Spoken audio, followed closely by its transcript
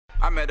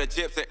met a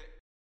Gypsy.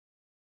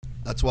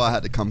 That's why I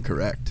had to come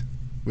correct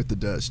with the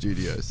Dirt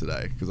Studios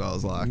today, because I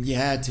was like, You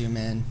had to,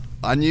 man.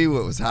 I knew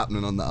what was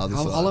happening on the other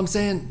side. All I'm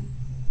saying,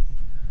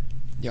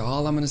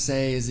 all I'm gonna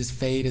say is this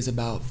fade is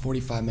about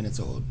 45 minutes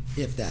old,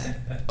 if that.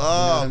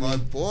 Oh, you know my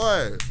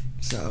boy.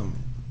 So,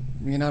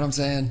 you know what I'm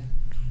saying?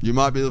 You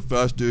might be the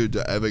first dude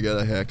to ever get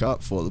a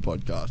haircut for the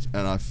podcast,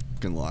 and I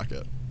fucking like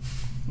it.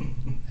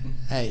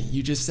 Hey,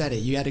 you just said it.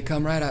 You had to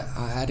come right.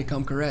 I had to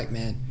come correct,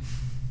 man.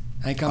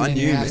 I ain't I coming in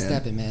knew, here man.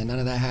 half-stepping, man. None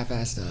of that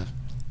half-ass stuff.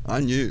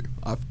 I knew.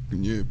 I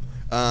fucking knew.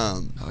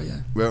 Oh,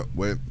 yeah.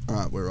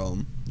 We're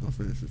on. I'll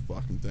finish this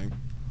fucking thing.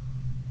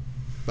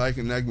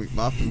 Bacon and egg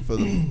McMuffin for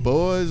the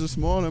boys this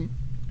morning.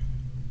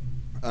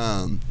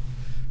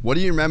 What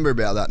do you remember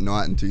about that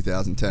night in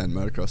 2010,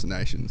 Motocross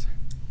Nations?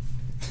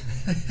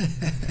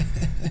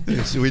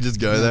 Should we just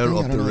go there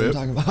off the rip?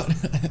 I don't know what you're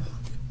talking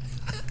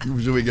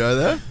about. Should we go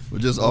there? We're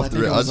just off the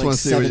rip. I I was just like want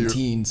to see what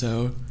 17,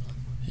 so,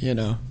 you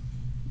know.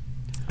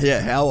 Yeah,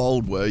 how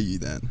old were you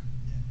then?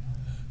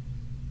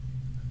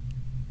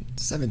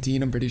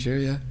 17, I'm pretty sure,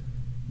 yeah.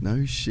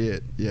 No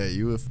shit. Yeah,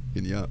 you were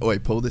fucking young. Oh,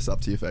 wait, pull this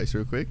up to your face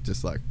real quick.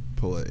 Just like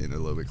pull it in a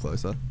little bit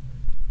closer.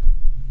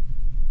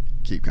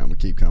 Keep coming,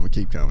 keep coming,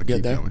 keep coming, Get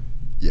keep there? coming.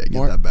 Yeah, get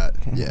More? that back.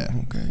 Yeah.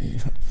 Okay.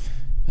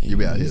 You'll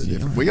be able to hear the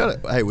difference. We gotta,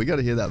 hey, we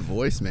gotta hear that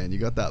voice, man. You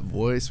got that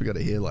voice. We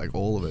gotta hear like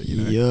all of it,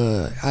 you know?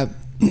 Yeah.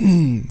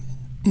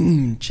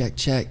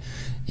 Check.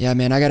 Yeah,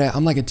 man,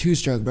 I'm like a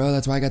two-stroke, bro.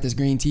 That's why I got this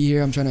green tea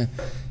here. I'm trying to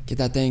get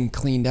that thing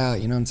cleaned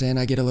out, you know what I'm saying?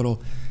 I get a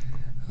little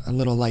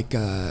like,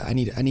 I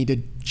need to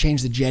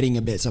change the jetting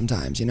a bit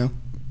sometimes, you know?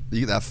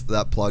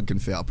 That plug can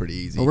fail pretty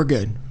easy. Oh, we're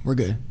good.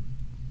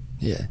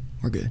 Yeah,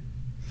 we're good.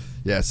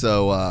 Yeah,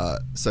 so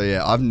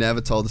yeah, I've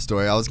never told the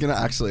story. I was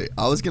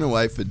gonna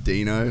wait for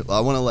Dino. I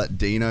want to let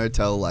Dino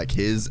tell like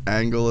his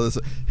angle.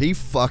 He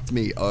fucked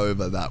me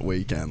over that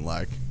weekend,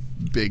 like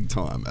big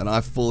time, and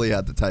I fully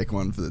had to take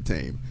one for the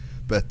team.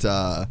 But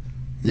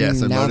yeah,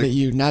 so now that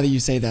you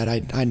say that,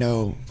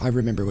 I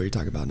remember what you're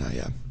talking about now.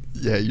 Yeah.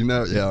 Yeah, you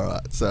know. Yeah, all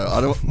right.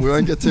 So we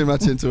won't get too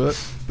much into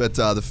it. But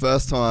the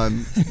first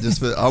time,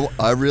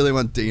 I really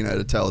want Dino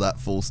to tell that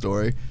full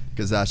story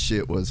because that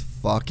shit was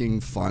fucking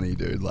funny,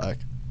 dude. Like.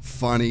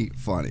 Funny,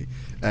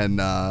 and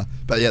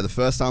but yeah, the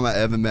first time I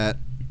ever met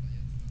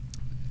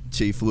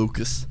Chief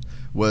Lucas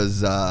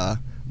was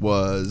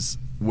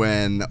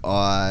when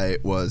I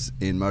was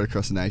in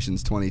Motocross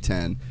Nations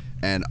 2010,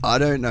 and I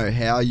don't know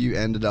how you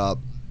ended up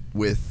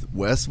with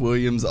Wes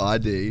Williams'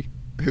 ID,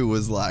 who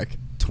was like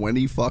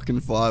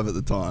 25 at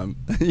the time.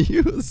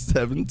 You were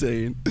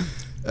 17,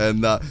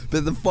 and but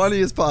the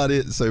funniest part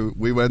is, so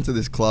we went to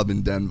this club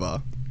in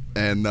Denver,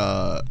 and.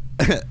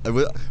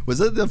 Was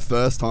it the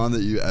first time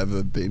that you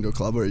ever been to a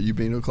club, or have you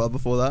been to a club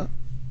before that?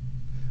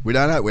 We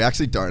don't know. We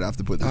actually don't have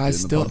to put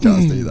this in the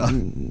podcast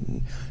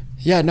either.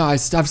 Yeah, no,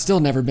 I've still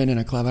never been in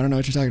a club. I don't know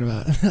what you're talking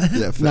about.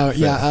 Yeah,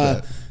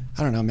 fair.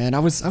 I don't know, man. I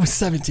was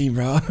 17,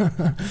 bro.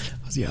 I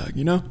was young,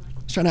 you know.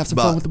 I was trying to have some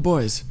fun with the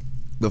boys.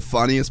 The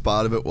funniest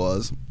part of it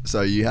was,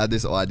 so you had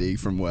this ID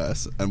from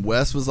Wes, and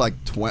Wes was like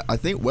I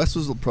think Wes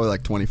was probably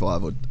like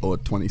 25 or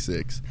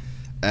 26,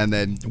 and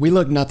then we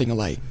look nothing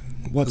alike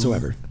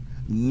whatsoever.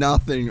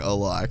 Nothing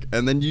alike,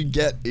 and then you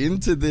get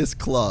into this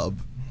club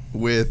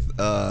with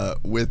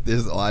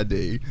this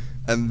ID,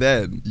 and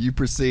then you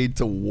proceed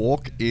to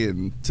walk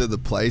in to the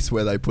place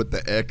where they put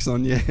the X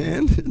on your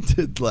hand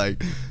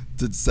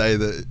to say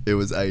that it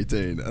was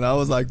 18. And I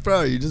was like,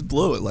 bro, you just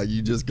blew it. Like,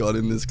 you just got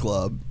in this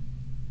club,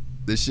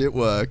 this shit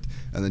worked,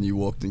 and then you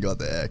walked and got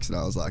the X. And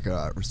I was like, all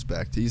right,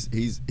 respect.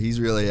 He's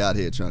really out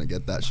here trying to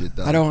get that shit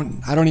done.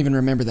 I don't even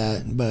remember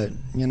that, but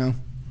you know,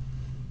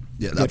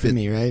 yeah, good for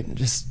me, right?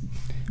 Just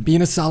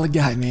being a solid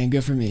guy, man.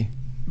 Good for me.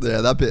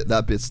 Yeah,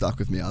 that bit stuck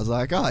with me. I was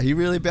like, he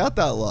really about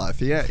that life.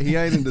 He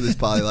ain't into this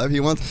party life.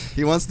 He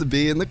wants to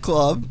be in the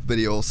club, but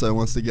he also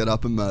wants to get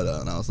up and motor.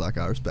 And I was like,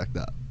 I respect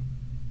that.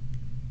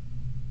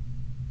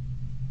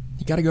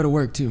 You got to go to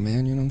work too,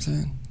 man. You know what I'm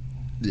saying?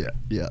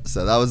 Yeah.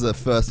 So that was the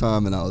first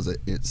time, and I was a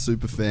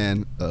super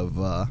fan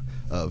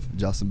of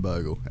Justin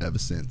Bogle ever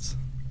since.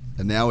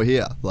 And now we're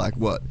here. Like,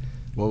 what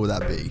would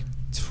that be?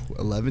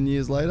 11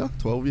 years later?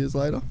 12 years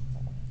later?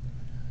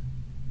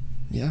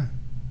 Yeah,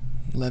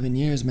 11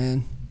 years,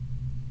 man.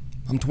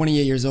 I'm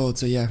 28 years old,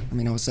 so yeah. I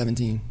mean, I was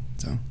 17,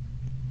 so.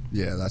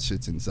 Yeah, that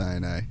shit's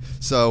insane, eh?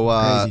 So,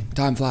 crazy.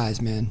 Time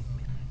flies, man.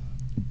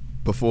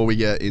 Before we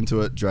get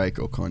into it, Drake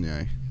or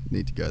Kanye?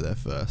 Need to go there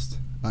first.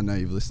 I know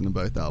you've listened to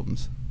both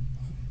albums.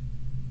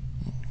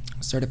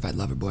 Certified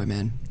lover boy,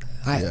 man.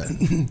 Yeah.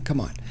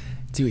 Come on,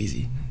 too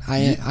easy.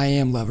 I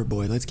am lover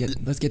boy. Let's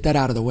get that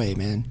out of the way,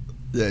 man.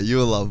 Yeah, you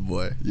a lover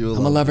boy.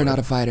 I'm a lover, not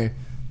a fighter.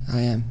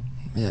 I am.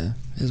 Yeah,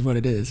 is what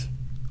it is.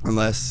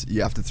 Unless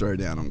you have to throw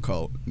down on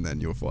Colt, and then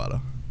you're a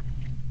fighter.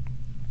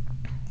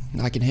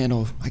 I can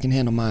handle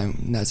mine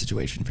in that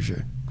situation for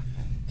sure.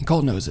 And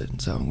Colt knows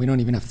it, so we don't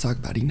even have to talk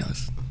about it. He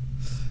knows.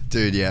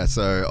 Dude, yeah,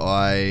 so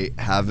I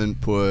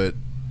haven't put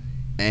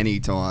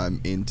any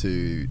time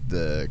into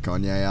the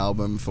Kanye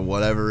album for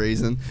whatever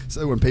reason.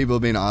 So when people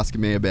have been asking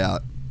me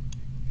about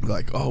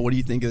like, oh, what do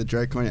you think of the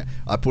Drake Kanye?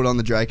 I put on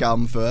the Drake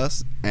album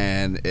first,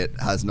 and it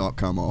has not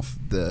come off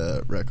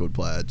the record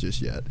player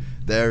just yet.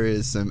 There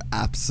is some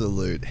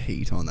absolute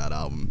heat on that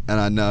album, and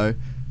I know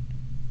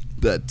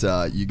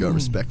that you got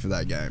respect for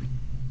that game.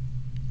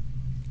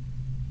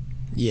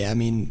 Yeah, I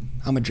mean,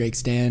 I'm a Drake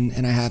stan,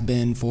 and I have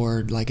been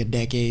for like a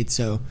decade.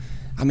 So,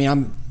 I mean,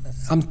 I'm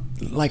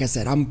like I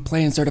said, I'm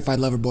playing Certified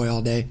Lover Boy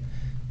all day.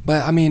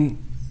 But I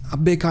mean, I'm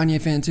a big Kanye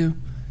fan too.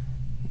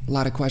 A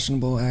lot of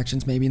questionable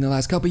actions maybe in the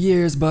last couple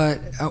years, but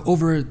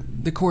over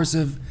the course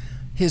of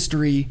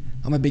history,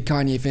 I'm a big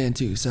Kanye fan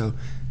too. So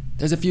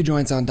there's a few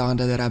joints on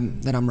Donda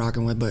that I'm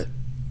rocking with, but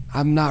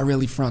I'm not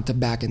really front to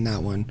back in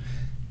that one.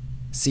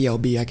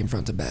 CLB, I can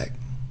front to back.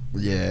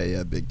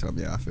 Yeah, big time.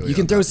 Yeah, I feel you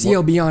can throw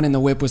CLB on in the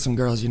whip with some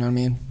girls, you know what I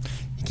mean?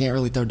 You can't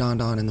really throw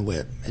Donda on in the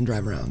whip and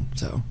drive around.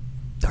 So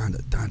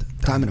Donda,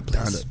 time and a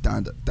place.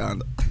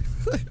 Donda.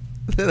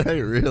 That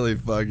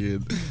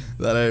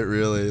ain't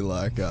really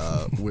like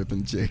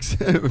whipping chicks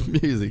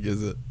music,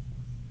 is it?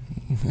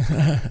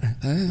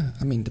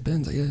 I mean,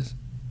 depends, I guess.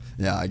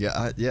 Yeah,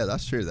 yeah,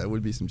 that's true. There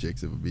would be some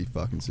chicks that would be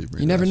fucking super.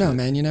 You never know,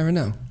 man. You never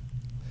know.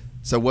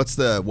 So what's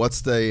the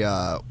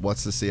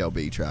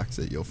CLB tracks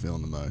that you're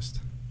feeling the most?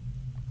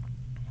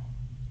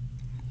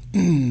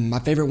 My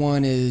favorite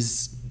one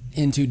is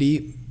In Too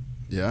Deep.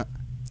 Yeah.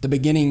 The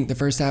beginning, the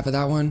first half of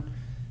that one,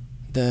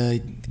 the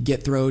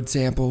Get Throwed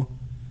sample.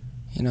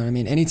 You know what I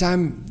mean?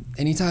 Anytime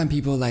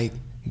people like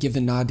give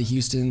the nod to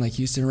Houston, like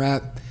Houston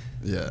rap,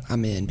 yeah,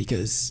 I'm in,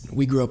 because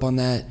we grew up on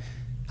that.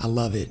 I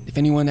love it. If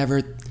anyone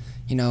ever,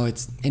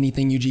 it's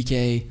anything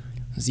UGK,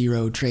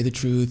 Zero, Trey the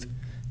Truth,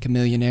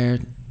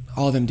 Chameleonaire,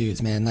 all them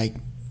dudes, man, like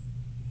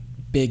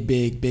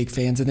big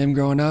fans of them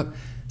growing up.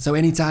 So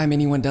anytime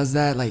anyone does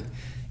that, like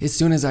as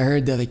soon as I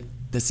heard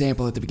the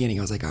sample at the beginning,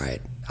 I was like, all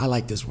right, I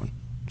like this one.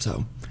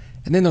 So,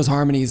 and then those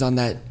harmonies on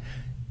that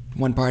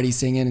one party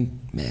singing,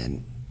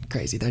 man,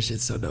 crazy. That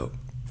shit's so dope.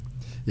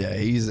 Yeah,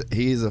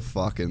 he's a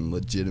fucking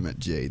legitimate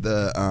G.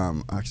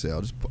 Actually,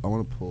 I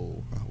want to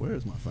pull. Where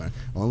is my phone?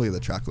 I want to look at the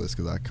track list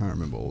because I can't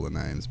remember all the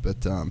names.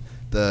 But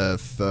the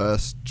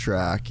first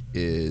track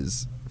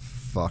is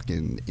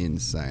fucking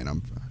insane. I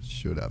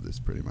should have this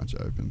pretty much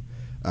open.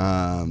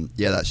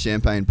 Yeah, that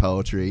Champagne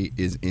Poetry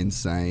is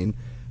insane.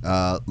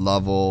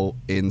 Lovell,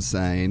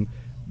 insane.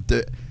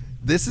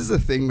 This is the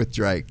thing with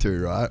Drake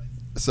too, right?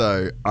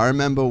 So I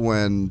remember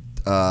when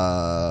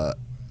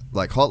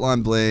like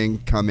Hotline Bling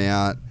come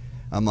out,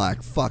 I'm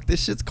like, fuck,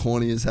 this shit's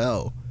corny as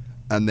hell.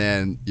 And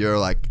then you're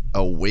like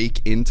a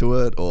week into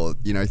it, or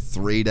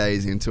 3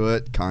 days into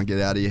it, can't get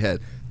out of your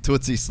head.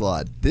 Tootsie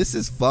Slide, this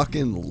is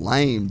fucking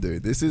lame,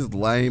 dude. This is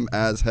lame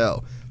as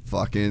hell.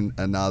 Fucking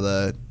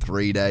another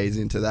 3 days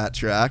into that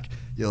track,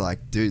 you're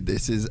like, dude,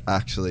 this is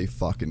actually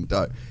fucking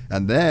dope.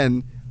 And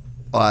then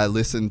I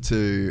listened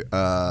to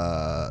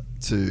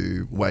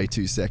Way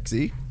Too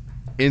Sexy.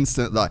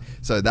 Instant, like,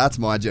 so that's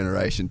my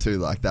generation too,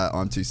 like that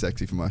I'm too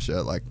sexy for my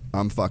shirt, like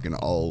I'm fucking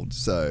old,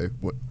 so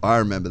I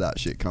remember that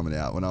shit coming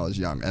out when I was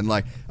young. And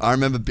like I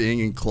remember being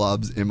in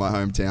clubs in my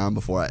hometown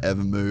before I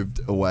ever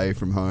moved away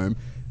from home,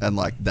 and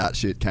like that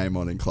shit came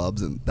on in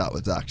clubs, and that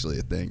was actually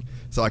a thing.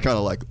 So I kind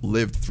of like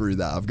lived through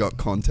that. I've got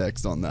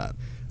context on that.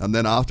 And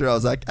then after I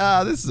was like,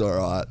 this is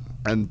alright.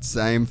 And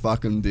same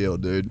fucking deal,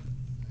 dude.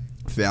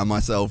 Found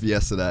myself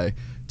yesterday,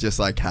 just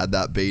like had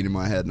that beat in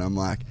my head, and I'm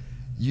like,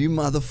 you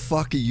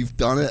motherfucker, you've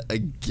done it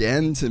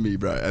again to me,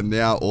 bro. And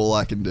now all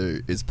I can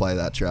do is play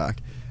that track.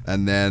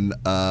 And then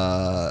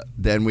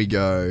we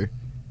go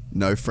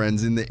No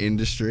Friends in the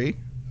Industry.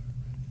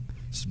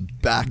 Just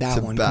back to back.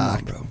 Come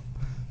on, bro.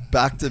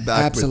 Back to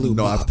back Absolute with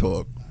Knife bop.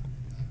 Talk.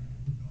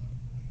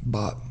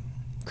 Bop.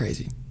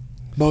 Crazy.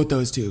 Both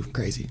those two,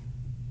 crazy.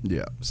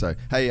 Yeah. So,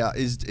 hey,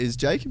 is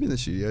Jacob in the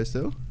studio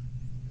still?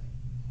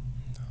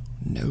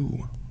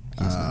 No.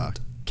 He's not.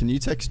 Can you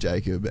text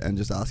Jacob and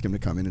just ask him to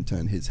come in and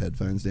turn his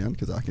headphones down?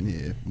 Because I can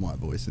hear my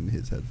voice in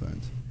his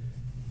headphones.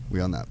 We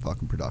on that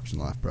fucking production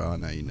life, bro. I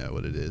know you know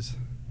what it is.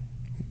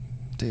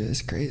 Dude,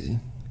 it's crazy.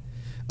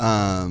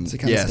 It's the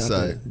kind of stuff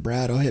that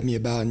Brad will hit me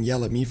about and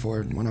yell at me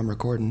for when I'm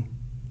recording.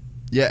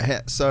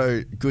 Yeah,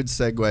 so good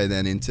segue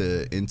then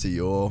into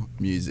your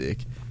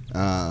music.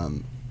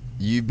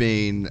 You've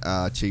been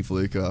Chief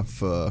Luca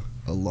for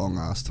a long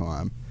ass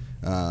time.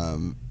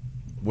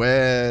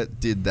 Where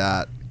did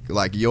that,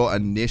 like your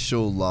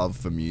initial love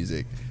for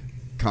music,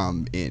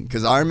 come in?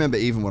 Because I remember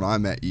even when I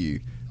met you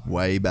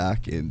way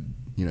back in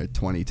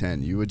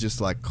 2010, you were just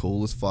like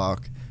cool as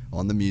fuck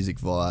on the music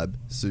vibe,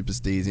 super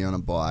steezy on a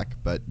bike,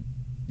 but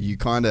you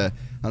kind of,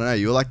 I don't know,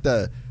 you were like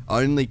the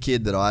only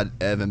kid that I'd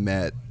ever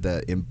met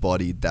that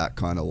embodied that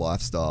kind of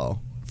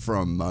lifestyle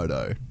from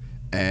moto.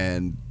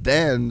 And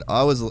then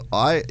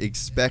I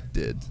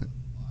expected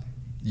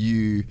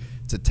you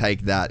to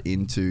take that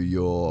into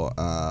your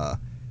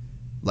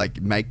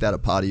like make that a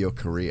part of your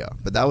career,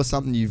 but that was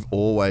something you've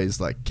always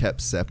like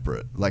kept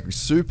separate, like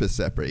super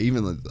separate,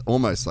 even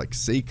almost like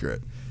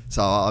secret.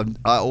 So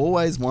I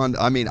always wonder,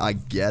 I mean, I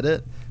get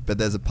it, but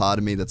there's a part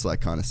of me that's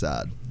like kind of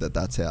sad that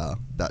that's how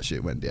that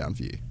shit went down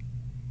for you.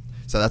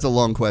 So that's a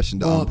long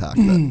question to unpack.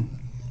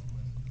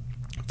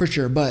 But For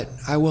sure, but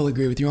I will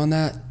agree with you on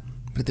that.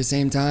 But at the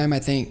same time, I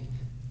think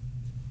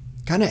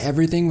kind of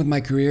everything with my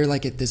career,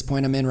 like at this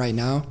point I'm in right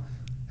now,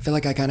 I feel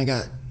like I kind of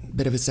got a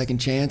bit of a second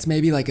chance,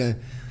 maybe like a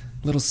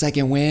little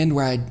second wind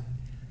where I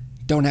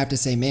don't have to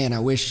say, man, I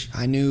wish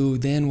I knew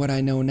then what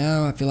I know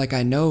now. I feel like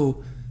I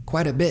know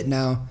quite a bit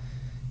now.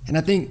 And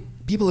I think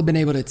people have been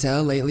able to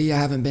tell lately. I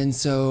haven't been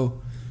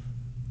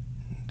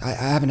I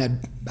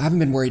haven't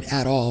been worried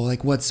at all,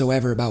 like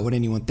whatsoever, about what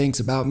anyone thinks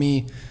about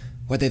me,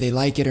 whether they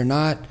like it or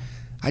not.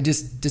 I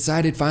just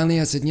decided finally,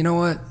 I said, you know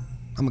what?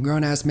 I'm a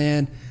grown-ass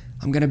man.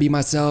 I'm going to be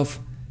myself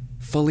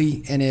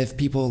fully, and if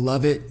people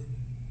love it,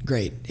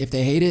 great. If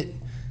they hate it,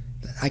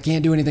 I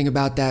can't do anything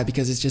about that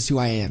because it's just who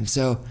I am.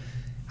 So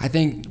I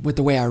think with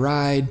the way I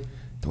ride,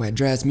 the way I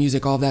dress,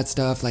 music, all that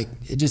stuff, like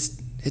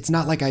it's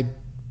not like I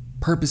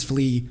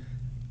purposefully,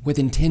 with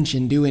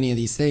intention, do any of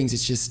these things.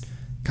 It's just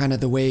kind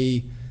of the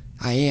way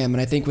I am.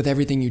 And I think with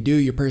everything you do,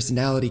 your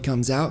personality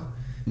comes out.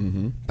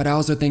 Mm-hmm. But I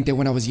also think that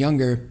when I was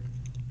younger,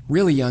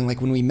 really young,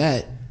 like when we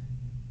met,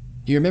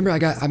 do you remember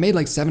I made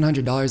like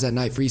 $700 that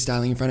night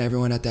freestyling in front of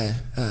everyone at the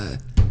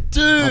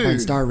Alpine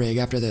Star rig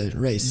after the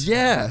race.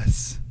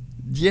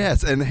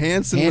 Yes, and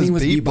Hanson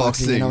was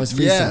beatboxing and I was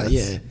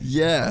freestyling.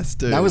 Yes,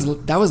 dude.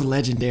 That was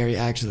legendary,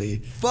 actually.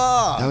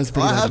 Fuck, that was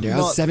pretty legendary. I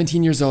was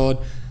 17 years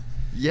old.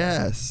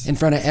 Yes, in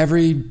front of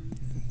every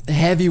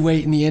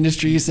heavyweight in the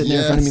industry sitting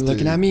there in front of me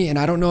looking at me, and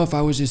I don't know if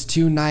I was just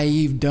too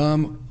naive,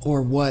 dumb,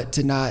 or what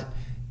to not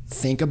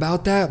think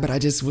about that, but I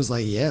just was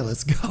like, yeah,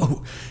 let's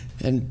go.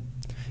 And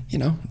you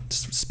know,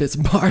 just spit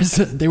some bars.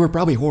 They were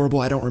probably horrible,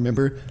 I don't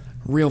remember,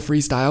 real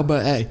freestyle,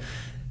 but hey,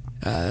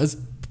 it was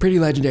pretty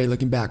legendary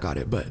looking back on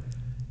it. But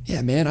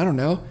yeah, man, I don't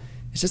know,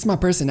 it's just my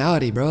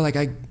personality, bro. Like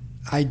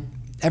I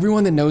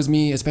everyone that knows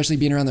me, especially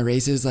being around the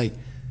races, like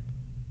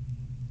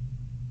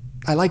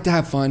I like to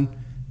have fun,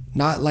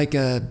 not like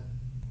a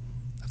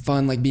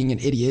fun like being an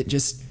idiot,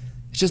 it's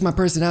just my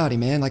personality,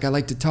 man. Like I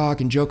like to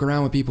talk and joke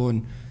around with people,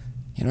 and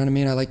you know what I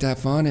mean? I like to have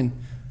fun, and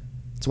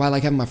that's why I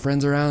like having my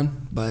friends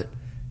around. But,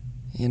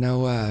 you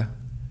know,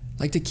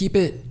 like to keep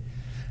it,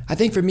 I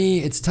think for me,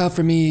 it's tough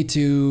for me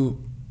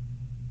to,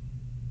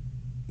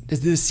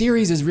 the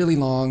series is really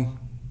long.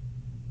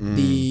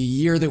 The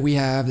year that we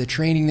have, the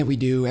training that we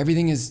do,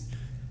 everything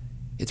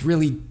it's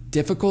really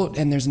difficult,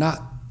 and there's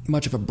not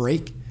much of a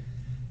break.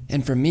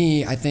 And for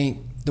me, I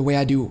think the way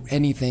I do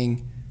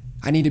anything,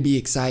 I need to be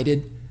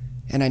excited,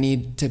 and I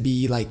need to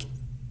be like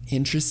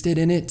interested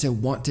in it to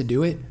want to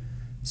do it.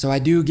 So I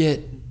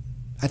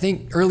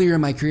think earlier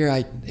in my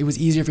career, it was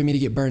easier for me to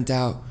get burnt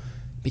out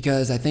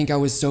because I think I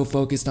was so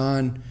focused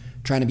on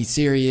trying to be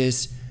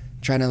serious,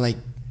 trying to like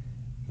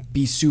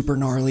be super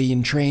gnarly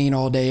and train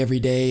all day, every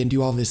day, and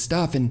do all this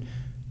stuff. And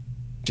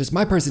just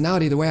my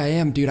personality, the way I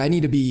am, dude, I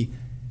need to be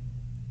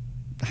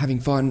having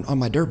fun on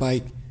my dirt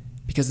bike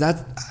because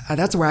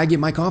that's where I get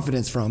my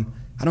confidence from.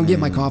 I don't get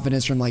my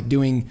confidence from like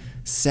doing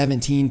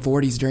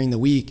 1740s during the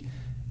week.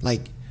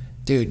 Like,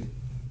 dude,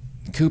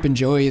 Coop and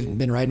Joey have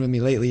been riding with me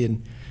lately,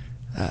 and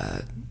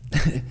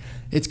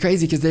it's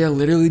crazy because they'll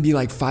literally be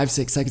like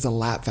 5-6 seconds a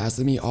lap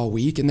faster than me all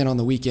week, and then on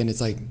the weekend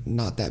it's like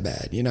not that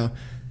bad, you know.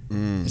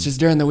 It's just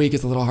during the week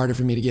it's a little harder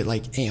for me to get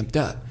like amped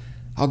up.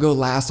 I'll go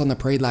last on the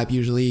parade lap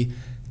usually,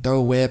 throw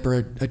a whip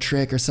or a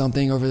trick or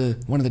something over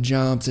one of the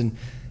jumps, and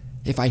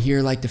if I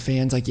hear like the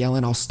fans like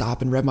yelling, I'll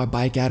stop and rev my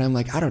bike at them.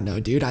 Like, I don't know,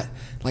 dude, I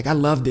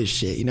love this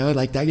shit, you know,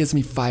 like that gets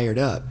me fired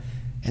up.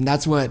 And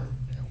that's what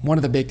one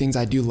of the big things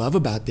I do love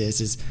about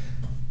this is,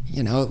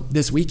 you know,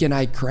 this weekend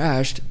I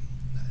crashed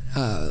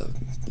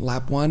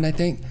lap 1, I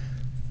think,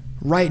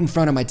 right in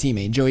front of my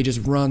teammate. Joey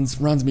just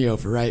runs me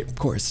over, right? Of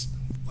course.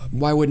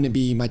 Why wouldn't it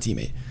be my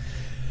teammate?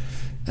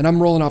 And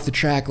I'm rolling off the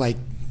track like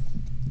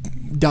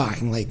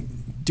dying. Like,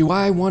 do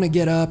I want to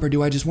get up or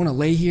do I just want to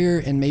lay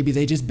here and maybe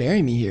they just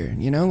bury me here?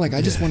 You know, like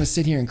I just want to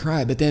sit here and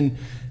cry. But then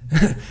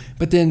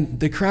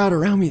the crowd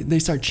around me, they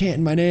start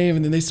chanting my name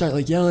and then they start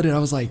like yelling. And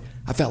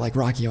I felt like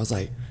Rocky. I was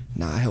like,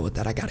 nah, hell with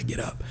that. I got to get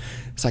up.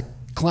 So I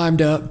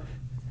climbed up,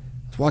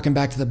 was walking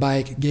back to the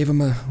bike, gave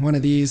them one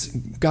of these,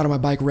 got on my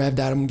bike, revved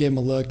at them, gave them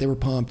a look. They were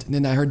pumped. And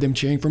then I heard them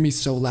cheering for me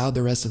so loud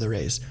the rest of the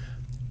race.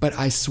 But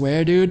I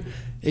swear, dude,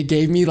 it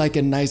gave me like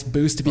a nice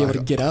boost to be able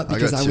to get up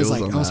because I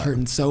was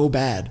hurting so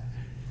bad.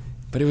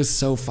 But it was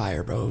so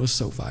fire, bro. It was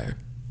so fire.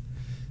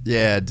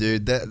 Yeah,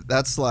 dude.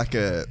 That's like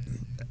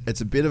it's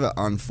a bit of an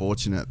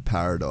unfortunate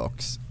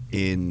paradox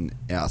in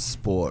our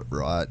sport,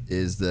 right?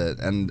 Is that,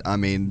 and I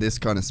mean, this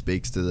kind of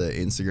speaks to the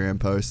Instagram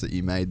post that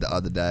you made the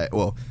other day.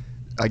 Well,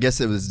 I guess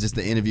it was just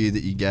the interview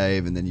that you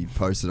gave, and then you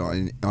posted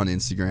on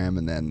Instagram,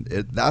 and then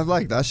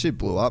that shit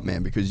blew up,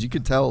 man, because you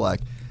could tell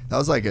like that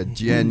was like a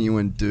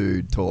genuine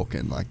dude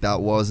talking. Like that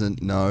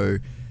wasn't no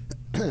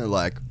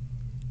like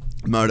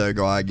moto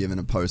guy giving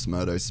a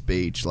post-moto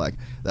speech. Like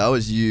that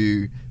was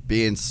you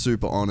being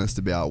super honest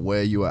about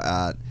where you were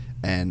at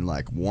and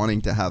like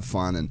wanting to have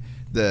fun. And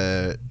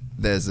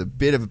there's a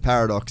bit of a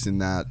paradox in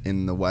that,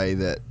 in the way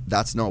that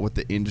that's not what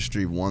the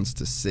industry wants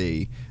to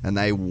see, and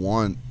they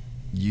want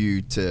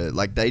you to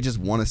like, they just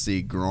want to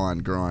see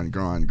grind.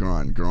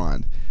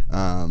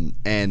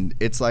 And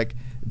it's like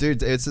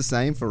Dude, it's the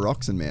same for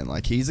Roxon, man.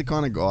 Like, he's the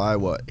kind of guy,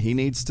 he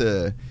needs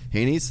to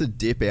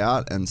dip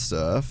out and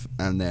surf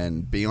and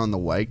then be on the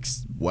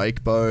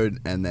wake boat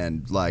and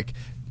then, like,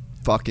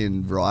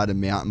 fucking ride a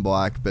mountain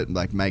bike, but,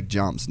 like, make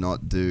jumps,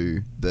 not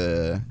do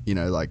the, you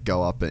know, like,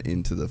 go up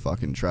into the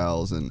fucking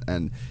trails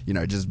and you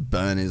know, just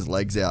burn his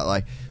legs out.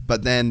 Like,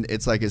 but then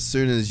it's like, as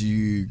soon as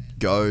you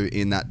go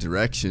in that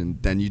direction,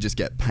 then you just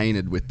get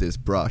painted with this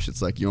brush.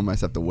 It's like, you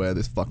almost have to wear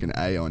this fucking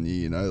A on you,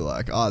 you know,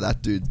 like, oh,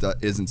 that dude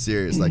isn't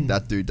serious. Like,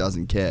 that dude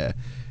doesn't care.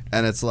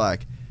 And it's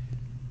like,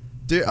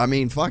 dude, I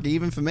mean, fuck,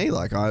 even for me,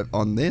 like, I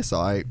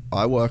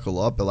work a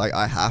lot, but, like,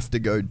 I have to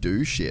go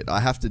do shit.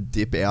 I have to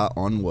dip out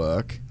on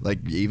work.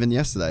 Like, even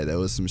yesterday, there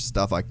was some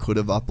stuff I could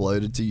have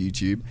uploaded to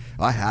YouTube.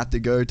 I had to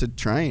go to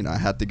train. I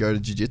had to go to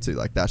jiu-jitsu.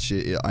 Like, that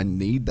shit, I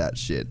need that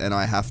shit. And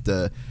I have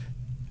to,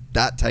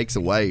 that takes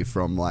away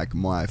from, like,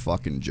 my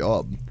fucking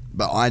job.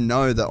 But I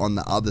know that on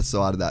the other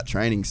side of that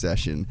training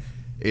session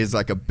is,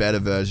 like, a better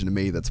version of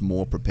me that's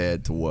more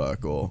prepared to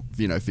work. Or,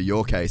 you know, for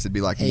your case, it'd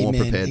be, like, more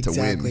prepared to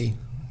win.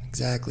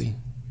 Exactly.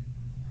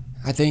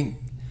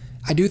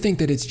 I do think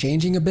that it's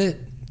changing a bit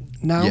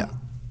now. Yeah.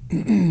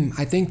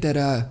 I think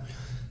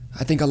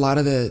a lot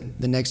of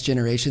the next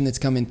generation that's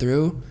coming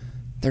through,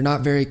 they're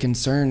not very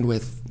concerned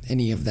with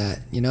any of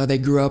that. You know, they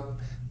grew up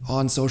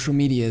on social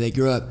media. They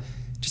grew up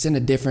just in a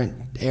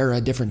different era,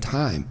 a different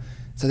time.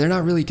 So they're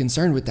not really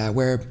concerned with that.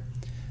 Where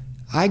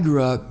I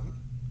grew up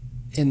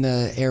in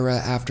the era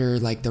after,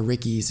 like, the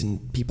Rickies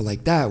and people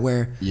like that,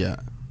 where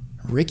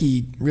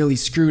Ricky really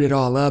screwed it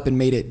all up and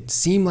made it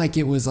seem like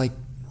it was, like,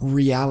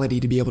 reality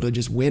to be able to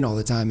just win all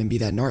the time and be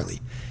that gnarly,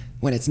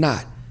 when it's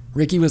not.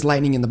 Ricky was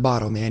lightning in the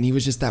bottle, man. He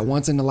was just that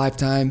once in a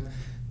lifetime,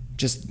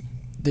 just,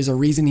 there's a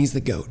reason he's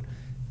the GOAT,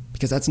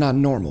 because that's not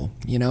normal,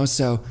 you know?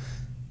 So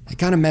it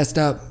kind of messed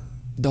up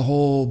the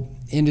whole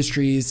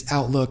industry's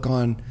outlook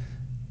on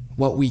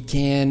what we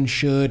can,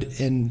 should,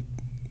 and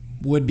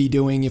would be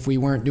doing if we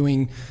weren't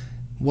doing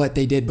what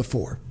they did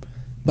before.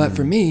 But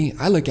for me,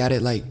 I look at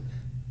it like,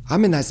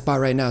 I'm in that spot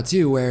right now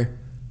too, where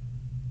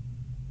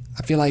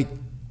I feel like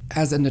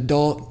as an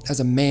adult,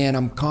 as a man,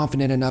 I'm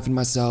confident enough in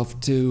myself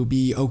to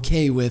be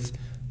okay with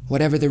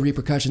whatever the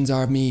repercussions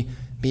are of me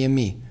being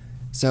me.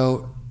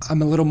 So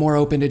I'm a little more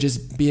open to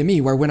just being me,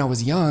 where when I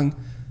was young,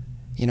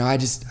 you know, I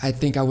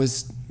think I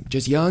was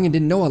just young and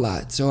didn't know a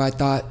lot. So I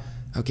thought,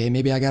 okay,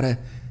 maybe I gotta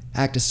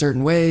act a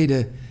certain way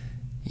to,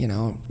 you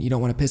know, you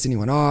don't want to piss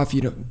anyone off.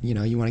 You don't, you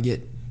know, you want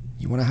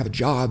to have a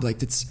job. Like,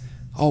 that's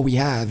all we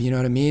have, you know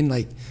what I mean?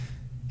 Like,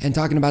 and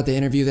talking about the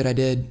interview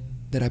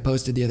that I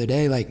posted the other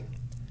day, like,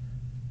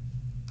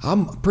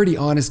 I'm pretty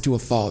honest to a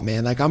fault,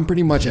 man. Like, I'm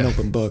pretty much an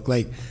open book.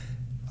 Like,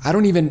 I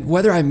don't even,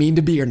 whether I mean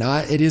to be or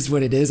not, it is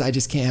what it is. I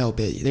just can't help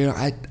it. You know,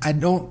 I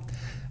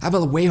have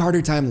a way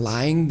harder time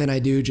lying than I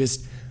do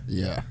just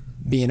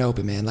being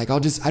open, man. Like,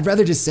 I'd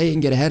rather just say it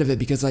and get ahead of it,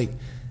 because, like,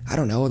 I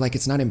don't know, like,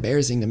 it's not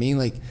embarrassing to me.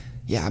 Like,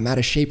 yeah, I'm out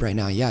of shape right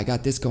now. Yeah, I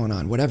got this going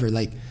on, whatever.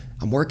 Like,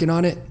 I'm working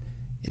on it.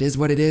 It is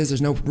what it is.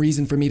 There's no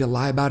reason for me to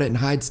lie about it and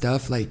hide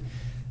stuff. Like,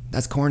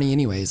 that's corny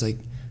anyways. Like,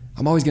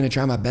 I'm always going to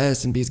try my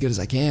best and be as good as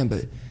I can,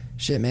 but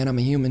shit, man, I'm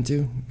a human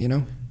too, you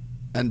know?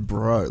 And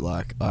bro,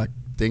 like, I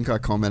think I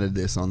commented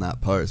this on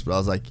that post, but I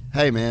was like,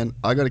 hey man,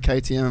 I got a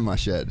KTM in my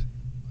shed.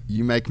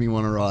 You make me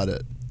want to ride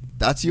it.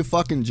 That's your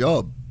fucking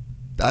job.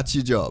 That's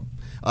your job.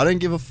 I don't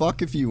give a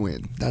fuck if you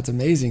win. That's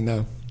amazing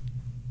though.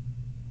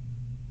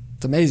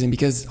 It's amazing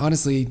because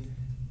honestly,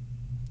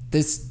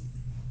 this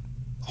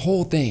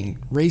whole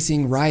thing,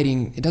 racing,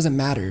 riding, it doesn't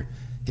matter.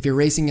 If you're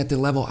racing at the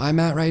level I'm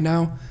at right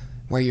now,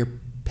 where you're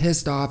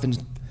pissed off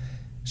and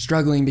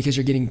struggling because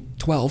you're getting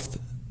 12th,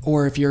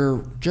 or if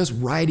you're just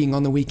riding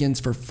on the weekends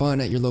for fun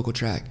at your local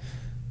track,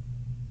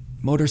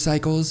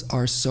 motorcycles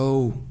are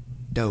so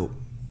dope.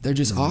 They're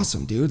just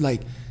awesome, dude.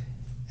 Like,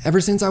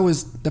 ever since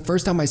the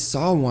first time I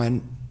saw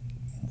one,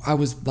 I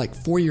was like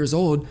 4 years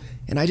old,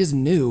 and I just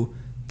knew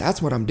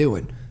that's what I'm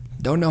doing.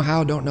 Don't know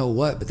how, don't know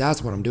what, but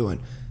that's what I'm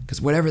doing. Because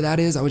whatever that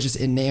is, I was just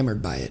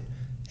enamored by it,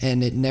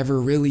 and it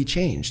never really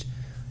changed.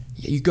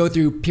 You go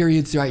through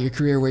periods throughout your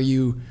career where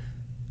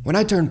when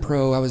I turned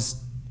pro, I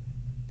was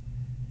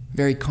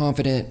very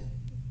confident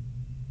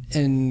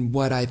in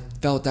what I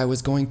felt I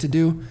was going to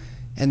do,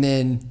 and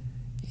then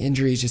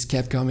injuries just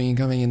kept coming and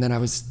coming, and then I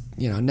was,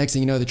 you know, next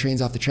thing you know, the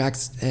train's off the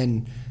tracks,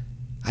 and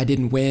I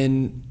didn't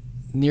win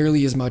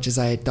nearly as much as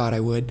I thought I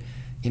would.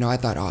 You know, I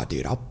thought, oh,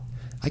 dude,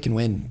 I can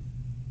win,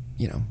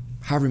 you know,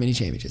 however many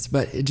championships,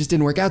 but it just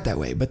didn't work out that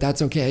way. But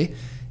that's okay,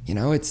 you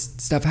know,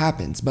 stuff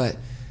happens. But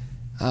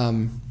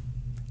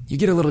you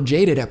get a little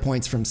jaded at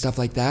points from stuff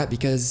like that,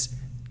 because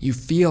you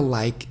feel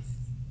like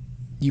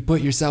you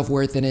put your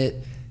self-worth in it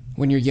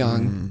when you're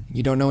young.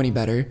 You don't know any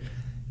better.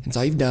 It's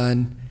all you've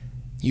done.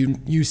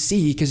 You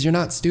see, because you're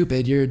not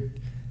stupid. You're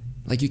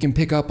like, you can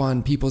pick up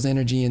on people's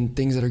energy and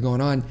things that are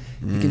going on.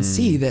 You can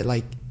see that,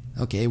 like,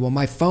 okay, well,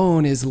 my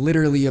phone is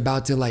literally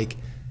about to, like,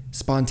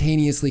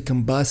 spontaneously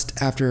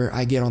combust after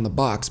I get on the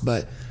box.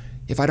 But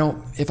if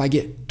I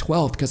get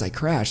 12th because I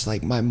crashed,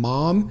 like, my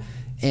mom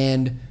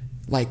and,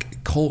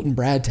 like, Colt and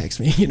Brad text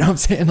me, you know what I'm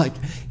saying? Like,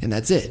 and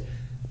that's it.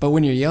 But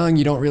when you're young,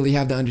 you don't really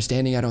have the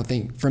understanding, I don't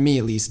think, for me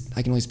at least,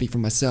 I can only speak for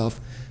myself,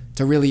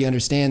 to really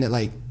understand that,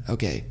 like,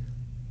 okay,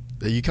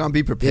 you can't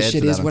be prepared this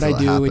shit for that is what I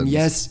until it do, happens. and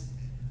yes,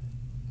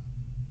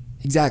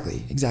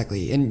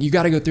 exactly. And you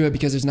got to go through it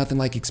because there's nothing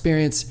like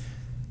experience.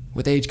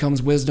 With age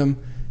comes wisdom.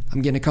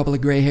 I'm getting a couple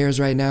of gray hairs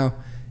right now.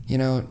 You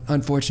know,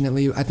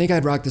 unfortunately, I think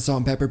I'd rock the salt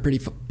and pepper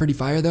pretty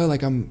fire though.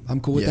 Like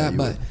I'm cool with that,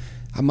 but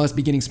I must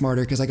be getting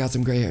smarter because I got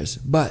some gray hairs.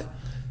 But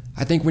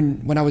I think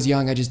when I was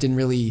young, I just didn't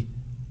really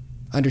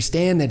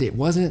understand that it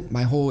wasn't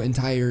my whole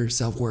entire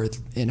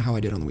self-worth in how I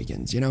did on the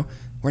weekends, you know?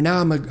 Where now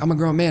I'm a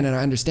grown man and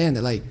I understand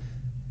that, like,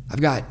 I've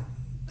got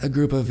a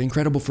group of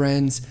incredible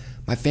friends,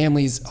 my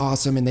family's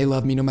awesome and they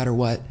love me no matter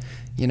what,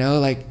 you know,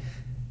 like,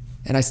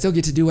 and I still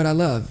get to do what I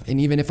love. And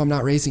even if I'm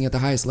not racing at the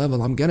highest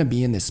level, I'm gonna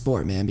be in this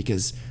sport, man,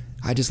 because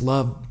I just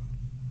love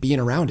being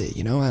around it,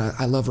 you know?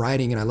 I love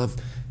riding and I love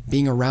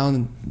being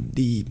around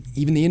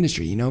even the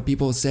industry, you know?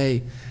 People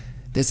say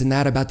this and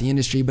that about the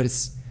industry, but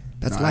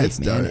that's life,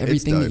 man. Dope.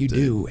 Everything dope, that you dude.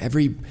 do,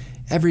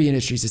 every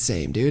industry's the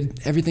same, dude.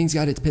 Everything's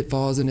got its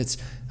pitfalls and its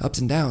ups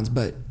and downs,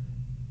 but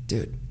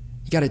dude,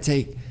 you got to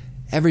take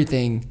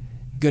everything,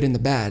 good and the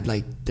bad.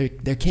 Like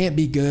there can't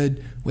be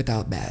good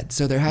without bad.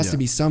 So there has to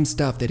be some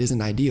stuff that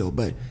isn't ideal,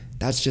 but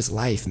that's just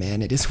life,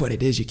 man. It is what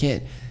it is. You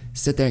can't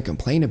sit there and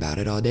complain about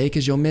it all day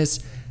because you'll miss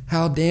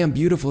how damn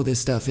beautiful this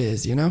stuff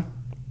is, you know?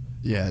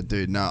 Yeah,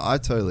 dude. No, I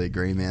totally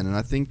agree, man. And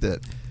I think that,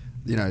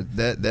 you know,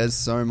 there's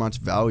so much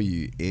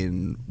value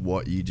in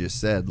what you just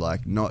said.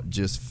 Like, not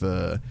just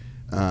for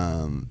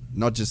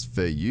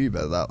you,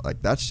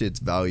 but that shit's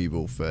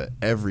valuable for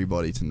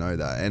everybody to know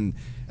that. And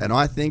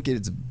I think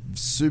it's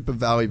super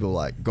valuable.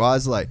 Like,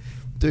 guys like,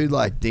 dude,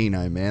 like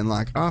Dino, man.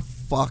 Like, I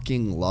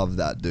fucking love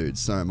that dude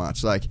so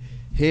much. Like,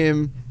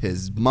 him,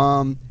 his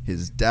mum,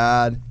 his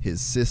dad,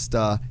 his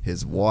sister,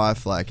 his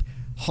wife, like,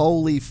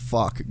 holy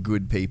fuck,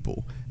 good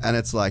people. And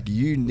it's like,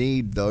 you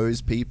need those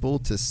people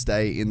to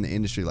stay in the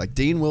industry. Like,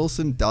 Dean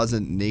Wilson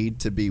doesn't need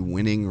to be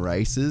winning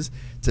races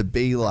to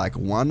be like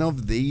one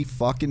of the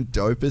fucking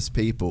dopest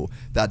people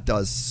that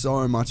does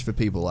so much for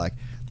people. Like,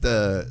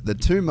 the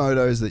two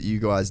motos that you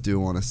guys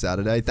do on a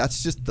Saturday,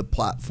 that's just the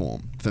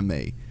platform for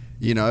me,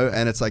 you know?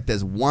 And it's like,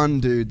 there's one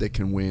dude that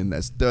can win,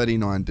 there's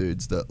 39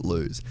 dudes that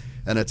lose.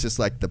 And it's just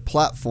like, the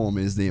platform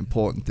is the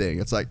important thing.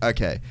 It's like,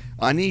 okay,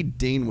 I need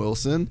Dean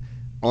Wilson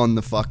on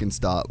the fucking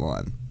start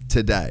line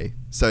today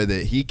so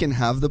that he can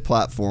have the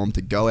platform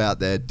to go out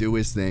there, do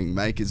his thing,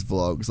 make his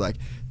vlogs, like,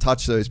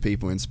 touch those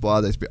people,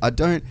 inspire those people. I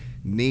don't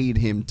need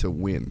him to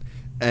win.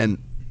 And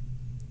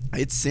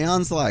it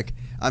sounds like,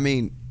 I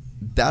mean,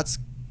 that's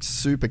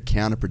super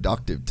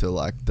counterproductive to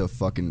like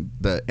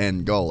the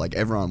end goal. Like,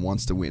 everyone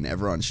wants to win,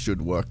 everyone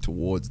should work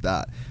towards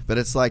that, but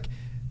it's like,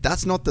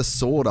 that's not the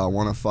sword I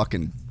want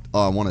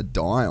to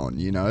die on,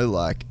 you know?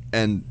 Like,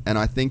 and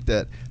I think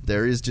that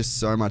there is just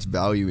so much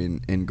value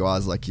in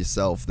guys like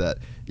yourself that,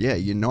 yeah,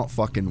 you're not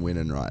fucking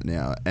winning right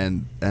now,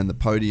 and the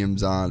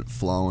podiums aren't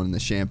flowing, the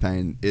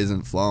champagne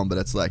isn't flowing, but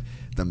it's like,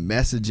 the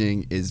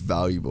messaging is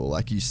valuable.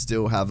 Like, you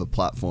still have a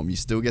platform, you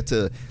still get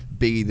to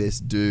be this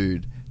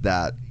dude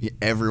that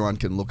everyone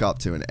can look up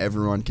to and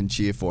everyone can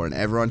cheer for and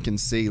everyone can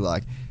see.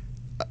 Like,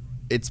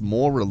 it's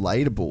more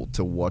relatable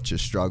to watch a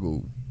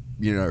struggle,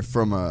 you know,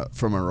 from a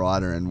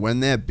rider. And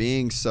when they're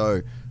being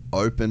so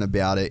open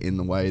about it in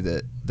the way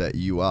that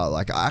you are,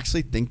 like, I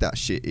actually think that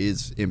shit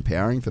is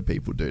empowering for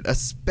people, dude.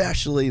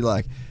 Especially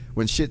like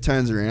when shit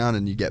turns around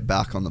and you get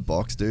back on the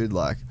box, dude.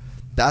 Like,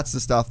 that's the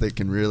stuff that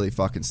can really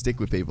fucking stick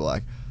with people.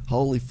 Like,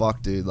 holy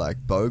fuck, dude, like,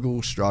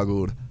 Bogle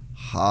struggled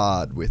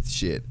hard with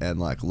shit and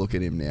like, look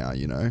at him now,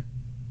 you know?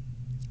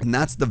 And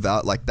that's the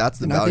that's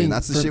the value, and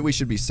that's the shit we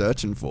should be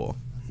searching for.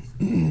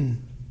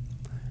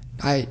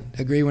 I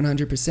agree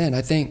 100%.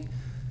 I think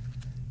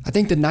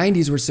the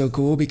 90s were so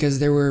cool because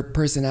there were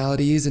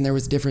personalities and there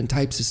was different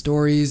types of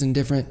stories and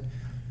different,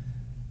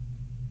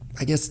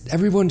 I guess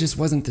everyone just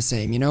wasn't the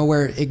same, you know,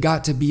 where it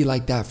got to be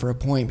like that for a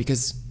point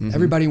because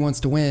everybody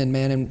wants to win,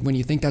 man. And when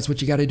you think that's what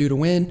you got to do to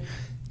win,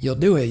 you'll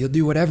do it. You'll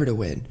do whatever to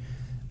win.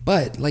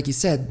 But like you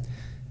said,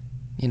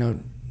 you know,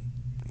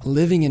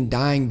 living and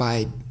dying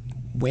by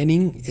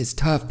winning is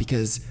tough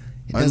because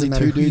it doesn't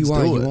matter who you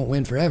are, you won't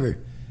win forever.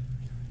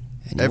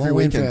 And you Every won't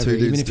win weekend, forever, 2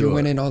 dudes even if do you're it.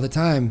 winning all the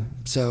time.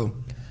 So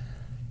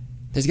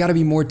there's got to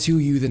be more to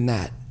you than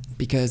that,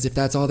 because if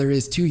that's all there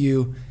is to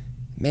you,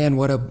 man,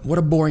 what a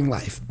boring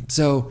life.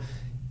 So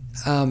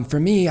for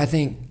me, I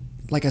think,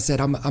 like I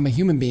said, I'm a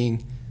human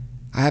being.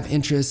 I have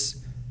interests,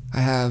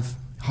 I have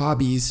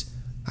hobbies,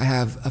 I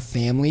have a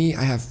family,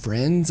 I have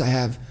friends, I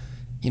have,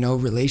 you know,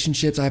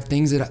 relationships, I have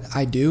things that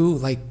I do.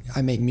 Like,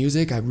 I make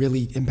music, I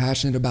really am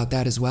passionate about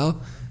that as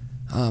well.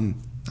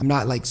 I'm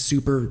not like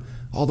super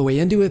all the way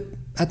into it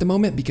at the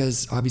moment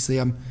because obviously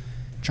I'm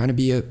trying to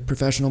be a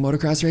professional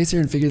motocross racer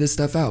and figure this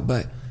stuff out,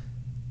 but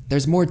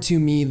there's more to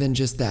me than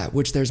just that,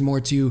 which there's more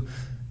to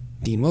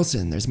Dean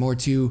Wilson, there's more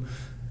to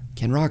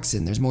Ken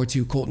Roxon, there's more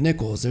to Colt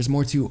Nichols, there's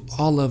more to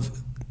all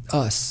of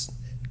us,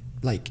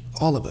 like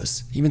all of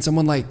us. Even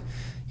someone like,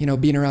 you know,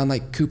 being around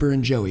like Cooper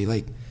and Joey,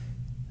 like,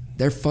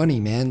 they're funny,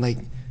 man. Like,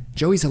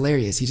 Joey's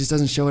hilarious. He just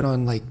doesn't show it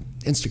on like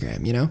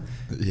Instagram, you know?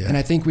 Yeah. And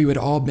I think we would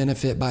all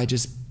benefit by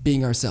just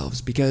being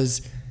ourselves,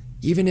 because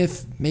even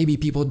if maybe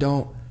people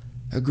don't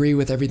agree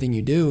with everything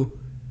you do,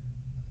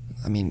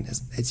 I mean,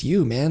 it's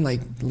you, man.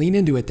 Like, lean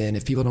into it then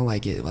if people don't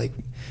like it. Like,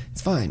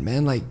 it's fine,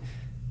 man. Like,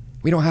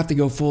 we don't have to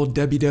go full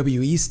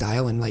WWE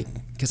style and like,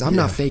 because I'm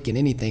not faking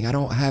anything. I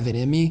don't have it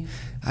in me.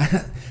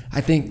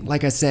 I think,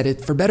 like I said,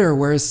 it for better or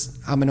worse,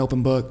 I'm an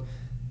open book.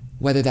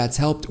 Whether that's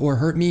helped or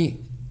hurt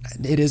me,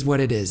 it is what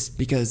it is,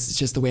 because it's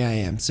just the way I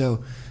am.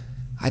 So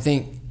I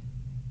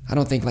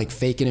don't think like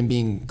faking and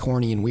being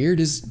corny and weird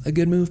is a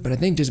good move, but I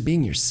think just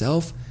being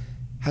yourself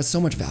has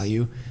so much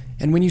value.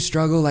 And when you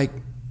struggle, like,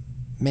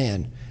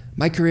 man,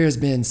 my career has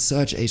been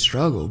such a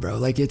struggle, bro.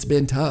 Like, it's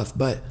been tough,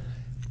 but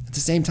at the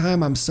same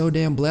time, I'm so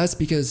damn blessed,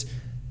 because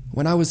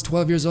when I was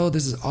 12 years old,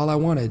 this is all I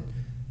wanted.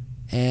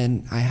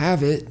 And I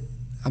have it.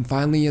 I'm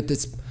finally at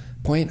this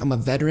point. I'm a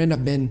veteran.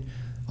 I've been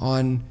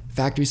on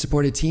factory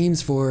supported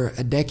teams for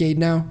a decade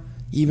now,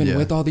 even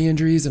with all the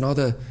injuries and all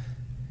the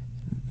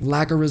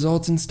lack of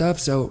results and stuff.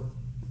 So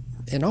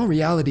in all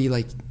reality,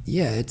 like,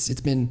 yeah, it's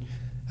been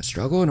a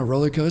struggle and a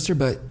roller coaster,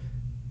 but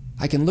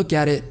I can look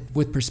at it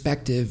with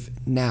perspective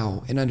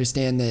now and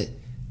understand that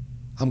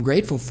I'm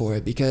grateful for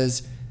it,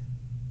 because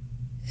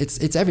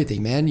it's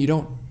everything, man. You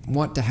don't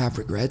want to have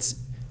regrets.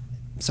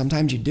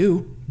 Sometimes you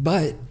do,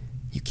 but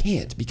you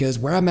can't, because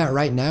where I'm at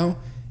right now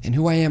and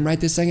who I am right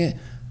this second,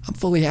 I'm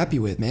fully happy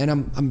with, man.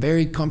 I'm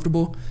very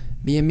comfortable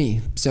being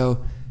me.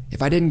 So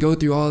if I didn't go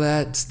through all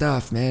that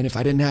stuff, man, if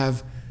I didn't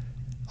have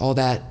all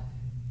that,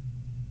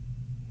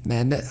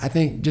 man, I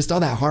think just all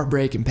that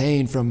heartbreak and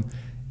pain from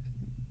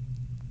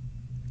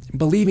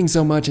believing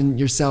so much in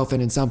yourself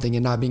and in something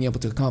and not being able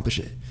to accomplish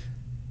it,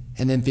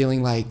 and then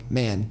feeling like,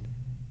 man,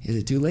 is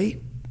it too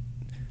late?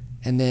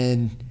 And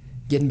then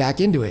getting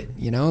back into it,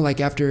 you know, like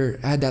after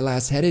I had that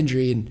last head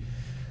injury in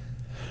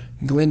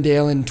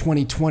Glendale in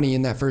 2020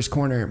 in that first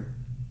corner,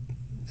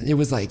 it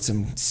was like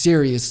some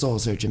serious soul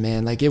searching,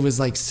 man. Like, it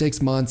was like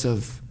 6 months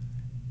of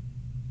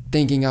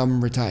thinking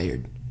I'm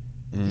retired,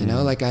 you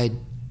know, like I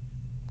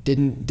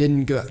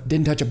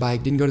didn't touch a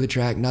bike, didn't go to the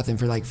track, nothing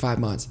for like 5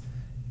 months.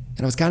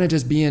 And I was kind of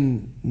just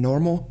being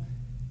normal,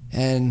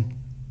 and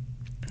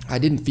I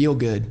didn't feel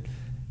good.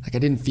 Like, I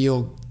didn't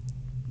feel,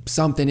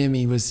 something in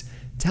me was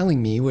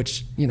telling me,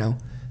 which, you know,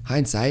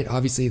 hindsight,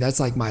 obviously that's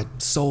like my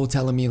soul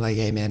telling me like,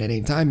 hey man, it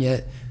ain't time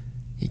yet.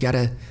 You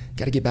gotta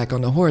get back on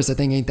the horse. That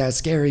thing ain't that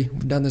scary.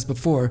 We've done this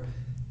before.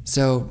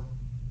 So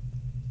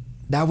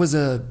that was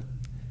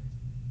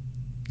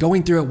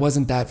going through it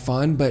wasn't that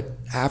fun, but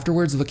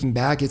afterwards, looking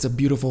back, it's a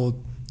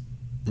beautiful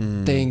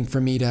thing for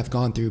me to have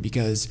gone through,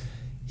 because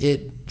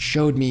it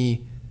showed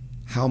me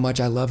how much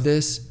I love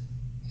this.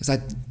 Because I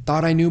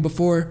thought I knew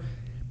before,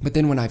 but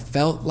then when I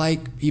felt like,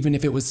 even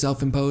if it was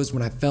self-imposed,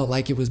 when I felt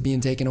like it was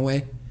being taken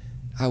away,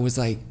 I was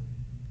like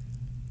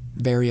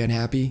very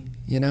unhappy,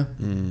 you know?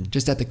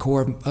 Just at the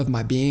core of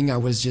my being, I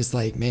was just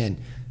like, man,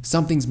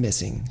 something's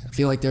missing. I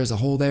feel like there's a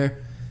hole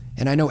there.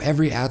 And I know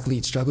every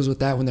athlete struggles with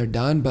that when they're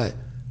done, but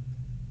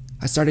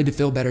I started to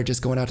feel better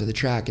just going out to the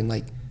track and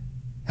like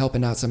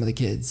helping out some of the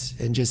kids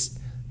and just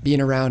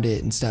being around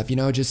it and stuff, you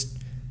know, just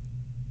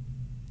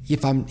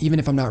even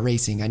if I'm not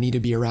racing, I need to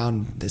be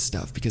around this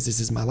stuff, because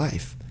this is my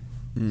life.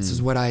 This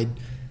is what I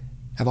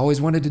have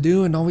always wanted to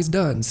do and always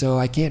done. So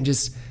I can't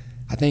just,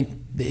 I think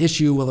the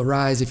issue will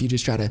arise if you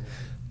just try to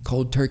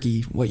cold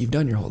turkey what you've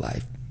done your whole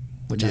life,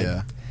 which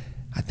I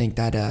think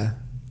that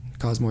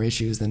cause more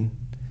issues than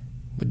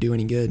would do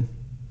any good.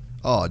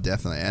 Oh,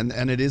 definitely.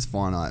 And it is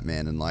finite,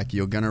 man. And like,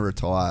 you're going to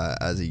retire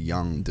as a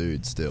young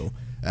dude still.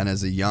 And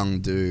as a young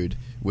dude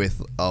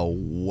with a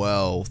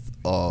wealth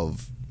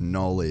of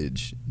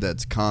knowledge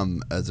that's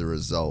come as a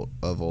result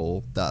of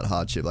all that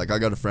hardship. Like, I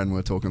got a friend, we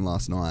were talking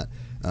last night,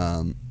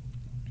 and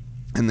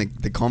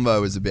the convo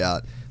was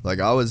about, like,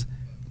 I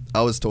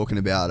was talking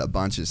about a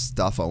bunch of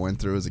stuff I went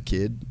through as a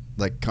kid,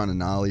 like kind of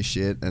gnarly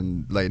shit,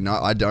 and like, no,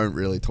 I don't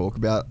really talk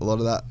about a lot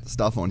of that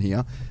stuff on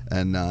here,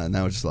 and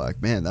they were just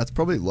like, man, that's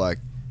probably like,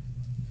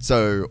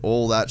 so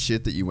all that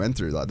shit that you went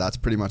through, like, that's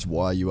pretty much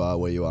why you are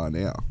where you are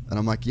now. And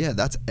I'm like, yeah,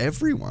 that's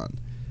everyone.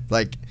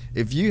 Like,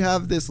 if you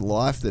have this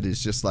life that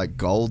is just like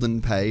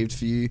golden paved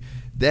for you,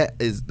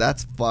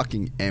 that's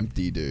fucking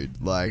empty, dude.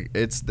 Like,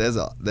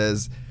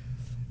 there's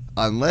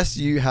unless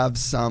you have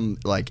some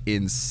like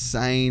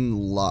insane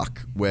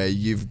luck where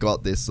you've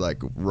got this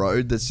like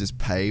road that's just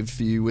paved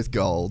for you with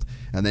gold,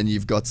 and then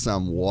you've got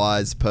some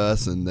wise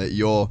person that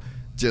you're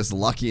just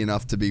lucky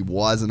enough to be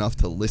wise enough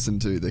to listen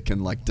to that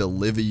can like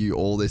deliver you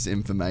all this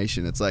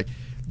information. It's like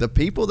the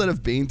people that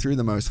have been through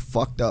the most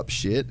fucked up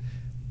shit,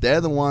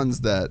 they're the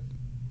ones that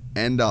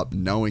end up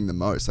knowing the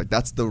most. Like,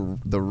 that's the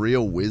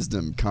real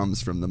wisdom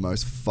comes from the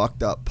most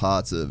fucked up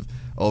parts of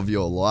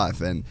your life.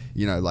 And,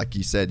 you know, like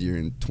you said, you're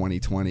in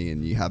 2020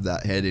 and you have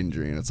that head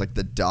injury, and it's like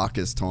the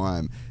darkest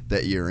time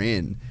that you're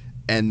in,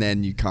 and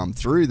then you come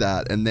through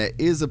that, and there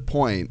is a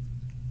point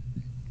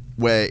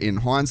where in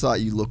hindsight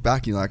you look back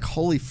and you're like,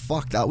 holy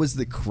fuck, that was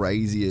the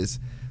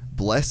craziest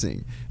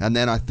blessing. And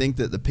then I think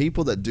that the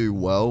people that do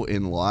well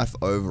in life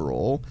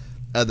overall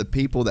are the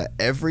people that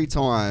every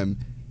time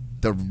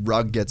the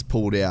rug gets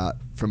pulled out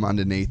from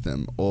underneath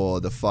them or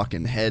the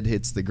fucking head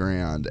hits the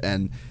ground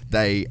and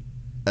they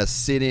are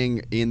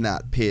sitting in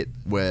that pit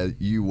where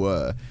you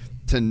were,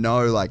 to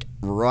know, like,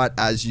 right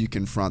as you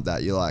confront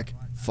that, you're like,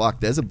 fuck,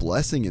 there's a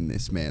blessing in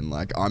this, man.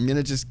 Like, I'm going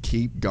to just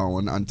keep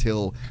going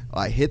until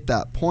I hit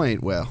that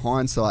point where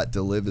hindsight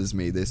delivers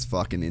me this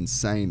fucking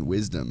insane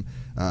wisdom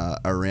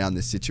around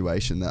this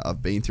situation that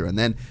I've been through. And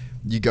then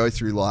you go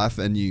through life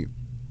and you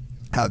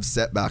have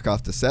setback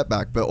after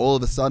setback, but all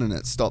of a sudden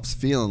it stops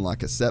feeling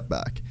like a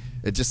setback.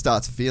 It just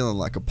starts feeling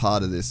like a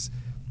part of this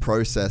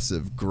process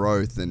of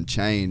growth and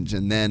change.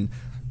 And then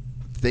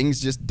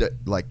things just,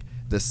 like,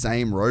 the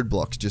same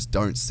roadblocks just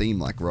don't seem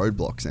like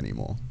roadblocks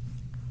anymore.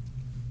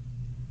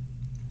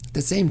 At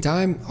the same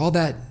time, all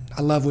that,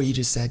 I love what you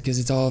just said because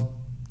it's all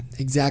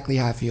exactly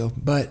how I feel.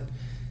 But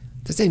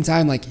at the same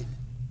time, like,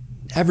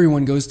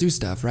 everyone goes through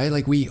stuff, right?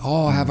 Like, we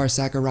all have our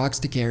sack of rocks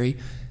to carry.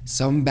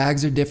 Some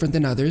bags are different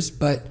than others,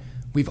 but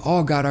we've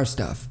all got our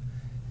stuff.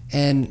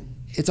 And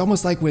it's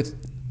almost like with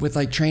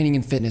like training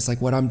and fitness,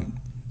 like what I'm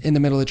in the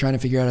middle of trying to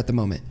figure out at the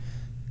moment.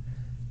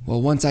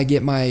 Well, once I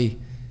get my,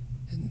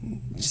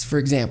 just for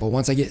example,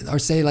 once I get, or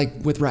say like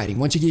with riding,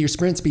 once you get your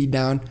sprint speed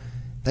down,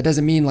 that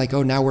doesn't mean like,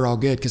 oh, now we're all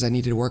good because I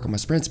needed to work on my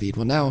sprint speed.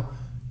 Well,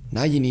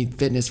 now you need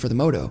fitness for the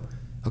moto.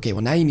 Okay,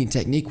 well, now you need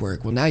technique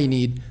work. Well, now you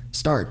need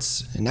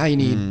starts. And now you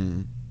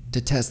need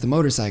to test the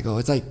motorcycle.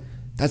 It's like,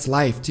 that's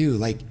life too.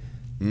 Like,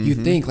 you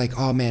think like,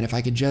 oh man, if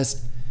I could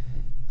just,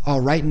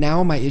 right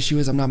now my issue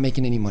is I'm not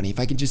making any money. If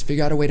I could just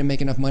figure out a way to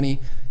make enough money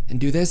and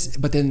do this,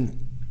 but then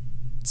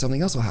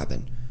something else will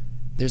happen.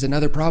 There's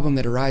another problem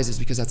that arises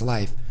because that's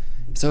life.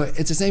 So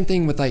it's the same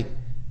thing with like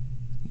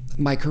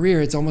my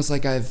career. It's almost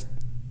like I've,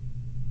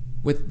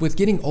 with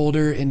getting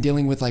older and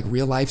dealing with like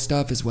real life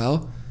stuff as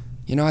well.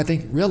 You know, I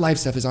think real life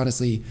stuff is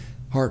honestly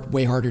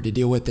way harder to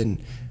deal with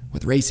than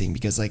with racing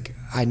because like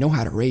I know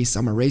how to race.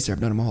 I'm a racer. I've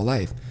done it my whole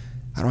life.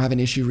 I don't have an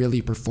issue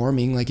really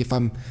performing. Like if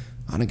I'm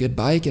on a good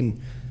bike and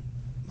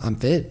I'm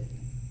fit,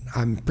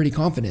 I'm pretty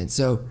confident.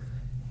 So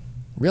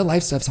real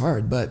life stuff's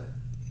hard, but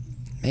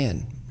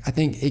man, I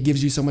think it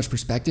gives you so much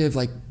perspective.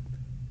 Like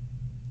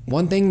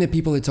one thing that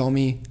people had told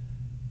me,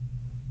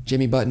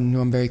 Jimmy Button,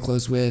 who I'm very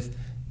close with,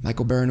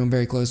 Michael Byrne, who I'm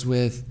very close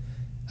with,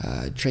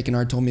 Trey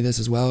Kennard told me this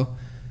as well,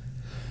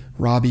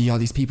 Robbie, all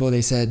these people,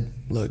 they said,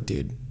 look,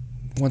 dude,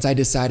 once I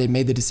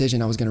made the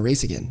decision I was going to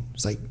race again,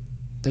 it's like,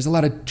 there's a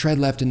lot of tread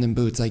left in them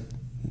boots. Like,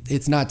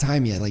 it's not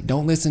time yet. Like,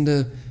 don't listen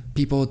to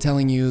people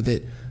telling you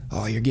that,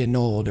 oh, you're getting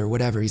old or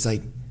whatever. He's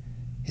like,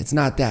 it's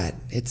not that.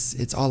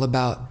 It's all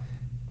about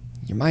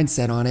your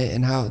mindset on it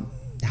and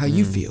how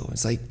you feel.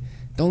 It's like,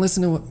 don't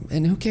listen to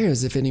and who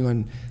cares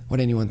what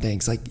anyone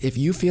thinks. Like, if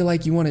you feel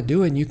like you want to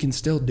do it and you can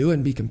still do it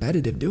and be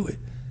competitive, do it.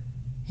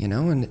 You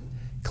know, and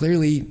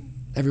clearly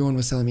everyone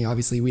was telling me,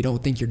 obviously, we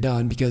don't think you're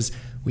done because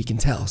we can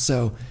tell.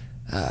 So,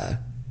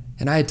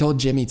 and I had told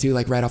Jimmy too,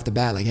 like right off the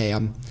bat, like, hey,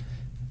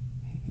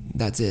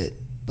 that's it.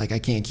 Like, I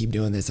can't keep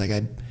doing this. Like,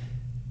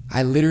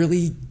 I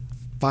literally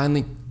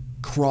finally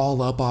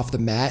crawl up off the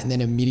mat and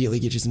then immediately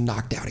get just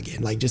knocked out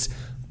again. Like, just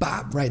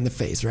bop right in the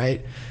face,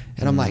 right?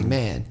 And I'm like,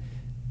 man,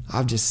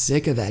 I'm just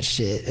sick of that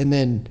shit. And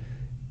then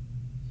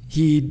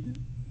he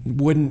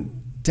wouldn't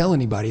tell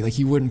anybody. Like,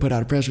 he wouldn't put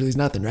out a press release,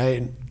 nothing, right?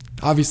 And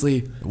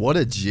obviously, what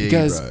a G,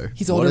 because bro.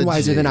 He's older and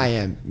wiser than I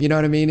am. You know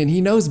what I mean? And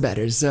he knows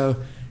better.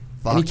 So,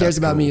 and he cares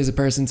about me as a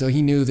person. So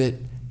he knew that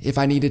if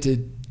I needed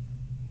to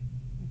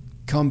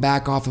come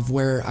back off of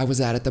where I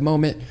was at the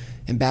moment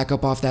and back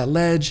up off that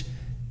ledge,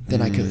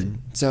 then I could.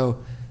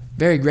 So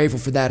very grateful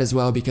for that as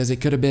well, because it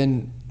could have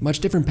been a much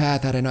different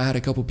path had I not had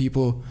a couple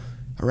people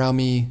around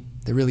me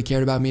that really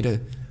cared about me to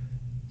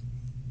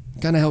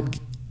kind of help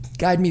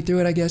guide me through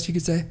it, I guess you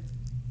could say.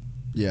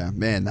 Yeah,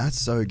 man, that's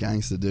so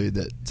gangster, dude,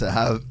 that to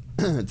have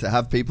to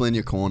have people in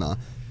your corner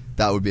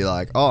that would be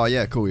like, oh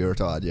yeah, cool, you're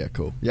retired, yeah,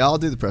 cool, yeah, I'll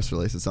do the press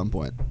release at some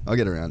point, I'll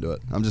get around to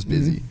it, I'm just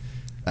busy.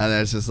 And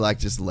it's just like,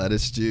 just let it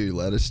stew,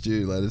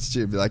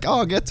 be like, oh,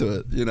 I'll get to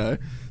it, you know.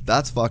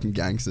 That's fucking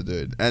gangster,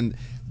 dude. And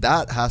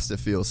that has to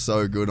feel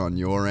so good on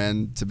your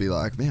end to be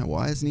like, man,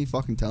 why isn't he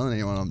fucking telling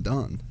anyone I'm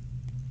done?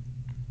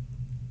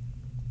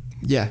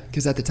 Yeah,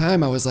 because at the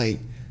time I was like,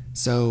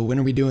 so when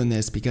are we doing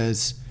this?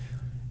 Because,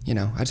 you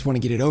know, I just want to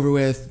get it over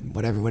with,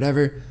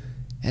 whatever.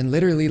 And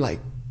literally, like,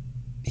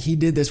 he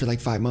did this for like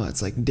 5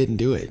 months, like, didn't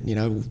do it, you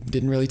know,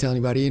 didn't really tell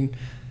anybody, and,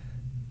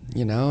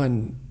 you know,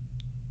 and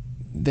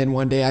then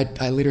one day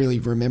I literally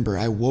remember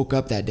I woke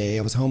up that day,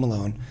 I was home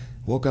alone,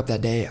 woke up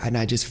that day and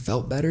I just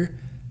felt better.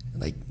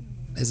 Like,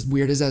 as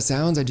weird as that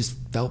sounds, I just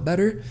felt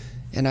better.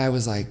 And I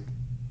was like,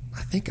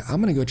 I think I'm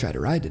going to go try to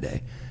ride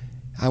today.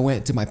 I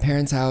went to my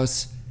parents'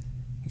 house,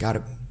 got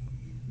a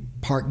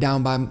parked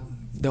down by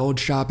the old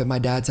shop at my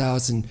dad's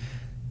house and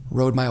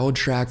rode my old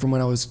track from when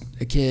I was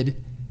a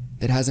kid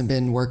that hasn't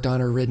been worked on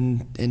or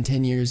ridden in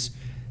 10 years.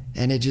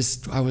 And it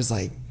just, I was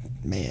like,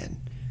 man,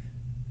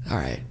 all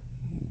right.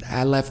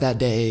 I left that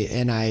day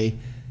and I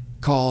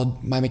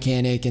called my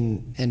mechanic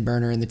and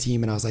Burner and the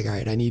team, and I was like, all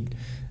right, I need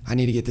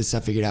to get this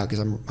stuff figured out because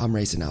I'm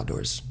racing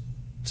outdoors.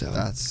 So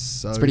that's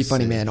so it's pretty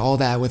funny, sick. man. All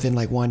that within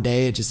like one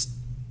day, it just,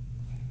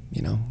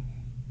 you know,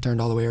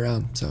 turned all the way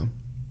around.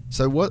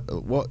 So what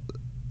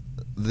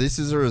this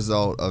is a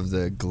result of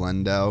the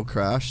Glendale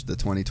crash, the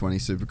 2020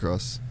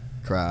 Supercross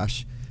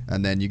crash,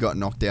 and then you got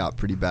knocked out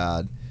pretty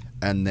bad,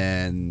 and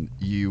then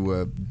you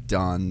were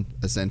done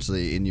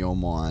essentially in your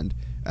mind,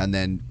 and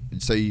then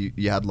so you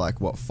had like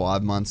what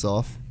 5 months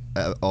off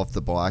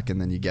the bike,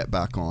 and then you get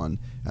back on,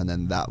 and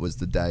then that was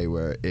the day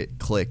where it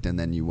clicked, and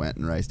then you went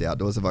and raced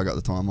outdoors. Have I got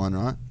the timeline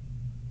right?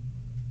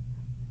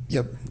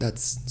 Yep,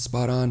 that's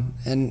spot on.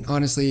 And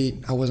honestly,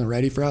 I wasn't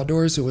ready for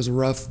outdoors, so it was a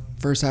rough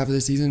first half of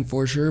the season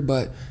for sure,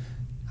 but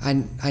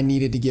I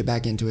needed to get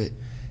back into it.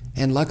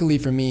 And luckily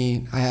for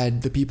me, I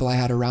had the people I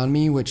had around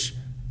me, which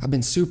I've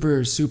been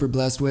super, super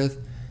blessed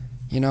with.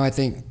 You know, I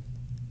think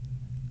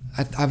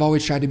I've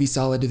always tried to be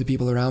solid to the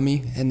people around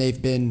me, and they've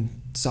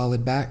been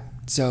solid back.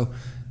 So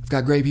I've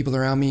got great people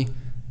around me.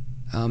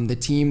 The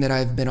team that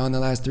I've been on the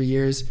last 3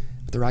 years,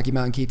 the Rocky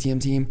Mountain KTM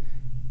team,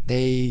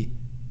 they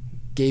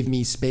gave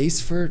me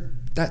space for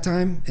that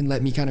time and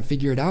let me kind of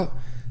figure it out.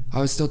 I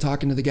was still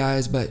talking to the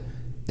guys, but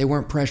they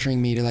weren't pressuring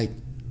me to like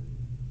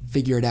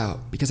figure it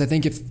out, because I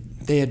think if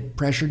they had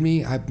pressured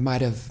me, I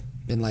might have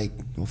been like,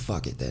 well,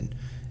 fuck it then.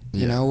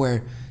 You know,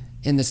 where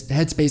in this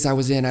headspace I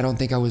was in, I don't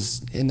think I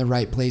was in the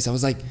right place. I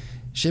was like,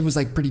 shit was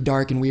like pretty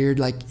dark and weird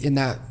like in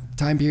that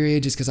time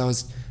period, just because I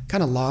was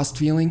kind of lost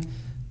feeling.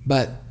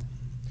 But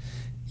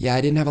yeah,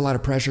 I didn't have a lot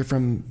of pressure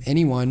from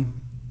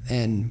anyone.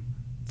 And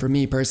for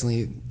me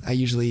personally, I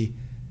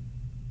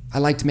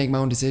like to make my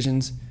own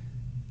decisions.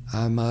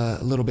 I'm a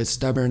little bit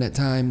stubborn at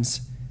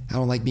times. I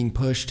don't like being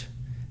pushed.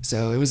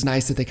 So it was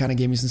nice that they kind of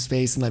gave me some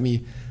space and let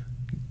me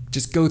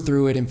just go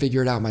through it and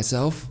figure it out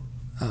myself.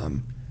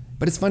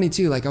 But it's funny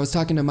too, like I was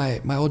talking to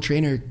my old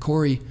trainer,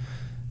 Corey,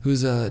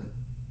 who's a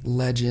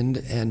legend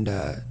and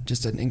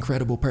just an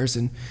incredible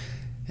person.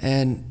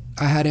 And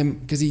I had him,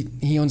 because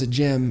he owns a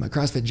gym, a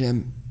CrossFit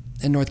gym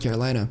in North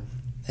Carolina.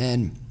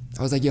 And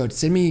I was like, yo,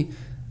 send me,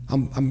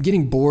 I'm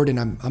getting bored, and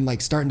I'm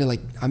like starting to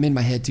like, I'm in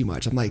my head too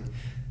much. I'm like,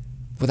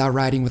 without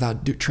riding,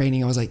 without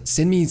training, I was like,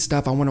 send me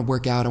stuff. I want to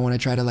work out. I want to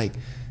try to like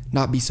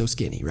not be so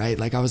skinny, right?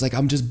 Like I was like,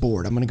 I'm just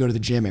bored. I'm going to go to the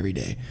gym every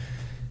day.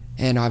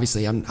 And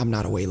obviously I'm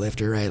not a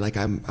weightlifter, right? Like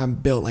I'm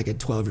built like a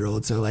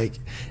 12-year-old. So like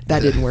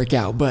that didn't work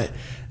out. But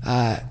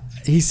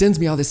he sends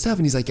me all this stuff,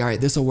 and he's like, all right,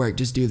 this will work.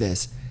 Just do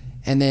this.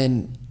 And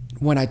then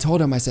when I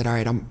told him, I said, all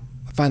right, I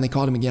finally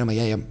called him again. I'm like,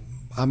 hey,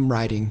 I'm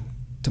riding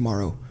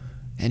tomorrow,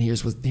 and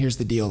here's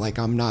the deal. Like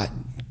I'm not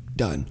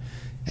done.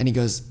 And he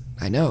goes,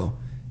 I know.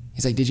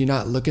 He's like, did you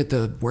not look at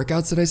the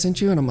workouts that I sent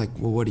you? And I'm like,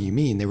 well, what do you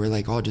mean? They were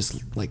like all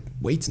just like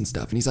weights and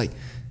stuff. And he's like,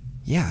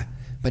 yeah,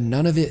 but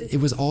none of it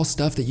was all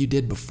stuff that you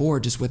did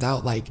before, just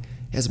without like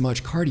as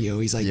much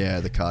cardio. He's like, yeah,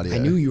 the cardio. I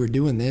knew you were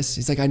doing this.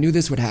 He's like, I knew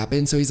this would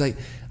happen. So he's like,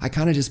 I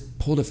kind of just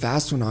pulled a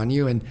fast one on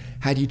you and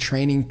had you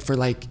training for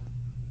like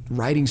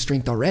riding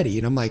strength already.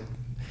 And I'm like,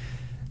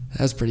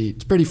 it's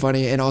pretty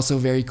funny and also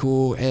very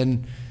cool.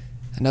 And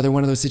another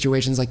one of those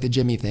situations like the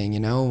Jimmy thing, you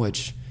know,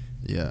 which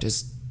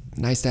just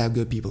nice to have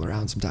good people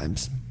around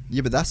sometimes.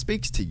 Yeah, but that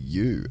speaks to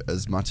you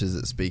as much as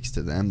it speaks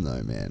to them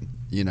though, man.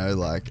 You know,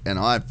 like, and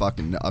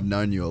I've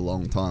known you a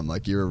long time.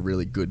 Like, you're a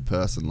really good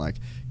person. Like,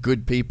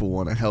 good people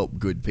want to help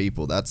good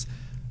people. That's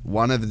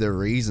one of the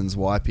reasons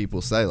why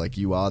people say, like,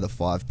 you are the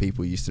 5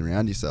 people you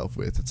surround yourself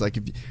with. It's like,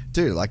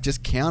 dude, like,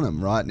 just count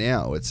them right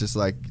now. It's just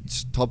like,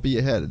 just top of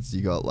your head.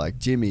 You got like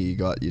Jimmy, you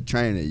got your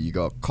trainer, you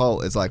got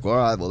Colt. It's like, all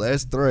right, well,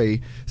 there's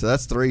 3. So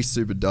that's 3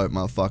 super dope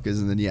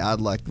motherfuckers. And then you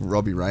add like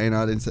Robbie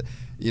Reynard into,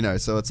 you know,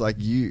 so it's like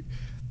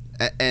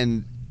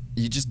and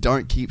you just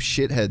don't keep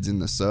shitheads in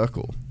the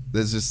circle.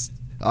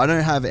 I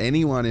don't have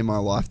anyone in my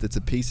life that's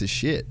a piece of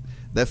shit.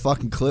 They're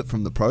fucking clipped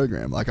from the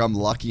program. Like, I'm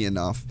lucky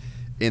enough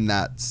in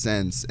that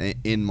sense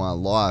in my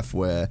life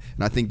where,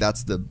 and I think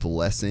that's the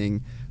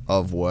blessing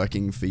of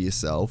working for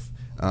yourself,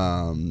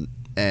 and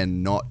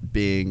not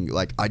being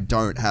like, I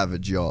don't have a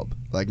job.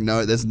 Like,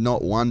 no, there's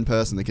not one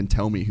person that can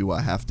tell me who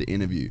I have to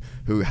interview,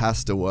 who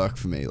has to work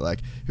for me, like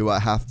who I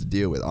have to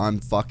deal with. I'm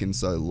fucking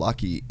so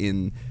lucky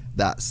in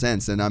that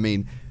sense. And I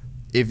mean,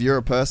 if you're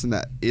a person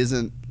that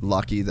isn't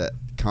lucky, that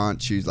can't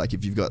choose, like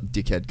if you've got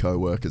dickhead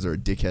co-workers or a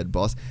dickhead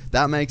boss,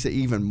 that makes it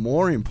even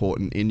more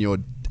important in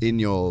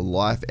your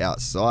life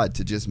outside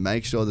to just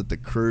make sure that the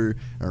crew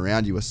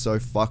around you are so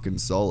fucking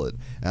solid.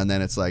 And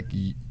then it's like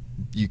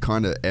you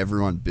kind of,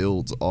 everyone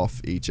builds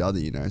off each other,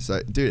 you know.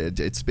 So dude,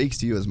 it speaks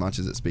to you as much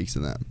as it speaks to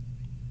them.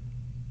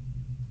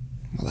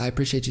 Well, I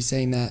appreciate you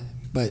saying that,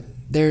 but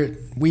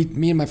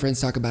me and my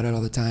friends talk about it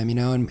all the time, you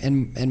know,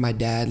 and my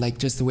dad, like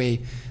just the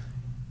way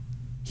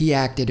he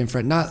acted in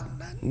front, not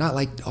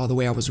like all the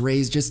way I was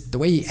raised, just the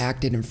way he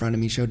acted in front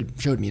of me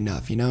showed me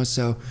enough, you know.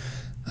 So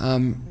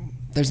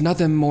there's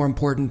nothing more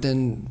important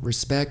than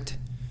respect.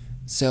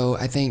 So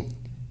I think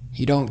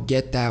you don't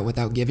get that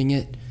without giving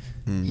it,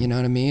 you know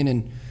what I mean?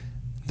 And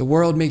the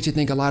world makes you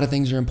think a lot of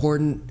things are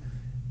important,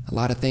 a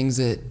lot of things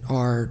that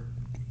are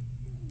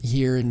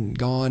here and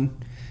gone,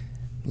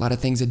 a lot of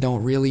things that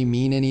don't really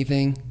mean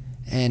anything.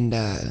 And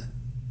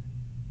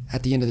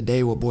at the end of the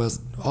day, what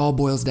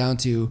boils down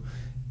to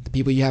the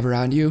people you have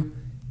around you,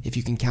 if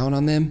you can count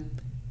on them,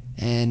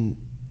 and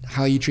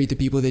how you treat the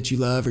people that you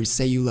love or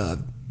say you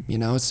love, you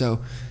know?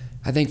 So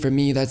I think for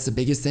me, that's the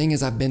biggest thing,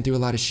 is I've been through a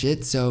lot of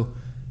shit. So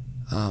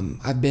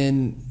I've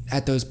been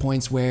at those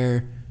points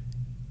where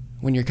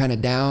when you're kind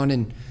of down,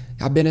 and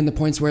I've been in the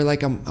points where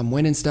like I'm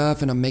winning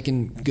stuff and I'm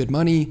making good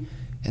money.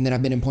 And then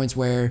I've been in points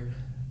where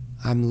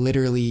I'm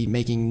literally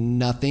making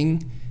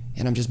nothing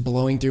and I'm just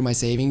blowing through my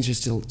savings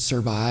just to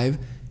survive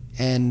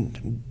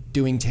and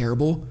doing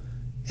terrible.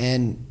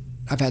 And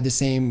I've had the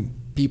same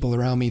people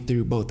around me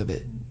through both of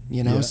it,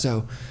 you know? Yeah.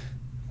 So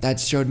that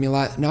showed me a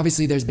lot. And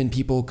obviously there's been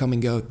people come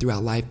and go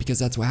throughout life, because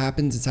that's what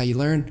happens. It's how you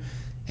learn,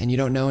 and you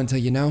don't know until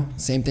you know.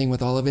 Same thing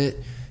with all of it,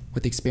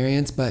 with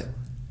experience. But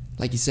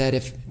like you said,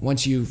 if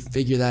once you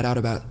figure that out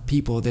about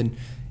people, then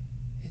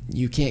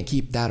you can't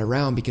keep that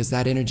around, because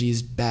that energy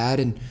is bad.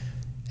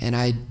 And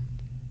I'd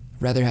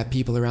rather have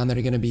people around that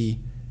are going to be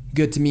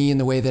good to me in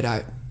the way that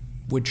I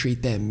would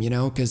treat them, you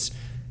know? Because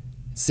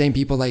same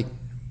people, like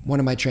one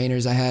of my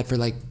trainers I had for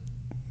like,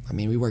 I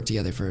mean, we worked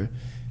together for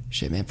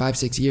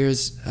 5-6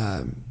 years.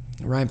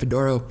 Ryan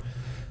Fedoro,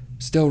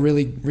 still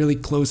really, really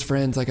close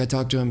friends. Like I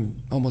talk to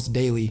him almost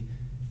daily,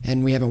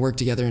 and we haven't worked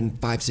together in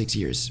 5-6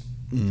 years.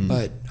 Mm-hmm.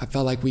 But I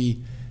felt like the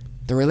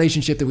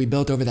relationship that we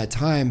built over that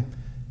time,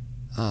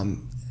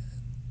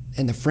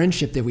 and the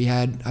friendship that we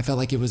had, I felt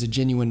like it's a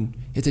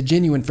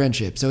genuine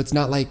friendship. So it's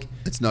not like,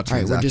 it's not all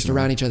right, we're just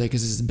around each other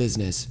because this is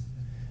business.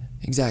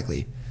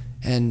 Exactly.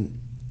 And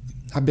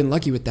I've been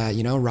lucky with that,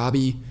 you know.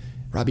 Robbie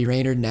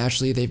Raynard and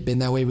Ashley, they've been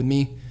that way with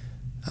me.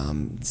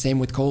 Same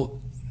with Colt,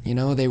 you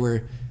know.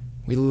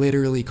 We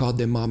literally called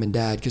them mom and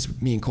dad,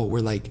 because me and Colt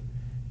were like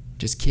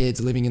just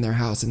kids living in their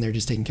house, and they're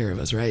just taking care of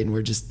us, right? And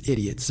we're just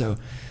idiots. So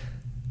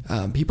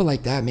people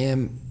like that,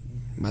 man.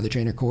 My other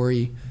trainer,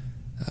 Corey,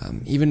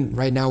 even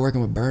right now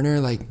working with Burner,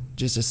 like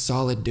just a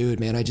solid dude,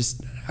 man.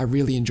 I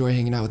really enjoy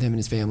hanging out with him and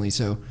his family.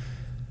 So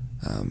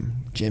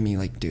Jimmy,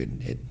 like,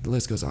 dude, the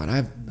list goes on. I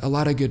have a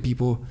lot of good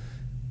people.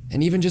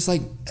 And even just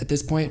like at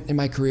this point in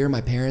my career, my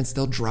parents,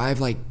 they'll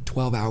drive like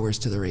 12 hours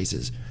to the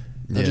races.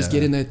 They'll just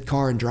get in the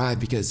car and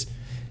drive,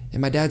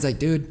 and my dad's like,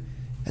 dude,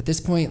 at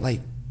this point, like,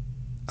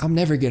 I'm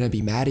never going to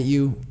be mad at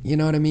you. You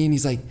know what I mean?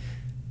 He's like,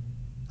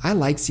 I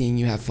like seeing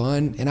you have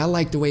fun, and I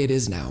like the way it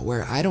is now,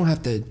 where I don't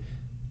have to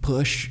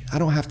push. I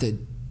don't have to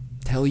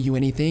tell you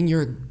anything.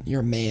 You're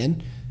a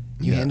man.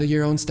 You handle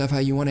your own stuff how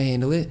you want to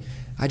handle it.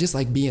 I just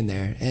like being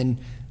there. And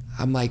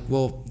I'm like,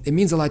 well, it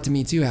means a lot to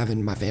me too,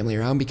 having my family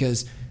around,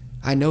 because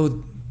I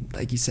know,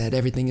 like you said,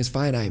 everything is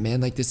finite, man.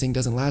 Like, this thing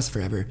doesn't last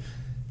forever.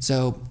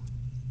 So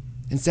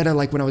instead of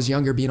like when I was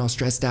younger being all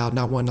stressed out,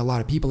 not wanting a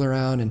lot of people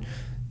around and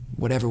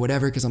whatever,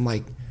 because I'm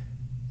like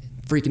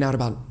freaking out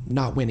about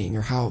not winning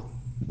or how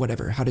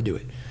to do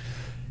it.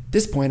 At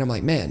this point, I'm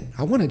like, man,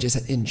 I want to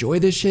just enjoy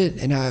this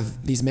shit and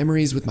have these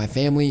memories with my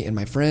family and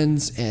my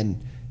friends,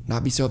 and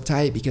not be so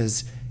uptight,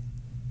 because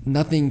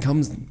nothing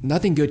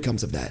good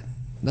comes of that.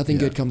 Nothing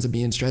good comes of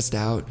being stressed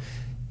out.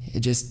 It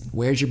just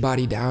wears your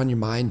body down, your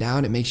mind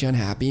down. It makes you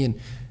unhappy, and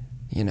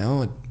you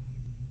know,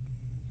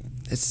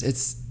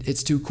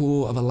 it's too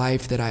cool of a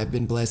life that I've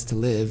been blessed to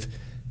live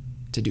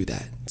to do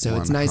that. So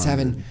 100. It's nice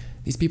having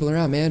these people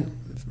around, man.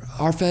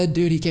 Our Fed,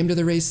 dude, he came to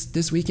the race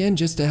this weekend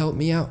just to help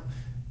me out.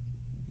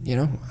 You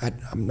know,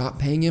 I'm not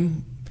paying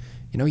him.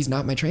 You know, he's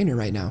not my trainer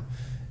right now,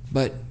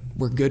 but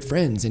we're good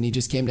friends, and he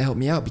just came to help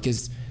me out,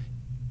 because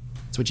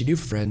it's what you do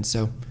for friends.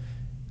 So,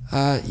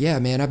 yeah,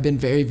 man, I've been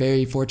very,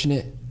 very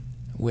fortunate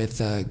with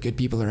good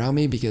people around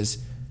me, because,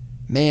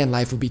 man,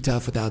 life would be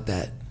tough without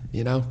that,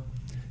 you know?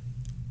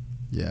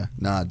 Yeah.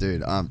 Nah,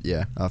 dude,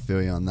 yeah, I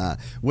feel you on that.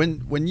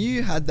 When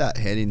you had that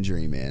head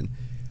injury, man,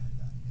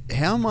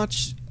 how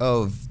much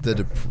of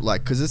the,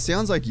 because it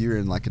sounds like you're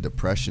in like a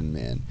depression,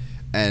 man.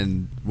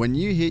 And when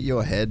you hit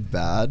your head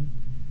bad,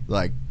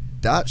 like,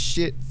 that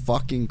shit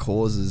fucking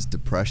causes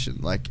depression.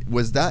 Like,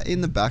 was that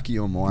in the back of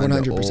your mind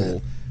 100%. At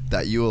all,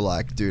 that you were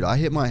like, dude, I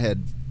hit my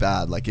head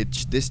bad, like,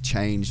 this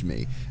changed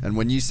me? And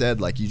when you said,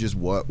 like, you just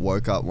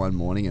woke up one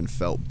morning and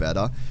felt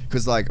better,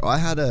 because, like, I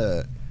had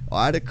a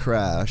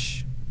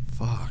crash,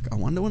 fuck, I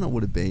wonder when it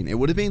would have been. It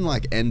would have been,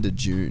 like, end of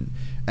June,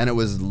 and it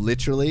was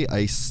literally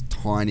a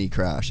tiny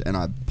crash, and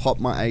I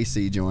popped my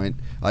AC joint.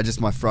 I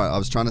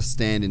was trying to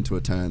stand into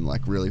a turn,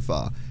 like, really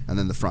far, and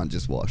then the front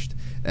just washed,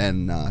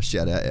 and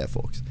shout out Air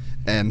Forks.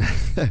 And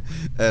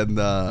and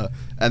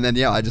then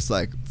yeah, I just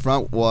like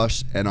front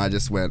wash, and I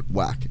just went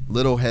whack,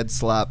 little head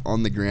slap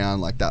on the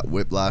ground, like that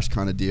whiplash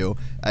kind of deal,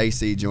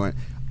 AC joint.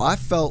 I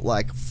felt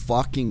like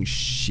fucking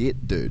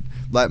shit, dude.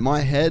 Like,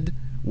 my head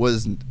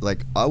was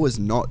like, I was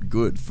not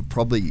good for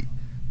probably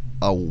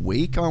a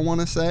week, I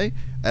want to say,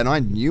 and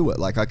I knew it.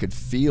 Like, I could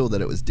feel that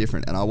it was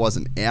different, and I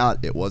wasn't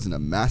out. It wasn't a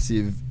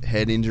massive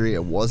head injury.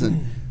 It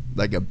wasn't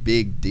like a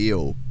big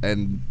deal.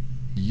 And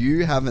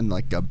you having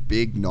like a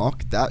big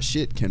knock, that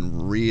shit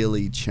can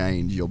really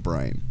change your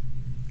brain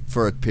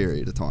for a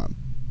period of time.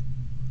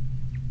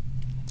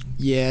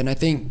 Yeah, and I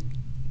think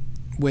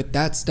with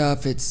that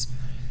stuff, it's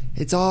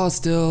it's all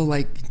still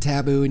like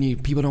taboo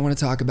and people don't want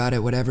to talk about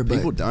it, whatever. But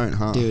People don't,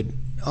 huh? Dude,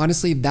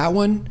 honestly, that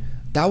one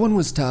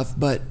was tough,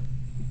 but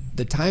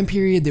the time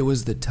period that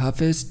was the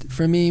toughest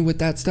for me with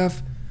that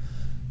stuff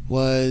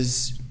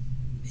was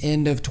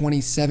end of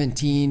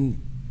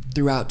 2017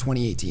 throughout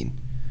 2018.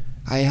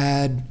 I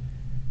had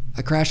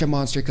a crash at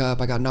Monster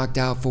Cup. I got knocked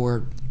out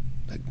for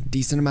a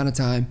decent amount of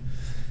time.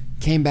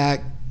 Came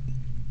back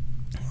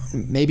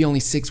maybe only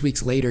 6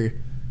 weeks later.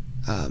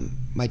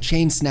 My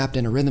chain snapped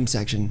in a rhythm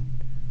section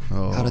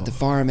out at the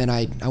farm, and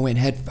I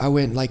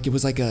went like, it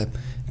was like a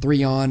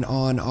 3 on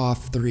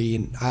off 3,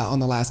 and on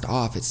the last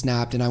off it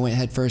snapped, and I went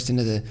head first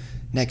into the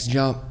next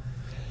jump,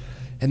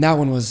 and that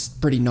one was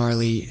pretty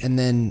gnarly. And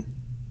then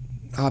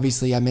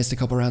obviously I missed a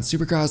couple rounds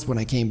Supercross. When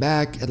I came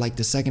back at like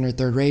the second or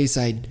third race,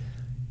 I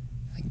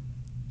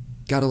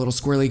got a little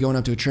squirrely going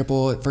up to a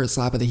triple. At first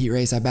lap of the heat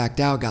race, I backed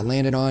out, got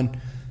landed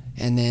on,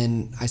 and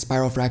then I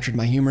spiral fractured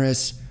my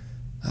humerus,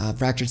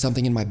 fractured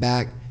something in my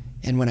back.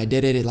 And when I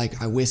did it, I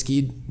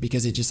whiskeyed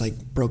because it just like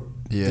broke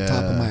the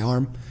top of my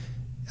arm,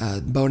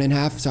 bone in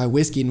half. So I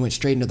whiskeyed and went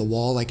straight into the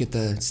wall, like at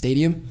the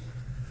stadium.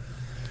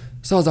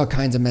 So I was all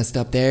kinds of messed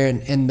up there.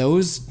 And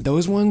those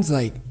ones,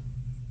 like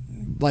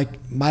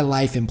my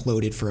life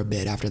imploded for a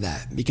bit after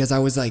that, because I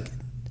was like,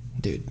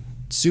 dude,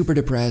 super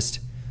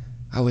depressed.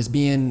 I was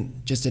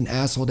being just an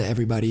asshole to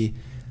everybody.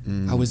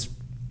 I was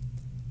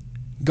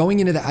going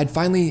into that.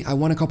 I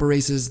won a couple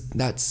races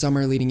that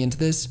summer leading into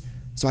this.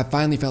 So I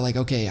finally felt like,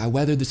 okay, I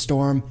weathered the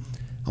storm.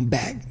 I'm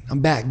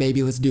back,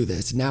 baby. Let's do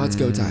this. Now it's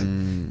go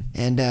time.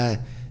 And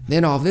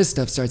then all this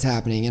stuff starts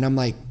happening, and I'm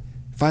like,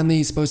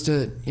 finally supposed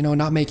to,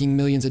 not making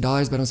millions of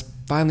dollars, but I was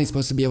finally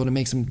supposed to be able to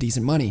make some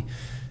decent money.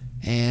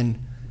 And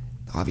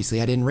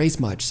obviously I didn't race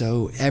much,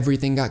 so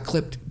everything got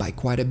clipped by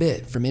quite a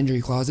bit from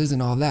injury clauses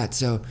and all that.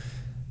 So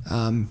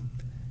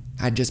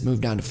I just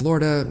moved down to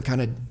Florida,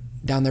 kind of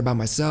down there by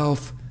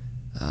myself.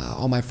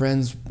 All my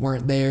friends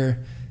weren't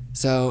there.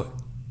 So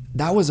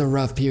that was a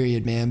rough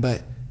period, man.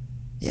 But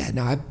yeah,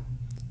 no,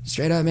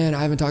 straight up, man,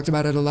 I haven't talked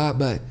about it a lot,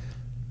 but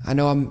I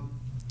know I'm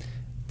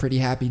pretty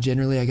happy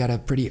generally. I got a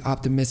pretty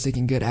optimistic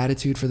and good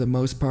attitude for the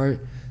most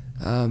part.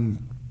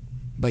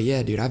 But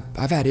yeah, dude,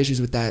 I've had issues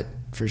with that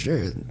for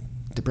sure.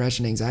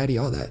 Depression, anxiety,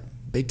 all that,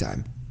 big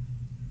time.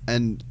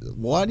 And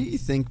why do you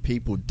think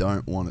people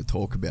don't want to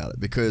talk about it?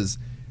 Because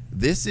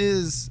this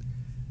is,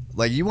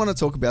 like, you want to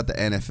talk about the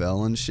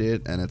NFL and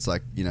shit, and it's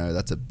like,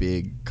 that's a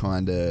big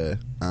kind of,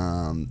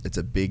 it's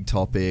a big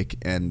topic,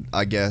 and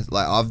I guess,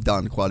 like, I've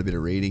done quite a bit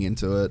of reading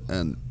into it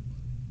and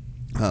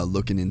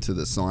looking into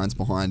the science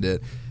behind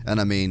it, and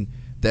I mean,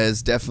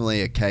 there's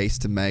definitely a case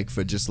to make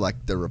for just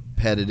like the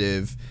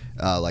repetitive,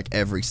 like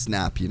every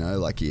snap,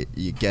 like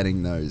you're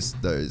getting those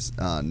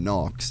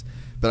knocks.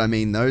 But I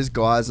mean, those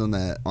guys on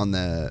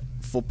the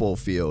football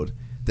field,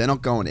 they're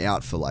not going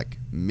out for like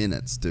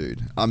minutes,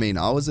 dude. I mean,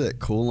 I was at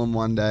Coolum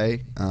one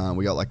day.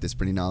 We got like this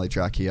pretty gnarly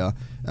track here,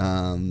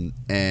 and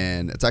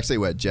it's actually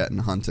where Jet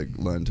and Hunter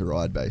learned to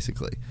ride,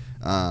 basically.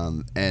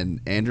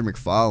 And Andrew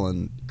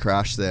McFarlane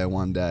crashed there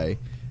one day,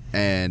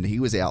 and he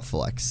was out for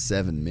like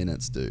 7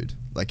 minutes, dude.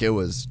 Like,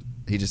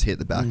 he just hit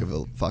the back of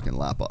a fucking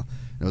lapper.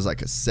 It was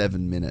like a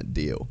 7-minute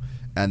deal.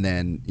 And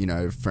then,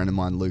 a friend of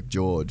mine, Luke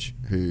George,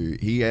 who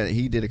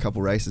he did a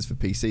couple races for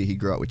PC. He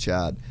grew up with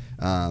Chad.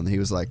 He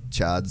was like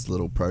Chad's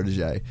little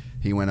protege.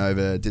 He went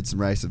over, did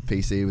some races with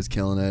PC, was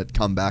killing it,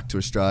 come back to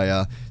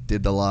Australia,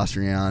 did the last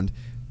round.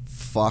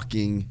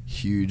 Fucking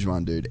huge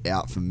one, dude.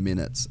 Out for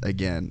minutes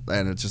again.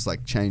 And it just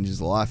like changed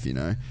his life,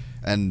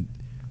 And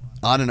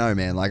I don't know,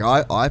 man. Like,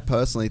 I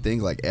personally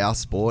think like our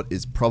sport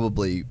is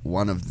probably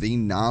one of the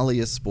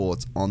gnarliest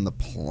sports on the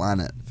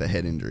planet for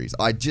head injuries.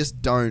 I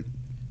just don't.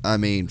 I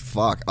mean,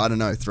 fuck. I don't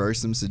know. Throw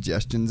some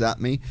suggestions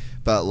at me,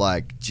 but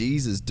like,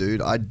 Jesus,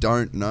 dude, I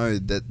don't know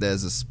that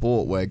there's a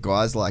sport where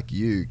guys like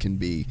you can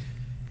be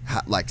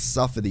like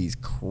suffer these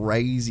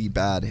crazy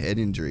bad head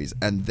injuries,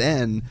 and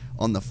then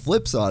on the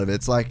flip side of it,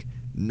 it's like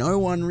no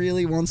one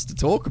really wants to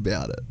talk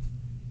about it.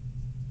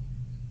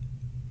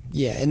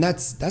 Yeah, and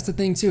that's the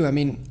thing too. I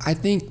mean, I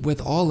think with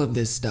all of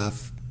this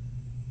stuff,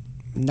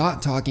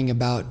 not talking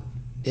about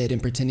it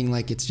and pretending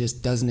like it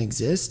just doesn't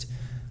exist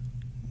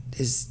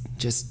is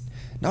just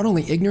not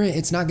only ignorant,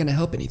 it's not going to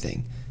help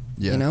anything.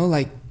 Yeah.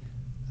 Like,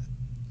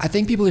 I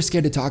think people are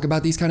scared to talk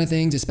about these kind of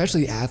things,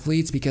 especially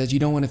athletes, because you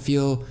don't want to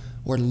feel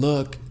or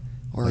look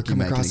or like come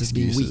across as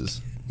being weak.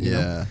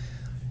 Yeah,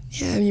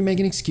 you're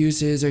making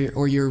excuses,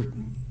 or you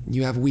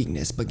have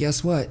weakness. But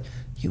guess what?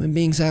 Human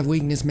beings have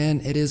weakness,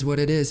 man. It is what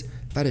it is.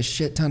 I've had a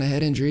shit ton of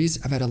head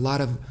injuries. I've had a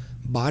lot of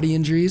body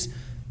injuries.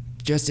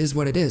 Just is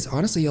what it is.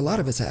 Honestly, a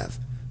lot of us have.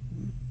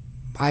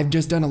 I've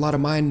just done a lot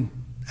of mine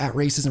at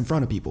races in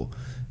front of people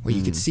where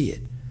you could see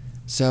it.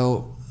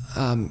 So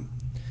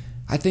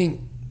I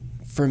think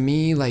for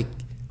me, like,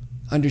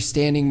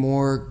 understanding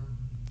more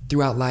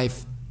throughout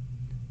life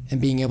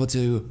and being able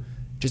to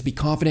just be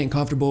confident and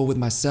comfortable with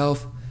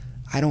myself,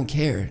 I don't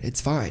care.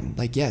 It's fine.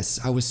 Like, yes,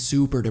 I was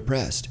super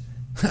depressed.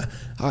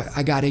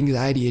 I got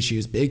anxiety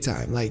issues big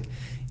time. Like,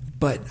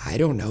 but I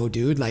don't know,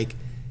 dude. Like,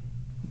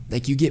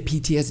 like you get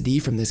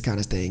PTSD from this kind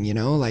of thing, you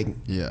know, like,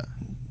 Yeah.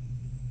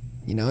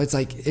 you know, it's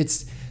like,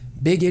 it's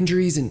big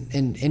injuries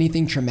and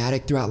anything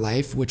traumatic throughout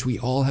life, which we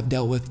all have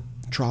dealt with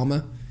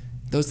trauma.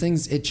 Those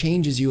things, it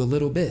changes you a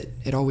little bit.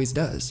 It always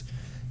does.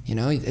 You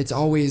know, it's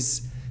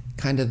always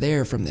kind of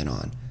there from then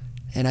on.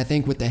 And I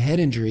think with the head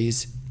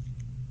injuries,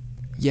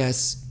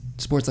 yes,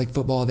 sports like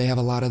football, they have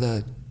a lot of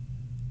the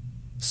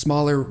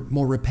smaller,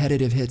 more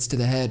repetitive hits to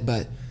the head.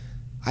 But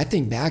I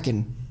think back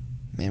and,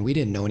 man, we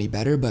didn't know any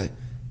better. But,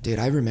 dude,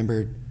 I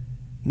remember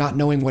not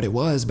knowing what it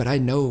was, but I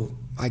know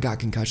I got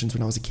concussions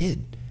when I was a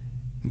kid.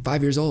 I'm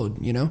 5 years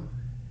old, you know?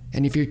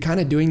 And if you're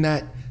kind of doing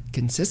that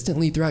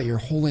consistently throughout your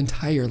whole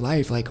entire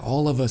life, like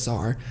all of us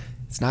are,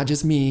 it's not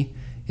just me,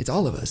 it's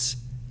all of us.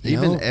 You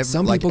Even know?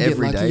 Some people get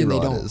lucky and they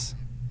don't.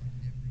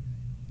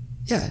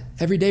 Yeah,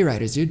 everyday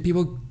riders, dude.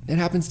 People, it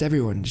happens to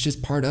everyone. It's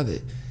just part of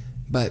it.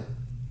 But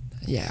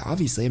yeah,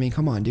 obviously, I mean,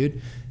 come on,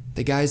 dude.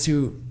 The guys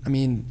who, I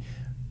mean,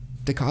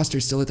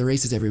 DeCoster's still at the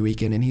races every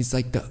weekend, and he's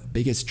like the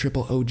biggest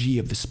triple OG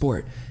of the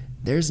sport.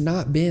 There's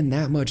not been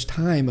that much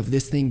time of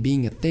this thing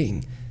being a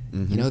thing.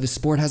 You know, the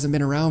sport hasn't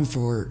been around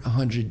for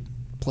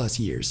 100+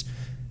 years.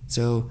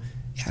 So,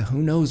 yeah, who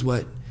knows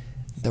what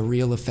the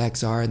real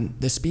effects are. And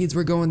the speeds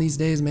we're going these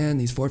days, man,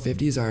 these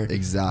 450s are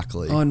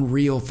exactly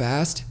unreal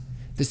fast.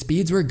 The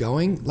speeds we're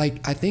going,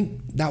 like, I think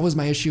that was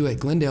my issue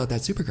at Glendale at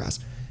that Supercross.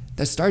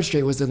 That start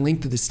straight was the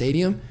length of the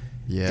stadium.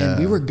 Yeah. And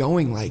we were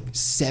going like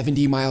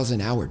 70 miles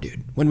an hour,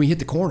 dude, when we hit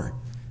the corner.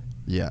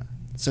 Yeah.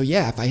 So,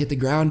 yeah, if I hit the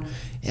ground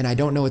and I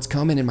don't know what's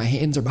coming and my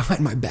hands are behind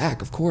my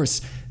back, of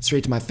course,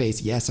 straight to my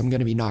face, yes, I'm going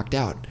to be knocked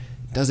out.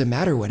 Doesn't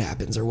matter what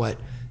happens or what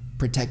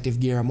protective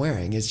gear I'm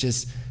wearing. It's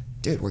just,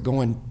 dude, we're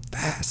going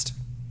fast.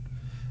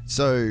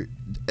 So,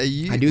 are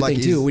you... I do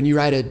think, too, when you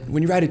ride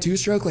a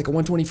two-stroke, like a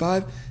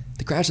 125,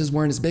 the crashes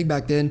weren't as big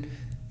back then,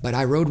 but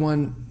I rode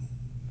one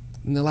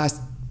in the last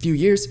few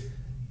years.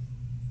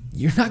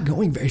 You're not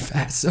going very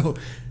fast. So,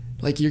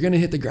 like, you're going to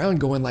hit the ground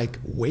going, like,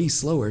 way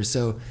slower.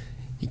 So,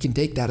 you can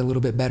take that a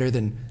little bit better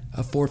than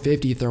a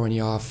 450 throwing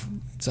you off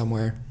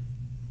somewhere.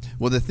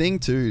 Well, the thing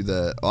too,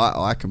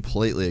 I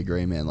completely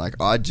agree, man. Like,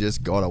 I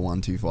just got a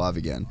 125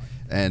 again,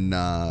 and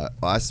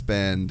I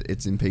spend,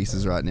 it's in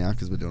pieces right now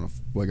because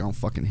we're going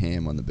fucking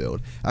ham on the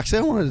build. Actually,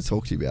 I wanted to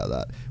talk to you about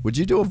that. Would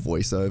you do a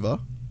voiceover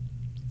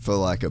for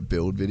like a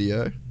build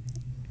video?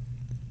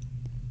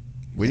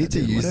 We need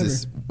to use whatever.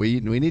 This. We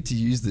need to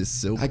use this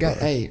silk.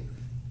 Hey.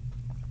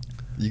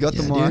 You got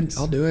the mics? Dude,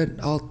 I'll do it.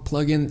 I'll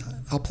plug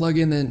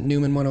in the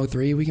Newman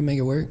 103. We can make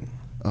it work.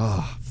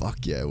 Oh,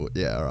 fuck yeah.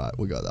 Yeah, all right.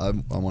 We got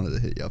that. I wanted to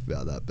hit you up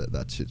about that, but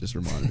that shit just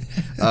reminded me.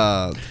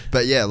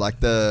 But yeah, like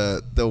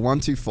the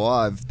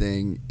 125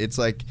 thing, it's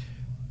like,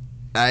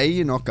 A,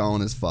 you're not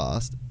going as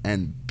fast,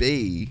 and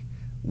B,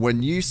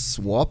 when you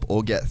swap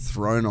or get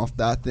thrown off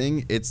that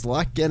thing, it's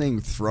like getting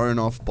thrown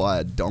off by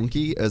a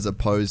donkey as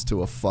opposed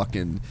to a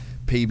fucking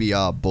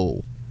PBR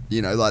bull.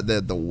 You know, like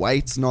the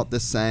weight's not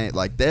the same.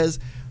 Like there's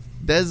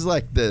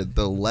like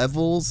the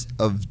levels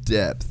of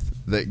depth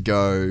that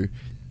go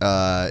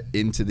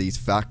into these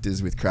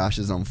factors with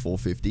crashes on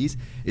 450s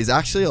is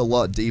actually a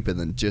lot deeper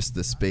than just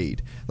the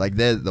speed. Like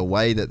the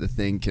way that the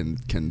thing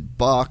can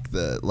buck,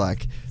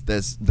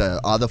 there's the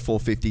other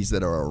 450s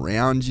that are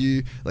around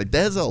you. Like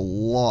there's a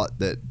lot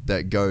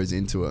that goes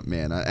into it,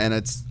 man. And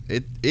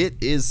it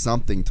is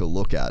something to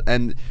look at.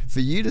 And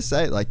for you to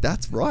say like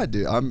that's right,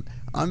 dude.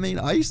 I mean,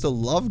 I used to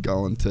love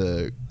going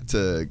to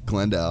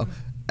Glendale.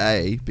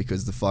 A,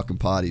 because the fucking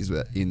parties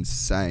were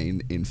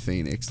insane in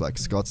Phoenix, like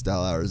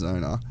Scottsdale,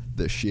 Arizona,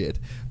 the shit.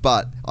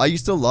 But I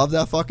used to love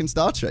that fucking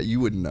start straight. You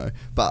wouldn't know,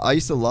 but I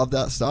used to love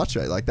that start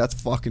straight. Like that's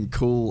fucking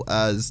cool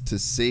as to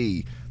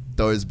see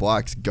those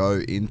bikes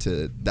go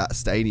into that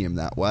stadium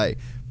that way.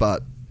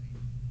 But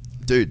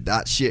dude,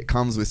 that shit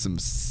comes with some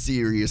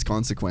serious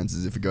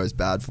consequences if it goes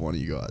bad for one of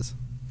you guys.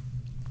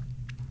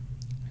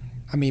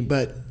 I mean,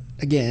 but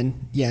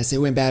again, yes, it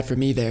went bad for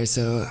me there,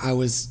 so I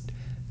was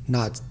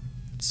not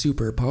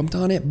super pumped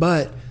on it,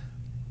 but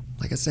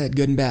like I said,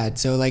 good and bad.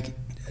 So like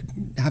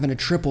having a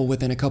triple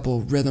within a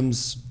couple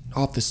rhythms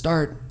off the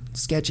start,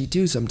 sketchy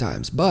too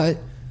sometimes. But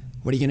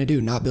what are you gonna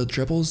do? Not build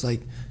triples? Like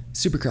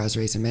Supercross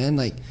racing, man.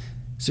 Like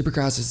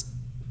Supercross is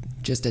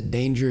just a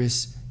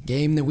dangerous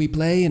game that we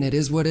play, and it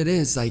is what it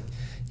is. Like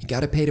you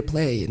gotta pay to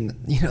play, and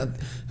you know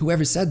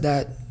whoever said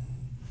that,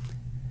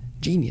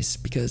 genius,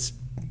 because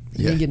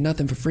you ain't get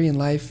nothing for free in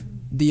life.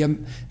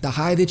 The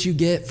high that you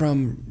get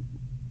from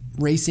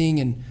racing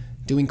and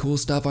doing cool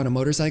stuff on a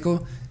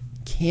motorcycle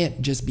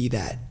can't just be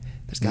that.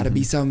 There's got to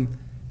be some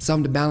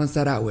to balance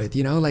that out with,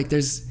 you know, like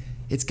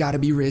it's got to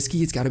be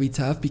risky. It's got to be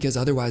tough because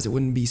otherwise it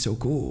wouldn't be so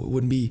cool. It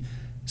wouldn't be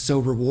so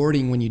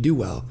rewarding when you do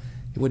well.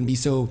 It wouldn't be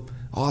so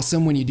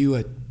awesome when you do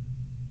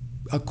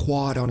a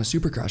quad on a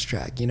Supercross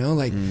track, you know,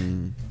 like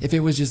if it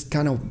was just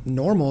kind of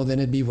normal, then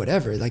it'd be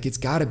whatever. Like it's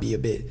got to be a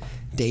bit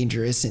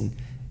dangerous and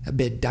a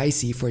bit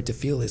dicey for it to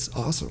feel as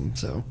awesome.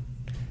 So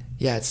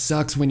yeah, it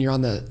sucks when you're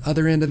on the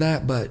other end of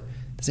that, but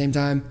at the same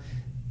time,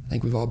 I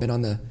think we've all been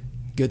on the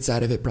good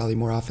side of it probably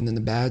more often than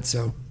the bad,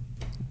 so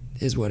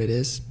it is what it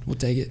is. We'll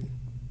take it.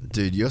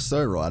 Dude, you're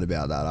so right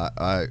about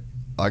that.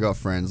 I got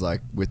friends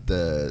like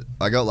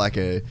I got like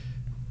a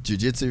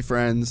jiu-jitsu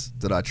friends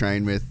that I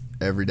train with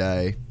every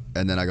day,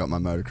 and then I got my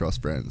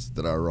motocross friends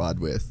that I ride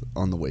with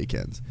on the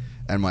weekends.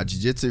 And my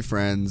jiu-jitsu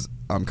friends,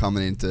 I'm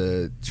coming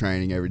into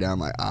training every day. I'm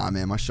like,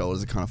 man, my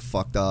shoulders are kind of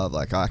fucked up.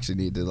 Like, I actually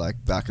need to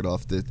like back it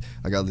off.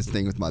 I got this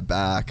thing with my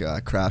back. I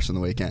crashed on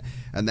the weekend,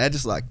 and they're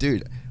just like,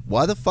 dude,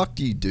 why the fuck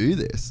do you do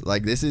this?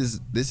 Like, this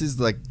is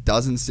like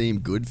doesn't seem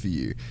good for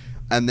you.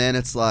 And then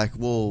it's like,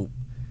 well,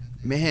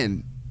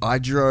 man, I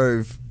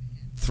drove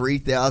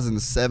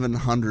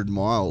 3,700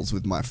 miles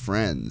with my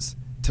friends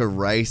to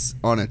race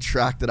on a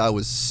track that I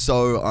was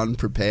so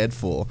unprepared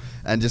for,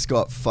 and just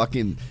got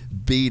fucking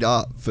beat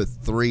up for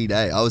 3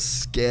 days. I was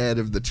scared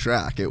of the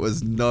track. It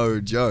was no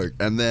joke.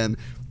 And then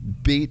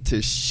beat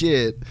to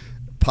shit,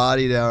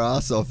 partied our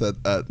ass off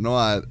at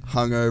night,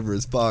 hungover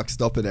as fuck,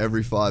 stopping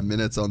every 5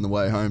 minutes on the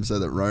way home so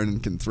that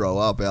Ronan can throw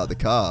up out the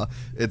car.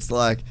 It's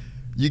like,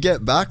 you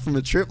get back from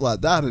a trip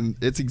like that, and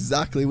it's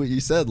exactly what you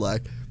said.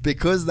 Like,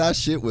 because that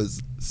shit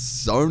was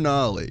so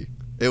gnarly,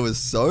 it was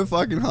so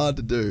fucking hard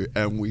to do,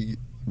 and we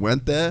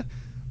went there,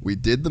 we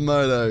did the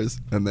motos,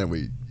 and then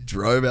we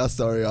drove our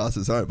sorry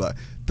asses home. But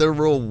the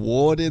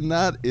reward in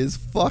that is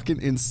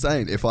fucking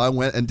insane. If I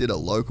went and did a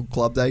local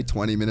club day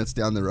 20 minutes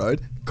down the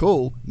road,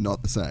 cool,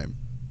 not the same.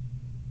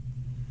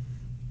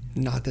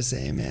 Not the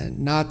same,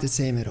 man. Not the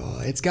same at all.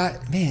 There's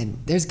got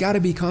to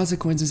be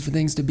consequences for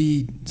things to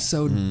be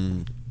so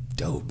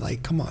dope.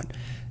 Like, come on.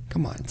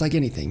 It's like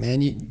anything,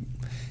 man.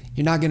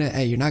 You're not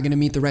gonna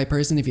meet the right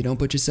person if you don't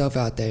put yourself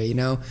out there, you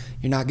know?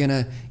 You're not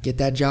gonna get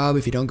that job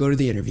if you don't go to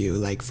the interview.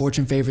 Like,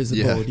 fortune favors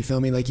the bold, you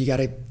feel me? Like, you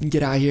gotta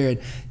get out here and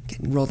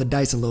roll the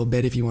dice a little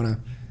bit if you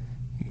wanna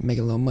make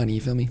a little money,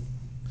 you feel me?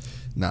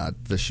 Nah,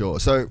 for sure.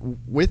 So,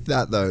 with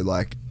that though,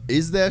 like,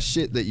 is there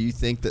shit that you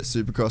think that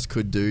Supercross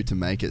could do to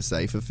make it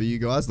safer for you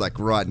guys? Like,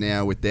 right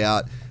now,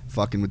 without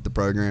fucking with the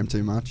program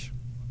too much?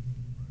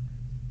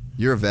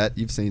 You're a vet,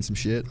 you've seen some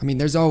shit. I mean,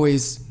 there's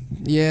always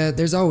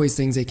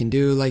things they can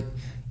do, like,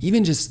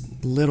 even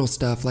just little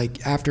stuff.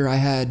 Like, after I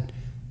had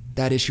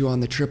that issue on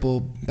the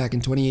triple back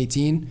in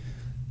 2018,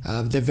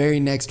 the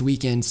very next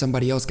weekend,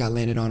 somebody else got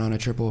landed on a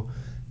triple.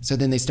 So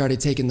then they started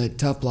taking the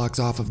tough blocks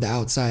off of the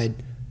outside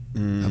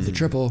of the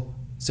triple,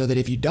 so that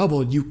if you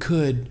doubled, you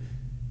could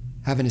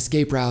have an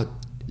escape route.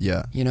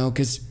 Yeah. You know,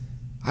 because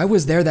I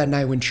was there that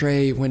night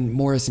when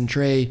Morris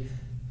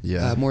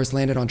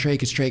landed on Trey,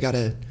 because Trey got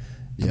a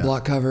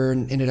block cover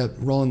and ended up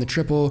rolling the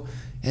triple.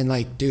 And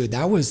like, dude,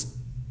 that was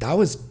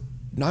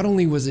not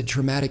only was it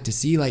traumatic to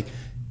see, like,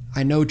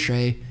 I know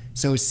Trey,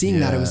 so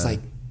seeing that, it was like,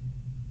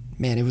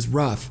 man, it was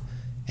rough.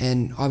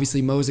 And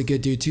obviously Mo's a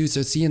good dude too,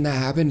 so seeing that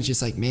happen, it's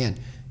just like, man,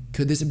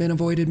 could this have been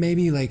avoided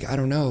maybe? Like, I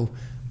don't know.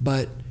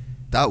 But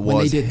when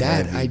they did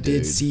that, I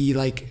did see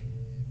like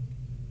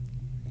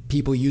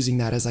people using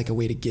that as like a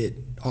way to get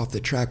off the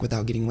track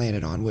without getting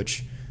landed on,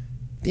 which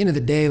at the end of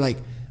the day, like,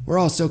 we're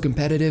all so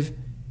competitive,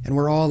 and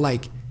we're all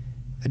like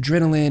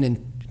adrenaline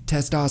and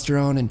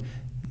testosterone and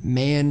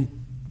man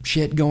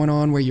shit going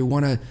on, where you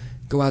want to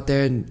go out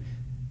there and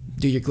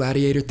do your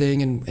gladiator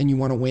thing, and you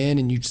want to win,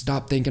 and you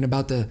stop thinking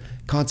about the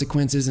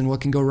consequences and what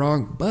can go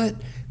wrong. But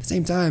at the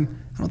same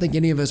time, I don't think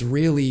any of us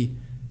really,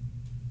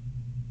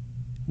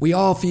 we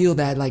all feel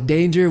that like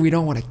danger. We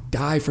don't want to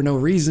die for no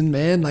reason,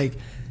 man. Like,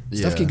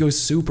 stuff can go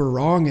super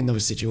wrong in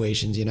those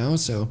situations, you know?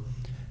 So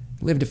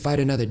live to fight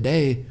another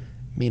day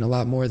mean a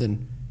lot more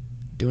than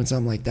doing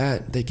something like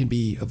that can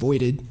be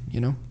avoided,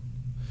 you know?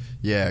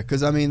 Yeah,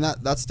 because I mean,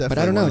 that's definitely. But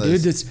I don't know,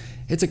 dude.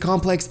 It's a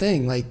complex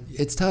thing. Like,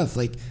 it's tough.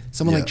 Like,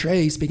 someone like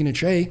Trey, speaking of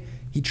Trey,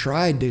 he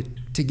tried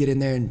to get in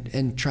there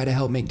and try to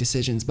help make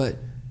decisions, but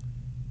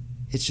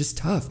it's just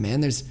tough,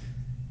 man. There's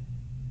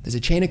a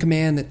chain of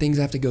command that things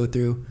have to go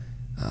through.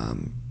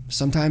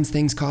 Sometimes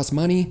things cost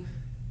money.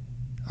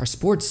 Our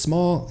sport's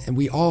small, and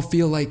we all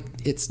feel like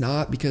it's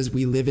not, because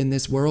we live in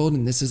this world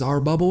and this is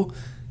our bubble.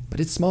 But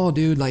it's small,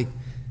 dude. Like,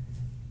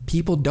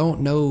 people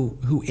don't know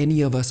who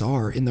any of us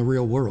are in the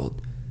real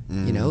world.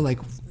 You know, like,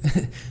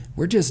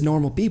 we're just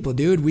normal people,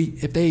 dude.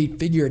 If they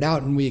figure it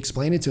out and we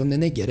explain it to them,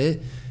 then they get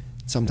it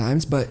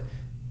sometimes. But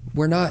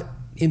we're not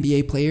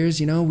NBA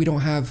players, you know. We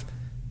don't have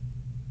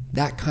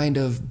that kind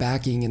of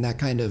backing and that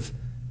kind of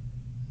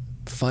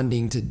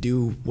funding to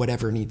do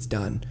whatever needs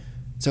done.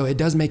 So it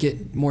does make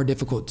it more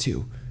difficult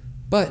too.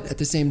 But at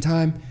the same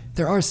time,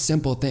 there are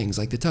simple things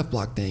like the tough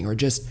block thing, or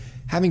just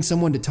having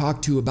someone to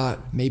talk to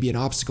about maybe an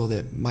obstacle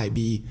that might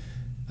be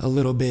a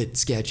little bit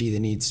sketchy that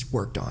needs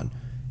worked on.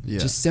 Yeah.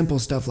 Just simple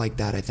stuff like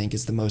that, I think,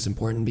 is the most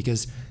important,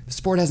 because the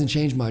sport hasn't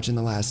changed much in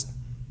the last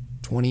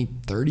 20,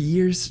 30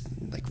 years.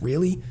 Like,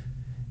 really?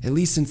 At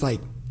least since,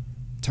 like,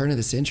 turn of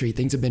the century,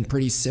 things have been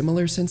pretty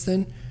similar since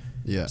then.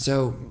 Yeah.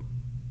 So,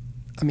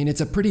 I mean,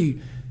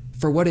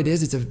 for what it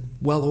is, it's a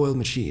well-oiled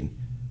machine,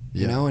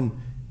 you know? And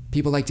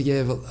people like to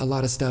give a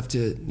lot of stuff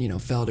to, you know,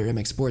 Feld or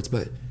MX Sports,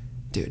 but,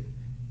 dude,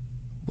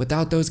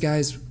 without those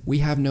guys, we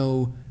have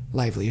no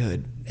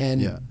livelihood.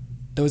 And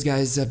those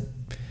guys have,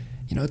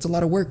 you know, it's a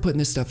lot of work putting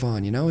this stuff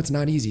on, you know? It's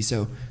not easy.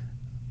 So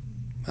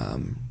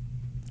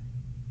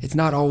it's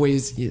not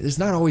always, there's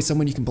not always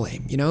someone you can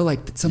blame, you know, like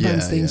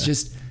sometimes things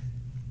just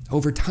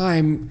over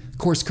time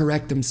course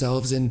correct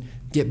themselves and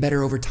get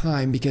better over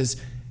time, because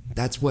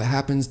that's what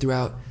happens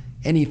throughout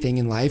anything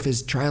in life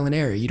is trial and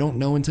error. You don't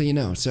know until you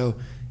know. So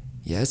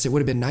yes, it would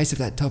have been nice if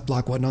that tough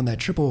block wasn't on that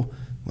triple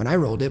when I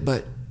rolled it,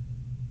 but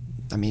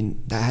I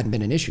mean, that hadn't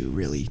been an issue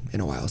really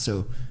in a while.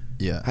 So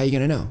how are you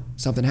going to know?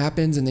 Something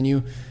happens, and then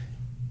you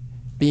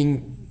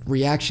being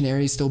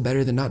reactionary is still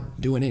better than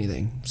not doing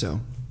anything. So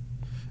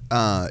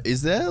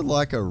is there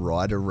like a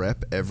rider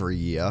rep every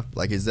year?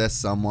 Like, is there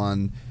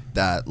someone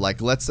that,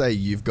 like, let's say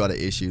you've got an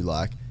issue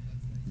like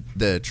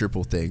the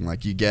triple thing,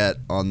 like you get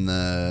on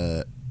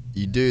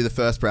you do the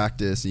first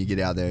practice and you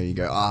get out there and you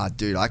go,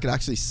 dude, I could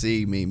actually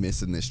see me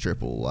missing this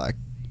triple, like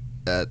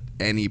at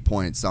any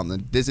point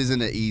this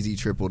isn't an easy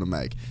triple to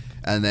make,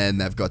 and then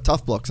they've got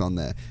tough blocks on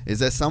there. Is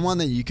there someone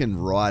that you can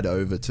ride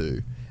over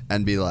to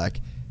and be like,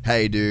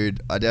 hey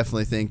dude, I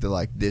definitely think that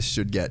like this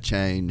should get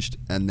changed?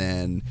 And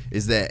then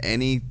is there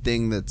any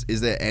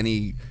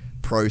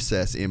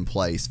process in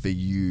place for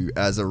you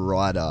as a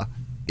rider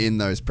in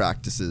those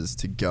practices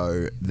to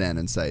go then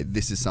and say,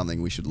 this is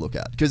something we should look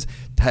at? Because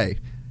hey,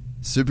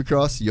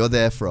 Supercross, you're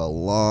there for a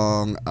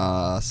long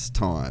ass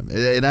time.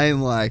 It ain't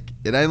like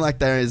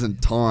there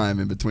isn't time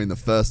in between the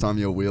first time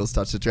your wheels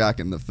touch the track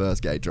and the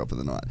first gate drop of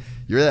the night.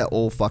 You're there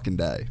all fucking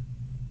day.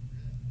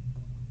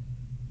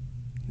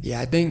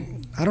 Yeah,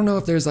 I don't know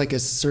if there's like a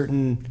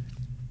certain,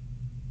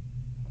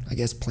 I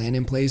guess, plan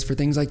in place for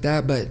things like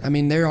that, but I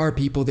mean, there are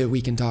people that we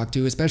can talk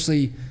to,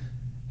 especially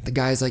the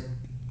guys like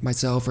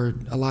myself or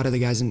a lot of the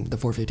guys in the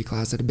 450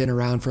 class that have been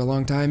around for a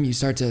long time. You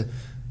start to,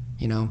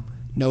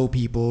 know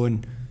people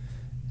and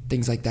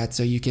things like that,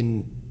 so you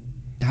can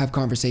have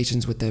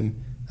conversations with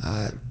them.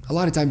 A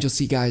lot of times you'll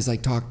see guys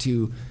like talk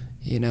to,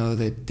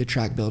 the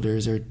track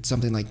builders or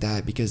something like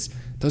that, because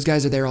those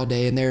guys are there all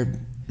day and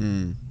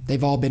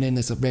they've all been in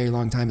this a very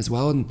long time as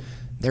well, and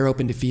they're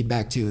open to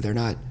feedback too. They're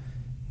not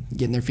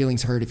getting their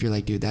feelings hurt if you're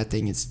like, dude, that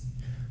thing is,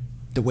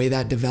 the way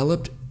that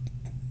developed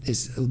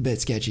is a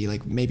bit sketchy,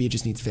 like maybe it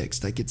just needs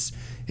fixed. Like it's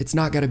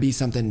not got to be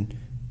something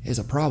is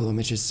a problem.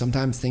 It's just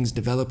sometimes things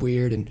develop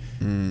weird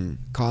and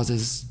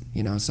causes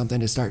something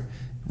to start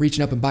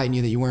reaching up and biting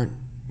you that you weren't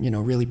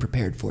really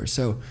prepared for.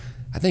 So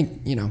I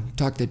think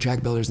talk to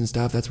track builders and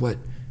stuff. That's really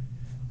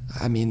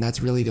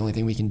the only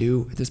thing we can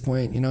do at this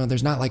point.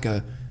 There's not like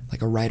a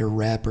rider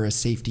rep or a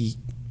safety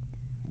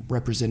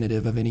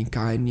representative of any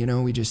kind.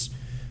 We just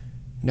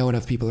know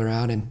enough people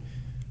around and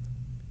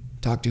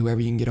talk to whoever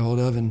you can get a hold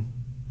of, and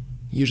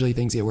usually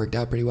things get worked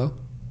out pretty well.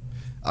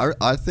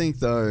 I think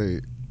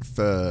though,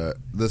 for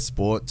the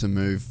sport to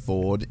move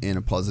forward in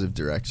a positive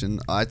direction,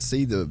 I'd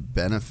see the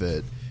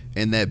benefit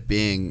in there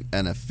being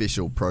an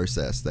official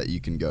process that you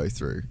can go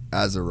through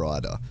as a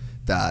rider,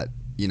 that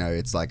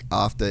it's like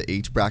after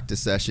each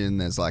practice session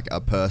there's like a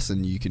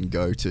person you can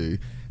go to,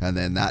 and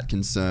then that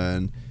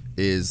concern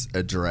is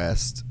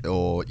addressed,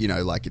 or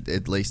like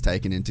at least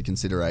taken into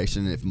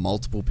consideration. If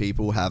multiple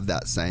people have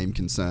that same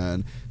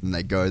concern, then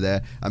they go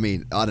there. I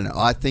mean, I don't know,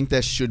 I think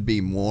there should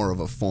be more of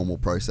a formal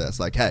process.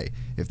 Like, hey,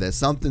 if there's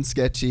something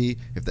sketchy,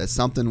 if there's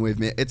something with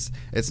me, it's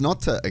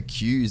not to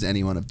accuse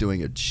anyone of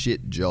doing a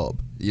shit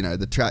job.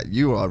 The track,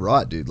 you are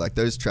right, dude, like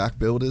those track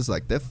builders,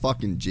 like they're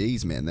fucking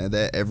G's, man. They're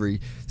there every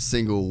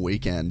single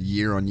weekend,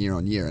 year on year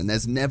on year, and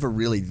there's never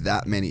really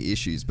that many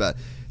issues. But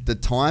the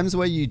times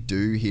where you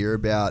do hear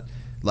about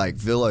like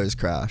Villo's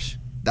crash,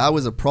 that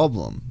was a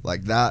problem.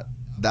 Like that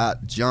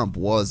jump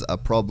was a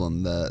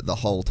problem the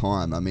whole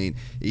time. I mean,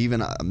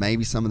 even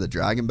maybe some of the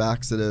dragon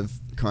backs that have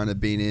kind of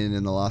been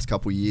in the last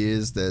couple of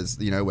years, there's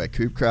where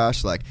Coop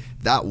crashed, like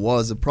that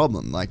was a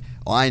problem. Like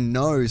I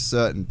know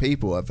certain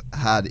people have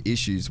had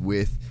issues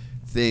with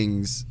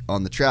things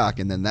on the track,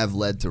 and then they've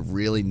led to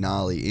really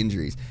gnarly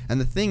injuries.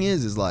 And the thing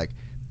is like,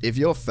 if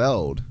you're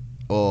felled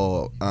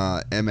or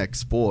MX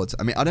Sports,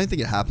 I mean, I don't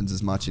think it happens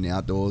as much in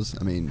outdoors.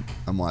 I mean,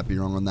 I might be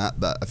wrong on that,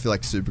 but I feel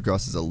like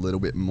Supercross is a little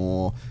bit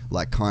more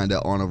like kind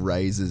of on a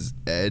razor's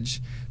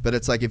edge. But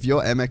it's like, if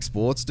you're MX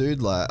Sports,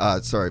 dude, like,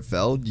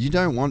 felled, you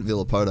don't want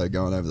Villapoto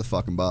going over the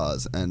fucking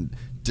bars and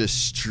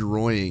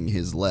destroying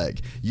his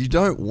leg. You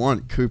don't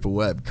want Cooper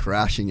Webb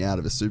crashing out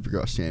of a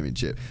Supercross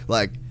championship.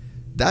 Like,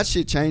 that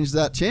shit changed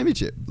that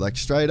championship, like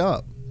straight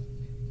up.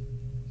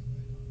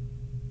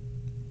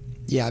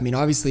 Yeah, I mean,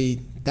 obviously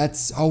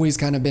that's always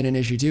kind of been an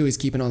issue too, is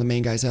keeping all the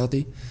main guys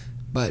healthy,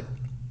 but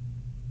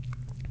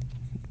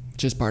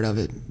just part of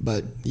it.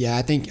 But yeah,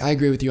 I think I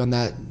agree with you on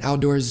that.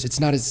 Outdoors, it's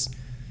not as,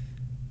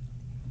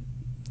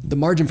 the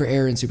margin for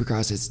error in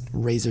Supercross is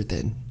razor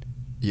thin.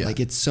 Yeah. Like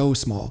it's so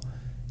small.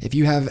 If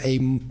you have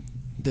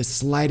the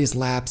slightest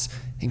lapse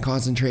in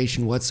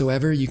concentration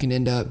whatsoever, you can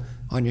end up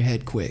on your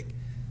head quick.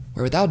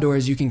 Where with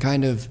outdoors, you can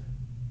kind of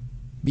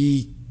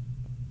be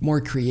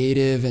more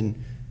creative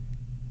and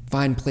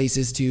find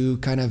places to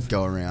kind of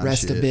go around,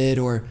 rest a bit,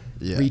 or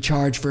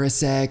recharge for a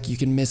sec. You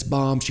can miss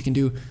bumps. You can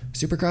do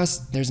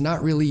Supercross. There's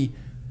not really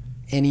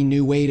any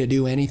new way to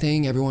do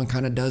anything. Everyone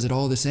kind of does it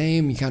all the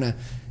same. You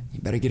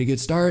better get a good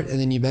start, and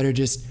then you better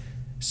just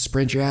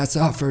sprint your ass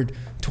off for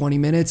 20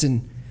 minutes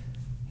and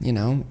you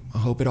know, I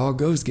hope it all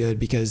goes good,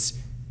 because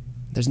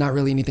there's not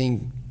really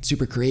anything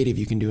super creative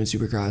you can do in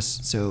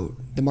Supercross. So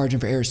the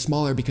margin for error is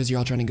smaller because you're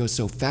all trying to go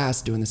so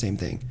fast doing the same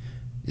thing.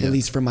 Yeah. At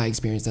least from my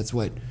experience, that's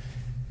what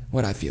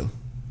I feel.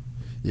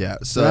 Yeah.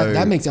 So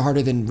that makes it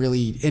harder than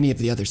really any of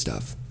the other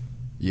stuff.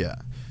 Yeah.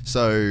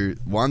 So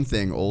one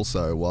thing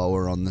also, while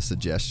we're on the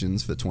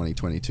suggestions for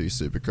 2022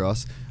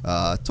 Supercross,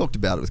 talked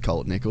about it with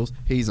Colt Nichols.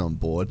 He's on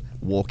board.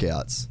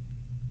 Walkouts.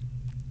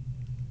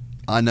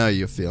 I know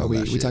you're feeling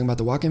that shit. We talking about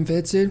the walk-in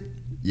fits, dude?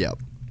 Yep.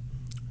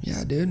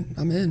 Yeah, dude.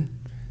 I'm in.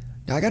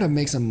 I gotta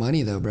make some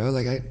money though, bro.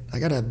 Like I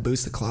gotta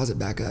boost the closet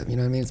back up. You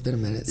know what I mean? It's been a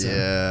minute. So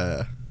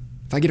yeah.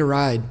 If I get a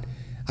ride,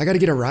 I gotta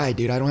get a ride,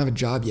 dude. I don't have a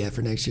job yet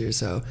for next year,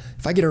 so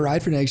if I get a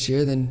ride for next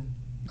year, then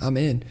I'm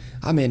in.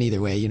 I'm in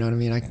either way. You know what I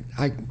mean?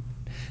 I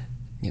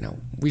you know,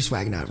 we're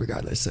swagging out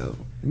regardless. So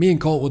me and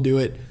Colt will do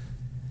it.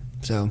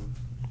 So,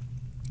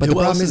 but the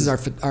problem is our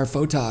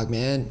photog,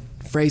 man.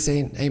 Frace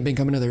ain't been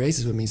coming to the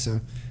races with me,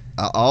 so.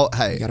 I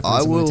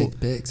will take the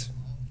pics.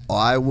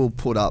 I will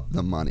put up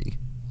the money,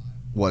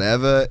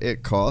 whatever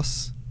it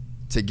costs,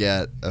 to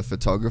get a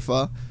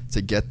photographer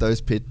to get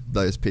those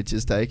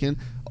pictures taken.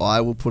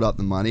 I will put up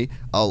the money.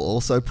 I'll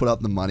also put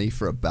up the money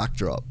for a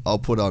backdrop. I'll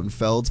put on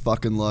Feld's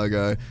fucking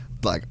logo.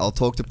 Like, I'll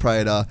talk to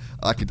Prater.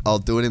 I'll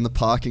do it in the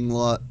parking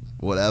lot,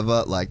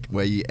 whatever. Like,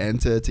 where you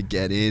enter to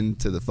get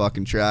into the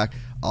fucking track.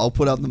 I'll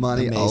put up the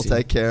money. Amazing. I'll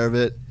take care of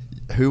it.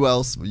 Who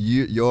else?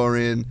 You're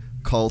in.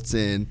 Colt's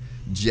in.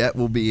 Jet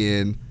will be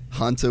in.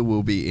 Hunter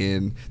will be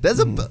in. There's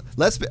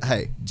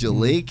hey,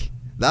 Jalik,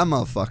 that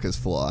motherfucker's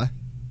fly.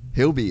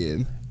 He'll be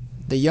in.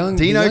 Dino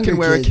can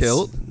wear a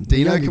kilt.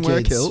 Dino can wear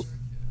a kilt.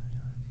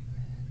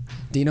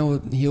 Dino,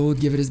 he'll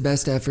give it his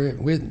best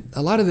effort. With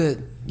a lot of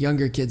the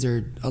younger kids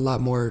are a lot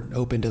more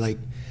open to like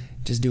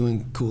just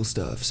doing cool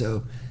stuff.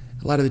 So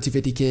a lot of the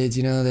 250 kids,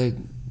 you know,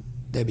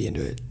 they'd be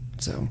into it.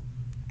 So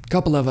a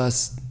couple of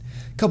us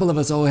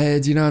old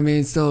heads, you know what I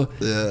mean, still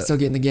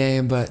getting the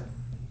game, but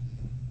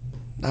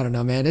I don't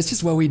know, man. It's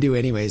just what we do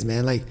anyways,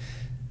 man. Like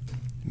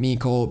me,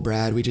 Colt,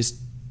 Brad, we just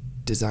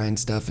design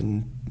stuff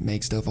and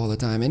make stuff all the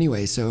time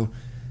anyway. So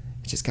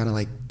it's just kind of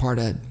like part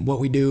of what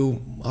we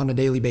do on a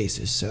daily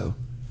basis. So.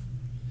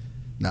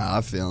 Nah,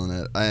 I'm feeling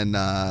it. And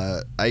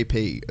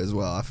AP as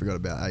well. I forgot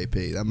about AP.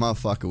 That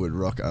motherfucker would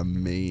rock a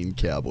mean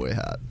cowboy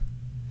hat.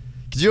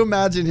 Could you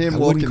imagine him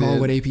walking in? I wouldn't call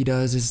what AP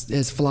does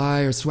as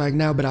fly or swag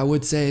now, but I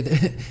would say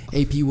that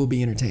AP will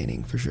be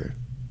entertaining for sure.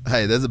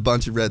 Hey, there's a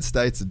bunch of red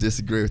states that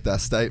disagree with that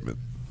statement.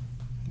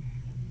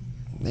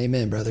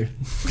 Amen, brother.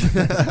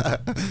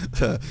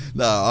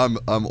 No,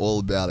 I'm all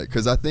about it,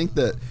 because I think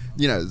that,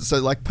 you know, so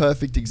like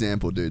perfect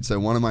example, dude. So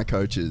one of my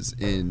coaches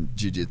in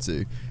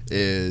jiu-jitsu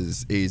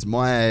he's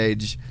my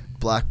age,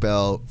 black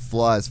belt,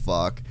 fly as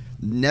fuck,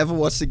 never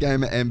watched a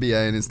game of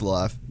NBA in his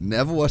life,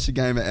 never watched a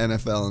game of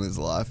NFL in his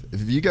life.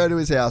 If you go to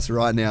his house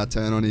right now,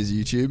 turn on his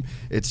YouTube,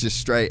 it's just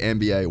straight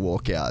NBA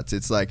walkouts.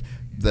 It's like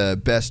the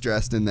best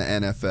dressed in the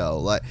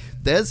NFL. Like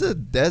there's a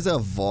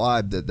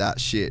vibe that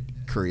shit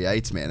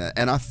creates, man,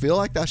 and I feel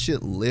like that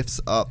shit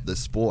lifts up the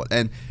sport.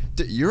 And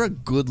you're a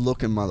good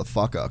looking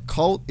motherfucker.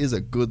 Colt is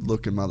a good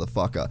looking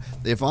motherfucker.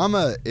 If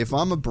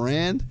I'm a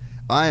brand,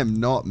 I am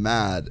not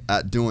mad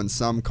at doing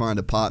some kind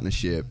of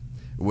partnership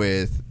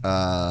with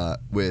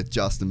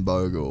Justin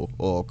Bogle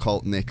or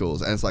Colt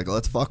Nichols, and it's like,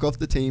 let's fuck off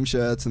the team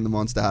shirts and the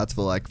monster hats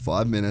for like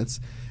 5 minutes.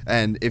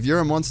 And if you're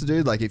a monster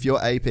dude, like if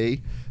you're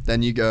AP,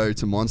 then you go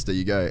to Monster,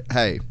 you go,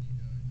 hey,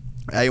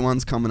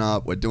 A1's coming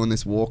up, we're doing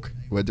this walk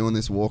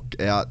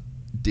out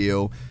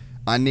deal.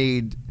 I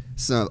need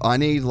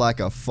like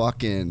a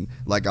fucking,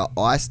 like a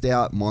iced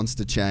out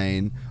monster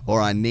chain,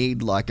 or I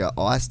need like a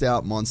iced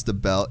out monster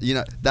belt. You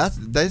know,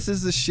 this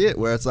is the shit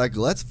where it's like,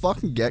 let's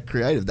fucking get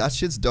creative. That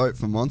shit's dope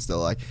for Monster.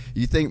 Like,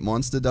 you think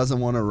Monster doesn't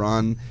want to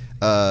run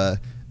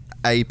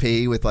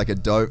AP with like a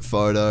dope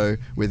photo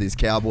with his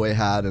cowboy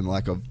hat and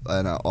like an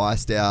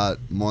iced out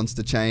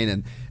monster chain,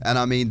 and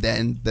I mean,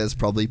 then there's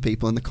probably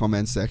people in the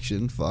comment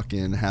section,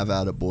 fucking have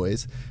at it,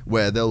 boys,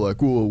 where they're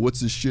like, oh, what's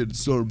this shit,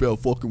 it's not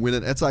about fucking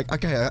winning. It's like,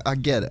 okay, I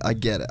get it.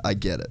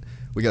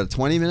 We got a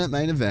 20-minute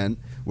main event,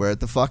 we're at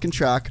the fucking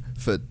track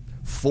for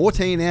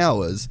 14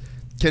 hours.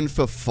 Can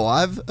for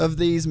 5 of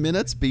these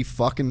minutes be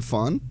fucking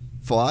fun?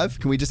 5?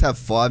 Can we just have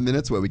 5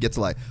 minutes where we get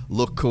to like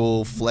look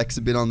cool, flex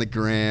a bit on the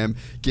gram,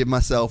 give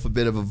myself a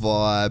bit of a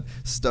vibe,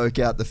 stoke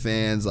out the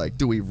fans? Like,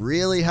 do we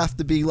really have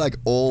to be like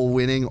all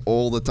winning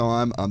all the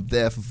time? I'm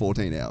there for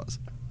 14 hours.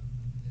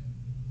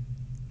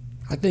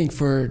 I think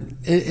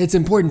it's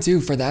important too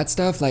for that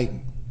stuff. Like,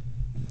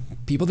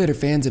 people that are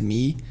fans of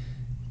me,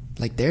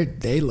 like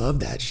they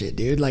love that shit,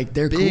 dude. Like,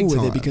 they're cool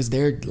with it because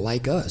they're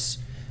like us.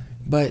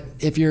 But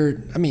if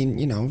you're, I mean,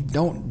 you know,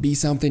 don't be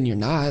something you're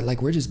not.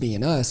 Like, we're just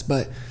being us.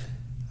 But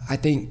I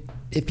think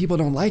if people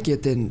don't like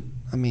it, then,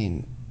 I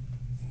mean,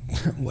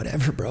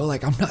 whatever, bro.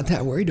 Like, I'm not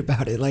that worried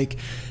about it. Like,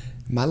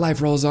 my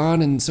life rolls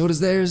on, and so does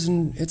theirs,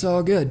 and it's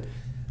all good.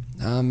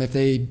 If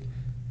they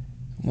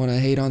want to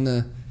hate on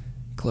the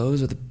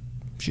clothes or the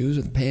shoes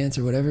or the pants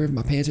or whatever, if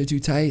my pants are too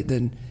tight,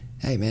 then,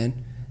 hey,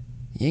 man,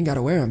 you ain't got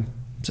to wear them.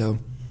 So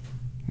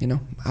you know,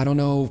 I don't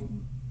know.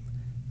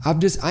 I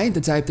ain't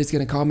the type that's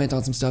going to comment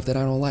on some stuff that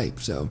I don't like.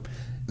 So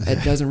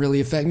it doesn't really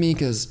affect me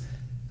because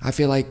I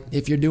feel like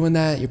if you're doing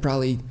that, you're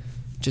probably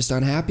just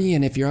unhappy.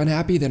 And if you're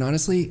unhappy, then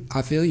honestly,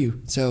 I feel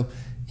you. So,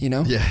 you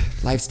know,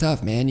 life's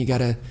tough, man. You got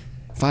to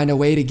find a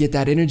way to get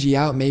that energy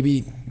out.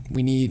 Maybe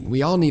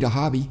we all need a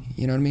hobby.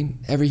 You know what I mean?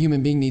 Every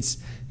human being needs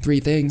 3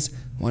 things.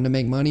 One, to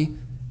make money,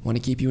 one,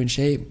 to keep you in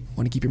shape,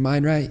 one, to keep your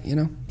mind right, you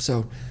know?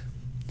 So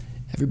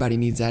everybody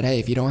needs that. Hey,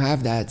 if you don't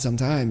have that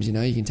sometimes, you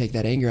know, you can take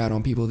that anger out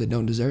on people that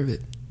don't deserve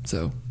it.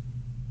 So.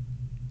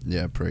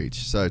 Yeah,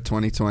 preach. So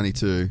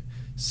 2022,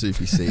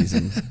 Soupy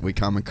season. We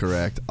coming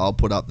correct. I'll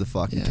put up the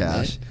fucking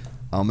cash. Man.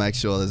 I'll make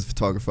sure there's a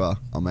photographer.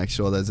 I'll make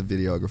sure there's a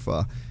videographer.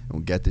 And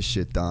we'll get this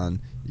shit done.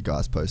 You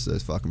guys post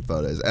those fucking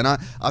photos. And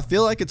I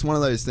feel like it's one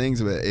of those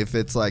things where if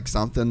it's like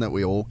something that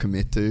we all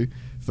commit to,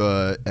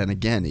 and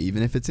again,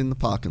 even if it's in the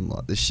parking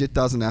lot, this shit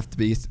doesn't have to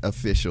be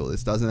official.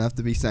 This doesn't have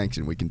to be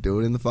sanctioned. We can do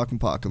it in the fucking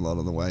parking lot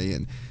on the way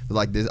in. But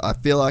like this, I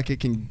feel like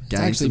it can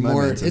gain some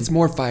momentum. It's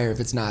more fire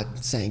if it's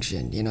not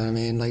sanctioned. You know what I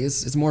mean? Like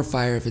it's more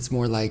fire if it's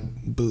more like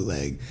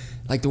bootleg.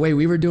 Like the way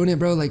we were doing it,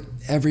 bro. Like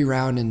every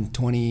round in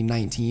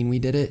 2019, we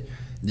did it.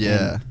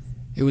 Yeah. And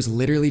it was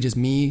literally just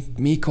me,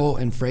 Colt,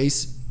 and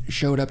Frace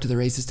showed up to the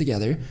races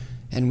together,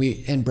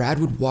 and Brad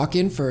would walk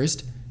in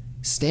first,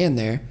 stand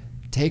there,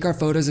 take our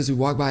photos as we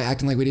walk by,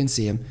 acting like we didn't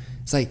see him.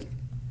 It's like,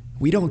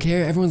 we don't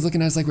care. Everyone's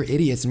looking at us like we're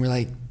idiots, and we're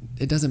like,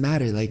 it doesn't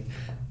matter. Like,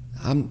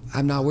 I'm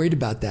not worried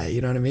about that. You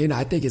know what I mean?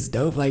 I think it's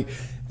dope. Like,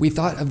 we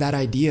thought of that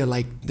idea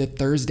like the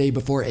Thursday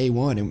before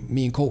A1, and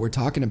me and Colt were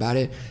talking about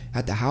it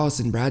at the house,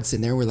 and Brad's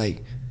sitting there. We're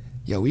like,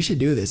 yo, we should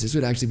do this. This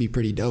would actually be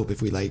pretty dope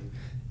if we like,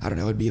 I don't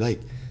know, it'd be like,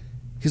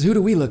 because who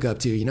do we look up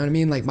to? You know what I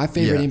mean? Like, my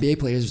favorite NBA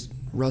player is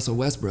Russell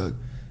Westbrook.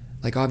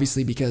 Like,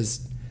 obviously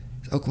because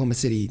Oklahoma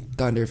City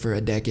Thunder for a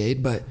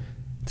decade, but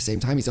at the same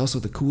time, he's also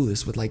the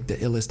coolest with like the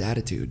illest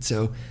attitude.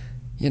 So,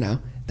 you know,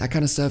 that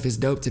kind of stuff is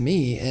dope to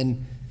me.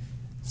 And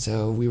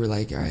so we were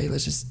like, all right,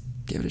 let's just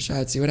give it a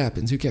shot, see what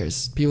happens. Who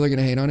cares? People are going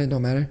to hate on it,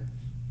 don't matter.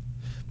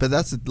 But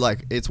that's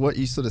like, it's what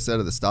you sort of said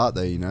at the start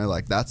though, you know,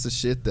 like that's the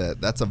shit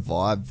that's a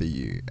vibe for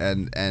you.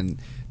 And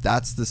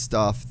that's the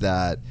stuff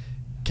that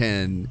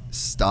can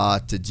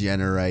start to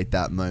generate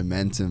that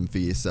momentum for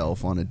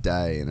yourself on a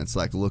day. And it's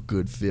like, look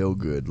good, feel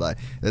good. Like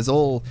there's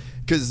all,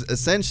 because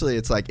essentially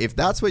it's like, if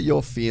that's what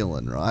you're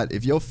feeling, right?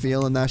 If you're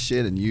feeling that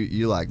shit and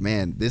you're like,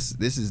 man, this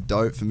is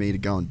dope for me to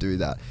go and do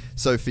that.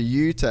 So for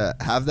you to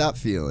have that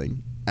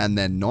feeling and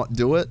then not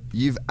do it,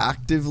 you've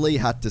actively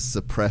had to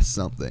suppress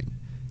something.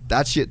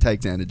 That shit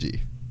takes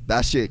energy.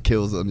 That shit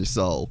kills on your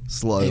soul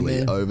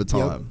slowly over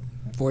time.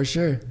 Yep, for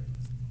sure.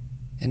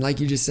 And like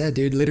you just said,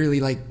 dude, literally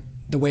like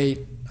the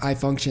way I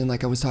function,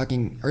 like I was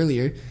talking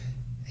earlier,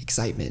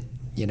 excitement,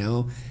 you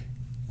know,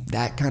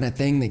 that kind of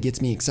thing that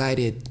gets me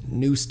excited,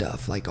 new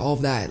stuff, like all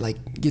of that,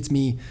 like gets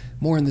me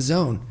more in the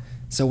zone.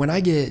 So when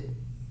I get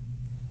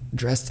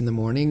dressed in the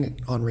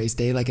morning on race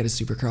day, like at a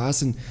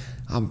Supercross, and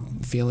I'm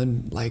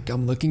feeling like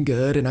I'm looking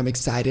good and I'm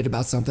excited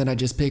about something I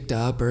just picked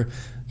up, or,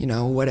 you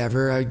know,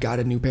 whatever, I got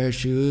a new pair of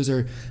shoes,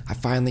 or I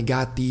finally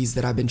got these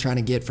that I've been trying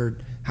to get for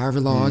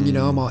however long, you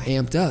know, I'm all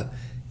amped up.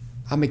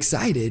 I'm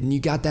excited, and you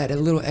got that a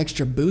little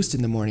extra boost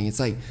in the morning. It's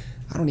like,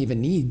 I don't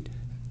even need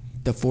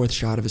the 4th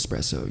shot of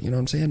espresso. You know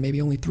what I'm saying? Maybe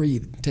only 3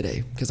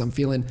 today because I'm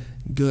feeling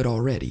good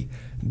already.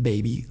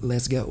 Baby,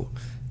 let's go.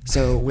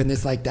 So when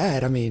it's like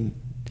that, I mean,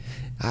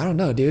 I don't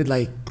know, dude.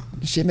 Like,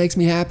 shit makes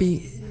me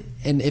happy,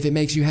 and if it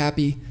makes you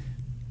happy,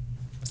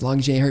 as long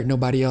as you ain't hurting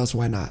nobody else,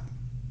 why not?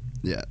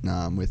 Yeah,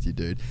 nah, I'm with you,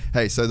 dude.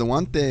 Hey, so the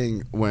one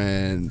thing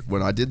when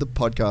I did the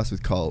podcast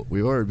with Colt,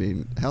 we've already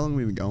been, how long have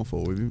we been going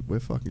for? We're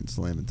fucking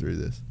slamming through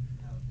this.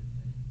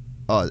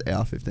 Oh,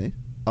 hour 15?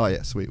 Oh,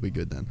 yeah, sweet. We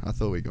good then. I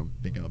thought we were going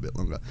to be going a bit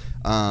longer.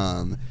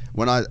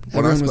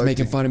 Everyone was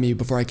making fun of me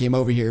before I came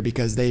over here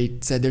because they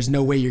said there's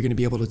no way you're going to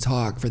be able to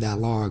talk for that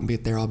long,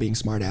 but they're all being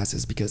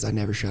smartasses because I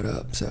never shut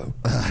up. So,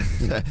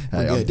 you know,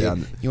 hey, good,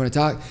 dude. You want to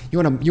talk? You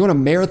want a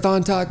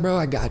marathon talk, bro?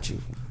 I got you.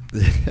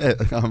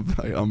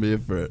 I'm here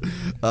for it.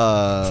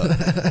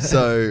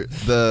 So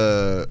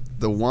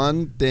the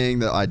one thing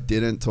that I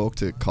didn't talk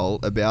to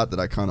Colt about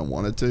that I kind of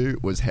wanted to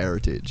was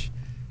heritage.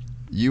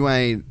 You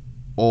ain't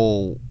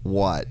all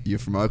white. You're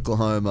from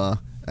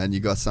Oklahoma, and you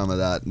got some of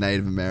that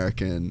Native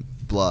American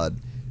blood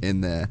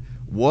in there.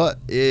 Where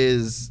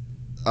does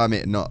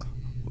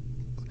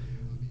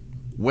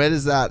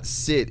that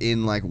sit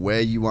in like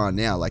where you are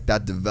now, like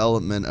that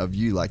development of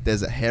you? Like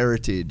there's a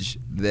heritage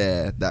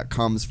there that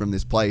comes from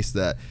this place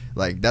that,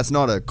 like, that's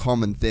not a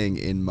common thing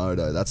in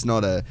moto. That's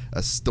not a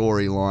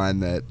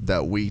storyline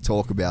that we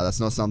talk about.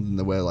 That's not something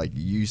that we're like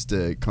used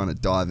to kind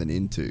of diving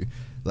into.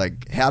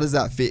 Like, how does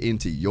that fit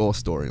into your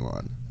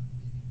storyline?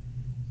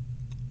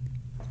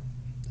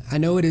 I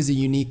know it is a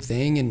unique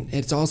thing, and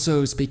it's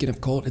also, speaking of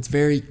Colt, it's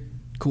very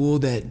cool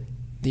that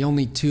the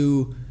only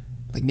 2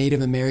 like Native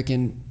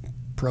American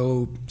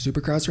pro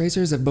Supercross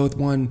racers have both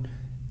won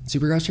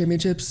Supercross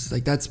championships.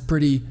 Like that's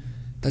pretty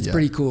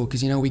cool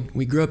because, you know,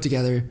 we grew up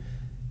together,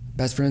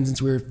 best friends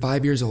since we were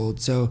 5 years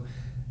old. So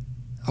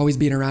always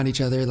being around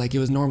each other, like it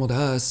was normal to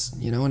us,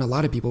 you know, and a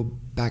lot of people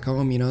back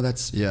home, you know,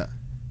 that's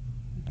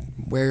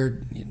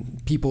where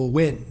people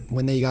went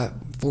when they got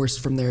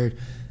forced from their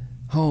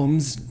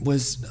homes,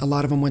 was a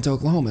lot of them went to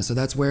Oklahoma. So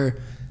that's where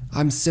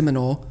I'm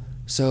Seminole.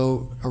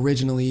 So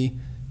originally,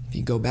 if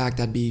you go back,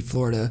 that'd be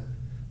Florida.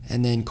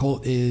 And then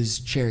Colt is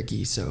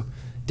Cherokee. So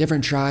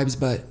different tribes,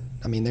 but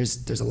I mean,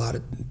 there's a lot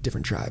of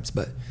different tribes,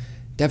 but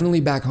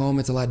definitely back home,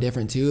 it's a lot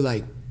different too.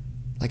 Like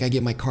I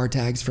get my car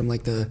tags from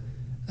like the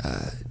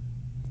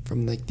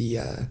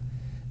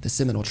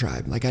Seminole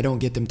tribe. Like I don't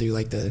get them through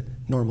like the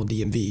normal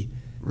DMV.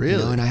 Really? You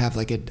know, and I have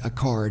like a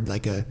card,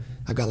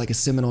 I've got like a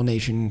Seminole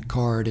Nation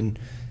card, and,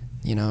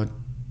 you know,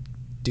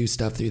 do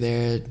stuff through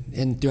there.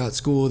 And throughout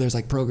school, there's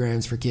like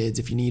programs for kids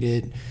if you need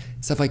it,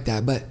 stuff like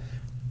that. But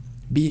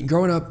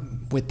growing up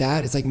with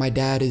that, it's like my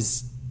dad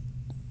is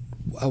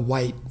a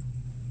white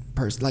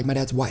person. Like my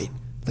dad's white,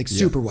 like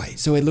super white.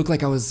 So it looked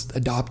like I was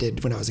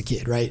adopted when I was a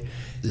kid, right?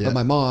 Yeah. But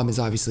my mom is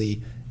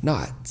obviously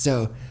not.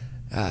 So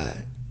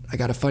I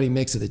got a funny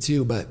mix of the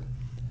two. But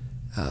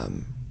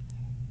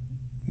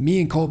me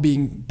and Colt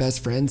being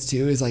best friends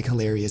too is like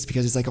hilarious,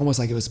 because it's like almost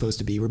like it was supposed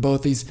to be. We're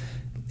both these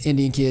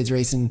Indian kids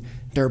racing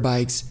dirt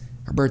bikes.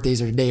 Our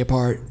birthdays are a day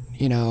apart.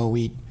 You know,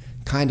 we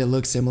kind of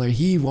look similar.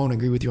 He won't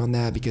agree with you on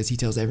that because he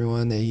tells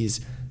everyone that he's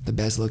the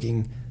best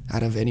looking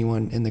out of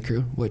anyone in the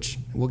crew, which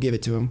we'll give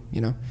it to him.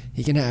 You know,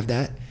 he can have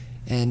that.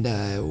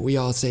 And we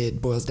all say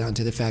it boils down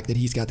to the fact that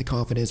he's got the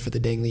confidence for the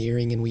dangly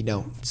earring and we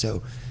don't.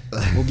 So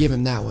we'll give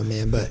him that one,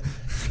 man. But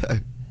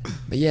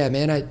yeah,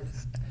 man,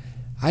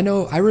 I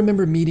know, I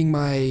remember meeting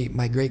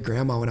my great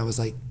grandma when I was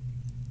like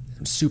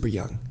super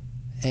young,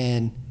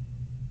 and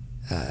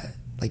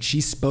like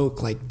she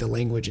spoke like the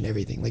language and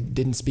everything, like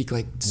didn't speak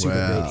like super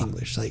great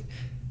English, like,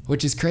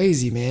 which is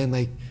crazy, man.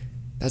 Like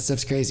that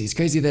stuff's crazy. It's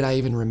crazy that I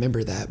even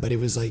remember that, but it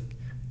was like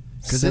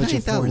such a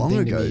foreign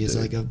thing to me as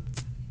like a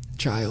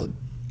child.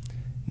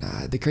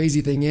 Nah, the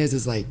crazy thing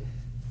is like,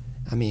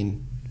 I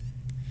mean,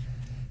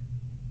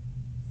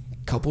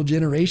 couple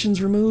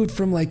generations removed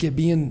from like it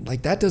being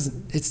like that.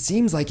 It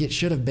seems like it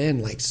should have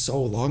been like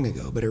so long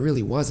ago, but it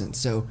really wasn't.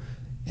 So,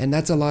 and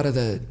that's a lot of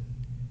the,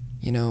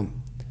 you know,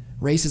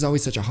 race is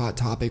always such a hot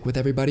topic with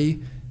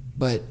everybody,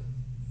 but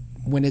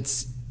when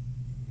it's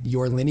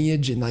your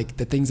lineage and like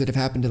the things that have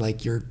happened to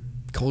like your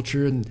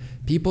culture and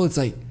people, it's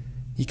like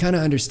you kind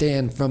of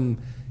understand from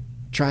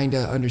trying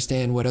to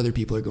understand what other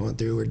people are going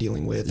through or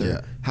dealing with,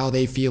 or how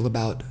they feel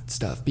about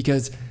stuff,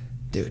 because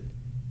dude,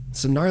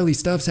 some gnarly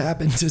stuff's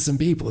happened to some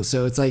people.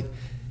 So it's like,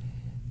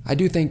 I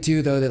do think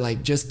too though that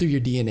like just through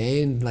your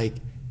DNA and like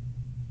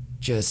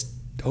just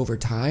over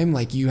time,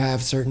 like you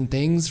have certain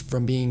things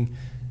from being,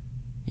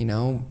 you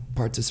know,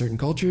 parts of certain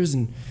cultures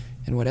and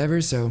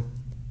whatever. So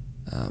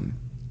I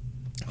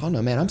don't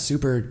know, man,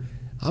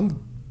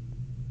 I'm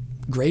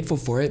grateful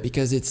for it,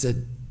 because it's a,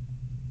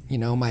 you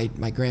know, my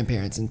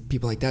grandparents and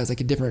people like that, it's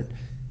like a different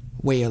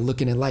way of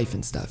looking at life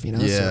and stuff, you know?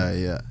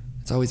 So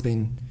it's always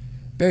been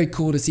very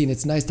cool to see, and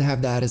it's nice to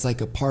have that as like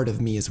a part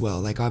of me as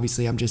well. Like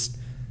obviously I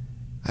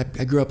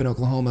grew up in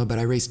Oklahoma, but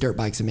I raced dirt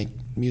bikes and make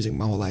music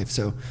my whole life.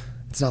 So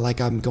it's not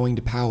like I'm going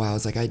to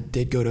powwows. Like I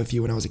did go to a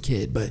few when I was a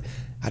kid, but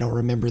I don't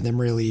remember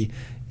them really,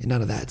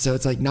 none of that. So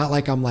it's like not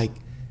like I'm like,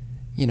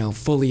 you know,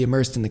 fully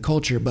immersed in the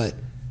culture, but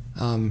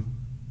the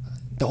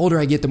older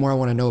I get, the more I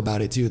want to know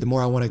about it too. The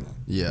more I want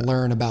to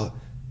learn about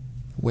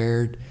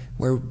where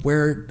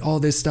all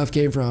this stuff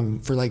came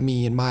from for like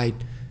me and my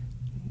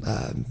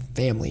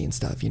family and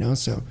stuff, you know?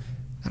 So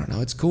I don't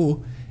know, it's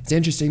cool. It's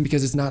interesting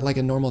because it's not like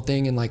a normal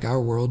thing in like our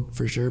world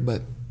for sure,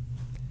 but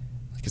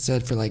like I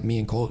said, for like me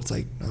and Colt, it's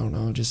like, I don't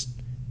know, just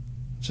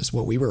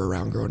what we were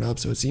around growing up,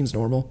 so it seems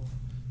normal.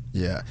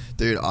 Yeah,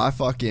 dude,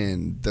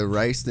 the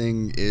race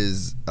thing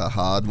is a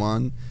hard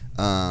one,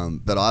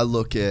 but I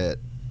look at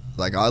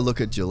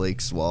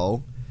Jalik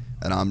Swole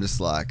and I'm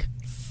just like,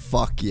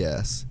 fuck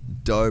yes,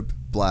 dope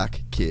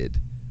black kid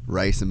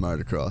racing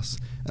motocross.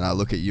 And I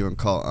look at you and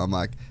Colt, I'm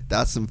like,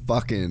 that's some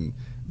fucking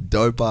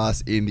dope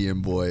ass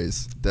Indian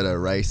boys that are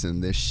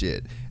racing this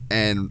shit.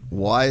 And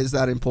why is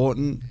that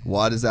important?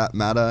 Why does that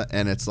matter?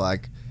 And it's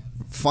like,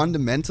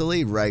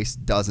 fundamentally, race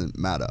doesn't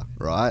matter,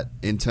 right?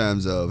 In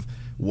terms of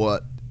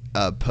what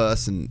a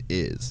person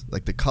is.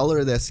 Like the color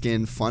of their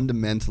skin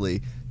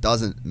fundamentally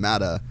doesn't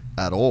matter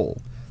at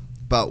all.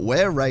 But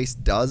where race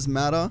does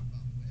matter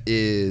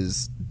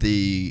is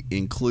the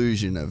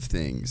inclusion of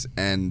things,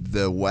 and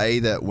the way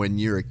that when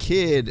you're a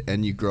kid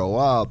and you grow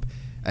up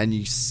and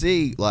you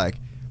see, like,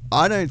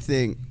 I don't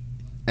think,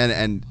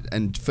 and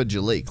for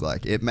Jalik,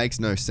 like, it makes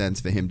no sense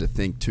for him to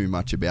think too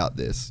much about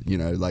this, you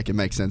know, like, it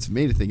makes sense for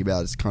me to think about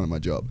it. It's kind of my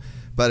job.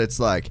 But it's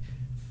like,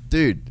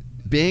 dude,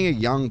 being a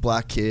young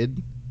black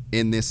kid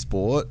in this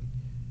sport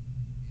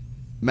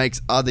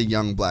makes other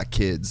young black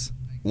kids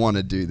want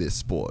to do this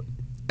sport.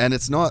 And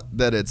it's not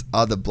that it's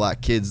other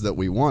black kids that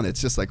we want.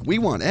 It's just like, we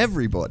want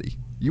everybody.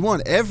 You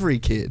want every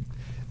kid.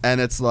 And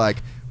it's like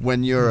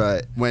when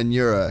you're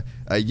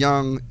a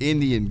young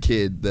Indian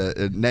kid,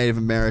 a Native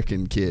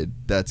American kid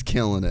that's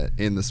killing it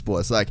in the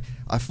sport. It's like,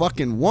 I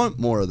fucking want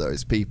more of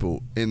those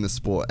people in the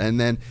sport. And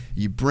then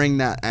you bring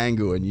that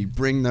angle and you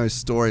bring those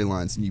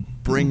storylines and you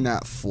bring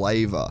that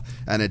flavor,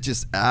 and it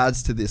just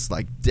adds to this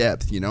like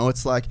depth, you know?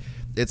 It's like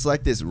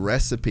this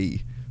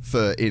recipe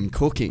for in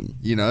cooking,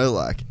 you know,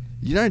 like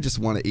you don't just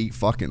want to eat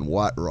fucking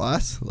white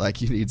rice.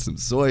 Like, you need some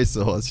soy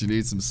sauce, you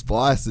need some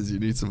spices, you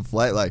need some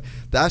flavor. Like,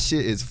 that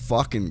shit is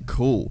fucking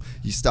cool.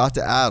 You start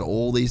to add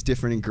all these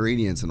different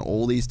ingredients and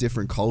all these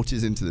different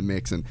cultures into the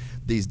mix, and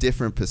these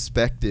different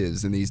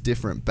perspectives and these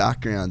different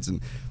backgrounds,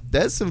 and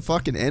there's some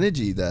fucking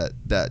energy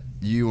that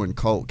you and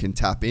Colt can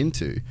tap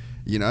into.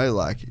 You know,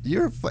 like,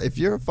 if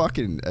you're a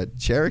fucking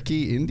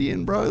Cherokee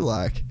Indian, bro,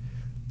 like,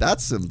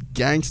 that's some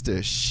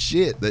gangster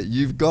shit that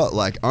you've got,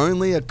 like,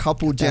 only a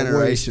couple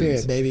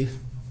generations. Spirit, baby.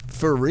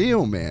 For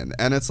real, man.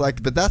 And it's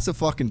like, but that's a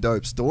fucking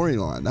dope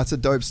storyline. That's a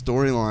dope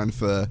storyline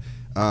for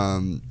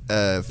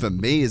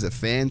me as a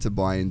fan to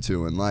buy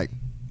into. And like,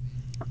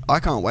 I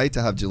can't wait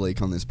to have Jalik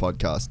on this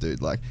podcast,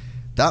 dude. Like,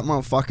 that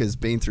motherfucker's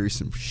been through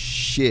some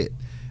shit.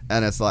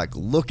 And it's like,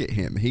 look at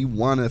him. He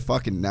won a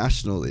fucking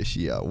national this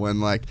year, when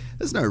like,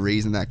 there's no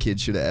reason that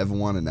kid should have ever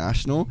won a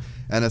national.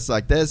 And it's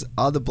like, there's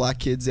other black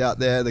kids out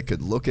there that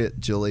could look at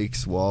Jalik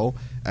Swole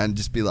and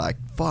just be like,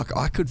 fuck,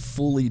 I could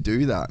fully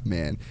do that,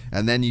 man.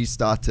 And then you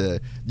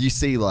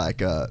see like,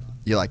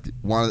 you're like,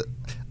 one of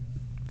the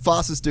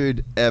fastest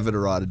dude ever to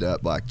ride a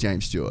dirt bike,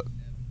 James Stewart,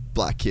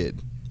 black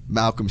kid.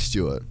 Malcolm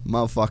Stewart,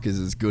 motherfucker's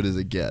as good as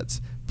it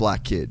gets.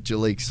 Black kid.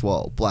 Jalik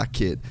Swole, black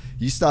kid.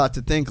 You start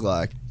to think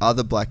like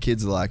other black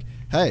kids are like,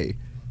 hey,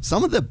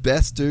 some of the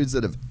best dudes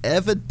that have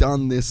ever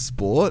done this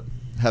sport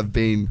have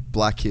been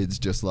black kids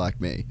just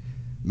like me.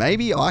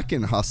 Maybe I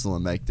can hustle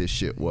and make this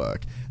shit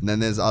work. And then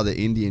there's other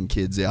Indian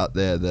kids out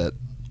there that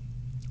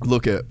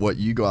look at what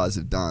you guys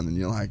have done, and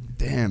you're like,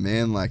 damn,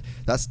 man, like,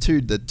 that's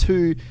the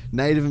two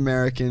Native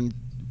American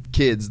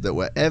kids that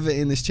were ever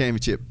in this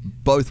championship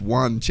both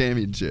won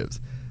championships.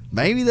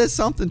 Maybe there's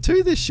something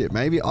to this shit.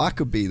 Maybe I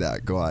could be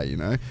that guy, you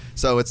know?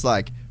 So it's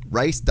like,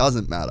 race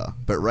doesn't matter,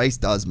 but race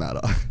does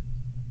matter.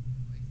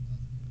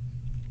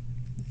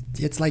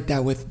 It's like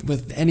that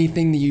with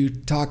anything that you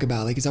talk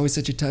about. Like, it's always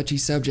such a touchy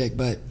subject,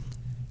 but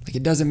like,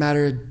 it doesn't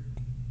matter,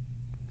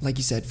 like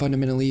you said,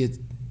 fundamentally it's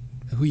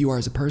who you are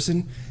as a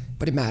person,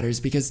 but it matters,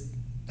 because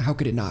how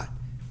could it not?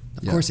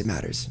 Of course it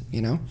matters,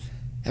 you know?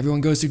 Everyone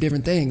goes through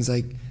different things.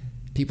 Like,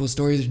 people's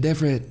stories are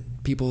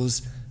different.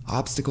 People's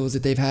obstacles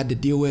that they've had to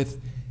deal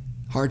with,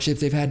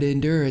 hardships they've had to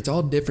endure, it's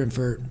all different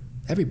for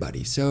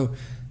everybody. So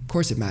of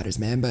course it matters,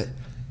 man. But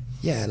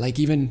yeah, like,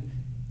 even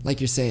like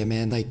you're saying,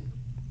 man, like,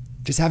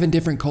 just having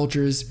different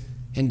cultures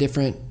and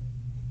different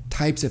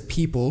types of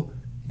people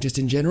just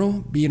in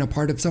general being a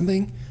part of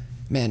something,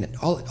 man,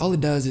 all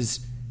it does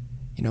is,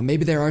 you know,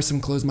 maybe there are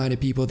some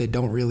closed-minded people that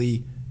don't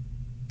really,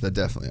 that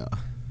definitely are,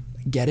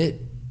 get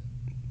it.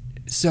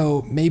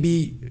 So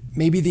maybe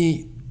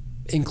the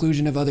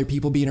inclusion of other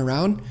people being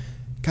around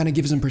kind of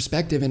gives them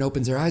perspective and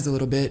opens their eyes a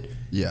little bit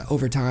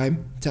over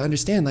time to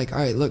understand, like, all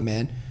right, look,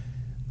 man,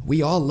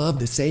 we all love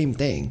the same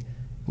thing.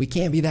 We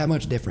can't be that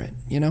much different,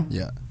 you know?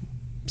 Yeah.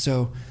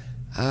 So,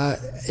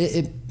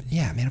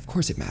 yeah, man, of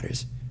course it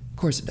matters. Of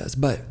course it does.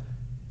 But,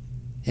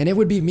 and it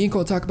would be, me and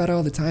Cole talk about it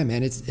all the time,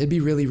 man. It'd be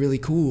really, really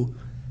cool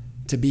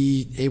to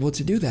be able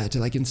to do that, to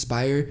like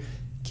inspire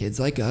kids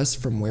like us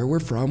from where we're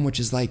from, which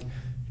is like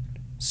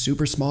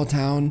super small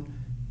town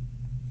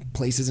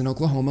places in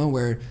Oklahoma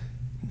where,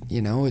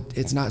 you know,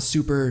 it's not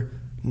super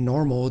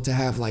normal to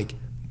have like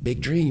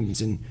big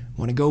dreams and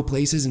want to go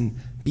places and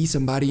be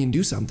somebody and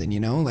do something, you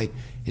know? Like,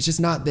 it's just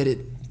not that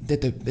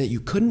that you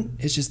couldn't,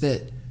 it's just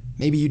that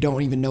maybe you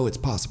don't even know it's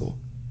possible.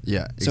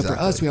 Yeah, exactly. So for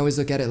us, we always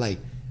look at it like,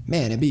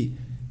 man, it'd be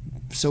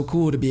so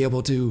cool to be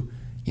able to,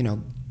 you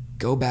know,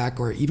 go back,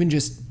 or even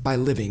just by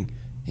living,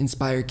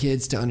 inspire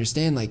kids to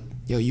understand, like,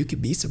 yo, you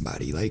could be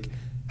somebody. Like,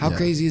 how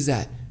crazy is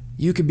that?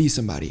 You could be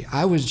somebody.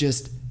 I was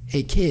just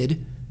a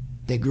kid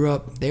that grew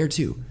up there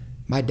too.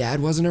 My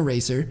dad wasn't a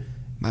racer.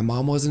 My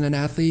mom wasn't an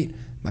athlete.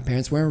 My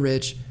parents weren't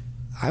rich.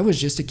 I was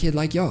just a kid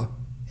like y'all,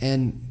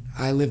 and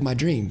I lived my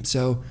dream.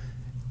 So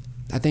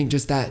I think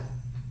just that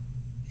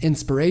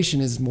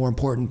inspiration is more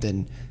important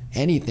than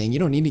anything. You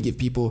don't need to give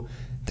people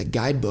the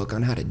guidebook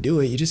on how to do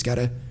it. You just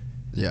gotta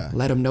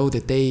let them know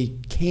that they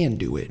can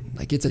do it.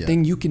 Like, it's a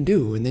thing you can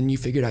do, and then you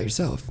figure it out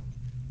yourself.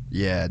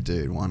 Yeah,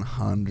 dude,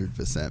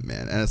 100%,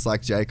 man. And it's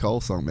like J.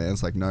 Cole song, man.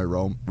 It's like no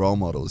role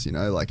models, you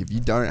know? Like, if you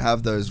don't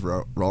have those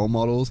role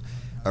models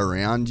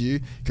around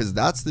you, because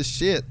that's the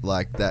shit,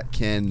 like, that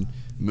can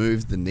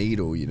move the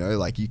needle, you know?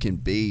 Like, you can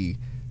be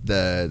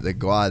the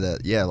guy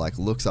that, like,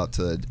 looks up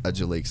to a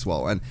Jalik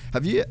Swole. And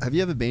have you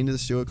ever been to the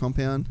Stewart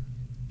compound?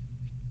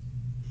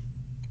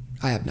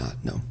 I have not,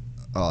 no.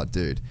 Oh,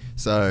 dude.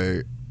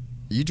 So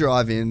you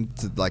drive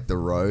into, like, the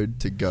road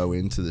to go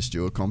into the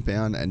Stewart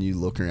compound, and you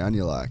look around,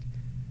 you're like,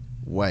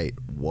 wait,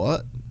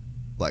 what?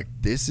 Like,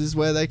 this is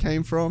where they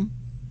came from?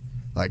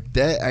 Like,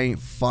 there ain't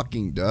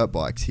fucking dirt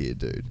bikes here,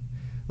 dude.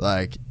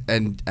 Like,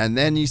 and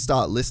then you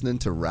start listening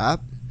to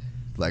rap,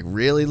 like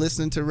really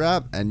listening to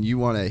rap, and you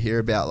want to hear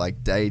about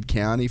like Dade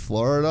County,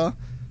 Florida,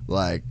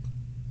 like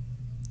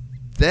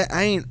that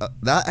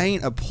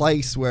ain't a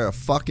place where a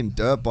fucking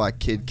dirt bike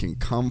kid can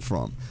come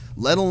from,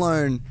 let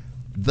alone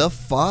the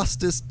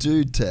fastest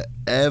dude to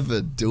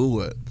ever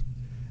do it.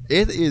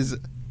 It is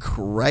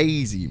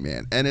crazy,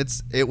 man. And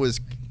it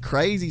was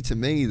crazy to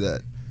me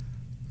that,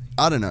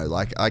 I don't know,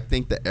 like, I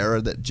think the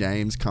era that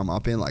James come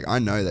up in, like, I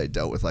know they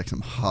dealt with, like,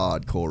 some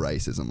hardcore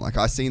racism. Like,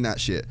 I seen that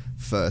shit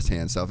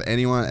firsthand. So if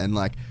anyone, and,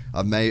 like,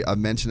 I've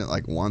mentioned it,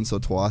 like, once or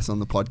twice on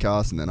the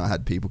podcast, and then I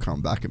had people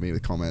come back at me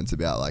with comments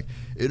about, like,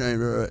 it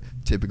ain't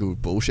typical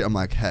bullshit. I'm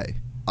like, hey,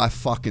 I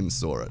fucking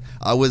saw it.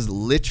 I was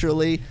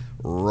literally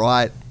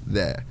right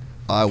there.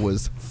 I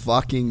was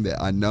fucking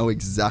there. I know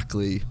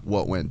exactly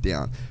what went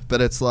down.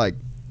 But it's like,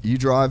 you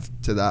drive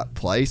to that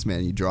place,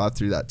 man, you drive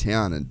through that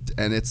town,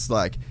 and it's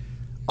like,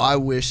 I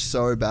wish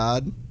so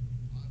bad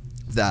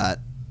that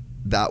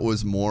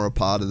was more a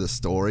part of the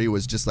story,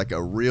 was just like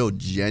a real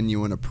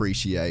genuine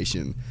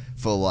appreciation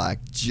for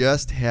like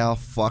just how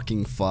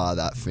fucking far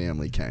that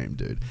family came,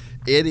 dude.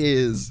 It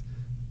is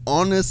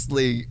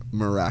honestly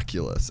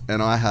miraculous,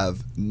 and I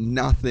have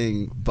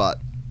nothing but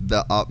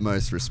the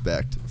utmost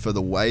respect for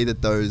the way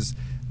that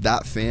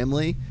that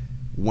family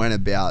went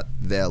about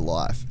their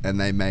life, and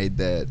they made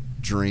their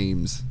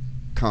dreams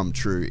come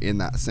true in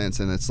that sense.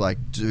 And it's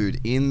like,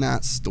 dude, in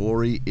that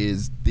story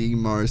is the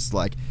most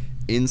like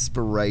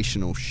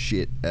inspirational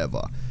shit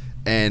ever.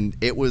 And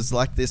it was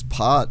like this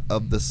part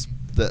of this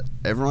that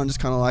everyone just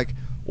kind of like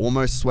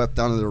almost swept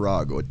under the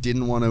rug or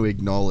didn't want to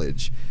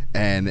acknowledge.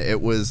 And it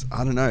was,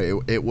 I don't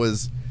know, it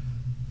was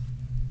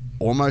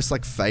almost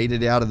like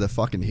faded out of the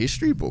fucking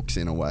history books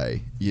in a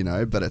way, you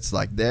know. But it's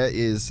like, there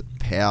is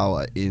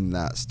power in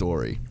that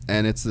story.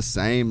 And it's the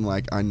same,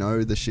 like, I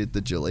know the shit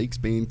that Jalik's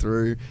been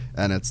through,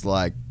 and it's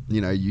like,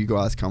 you know, you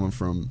guys coming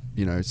from,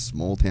 you know,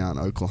 small town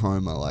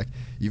Oklahoma, like,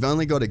 you've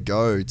only got to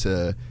go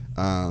to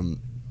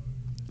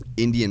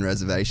Indian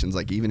reservations,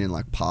 like even in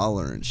like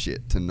Parler and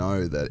shit, to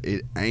know that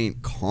it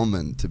ain't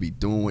common to be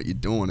doing what you're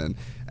doing.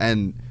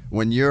 And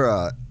when you're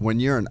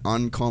an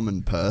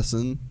uncommon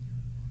person,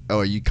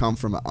 or you come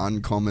from an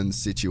uncommon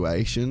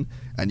situation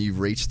and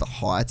you've reached the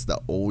heights that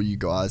all you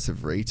guys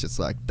have reached, it's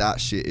like, that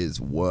shit is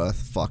worth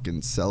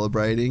fucking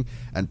celebrating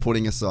and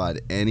putting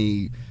aside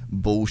any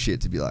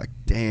bullshit to be like,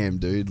 damn,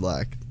 dude,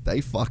 like,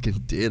 they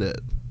fucking did it.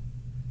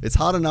 It's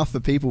hard enough for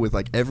people with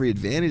like every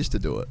advantage to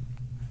do it.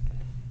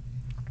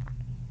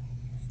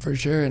 For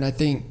sure. And I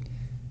think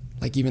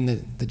like even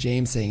the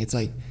James thing, it's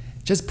like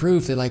just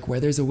proof that like where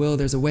there's a will,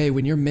 there's a way.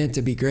 When you're meant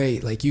to be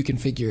great, like you can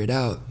figure it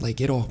out. Like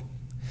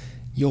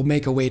you'll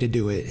make a way to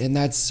do it. And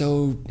that's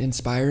so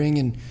inspiring.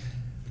 And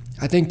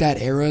I think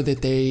that era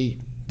that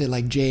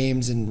like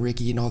James and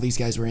Ricky and all these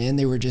guys were in,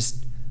 they were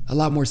just a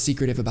lot more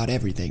secretive about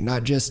everything.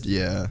 Not just,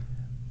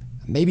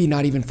 maybe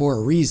not even for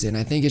a reason.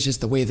 I think it's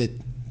just the way that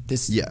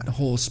this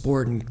whole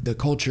sport and the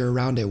culture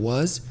around it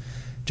was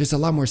just a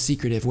lot more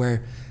secretive,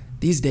 where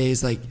these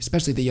days, like,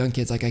 especially the young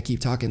kids, like I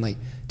keep talking, like,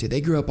 dude, they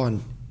grew up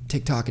on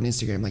TikTok and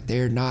Instagram. Like,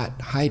 they're not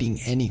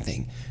hiding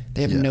anything.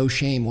 They have no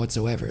shame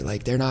whatsoever.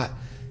 Like, they're not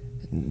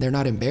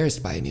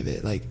embarrassed by any of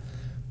it. Like,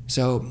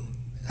 so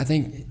I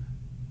think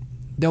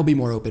they'll be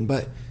more open.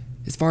 But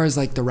as far as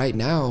like the right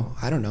now,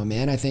 I don't know,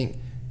 man. I think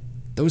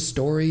those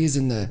stories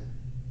and the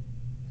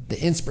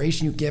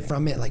inspiration you get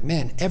from it, like,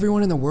 man,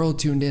 everyone in the world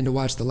tuned in to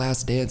watch The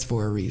Last Dance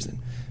for a reason,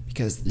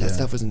 because that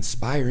stuff was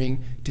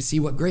inspiring to see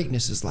what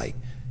greatness is like,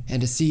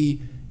 and to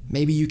see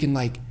maybe you can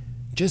like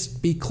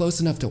just be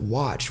close enough to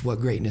watch what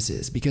greatness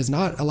is, because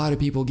not a lot of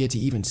people get to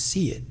even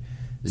see it.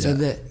 So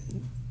that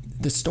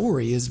the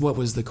story is what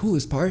was the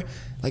coolest part.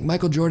 Like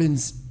Michael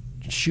Jordan's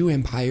shoe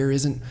empire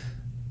isn't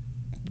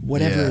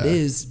whatever it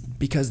is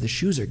because the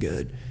shoes are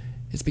good.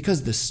 It's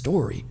because the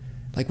story.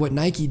 Like what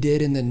Nike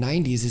did in the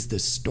 90s is the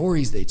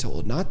stories they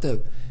told, not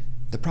the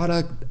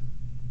product.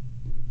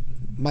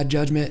 My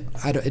judgment,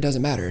 it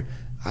doesn't matter.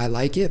 I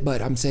like it,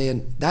 but I'm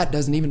saying that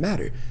doesn't even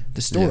matter.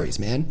 The stories,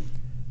 man.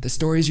 The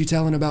stories you're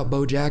telling about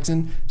Bo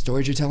Jackson,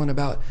 stories you're telling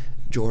about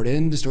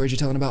Jordan, the stories you're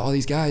telling about all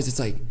these guys, it's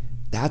like,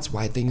 that's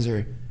why things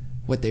are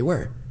what they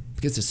were,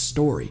 because it's a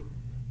story.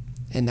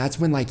 And that's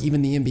when like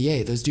even the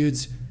NBA, those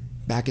dudes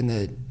back in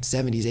the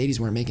 70s, 80s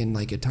weren't making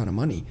like a ton of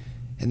money.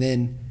 And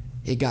then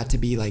it got to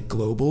be like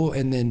global,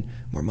 and then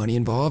more money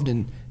involved,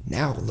 and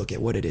now look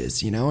at what it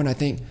is, you know? And I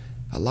think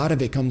a lot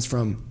of it comes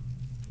from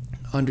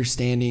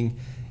understanding.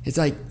 It's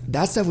like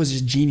that stuff was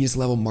just genius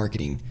level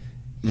marketing,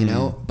 you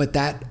know? But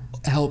that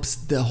helps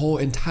the whole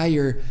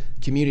entire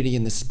community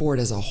in the sport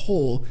as a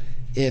whole.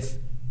 If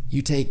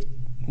you take,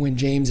 when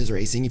James is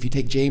racing, if you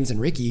take James and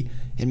Ricky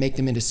and make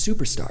them into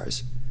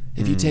superstars,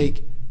 if you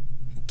take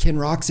Ken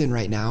Roxon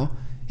right now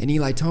and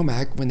Eli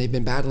Tomac when they've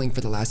been battling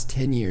for the last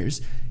 10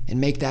 years and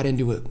make that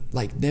into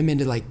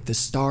into the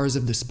stars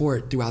of the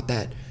sport throughout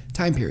that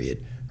time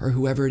period, or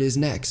whoever it is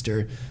next,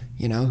 or,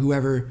 you know,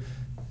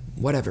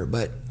 whatever.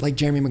 But like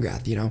Jeremy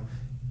McGrath, you know,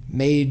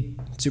 made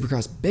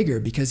Supercross bigger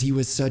because he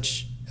was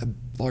such a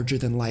larger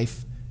than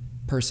life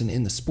person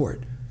in the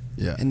sport.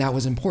 Yeah. And that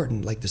was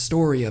important, like the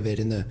story of it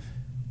and the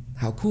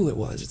how cool it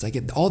was. It's like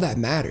all that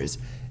matters.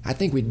 I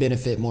think we'd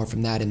benefit more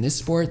from that in this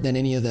sport than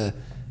any of the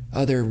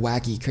other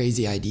wacky,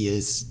 crazy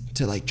ideas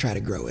to like try to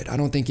grow it. I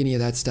don't think any of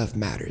that stuff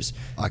matters.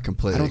 I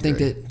completely I don't agree.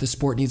 think that the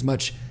sport needs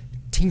much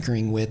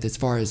tinkering with as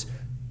far as,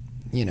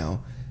 you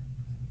know,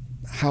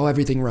 how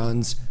everything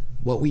runs,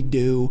 what we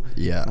do.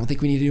 Yeah. I don't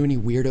think we need to do any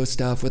weirdo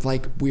stuff with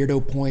like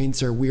weirdo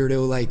points or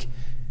weirdo like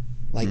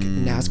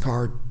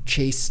NASCAR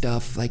chase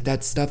stuff. Like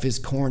that stuff is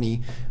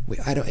corny.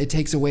 It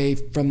takes away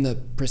from the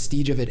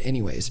prestige of it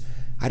anyways.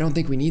 I don't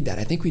think we need that.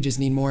 I think we just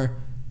need more,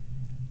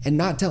 and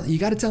not tell. You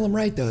got to tell them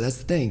right though. That's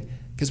the thing.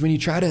 Because when you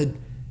try to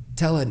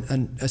tell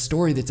a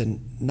story that's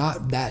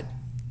not that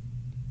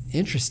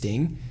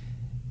interesting,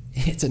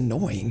 it's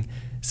annoying.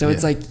 So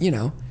it's like, you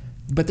know,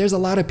 but there's a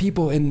lot of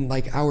people in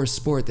like our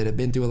sport that have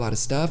been through a lot of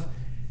stuff,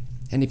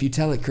 and if you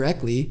tell it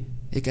correctly,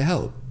 it could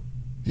help.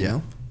 You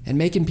know, and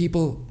making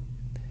people,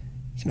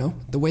 you know,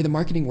 the way the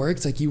marketing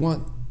works, like you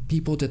want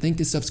people to think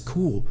this stuff's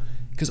cool.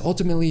 Because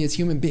ultimately, as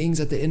human beings,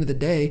 at the end of the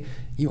day,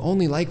 you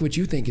only like what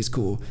you think is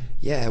cool.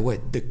 Yeah,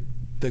 what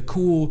the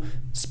cool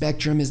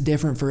spectrum is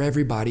different for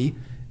everybody.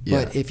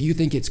 Yeah. But if you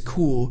think it's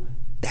cool,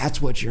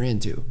 that's what you're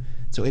into.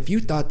 So if you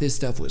thought this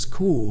stuff was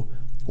cool,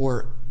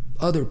 or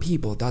other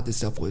people thought this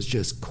stuff was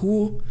just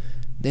cool,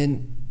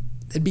 then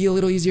it'd be a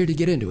little easier to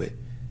get into it.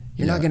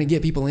 You're not going to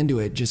get people into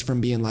it just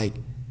from being like,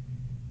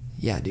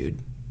 yeah, dude,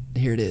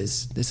 here it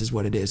is. This is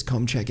what it is.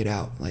 Come check it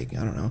out. Like,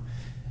 I don't know.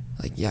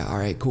 Like, yeah, all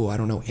right, cool. I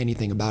don't know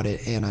anything about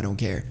it, and I don't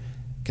care.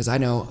 Because I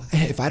know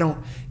if I don't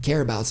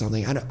care about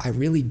something, I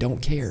really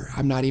don't care.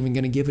 I'm not even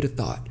going to give it a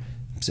thought.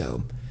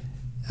 So,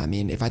 I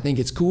mean, if I think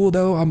it's cool,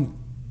 though, I'm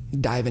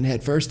diving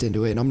head first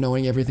into it, and I'm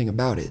knowing everything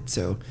about it.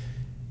 So,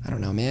 I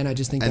don't know, man. I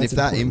just think and that's if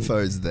that important.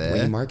 info's there, the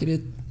way you market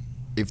it.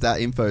 If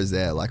that info's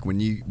there, like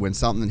when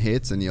something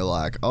hits and you're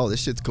like, oh,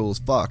 this shit's cool as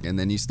fuck, and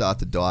then you start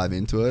to dive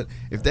into it,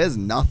 if there's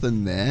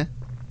nothing there,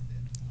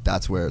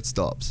 that's where it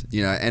stops,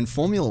 you know. And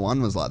Formula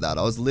One was like that.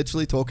 I was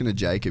literally talking to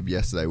Jacob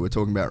yesterday. We were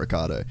talking about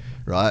Ricardo,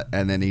 right?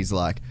 And then he's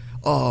like,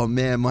 oh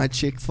man, my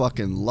chick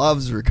fucking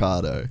loves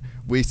Ricardo.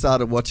 We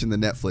started watching the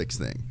Netflix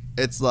thing.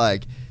 It's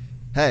like,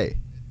 hey,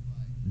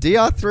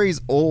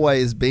 DR3's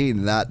always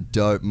been that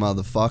dope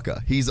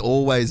motherfucker. He's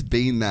always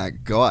been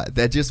that guy.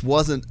 There just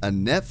wasn't a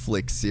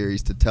Netflix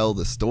series to tell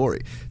the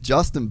story.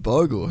 Justin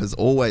Bogle has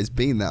always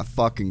been that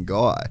fucking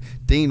guy.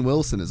 Dean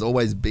Wilson has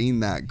always been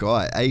that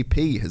guy.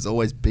 AP has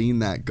always been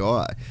that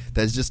guy.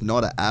 There's just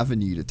not an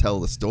avenue to tell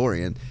the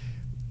story. And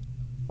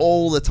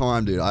all the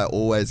time, dude, I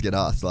always get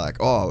asked like,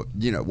 oh,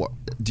 you know, what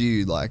do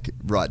you like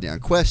write down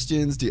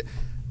questions? Do you...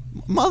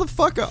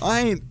 Motherfucker,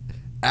 I ain't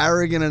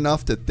arrogant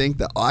enough to think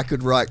that I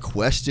could write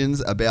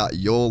questions about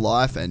your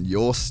life and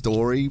your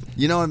story.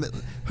 You know what I mean?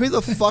 Who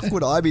the fuck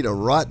would I be to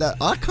write that?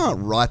 I can't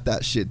write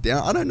that shit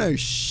down. I don't know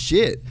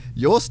shit.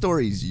 Your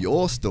story's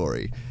your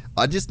story.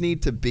 I just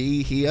need to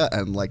be here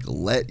and like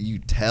let you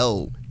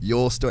tell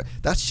your story.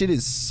 That shit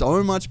is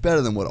so much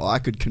better than what I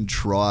could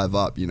contrive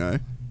up, you know?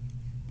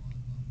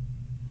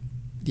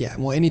 Yeah,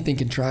 well, anything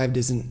contrived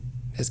isn't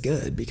as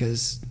good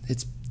because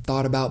it's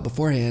thought about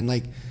beforehand.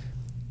 Like,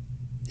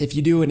 if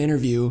you do an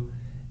interview,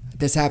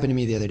 this happened to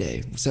me the other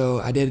day. So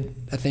I did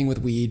a thing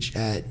with Weege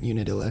at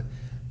Unadilla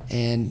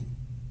and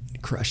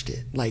crushed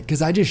it. Like,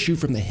 because I just shoot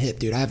from the hip,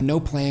 dude. I have no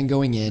plan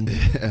going in.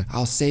 Yeah.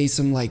 I'll say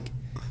some, like,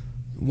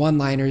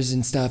 one-liners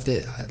and stuff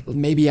that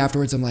maybe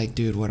afterwards I'm like,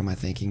 dude, what am I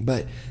thinking?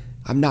 But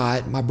I'm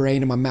not. My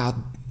brain and my mouth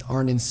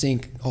aren't in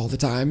sync all the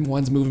time.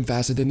 One's moving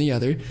faster than the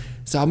other.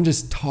 So I'm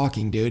just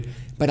talking, dude.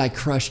 But I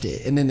crushed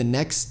it. And then the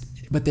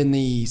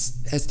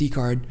SD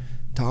card,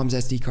 Tom's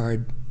SD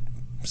card,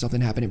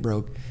 something happened, it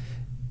broke.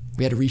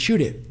 We had to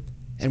reshoot it.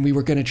 And we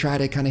were going to try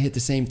to kind of hit the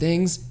same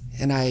things.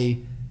 And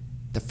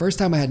the first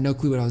time I had no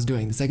clue what I was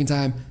doing. The second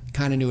time,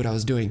 kind of knew what I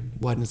was doing.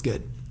 Wasn't as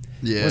good.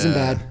 Yeah. It wasn't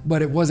bad,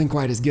 but it wasn't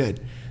quite as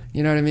good.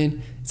 You know what I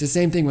mean? It's the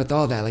same thing with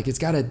all that. Like, it's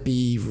got to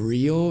be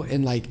real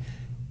and, like,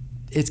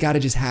 it's got to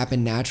just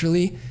happen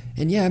naturally.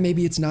 And, yeah,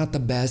 maybe it's not the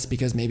best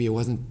because maybe it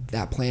wasn't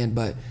that planned,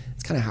 but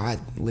it's kind of how I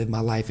live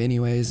my life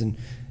anyways. And,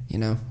 you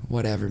know,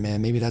 whatever,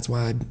 man. Maybe that's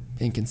why I'm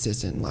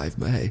inconsistent in life,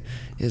 but, hey,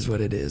 it is what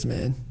it is,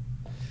 man.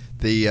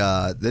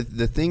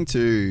 The thing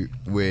too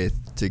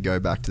to go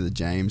back to the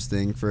James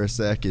thing for a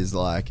sec is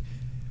like,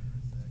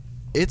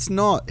 it's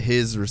not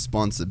his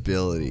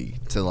responsibility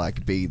to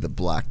like be the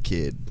black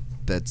kid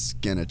that's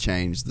gonna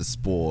change the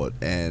sport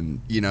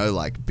and, you know,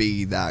 like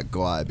be that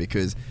guy.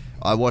 Because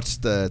I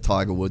watched the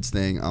Tiger Woods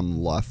thing. I'm a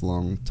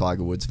lifelong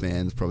Tiger Woods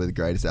fan. He's probably the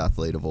greatest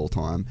athlete of all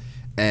time.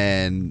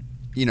 And,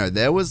 you know,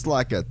 there was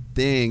like a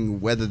thing,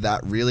 whether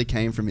that really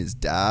came from his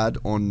dad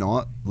or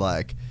not,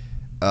 like,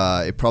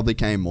 it probably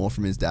came more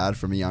from his dad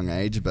from a young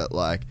age, but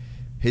like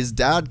his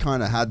dad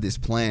kind of had this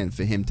plan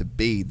for him to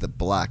be the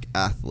black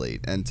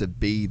athlete and to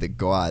be the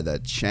guy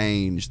that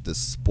changed the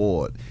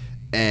sport.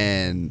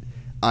 And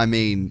I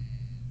mean,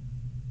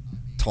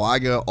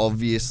 Tiger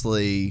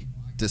obviously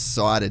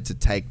decided to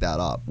take that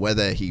up,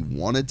 whether he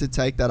wanted to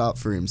take that up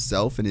for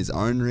himself and his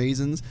own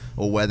reasons,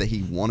 or whether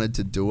he wanted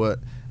to do it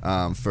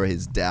for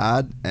his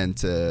dad and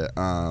to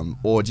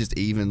or just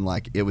even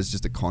like it was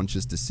just a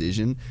conscious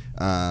decision.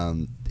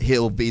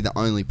 He'll be the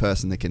only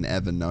person that can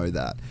ever know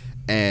that.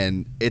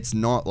 And it's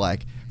not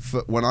like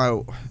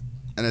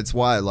and it's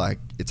why like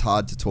it's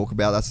hard to talk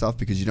about that stuff,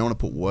 because you don't want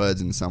to put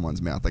words in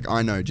someone's mouth. Like,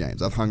 I know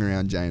James, I've hung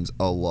around James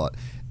a lot,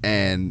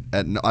 and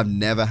I've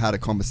never had a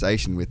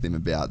conversation with him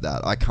about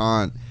that. I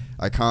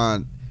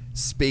can't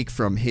speak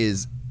from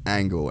his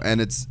angle,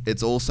 and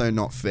it's also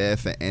not fair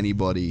for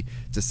anybody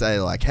to say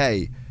like,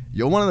 hey,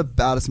 you're one of the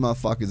baddest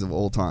motherfuckers of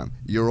all time,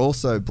 you're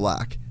also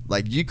black.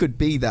 Like, you could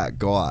be that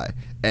guy,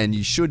 and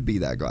you should be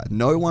that guy.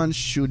 No one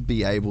should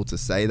be able to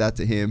say that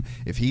to him.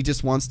 If he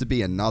just wants to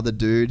be another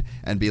dude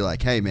and be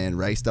like, hey man,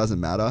 race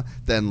doesn't matter,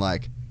 then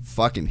like,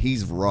 fucking,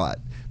 he's right.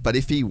 But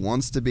if he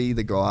wants to be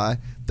the guy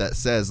that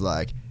says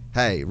like,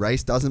 hey,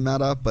 race doesn't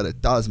matter, but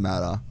it does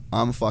matter,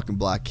 I'm a fucking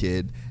black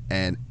kid,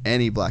 and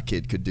any black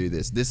kid could do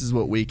this. This is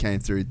what we came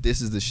through. This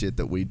is the shit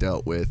that we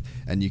dealt with,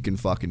 and you can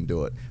fucking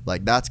do it.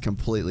 Like, that's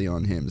completely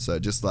on him. So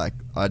just like,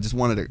 I just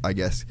wanted to, I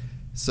guess,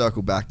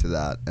 circle back to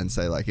that and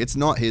say like, it's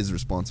not his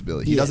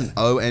responsibility. He doesn't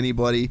owe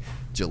anybody.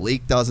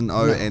 Jalik doesn't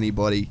owe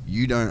anybody.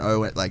 You don't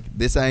owe it. Like,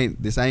 this ain't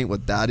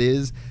what that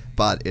is.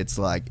 But it's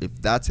like,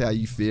 if that's how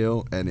you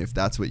feel, and if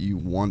that's what you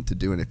want to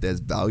do, and if there's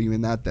value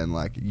in that, then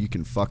like, you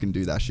can fucking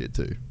do that shit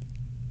too.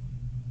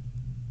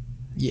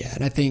 Yeah,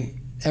 and I think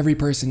every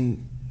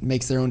person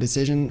makes their own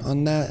decision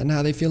on that and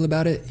how they feel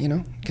about it, you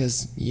know,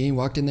 because you ain't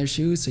walked in their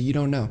shoes, so you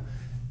don't know.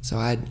 So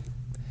I'd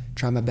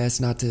try my best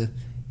not to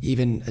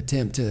even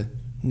attempt to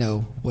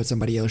know what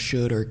somebody else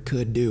should or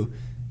could do,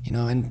 you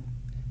know. And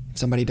if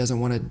somebody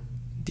doesn't want to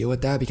deal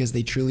with that because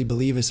they truly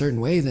believe a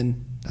certain way,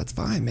 then that's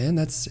fine, man.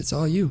 It's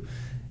all you,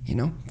 you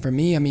know. For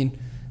me, I mean,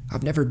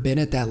 I've never been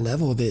at that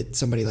level that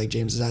somebody like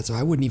James is at, so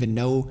I wouldn't even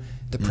know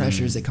the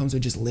pressures that comes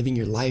with just living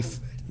your life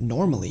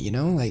normally, you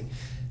know. Like,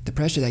 the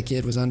pressure that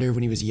kid was under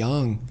when he was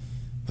young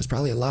was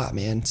probably a lot,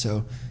 man.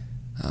 So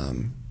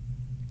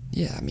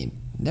yeah, I mean,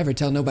 never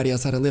tell nobody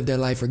else how to live their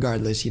life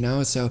regardless, you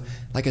know. So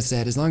like I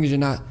said, as long as you're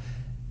not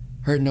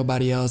hurting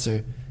nobody else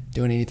or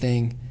doing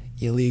anything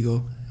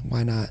illegal,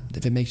 why not?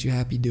 If it makes you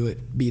happy, do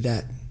it. Be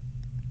that.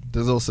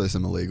 There's also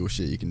some illegal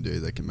shit you can do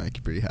that can make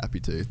you pretty happy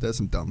too. There's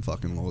some dumb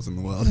fucking laws in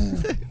the world.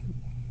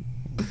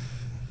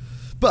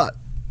 But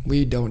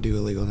we don't do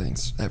illegal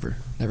things, ever.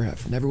 Never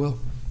have. Never will.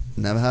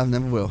 Never have,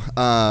 never will.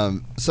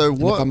 So what?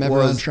 And if I'm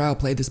ever on trial,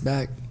 play this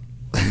back.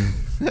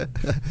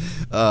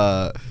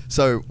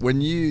 So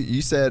when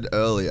you said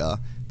earlier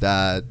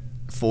that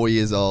 4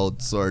 years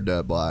old, saw a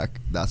dirt bike,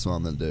 that's what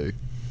I'm gonna do.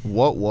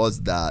 What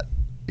was that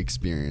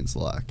experience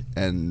like,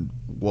 and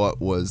what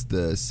was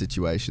the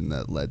situation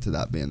that led to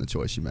that being the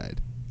choice you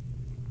made?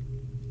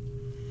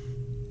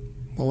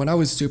 Well, when I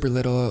was super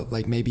little,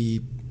 like maybe,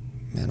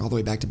 man, all the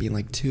way back to being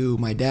like 2,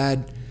 my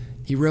dad,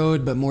 he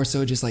rode, but more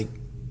so just like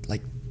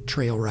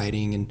trail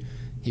riding, and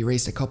he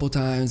raced a couple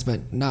times,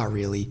 but not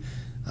really,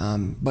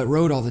 but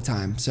rode all the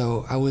time.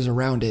 So I was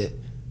around it.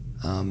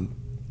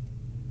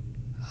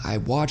 I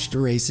watched the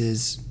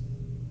races,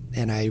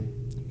 and I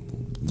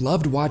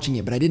loved watching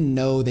it, but I didn't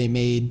know they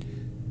made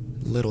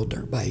little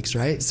dirt bikes,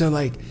 right? So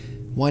like,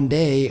 one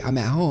day I'm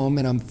at home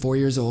and I'm 4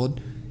 years old,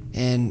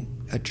 and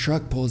a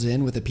truck pulls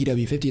in with a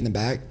PW50 in the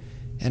back,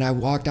 and I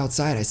walked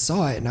outside, I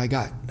saw it, and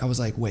I was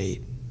like,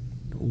 wait,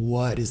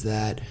 what is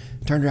that?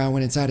 Turned around,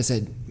 went inside, I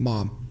said,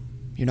 Mom,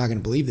 you're not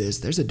gonna believe this,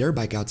 there's a dirt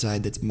bike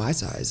outside that's my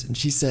size. And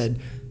she said,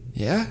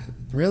 yeah,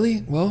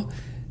 really? Well,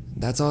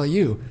 that's all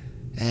you.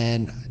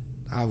 And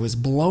I was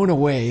blown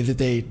away that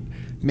they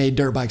made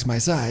dirt bikes my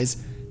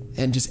size,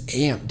 and just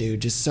amped,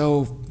 dude, just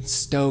so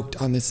stoked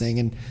on this thing,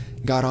 and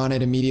got on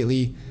it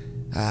immediately.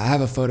 I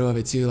have a photo of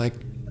it too. Like,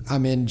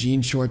 I'm in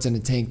jean shorts and a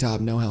tank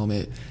top, no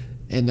helmet,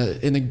 in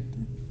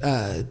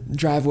the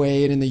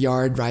driveway and in the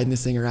yard, riding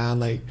this thing around,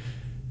 like,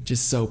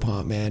 just so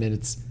pumped, man. And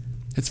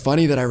it's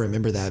funny that I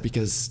remember that,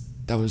 because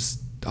that was,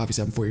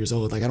 obviously I'm 4 years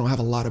old. Like, I don't have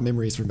a lot of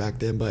memories from back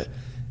then, but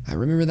I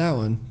remember that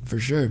one for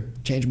sure.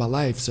 Changed my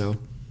life, so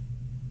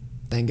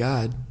thank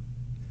God.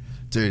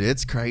 Dude,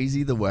 it's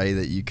crazy the way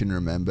that you can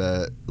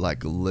remember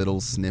like little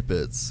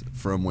snippets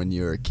from when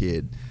you were a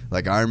kid.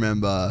 Like, I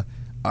remember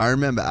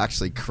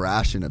actually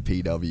crashing a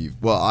PW.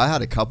 Well, I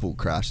had a couple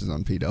crashes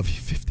on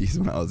PW50s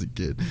when I was a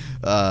kid.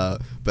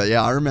 But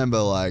yeah, I remember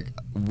like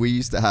we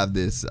used to have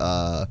this,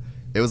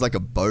 it was like a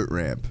boat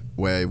ramp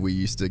where we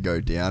used to go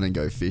down and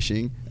go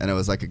fishing, and it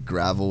was like a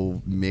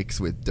gravel mix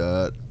with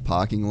dirt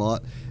parking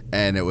lot.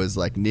 And it was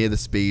like near the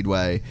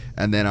speedway.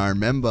 And then I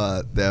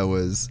remember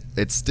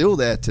it's still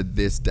there to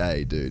this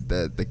day, dude,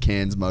 the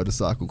Cairns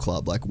Motorcycle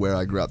Club, like where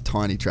I grew up,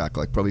 tiny track,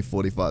 like probably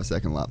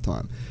 45-second lap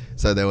time.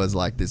 So there was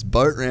like this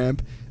boat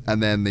ramp,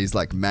 and then these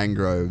like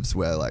mangroves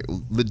where like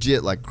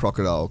legit like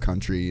crocodile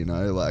country, you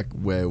know, like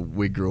where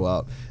we grew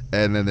up.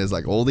 And then there's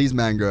like all these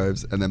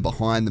mangroves, and then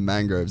behind the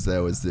mangroves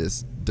there was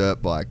this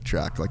dirt bike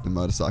track, like the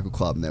motorcycle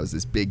club, and there was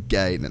this big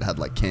gate, and it had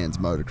like Cairns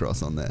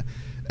Motocross on there.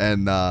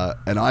 And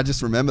I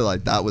just remember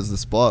like that was the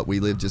spot. We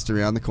lived just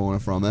around the corner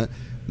from it,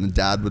 and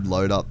Dad would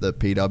load up the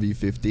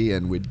PW50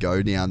 and we'd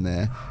go down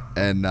there.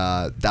 And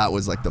that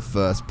was like the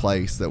first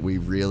place that we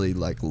really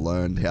like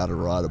learned how to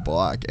ride a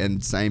bike.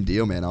 And same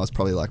deal, man. I was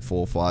probably like 4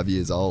 or 5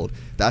 years old.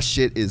 That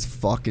shit is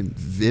fucking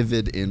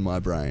vivid in my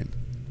brain.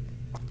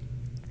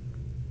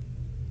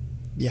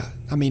 Yeah,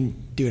 I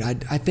mean, dude,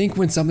 I think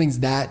when something's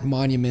that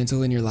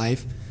monumental in your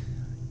life,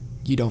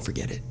 you don't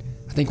forget it.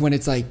 I think when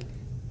it's like,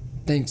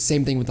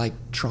 same thing with like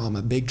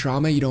trauma, big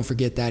trauma, you don't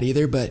forget that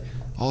either. But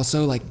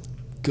also like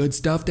good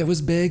stuff that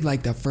was big,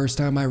 like the first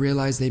time I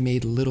realized they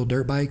made little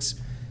dirt bikes,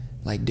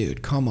 like,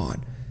 dude, come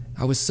on.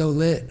 I was so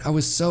lit. I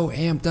was so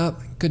amped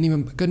up.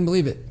 Couldn't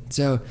believe it.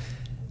 So,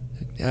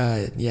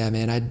 yeah,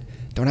 man, I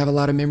don't have a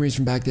lot of memories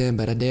from back then,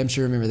 but I damn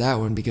sure remember that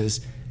one because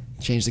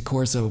it changed the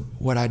course of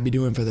what I'd be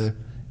doing for the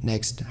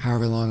next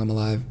however long I'm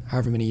alive,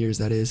 however many years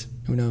that is.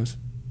 Who knows?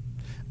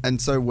 And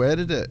so where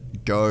did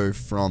it go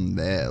from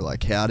there?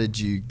 Like, how did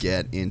you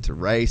get into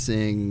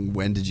racing?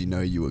 When did you know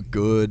you were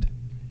good?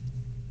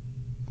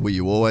 Were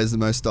you always the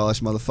most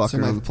stylish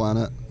motherfucker on the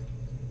planet?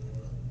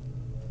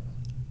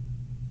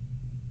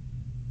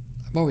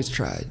 I've always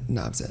tried.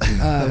 No, I'm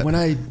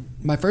saying.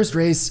 My first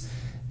race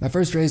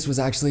was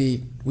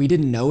actually, we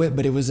didn't know it,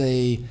 but it was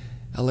a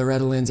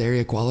Loretta Lynn's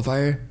area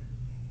qualifier,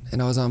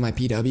 and I was on my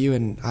PW,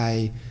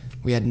 and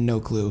we had no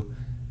clue.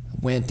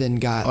 Went and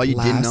got Oh, you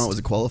last, didn't know it was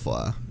a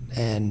qualifier?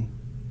 And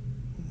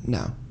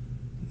no,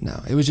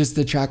 it was just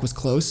the track was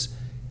close.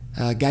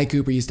 Guy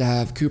Cooper used to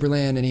have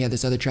Cooperland, and he had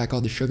this other track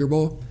called the Sugar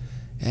Bowl,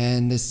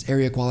 and this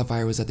area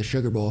qualifier was at the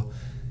Sugar Bowl,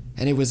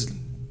 and it was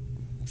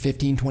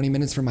 15, 20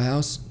 minutes from my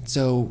house,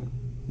 so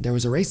there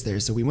was a race there,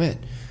 so we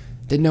went.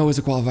 Didn't know it was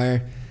a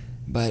qualifier,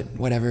 but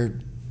whatever.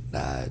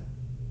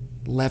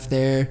 Left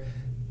there,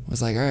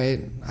 was like, all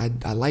right,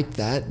 I liked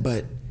that,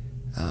 but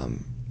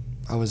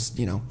I was,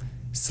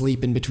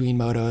 sleeping between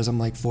motos. I'm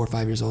like 4 or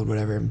 5 years old,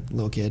 whatever,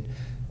 little kid.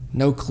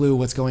 No clue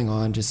what's going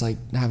on, just like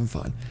having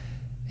fun.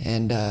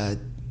 And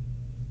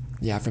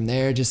yeah, from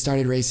there, just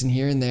started racing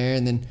here and there,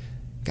 and then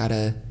got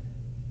a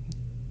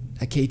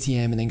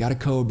KTM, and then got a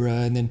Cobra,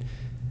 and then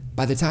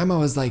by the time I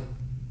was like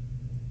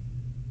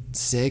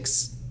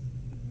 6,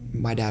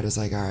 my dad was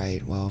like, all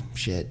right, well,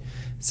 shit.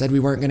 Said we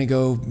weren't going to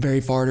go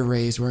very far to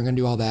race, we weren't going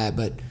to do all that,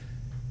 but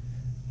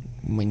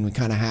I mean, we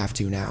kind of have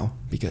to now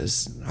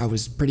because I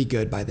was pretty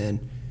good by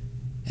then.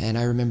 And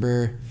I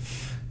remember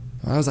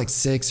when I was like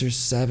 6 or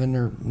 7,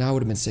 or no, I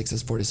would have been 6,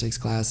 that's 4 to 6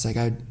 class. Like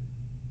I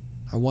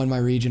won my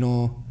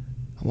regional,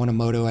 I won a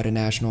moto at a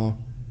national,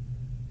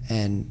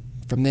 and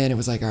from then it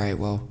was like, all right,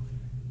 well,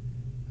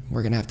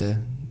 we're going to have to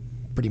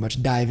pretty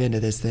much dive into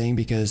this thing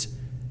because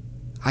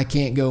I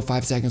can't go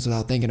 5 seconds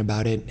without thinking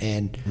about it.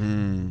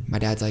 And my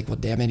dad's like, well,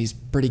 damn it, he's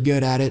pretty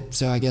good at it,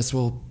 so I guess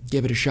we'll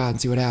give it a shot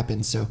and see what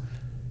happens. So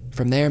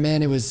from there,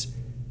 man, it's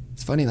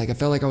funny. Like I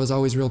felt like I was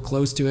always real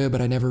close to it,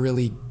 but I never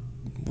really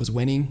was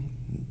winning,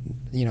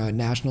 at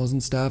nationals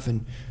and stuff,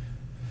 and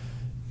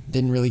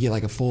didn't really get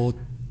like a full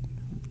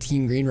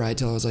team green ride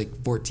till I was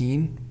like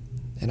 14.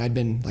 And I'd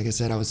been, like I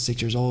said, I was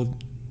 6 years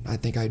old. I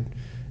think I'd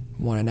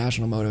won a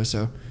national moto,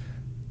 so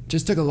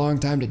just took a long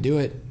time to do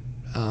it.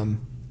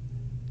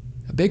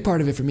 A big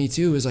part of it for me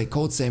too is like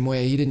Colt, same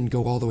way. He didn't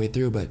go all the way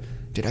through, but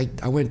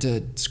dude, I went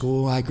to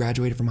school. I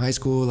graduated from high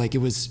school. Like it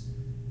was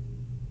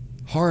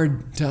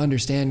hard to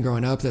understand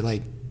growing up that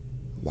like,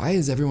 why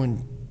is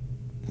everyone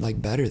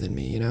like better than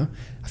me?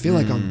 I feel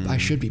like I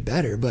should be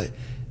better, but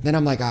then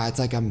I'm like, it's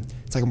like I'm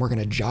working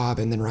a job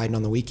and then riding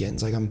on the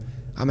weekends. Like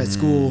I'm at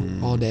school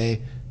all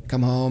day,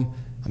 come home,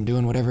 I'm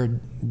doing whatever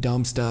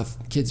dumb stuff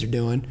kids are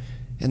doing,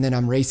 and then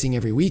I'm racing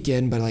every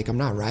weekend, but like I'm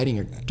not riding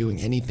or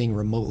doing anything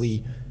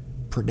remotely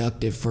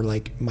productive for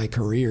like my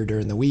career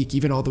during the week,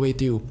 even all the way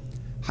through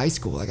high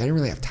school. Like I didn't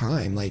really have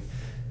time. Like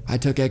I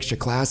took extra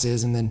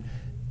classes, and then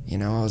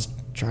I was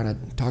trying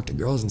to talk to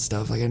girls and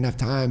stuff. Like I didn't have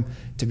time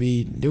to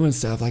be doing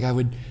stuff. Like I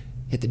would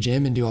hit the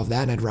gym and do all of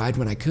that, and I'd ride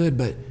when I could,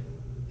 but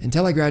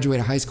until I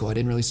graduated high school, I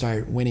didn't really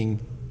start winning.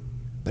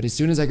 But as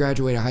soon as I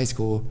graduated high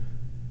school,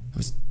 it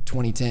was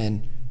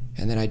 2010,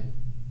 and then I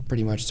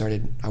pretty much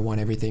I won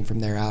everything from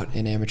there out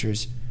in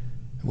amateurs,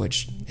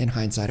 which in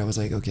hindsight I was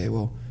like, okay,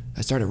 well,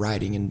 I started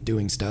riding and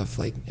doing stuff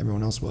like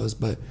everyone else was,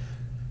 but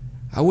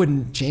I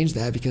wouldn't change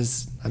that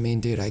because, I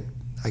mean, dude, I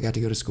got to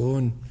go to school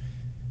and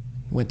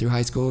went through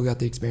high school, got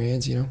the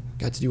experience,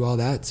 got to do all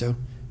that, so it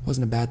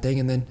wasn't a bad thing.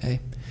 And then, hey,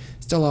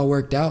 still all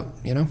worked out,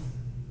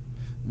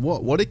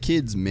 What do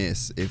kids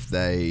miss if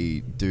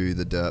they do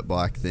the dirt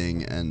bike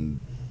thing and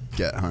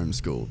get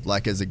homeschooled?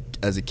 Like as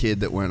a kid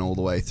that went all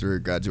the way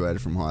through,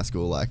 graduated from high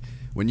school, like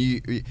when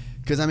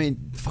because I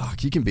mean,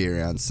 fuck, you can be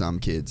around some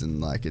kids and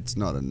like it's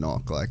not a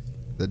knock, like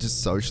they're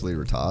just socially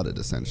retarded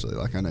essentially.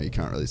 Like I know you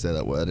can't really say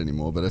that word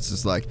anymore, but it's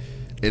just like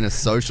in a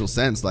social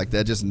sense, like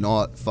they're just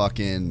not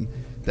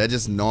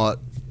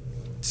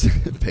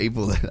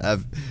people that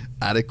have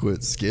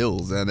adequate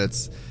skills. And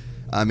it's,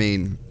 I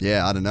mean,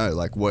 yeah, I don't know.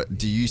 Like, what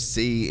do you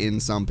see in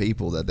some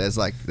people that there's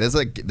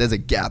a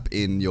gap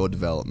in your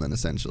development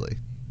essentially?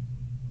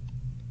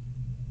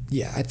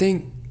 Yeah, I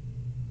think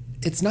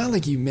it's not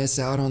like you miss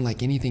out on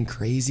like anything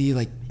crazy.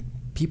 Like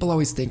people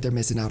always think they're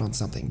missing out on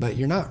something, but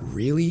you're not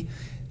really.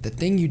 The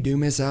thing you do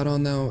miss out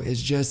on though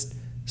is just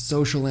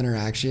social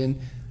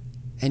interaction,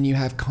 and you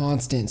have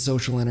constant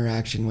social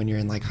interaction when you're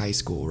in like high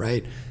school,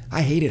 right?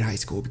 I hated high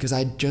school because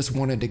I just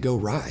wanted to go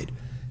ride.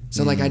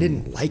 So like I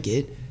didn't like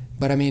it,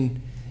 but I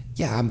mean,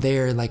 yeah, I'm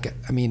there. Like,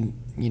 I mean,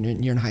 you know,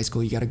 you're in high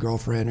school, you got a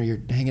girlfriend, or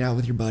you're hanging out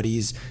with your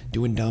buddies,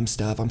 doing dumb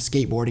stuff. I'm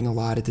skateboarding a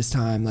lot at this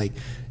time. Like,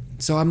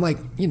 so I'm like,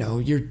 you know,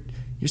 you're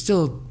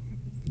still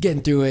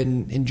getting through it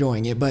and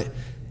enjoying it. But,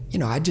 you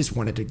know, I just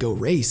wanted to go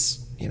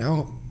race, you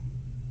know,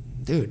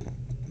 dude,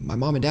 my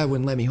mom and dad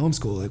wouldn't let me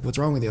homeschool. Like, what's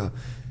wrong with you?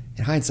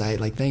 In hindsight,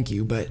 like, thank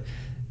you. But,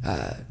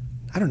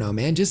 I don't know,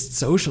 man, just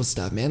social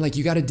stuff, man. Like,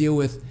 you got to deal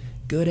with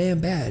good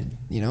and bad.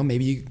 You know,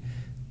 maybe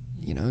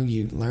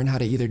you learn how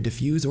to either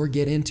diffuse or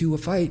get into a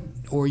fight,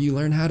 or you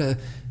learn how to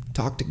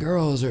talk to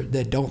girls or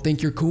that don't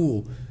think you're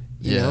cool,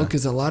 you know,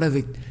 because a lot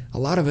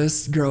of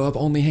us grow up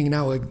only hanging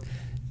out with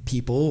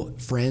people,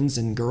 friends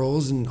and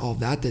girls and all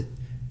that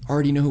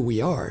already know who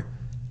we are.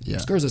 Yeah.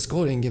 Those girls at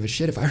school didn't give a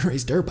shit if I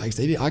raced dirt bikes.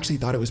 They actually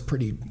thought it was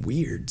pretty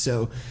weird.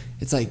 So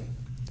it's like,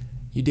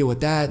 you deal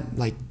with that.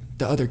 Like,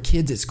 the other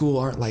kids at school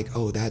aren't like,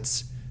 oh,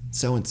 that's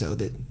so-and-so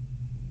that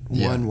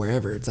won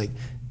wherever. It's like,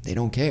 they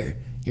don't care.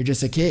 You're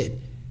just a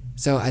kid.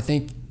 So I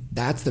think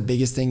that's the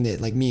biggest thing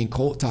that like me and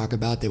Colt talk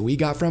about that we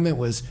got from it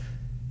was,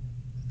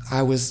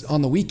 I was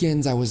on the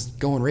weekends, I was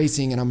going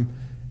racing, and I'm,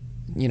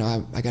 you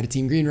know, I got a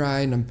Team Green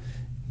ride and I'm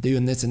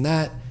doing this and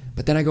that.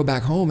 But then I go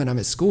back home and I'm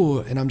at school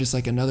and I'm just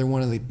like another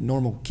one of the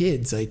normal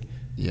kids, like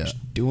just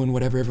doing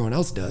whatever everyone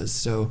else does.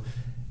 So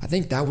I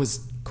think that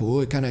was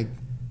cool. It kind of,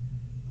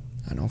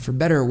 I don't know, for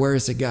better or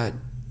worse, it got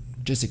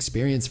just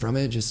experience from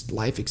it, just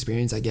life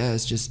experience, I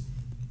guess, just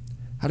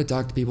how to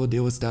talk to people,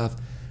 deal with stuff,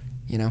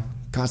 you know,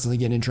 constantly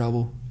getting in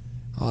trouble,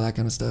 all that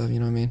kind of stuff, you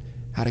know what I mean?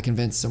 How to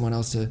convince someone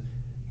else to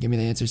give me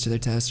the answers to their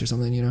test or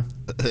something, you know?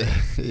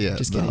 Yeah,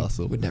 just kidding.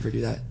 Awesome. Would never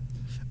do that.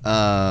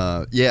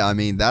 Yeah, I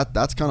mean,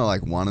 that's kind of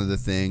like one of the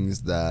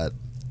things that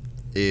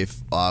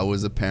if I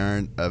was a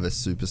parent of a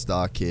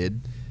superstar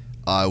kid,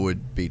 I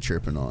would be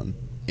tripping on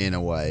in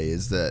a way,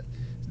 is that,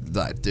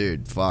 like,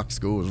 dude, fuck,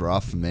 school was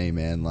rough for me,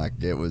 man. Like,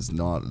 that was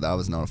not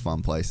a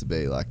fun place to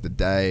be. Like, the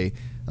day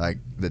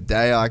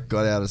I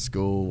got out of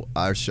school,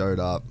 I showed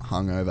up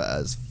hungover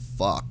as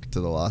fuck to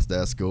the last day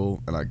of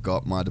school, and I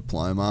got my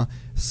diploma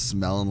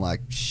smelling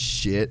like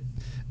shit.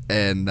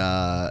 And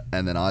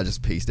then I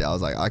just pieced out. I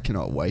was like, I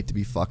cannot wait to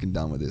be fucking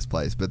done with this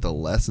place. But the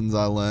lessons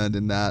I learned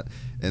in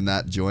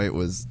that joint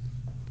was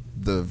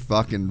the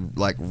fucking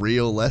like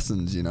real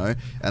lessons, you know.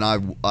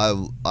 And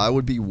I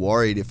would be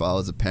worried if I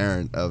was a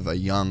parent of a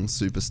young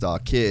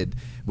superstar kid,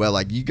 where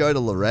like you go to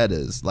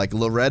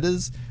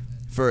Loretta's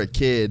for a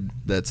kid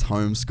that's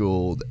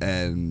homeschooled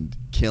and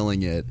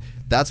killing it.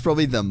 That's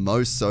probably the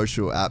most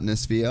social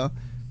atmosphere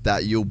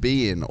that you'll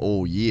be in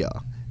all year.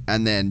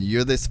 And then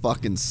you're this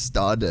fucking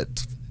stud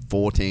at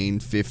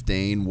 14,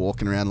 15,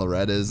 walking around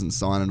Loretta's and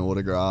signing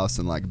autographs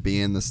and like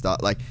being the star.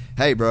 Like,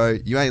 hey bro,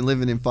 you ain't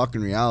living in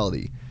fucking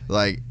reality.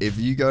 Like, if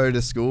you go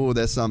to school,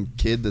 there's some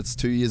kid that's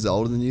 2 years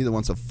older than you that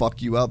wants to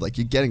fuck you up. Like,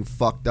 you're getting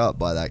fucked up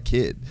by that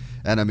kid.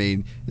 And I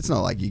mean, it's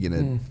not like you're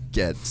gonna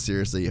get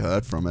seriously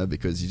hurt from it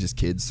because you're just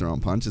kids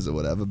throwing punches or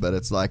whatever, but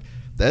it's like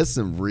there's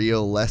some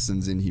real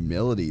lessons in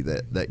humility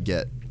that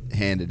get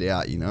handed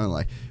out, you know.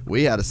 Like,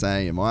 we had a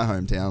saying in my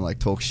hometown, like,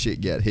 talk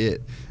shit, get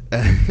hit.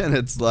 And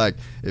it's like,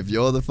 if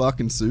you're the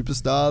fucking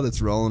superstar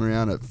that's rolling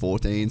around at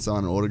 14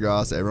 signing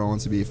autographs, everyone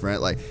wants to be a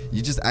friend, like,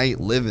 you just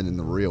ain't living in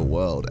the real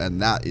world, and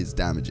that is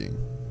damaging.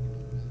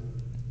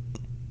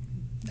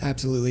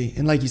 Absolutely.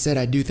 And like you said,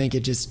 I do think it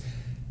just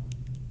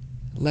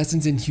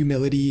lessons in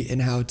humility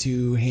and how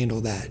to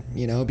handle that,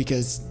 you know,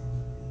 because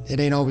it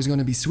ain't always going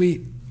to be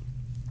sweet.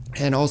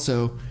 And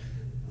also,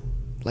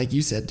 like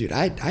you said, dude,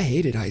 I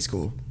hated high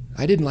school.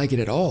 I didn't like it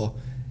at all.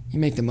 You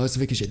make the most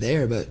of it because you're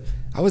there, but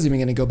I wasn't even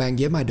going to go back and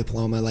get my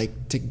diploma,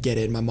 like, to get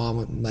it. My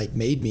mom, like,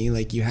 made me,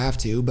 like, you have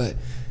to, but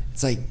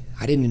it's like,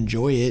 I didn't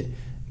enjoy it,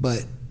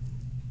 but,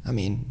 I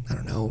mean, I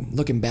don't know,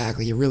 looking back,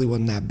 like, it really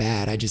wasn't that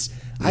bad. I just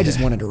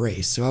wanted to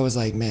race, so I was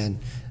like, man,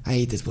 I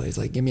hate this place,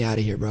 like, get me out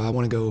of here, bro. I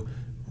want to go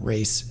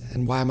race,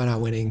 and why am I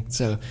not winning?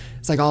 So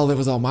it's like all of it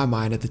was on my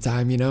mind at the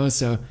time, you know,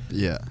 so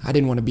yeah, I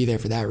didn't want to be there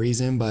for that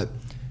reason, but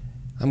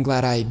I'm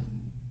glad I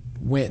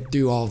went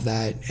through all of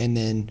that. And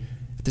then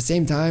at the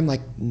same time,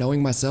 like,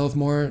 knowing myself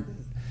more,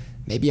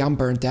 maybe I'm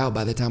burnt out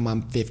by the time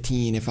I'm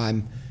 15 if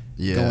I'm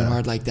going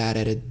hard like that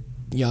at a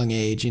young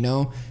age, you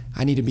know.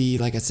 I need to be,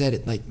 like I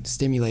said, like,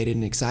 stimulated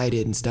and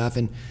excited and stuff.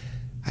 And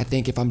I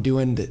think if I'm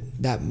doing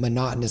that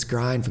monotonous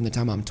grind from the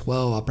time I'm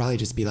 12, I'll probably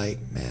just be like,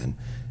 man,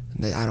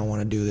 I don't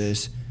want to do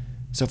this.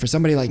 So for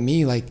somebody like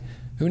me, like,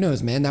 who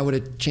knows, man, that would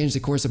have changed the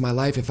course of my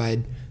life if I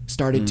had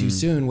started too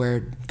soon,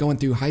 where going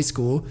through high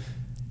school,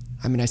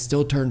 I mean, I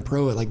still turned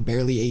pro at like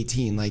barely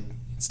 18. Like,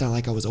 it's not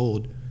like I was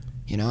old,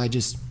 you know. I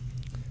just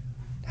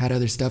had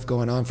other stuff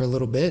going on for a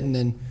little bit, and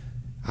then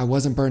I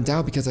wasn't burnt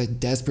out because I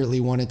desperately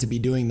wanted to be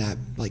doing that,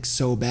 like,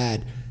 so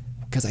bad,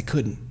 because I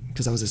couldn't,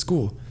 because I was at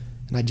school.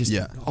 And I just,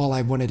 all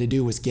I wanted to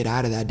do was get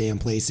out of that damn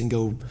place and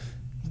go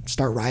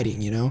start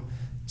riding, you know?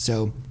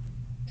 So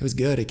it was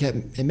good.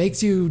 It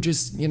makes you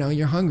just, you know,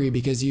 you're hungry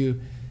because you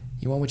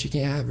want what you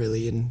can't have,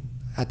 really. And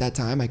at that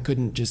time, I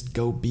couldn't just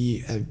go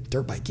be a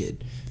dirt bike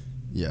kid.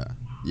 Yeah,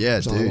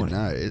 dude.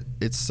 No,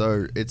 it's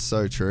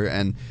so true.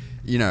 And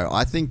you know,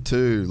 I think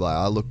too, like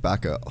I look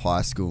back at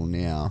high school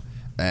now,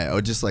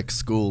 or just like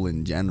school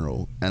in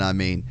general, and I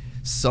mean,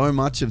 so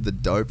much of the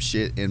dope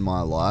shit in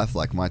my life,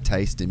 like my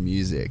taste in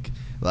music,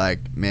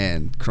 like,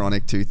 man,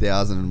 Chronic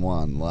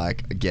 2001,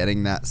 like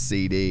getting that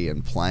CD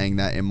and playing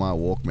that in my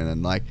Walkman,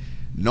 and like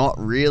not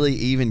really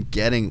even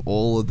getting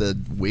all of the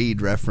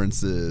weed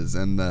references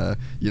and the,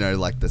 you know,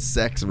 like the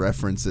sex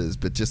references,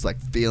 but just like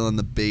feeling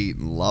the beat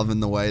and loving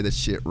the way the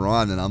shit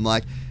run. And I'm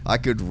like, I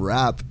could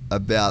rap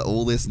about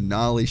all this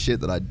gnarly shit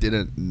that I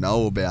didn't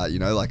know about, you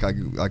know, like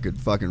I could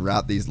fucking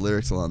rap these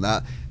lyrics on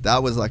that.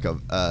 That was like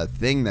a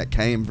thing that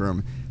came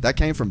from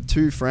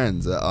two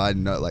friends that I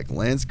know, like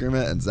Lance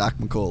Grimmett and Zach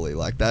McCauley.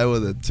 Like they were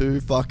the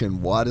two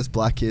fucking whitest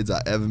black kids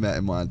I ever met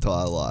in my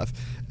entire life.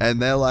 And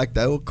they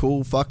were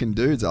cool fucking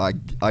dudes. I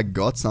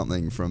got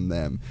something from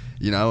them,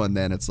 you know. And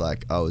then it's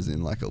like I was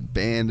in like a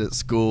band at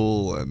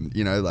school, and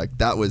you know, like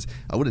I would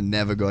have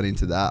never got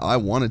into that. I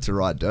wanted to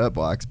ride dirt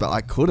bikes, but I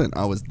couldn't.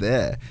 I was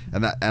there,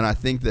 and I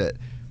think that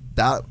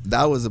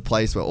was a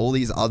place where all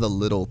these other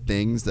little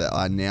things that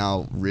I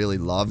now really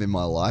love in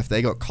my life,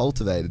 they got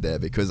cultivated there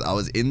because I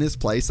was in this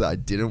place that I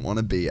didn't want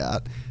to be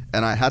at.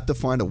 And I had to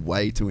find a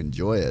way to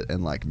enjoy it,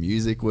 and like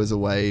music was a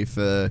way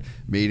for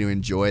me to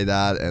enjoy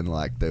that, and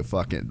like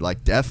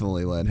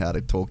definitely learn how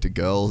to talk to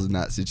girls in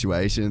that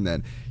situation.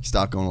 Then you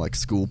start going to like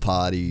school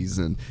parties,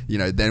 and you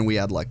know, then we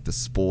had like the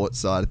sports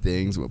side of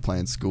things. We're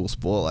playing school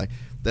sport. Like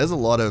there's a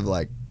lot of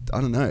like,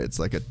 I don't know, it's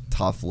like a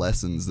tough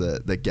lessons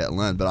that get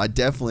learned. But I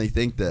definitely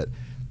think that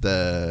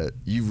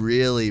you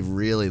really,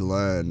 really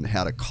learn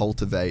how to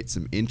cultivate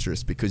some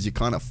interest because you're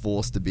kind of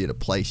forced to be at a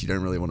place you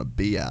don't really want to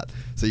be at.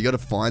 So you got to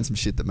find some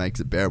shit that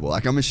makes it bearable.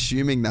 Like I'm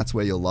assuming that's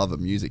where your love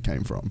of music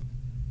came from.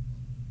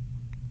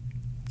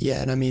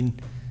 Yeah, and I mean,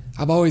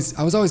 I was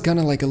always kind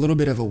of like a little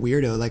bit of a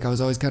weirdo. Like I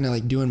was always kind of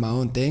like doing my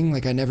own thing.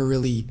 Like I never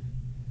really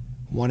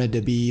wanted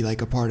to be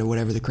like a part of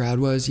whatever the crowd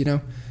was, you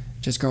know,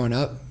 just growing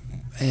up.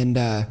 And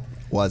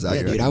why is that?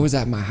 Yeah, dude, I was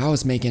at my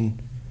house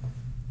making,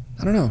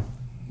 I don't know.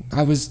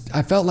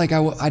 I felt like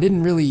I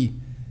didn't really,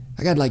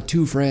 I got like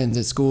two friends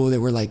at school that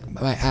were like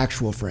my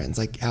actual friends,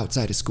 like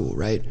outside of school,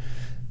 right?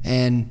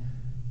 And,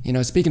 you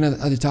know, speaking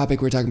of the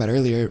topic we were talking about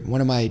earlier, one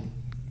of my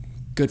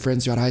good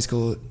friends throughout high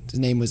school, his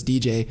name was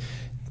DJ,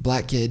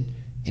 black kid,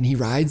 and he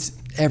rides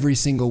every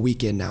single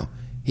weekend now.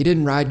 He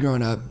didn't ride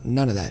growing up,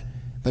 none of that.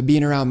 But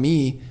being around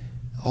me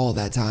all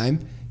that time,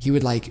 he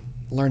would like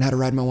learn how to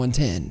ride my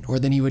 110, or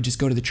then he would just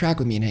go to the track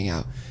with me and hang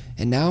out.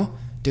 And now,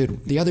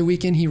 dude, the other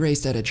weekend he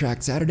raced at a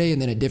track Saturday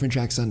and then a different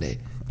track Sunday.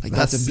 Like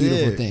that's a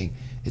beautiful sick. thing.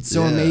 It's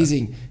so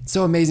amazing. It's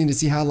so amazing to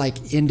see how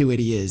like into it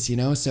he is, you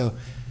know? So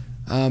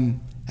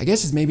I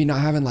guess it's maybe not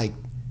having like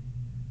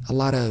a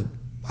lot of,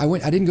 I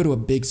didn't go to a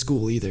big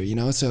school either, you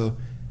know? So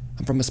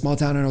I'm from a small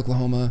town in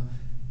Oklahoma,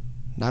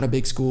 not a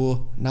big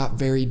school, not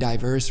very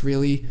diverse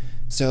really.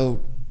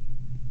 So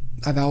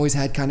I've always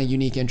had kind of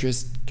unique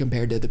interests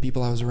compared to the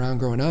people I was around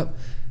growing up.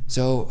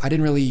 So I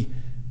didn't really,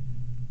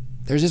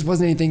 there just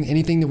wasn't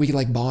anything that we could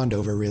like bond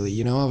over really,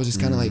 you know? I was just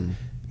kind of like,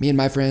 me and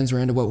my friends were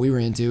into what we were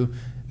into,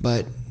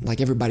 but like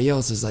everybody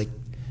else is like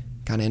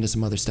kind of into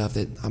some other stuff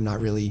that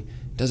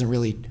doesn't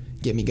really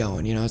get me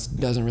going, you know? It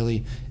doesn't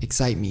really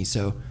excite me.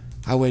 So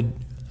I would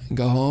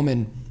go home,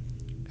 and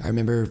I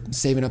remember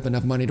saving up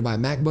enough money to buy a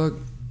MacBook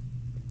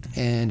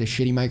and a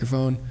shitty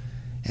microphone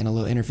and a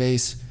little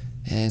interface,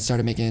 and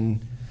started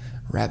making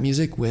rap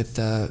music with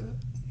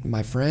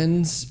my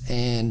friends,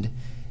 and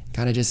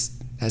kind of just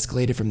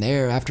escalated from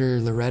there. After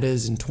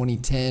Loretta's in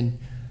 2010,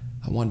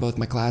 I won both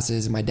my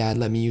classes, and my dad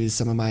let me use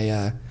some of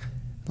my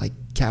like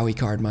Cowie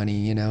card money,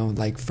 you know,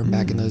 like from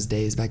back in those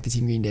days, back to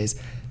Team Green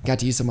days. Got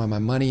to use some of my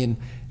money, and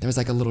there was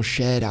like a little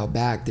shed out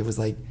back that was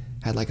like,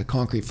 had like a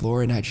concrete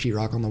floor and had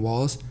sheetrock on the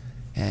walls,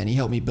 and he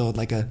helped me build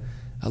like a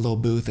little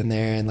booth in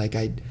there, and like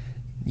I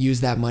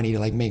used that money to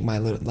like make my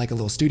little, like a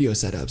little studio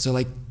setup. So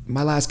like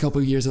my last couple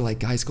of years of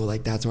like high school,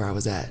 like that's where I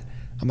was at.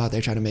 I'm out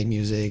there trying to make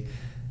music,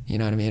 you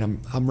know what I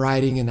mean? I'm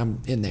writing and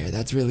I'm in there.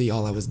 That's really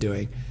all I was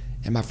doing.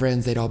 And my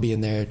friends, they'd all be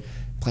in there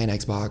playing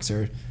Xbox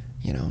or,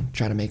 you know,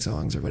 trying to make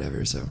songs or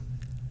whatever. So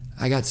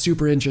I got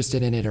super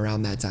interested in it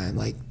around that time.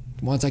 Like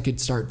once I could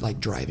start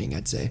like driving,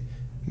 I'd say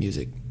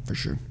music for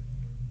sure.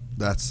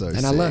 That's so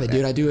sick. I love it,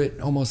 dude. I do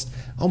it almost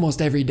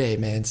every day,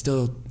 man.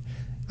 Still,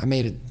 I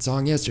made a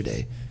song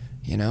yesterday,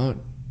 you know?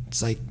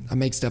 It's like I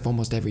make stuff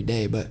almost every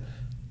day, but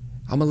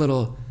I'm a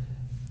little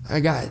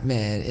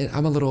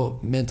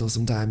mental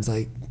sometimes,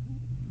 like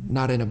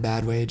not in a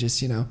bad way,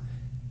 just, you know,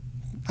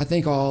 I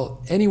think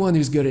anyone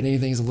who's good at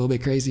anything is a little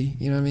bit crazy,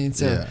 you know what I mean?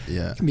 So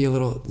it can be a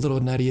little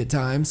nutty at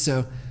times.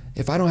 So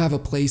if I don't have a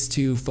place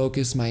to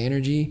focus my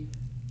energy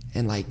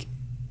and like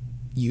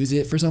use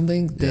it for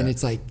something, then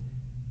it's like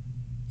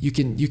you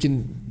can,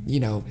 you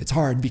know, it's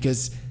hard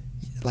because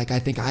like I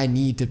think I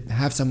need to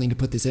have something to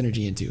put this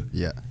energy into.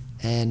 Yeah.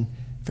 And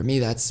for me,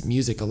 that's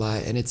music a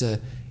lot, and it's a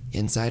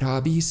inside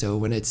hobby. So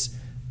when it's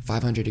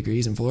 500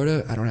 degrees in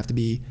Florida, I don't have to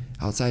be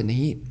outside in the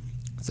heat.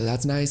 So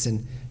that's nice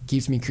and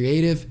keeps me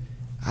creative.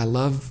 I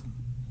love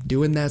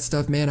doing that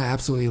stuff, man. I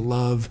absolutely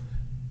love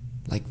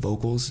like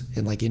vocals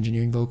and like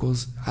engineering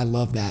vocals. I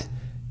love that.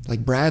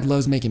 Like Brad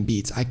loves making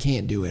beats. I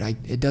can't do it.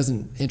 It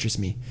doesn't interest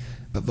me.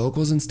 But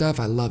vocals and stuff,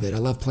 I love it. I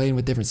love playing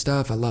with different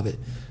stuff. I love it.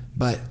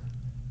 But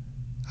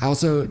I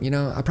also, you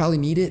know, I probably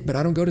need it, but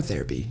I don't go to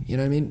therapy. You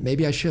know what I mean?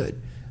 Maybe I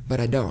should, but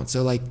I don't.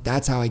 So like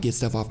that's how I get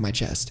stuff off my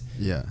chest.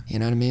 Yeah. You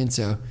know what I mean?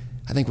 So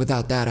I think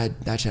without that,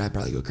 I'd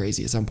probably go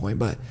crazy at some point.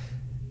 But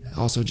I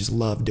also just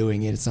love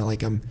doing it. It's not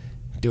like I'm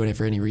doing it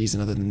for any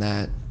reason other than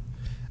that.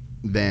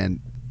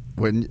 Man,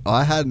 when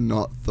I had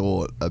not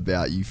thought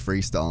about you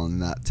freestyling in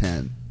that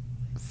tent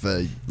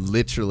for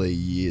literally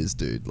years,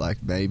 dude,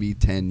 like maybe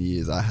 10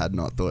 years, I had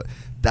not thought.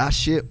 That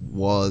shit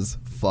was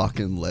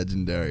fucking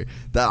legendary.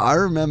 That I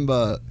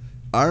remember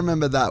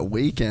that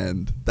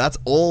weekend, that's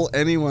all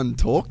anyone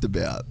talked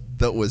about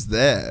that was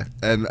there.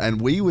 And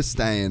we were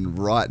staying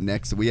right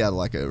next to, we had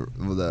like the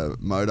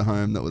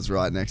motorhome that was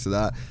right next to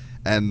that.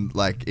 And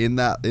like in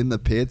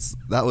the pits,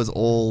 that was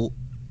all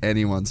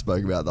anyone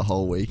spoke about the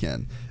whole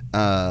weekend.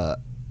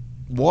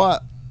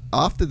 What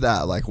after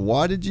that, like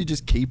why did you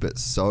just keep it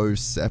so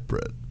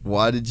separate?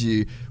 Did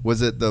you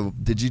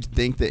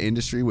think the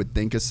industry would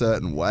think a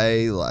certain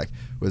way? Like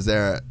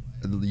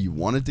you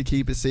wanted to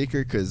keep it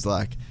secret? Cause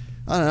like,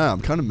 I don't know,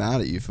 I'm kind of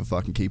mad at you for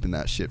fucking keeping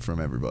that shit from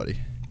everybody.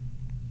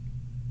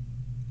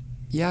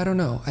 Yeah, I don't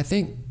know. I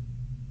think,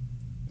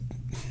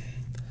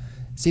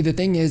 see, the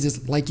thing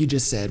is like you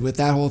just said, with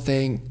that whole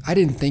thing, I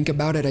didn't think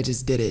about it, I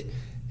just did it.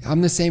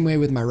 I'm the same way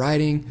with my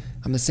writing.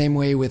 I'm the same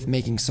way with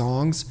making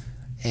songs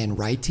and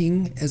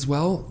writing as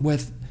well.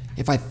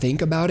 If I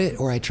think about it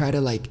or I try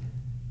to like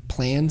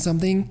plan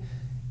something,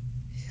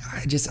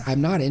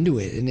 I'm not into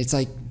it. And it's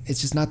like,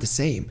 it's just not the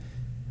same.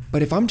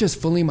 But if I'm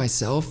just fully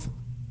myself,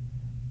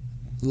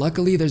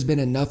 luckily there's been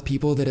enough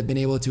people that have been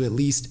able to at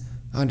least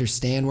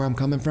understand where I'm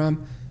coming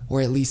from,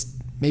 or at least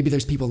maybe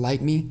there's people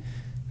like me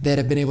that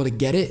have been able to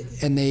get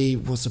it and they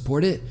will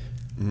support it.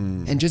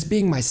 And just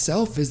being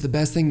myself is the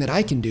best thing that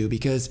I can do,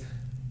 because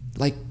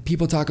like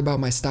people talk about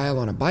my style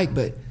on a bike,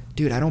 but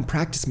dude, I don't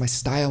practice my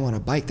style on a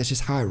bike. That's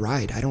just how I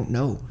ride. I don't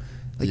know.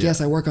 Like,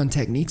 yes, I work on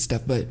technique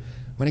stuff, but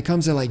when it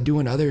comes to like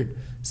doing other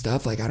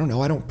stuff, like, I don't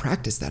know, I don't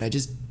practice that. I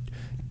just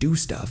do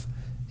stuff.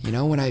 You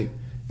know,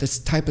 this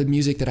type of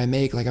music that I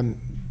make, like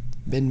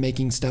been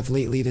making stuff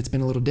lately that's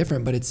been a little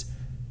different, but it's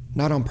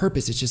not on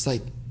purpose. It's just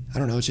like, I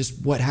don't know, it's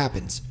just what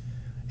happens.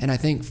 And I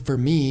think for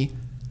me,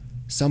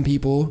 some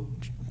people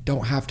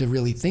don't have to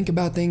really think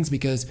about things,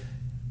 because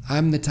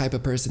I'm the type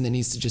of person that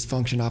needs to just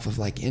function off of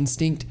like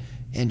instinct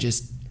and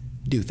just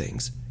do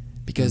things,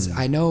 because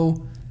I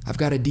know I've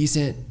got a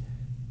decent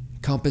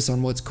compass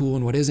on what's cool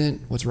and what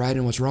isn't, what's right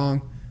and what's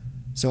wrong.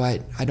 So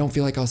I don't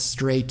feel like I'll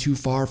stray too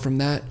far from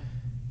that.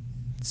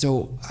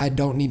 So I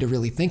don't need to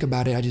really think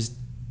about it. I just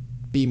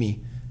be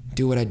me,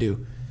 do what I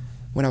do.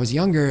 When I was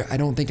younger, I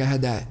don't think I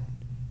had that.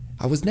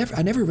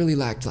 I never really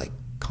lacked like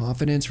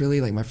confidence,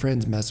 really. Like my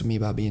friends mess with me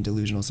about being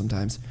delusional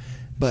sometimes,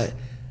 but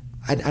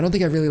I don't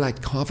think I really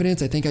lacked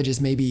confidence. I think I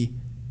just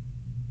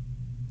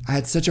I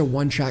had such a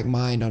one-track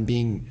mind on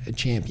being a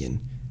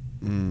champion,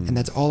 and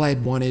that's all I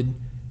had wanted.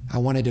 I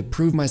wanted to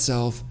prove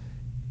myself,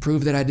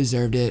 prove that I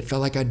deserved it.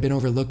 Felt like I'd been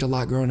overlooked a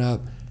lot growing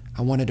up.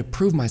 I wanted to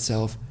prove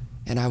myself,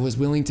 and I was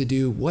willing to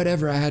do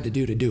whatever I had to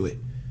do it.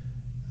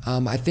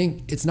 I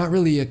think it's not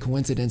really a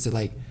coincidence that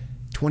like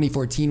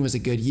 2014 was a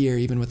good year,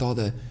 even with all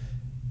the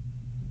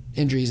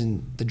injuries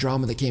and the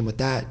drama that came with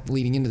that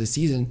leading into the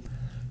season.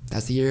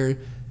 That's the year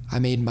I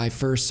made my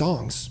first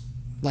songs.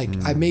 Like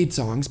I made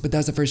songs, but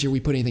that's the first year we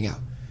put anything out.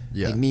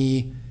 Yeah. Like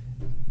me,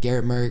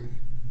 Garrett Merck,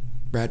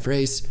 Brad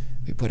Frace,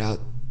 we put out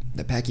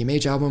the PAK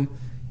EMH album,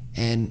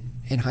 and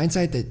in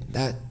hindsight,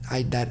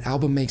 that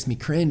album makes me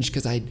cringe,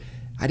 because I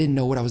didn't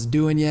know what I was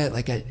doing yet.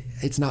 Like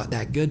it's not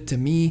that good to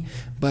me,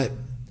 but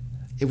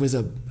it was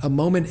a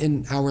moment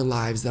in our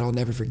lives that I'll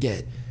never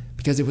forget,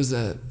 because it was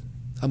a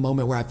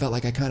moment where I felt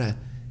like I kind of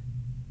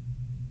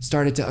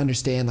started to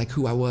understand like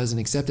who I was and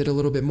accept it a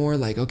little bit more.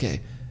 Like,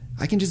 okay,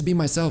 I can just be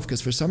myself,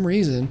 because for some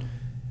reason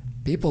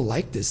people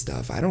like this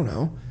stuff. I don't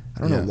know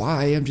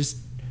why.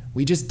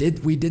 We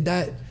did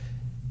that.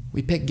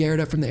 We picked Garrett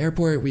up from the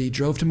airport. We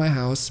drove to my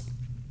house,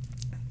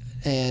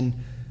 and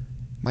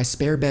my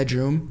spare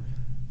bedroom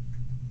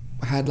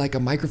had like a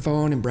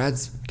microphone and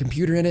Brad's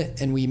computer in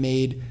it, and we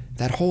made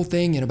that whole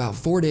thing in about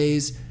 4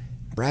 days.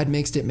 Brad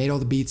mixed it, made all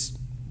the beats.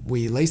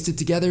 We laced it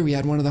together. We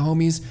had one of the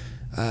homies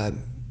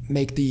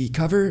make the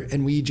cover,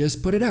 and we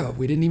just put it out.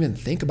 We didn't even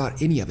think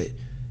about any of it.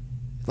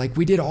 Like,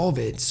 we did all of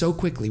it so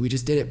quickly. We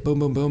just did it, boom,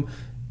 boom, boom,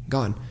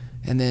 gone.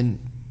 And then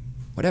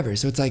whatever.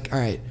 So it's like, all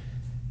right,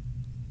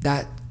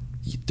 that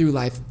through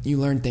life, you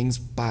learn things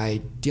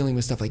by dealing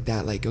with stuff like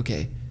that. Like,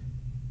 okay,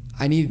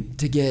 I need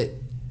to get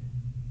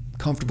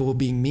comfortable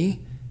being me,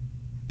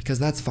 because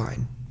that's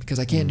fine, because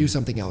I can't do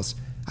something else.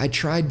 I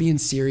tried being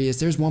serious.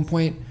 There's one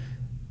point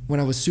when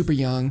I was super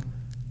young,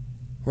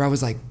 where I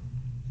was like,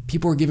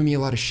 people were giving me a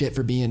lot of shit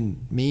for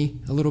being me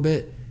a little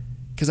bit.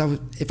 Because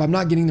if I'm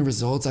not getting the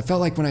results, I felt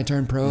like when I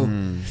turned pro,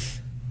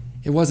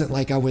 it wasn't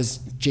like I was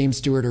James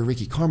Stewart or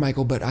Ricky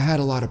Carmichael, but I had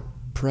a lot of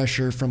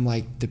pressure from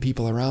like the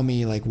people around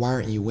me, like, why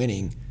aren't you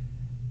winning?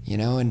 You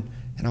know, and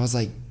I was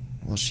like,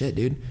 well, shit,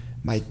 dude.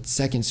 My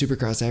second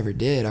Supercross I ever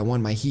did, I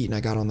won my heat and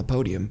I got on the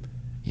podium,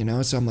 you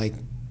know? So I'm like,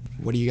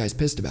 what are you guys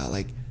pissed about?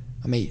 Like,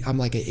 I'm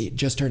like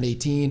just turned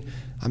 18.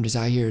 I'm just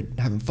out here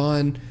having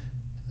fun.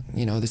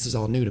 You know, this is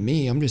all new to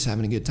me. I'm just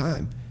having a good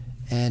time.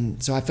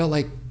 And so I felt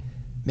like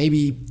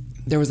maybe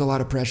there was a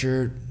lot of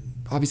pressure,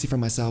 obviously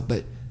from myself,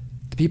 but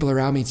the people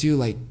around me too.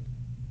 Like,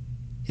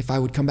 if I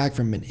would come back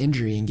from an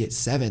injury and get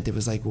 7th, it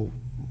was like, well,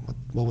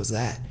 what was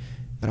that?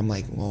 But I'm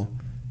like, well,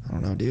 I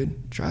don't know,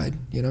 dude. Tried.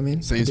 You know what I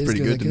mean? Seems pretty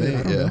good to me.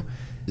 I don't know.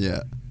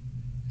 Yeah.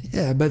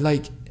 Yeah, but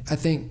like, I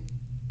think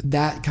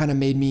that kind of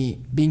made me,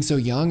 being so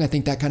young, I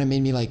think that kind of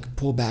made me like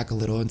pull back a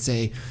little and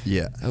say,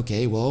 yeah,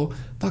 okay, well,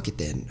 fuck it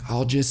then.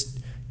 I'll just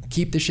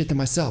keep this shit to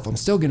myself. I'm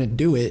still going to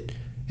do it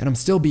and I'm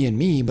still being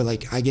me, but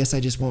like, I guess I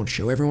just won't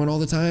show everyone all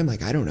the time.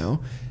 Like, I don't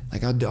know.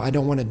 Like, I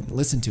don't want to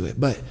listen to it.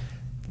 But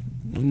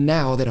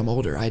now that I'm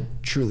older, I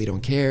truly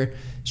don't care,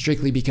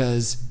 strictly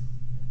because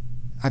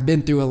I've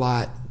been through a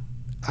lot.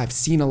 I've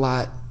seen a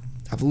lot.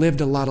 I've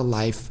lived a lot of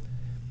life.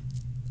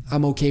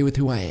 I'm okay with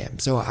who I am,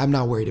 so I'm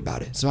not worried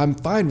about it. So I'm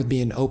fine with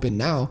being open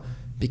now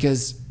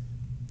because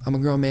I'm a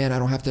grown man. I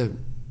don't have to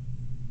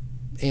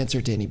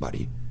answer to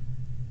anybody.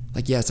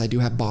 Like, yes, I do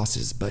have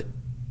bosses, but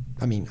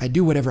I mean, I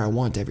do whatever I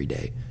want every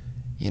day,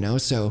 you know?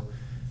 So,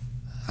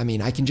 I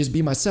mean, I can just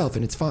be myself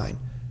and it's fine.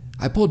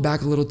 I pulled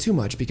back a little too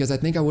much because I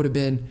think I would have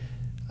been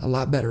a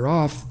lot better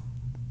off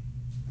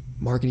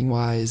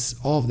marketing-wise,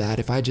 all of that,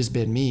 if I just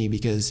been me,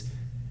 because,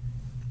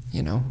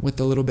 you know, with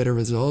a little bit of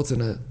results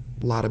and a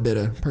lot of bit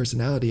of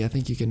personality, I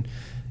think you can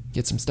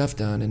get some stuff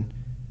done. And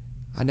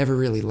I never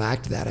really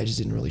lacked that. I just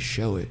didn't really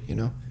show it, you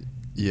know?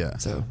 Yeah.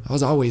 So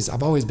I've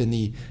always been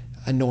the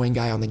annoying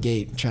guy on the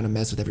gate trying to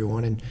mess with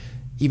everyone. And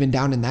even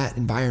down in that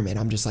environment,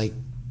 I'm just like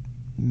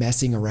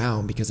messing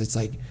around because it's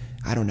like,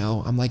 I don't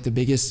know, I'm like the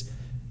biggest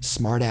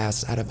smart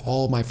ass out of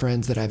all my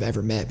friends that I've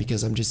ever met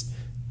because I'm just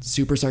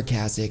super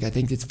sarcastic. I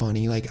think it's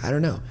funny. Like, I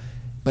don't know.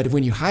 But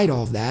when you hide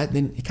all of that,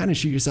 then you kind of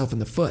shoot yourself in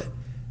the foot.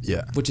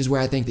 Yeah. Which is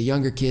where I think the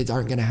younger kids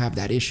aren't going to have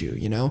that issue,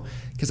 you know?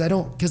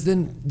 Because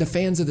then the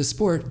fans of the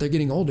sport, they're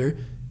getting older,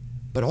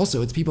 but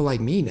also it's people like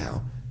me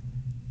now.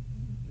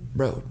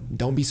 Bro,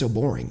 don't be so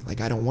boring.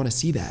 Like, I don't want to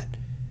see that.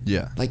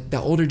 Yeah. Like,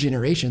 the older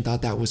generation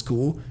thought that was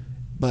cool,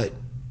 but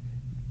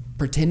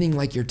pretending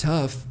like you're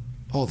tough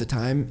all the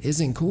time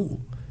isn't cool.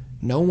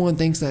 No one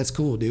thinks that's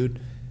cool, dude.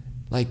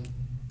 Like,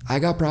 I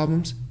got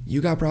problems. You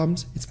got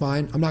problems. It's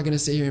fine. I'm not going to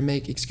sit here and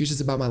make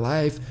excuses about my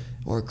life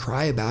or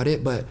cry about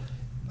it, but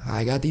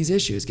I got these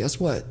issues. Guess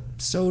what?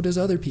 So does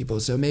other people.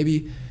 So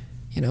maybe,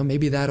 you know,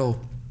 maybe that'll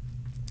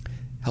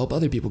help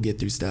other people get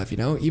through stuff, you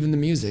know? Even the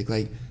music,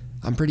 like,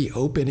 I'm pretty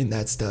open in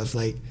that stuff,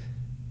 like,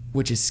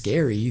 which is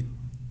scary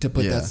to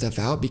put that stuff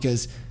out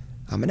because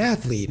I'm an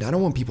athlete and I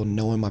don't want people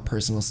knowing my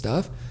personal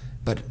stuff.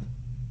 But,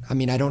 I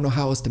mean, I don't know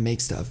how else to make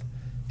stuff.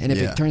 And if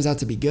it turns out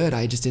to be good,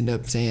 I just end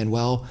up saying,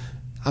 well,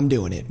 I'm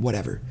doing it,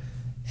 whatever.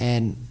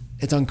 And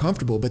it's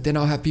uncomfortable, but then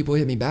I'll have people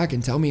hit me back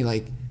and tell me,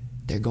 like,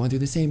 they're going through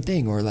the same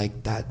thing, or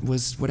like, that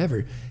was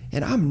whatever.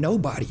 And I'm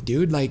nobody,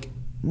 dude. Like,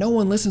 no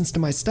one listens to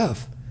my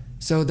stuff.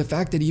 So the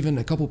fact that even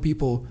a couple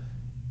people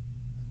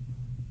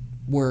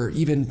were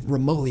even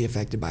remotely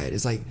affected by it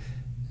is like,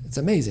 it's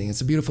amazing.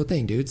 It's a beautiful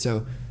thing, dude.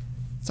 So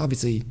it's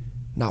obviously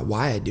not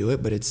why I do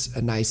it, but it's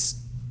a nice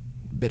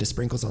bit of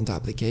sprinkles on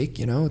top of the cake,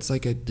 you know? It's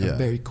like a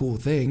very cool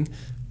thing.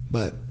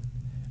 But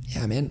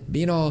yeah, man,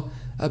 being all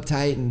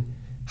uptight and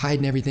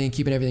hiding everything,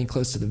 keeping everything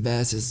close to the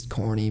vest is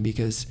corny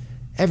because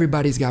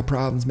everybody's got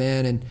problems,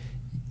 man. And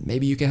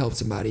maybe you can help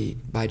somebody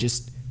by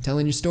just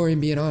telling your story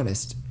and being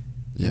honest.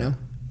 You know,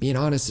 being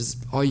honest is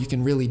all you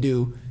can really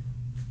do.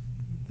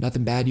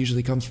 Nothing bad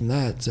usually comes from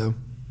that. So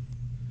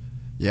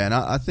yeah, and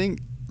I think,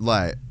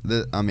 like,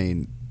 I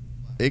mean,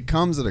 it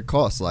comes at a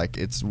cost. Like,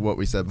 it's what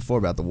we said before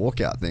about the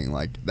walkout thing.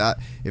 Like, that,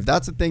 if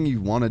that's a thing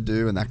you want to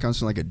do and that comes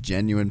from like a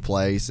genuine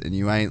place and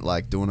you ain't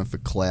like doing it for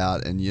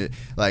clout, and you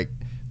like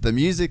the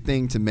music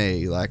thing, to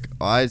me, like,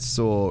 I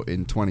saw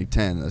in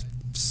 2010 a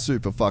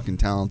super fucking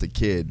talented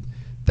kid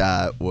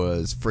that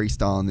was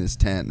freestyling this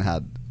tent and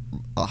had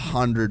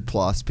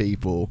 100+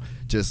 people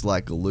just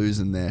like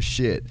losing their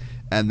shit.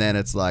 And then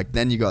it's like,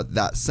 then you got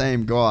that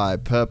same guy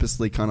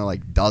purposely kind of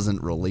like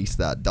doesn't release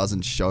that,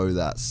 doesn't show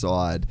that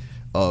side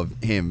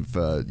of him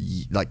for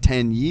like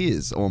 10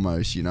 years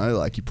almost, you know?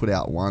 Like, you put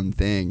out one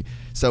thing.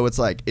 So it's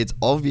like, it's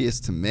obvious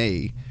to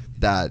me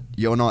that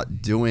you're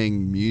not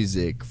doing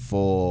music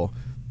for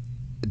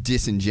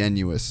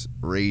disingenuous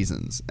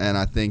reasons. And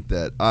I think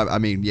that, I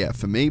mean, yeah,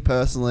 for me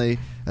personally,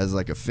 as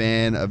like a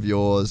fan of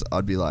yours,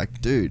 I'd be like,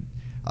 dude,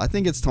 I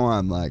think it's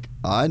time. Like,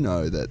 I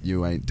know that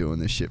you ain't doing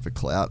this shit for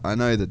clout. I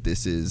know that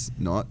this is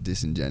not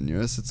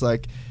disingenuous. It's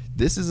like,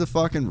 this is a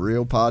fucking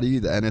real part of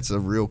you, and it's a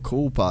real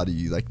cool part of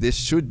you. Like, this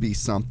should be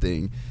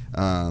something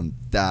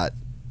that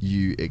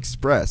you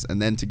express.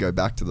 And then to go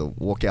back to the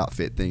walkout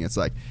fit thing, it's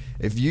like,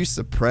 if you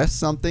suppress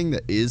something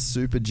that is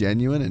super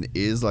genuine and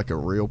is like a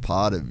real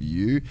part of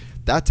you,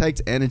 that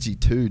takes energy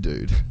too,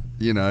 dude.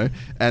 You know,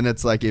 and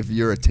it's like, if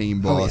you're a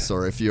team boss,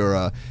 or if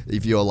you're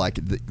like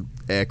the,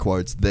 air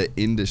quotes, the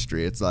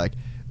industry, it's like,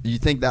 you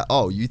think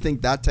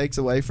that takes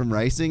away from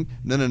racing?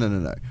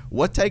 No.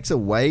 What takes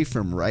away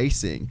from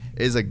racing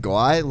is a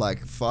guy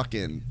like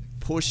fucking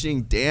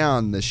pushing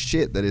down the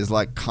shit that is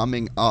like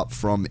coming up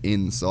from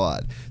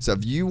inside. So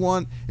if you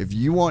want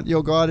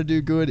your guy to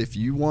do good, if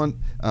you want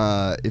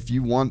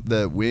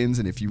the wins,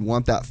 and if you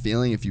want that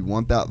feeling, if you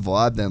want that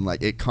vibe, then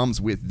like, it comes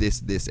with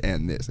this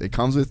and this. It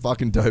comes with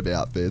fucking dope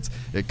outfits.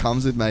 It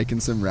comes with making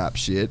some rap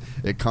shit.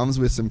 It comes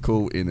with some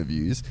cool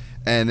interviews.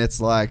 And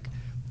it's like,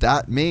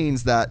 that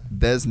means that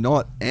there's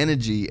not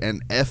energy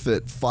and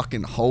effort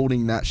fucking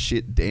holding that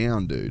shit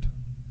down, dude.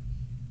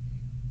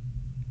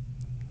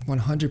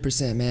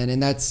 100%, man.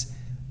 And that's,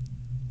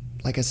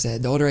 like I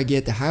said, the older I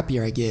get, the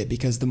happier I get,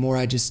 because the more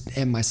I just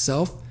am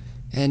myself.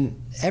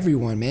 And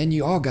everyone, man,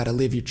 you all got to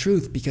live your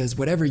truth, because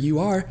whatever you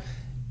are,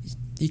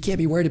 you can't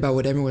be worried about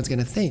what everyone's going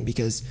to think,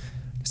 because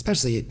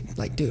especially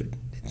like, dude,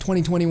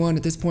 2021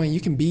 at this point,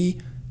 you can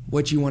be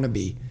what you want to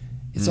be.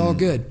 It's all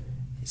good.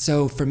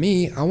 So for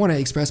me, I want to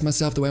express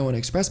myself the way I want to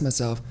express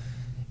myself.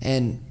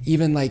 And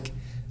even like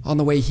on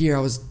the way here, I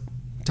was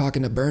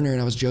talking to Burner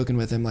and I was joking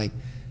with him like,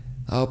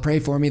 oh, pray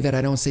for me that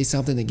I don't say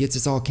something that gets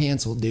us all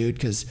canceled, dude,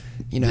 because,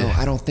 you know,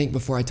 I don't think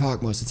before I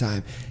talk most of the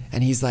time.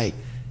 And he's like,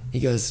 he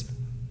goes,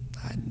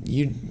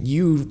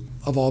 you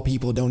of all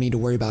people don't need to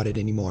worry about it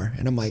anymore.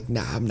 And I'm like,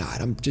 nah, I'm not.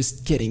 I'm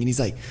just kidding. And he's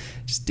like,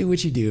 just do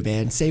what you do,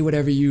 man. Say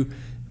whatever you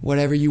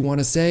want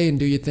to say and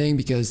do your thing,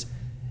 because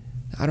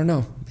I don't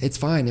know, it's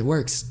fine. It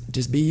works.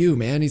 Just be you,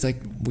 man. He's like,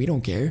 we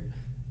don't care.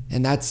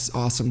 And that's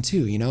awesome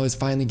too, you know, is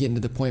finally getting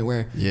to the point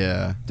where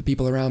the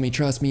people around me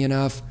trust me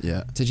enough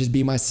to just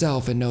be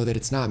myself and know that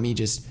it's not me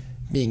just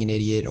being an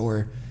idiot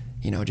or,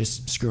 you know,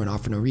 just screwing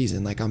off for no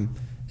reason. Like,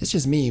 it's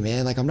just me,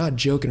 man. Like, I'm not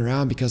joking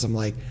around because I'm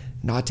like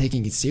not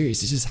taking it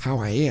serious. It's just how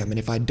I am. And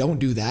if I don't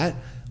do that,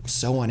 I'm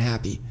so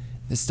unhappy.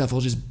 This stuff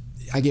will just,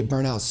 I get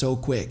burnt out so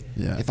quick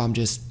if I'm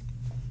just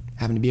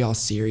having to be all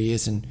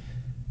serious. And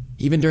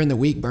even during the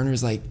week,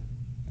 Burner's like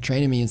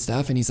training me and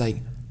stuff, and he's like,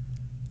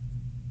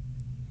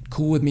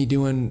 cool with me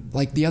doing,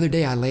 like the other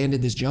day I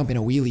landed this jump in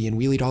a wheelie and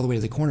wheelied all the way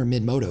to the corner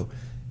mid-moto,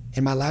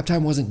 and my lap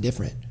time wasn't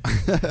different.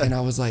 And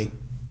I was like,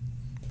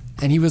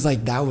 and he was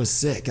like, that was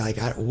sick. Like,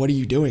 what are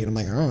you doing? And I'm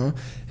like,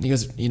 And he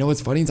goes, you know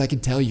what's funny is I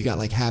could tell you got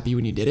like happy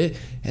when you did it,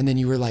 and then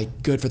you were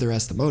like good for the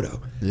rest of the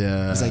moto.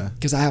 He's like,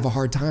 because I have a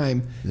hard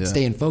time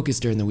staying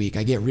focused during the week.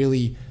 I get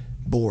really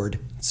bored.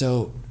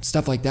 So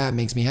stuff like that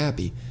makes me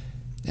happy.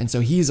 And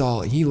so he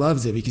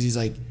loves it because he's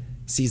like,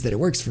 sees that it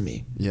works for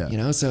me. You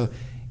know, so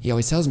he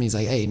always tells me, he's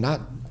like, hey,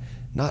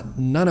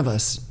 none of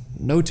us,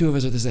 no two of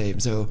us are the same.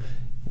 So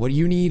what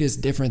you need is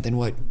different than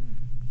what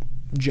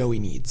Joey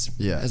needs.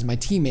 As my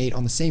teammate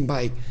on the same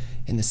bike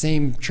in the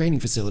same training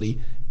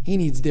facility, he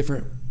needs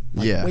different,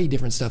 way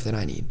different stuff than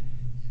I need,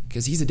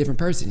 because he's a different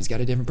person. He's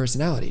got a different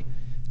personality.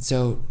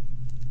 So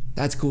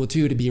that's cool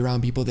too, to be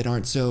around people that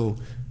aren't so,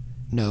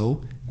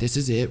 no, this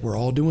is it, we're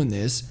all doing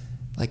this.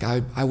 Like,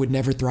 I would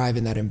never thrive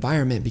in that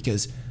environment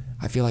because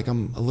I feel like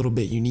I'm a little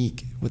bit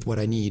unique with what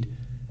I need.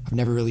 I've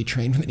never really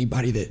trained with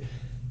anybody that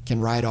can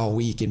ride all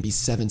week and be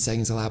 7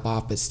 seconds a lap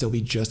off but still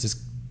be just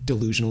as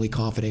delusionally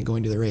confident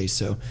going to the race.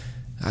 So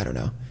I don't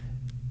know.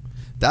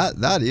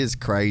 That is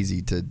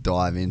crazy to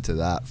dive into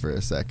that for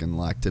a second,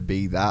 like to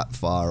be that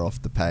far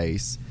off the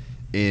pace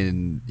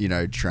in, you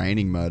know,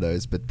 training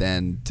motos, but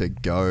then to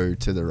go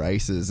to the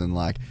races and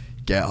like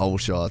get whole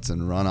shots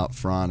and run up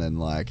front, and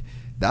like,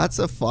 that's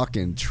a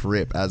fucking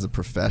trip as a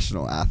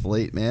professional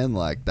athlete, man.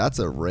 Like, that's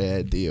a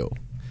rare deal.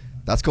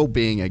 That's called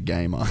being a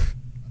gamer.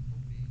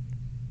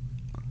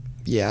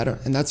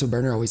 And that's what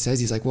Burner always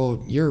says. He's like,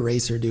 well, you're a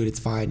racer, dude. It's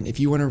fine.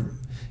 If you want to,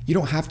 you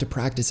don't have to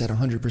practice at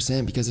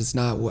 100% because that's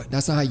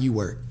not how you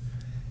work.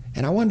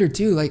 And I wonder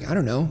too, like, I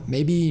don't know,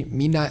 maybe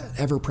me not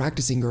ever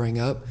practicing growing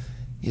up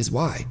is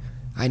why.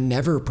 I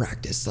never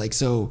practiced. Like,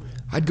 so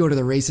I'd go to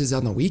the races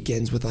on the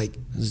weekends with like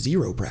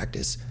zero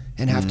practice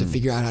and have to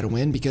figure out how to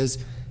win, because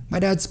my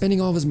dad's spending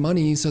all of his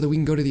money so that we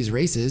can go to these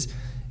races,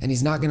 and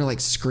he's not going to like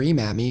scream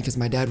at me because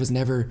my dad was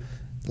never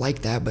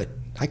like that, but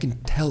I can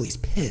tell he's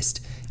pissed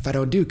if I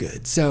don't do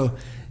good. So,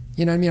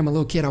 you know what I mean? I'm a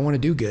little kid. I want to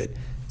do good.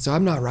 So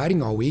I'm not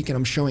riding all week and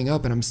I'm showing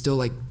up and I'm still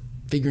like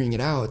figuring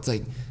it out. It's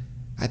like,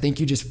 I think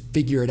you just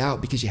figure it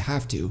out because you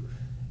have to.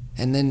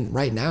 And then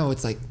right now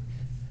it's like,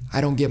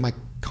 I don't get my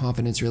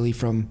confidence really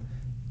from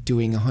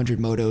doing 100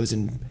 motos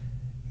and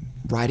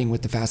riding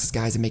with the fastest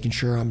guys and making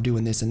sure I'm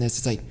doing this and this.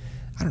 It's like,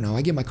 I don't know,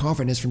 I get my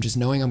confidence from just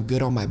knowing I'm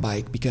good on my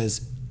bike,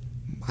 because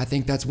I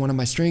think that's one of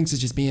my strengths, is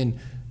just being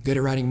good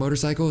at riding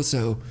motorcycles.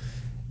 So,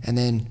 and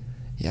then,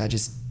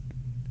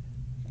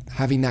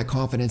 having that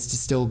confidence to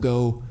still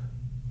go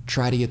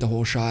try to get the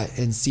whole shot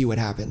and see what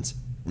happens.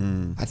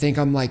 I think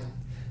I'm like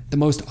the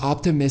most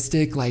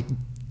optimistic like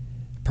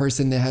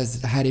person that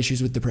has had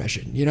issues with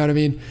depression. You know what I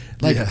mean?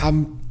 Like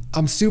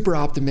I'm super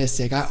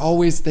optimistic. I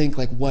always think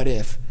like, what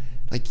if?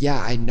 Like,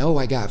 yeah, I know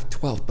I got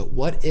 12th, but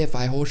what if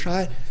I whole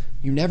shot?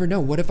 You never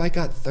know. What if I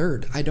got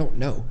 3rd? I don't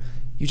know.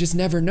 You just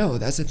never know.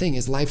 That's the thing,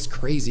 is life's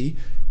crazy.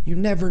 You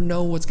never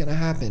know what's gonna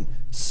happen.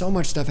 So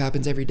much stuff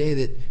happens every day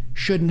that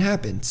shouldn't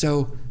happen.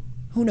 So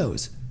who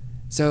knows?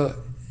 So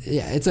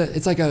yeah,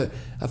 it's like a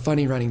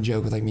funny running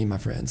joke with like me and my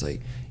friends.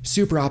 Like,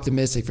 super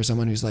optimistic for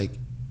someone who's like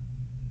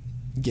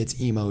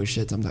gets emo as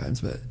shit sometimes,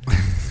 but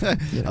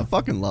you know. I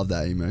fucking love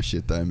that emo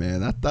shit though,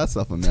 man. That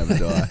stuff will never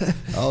die.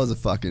 I was a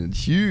fucking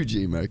huge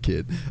emo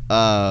kid.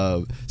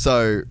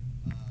 So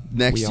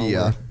next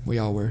year, we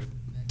all were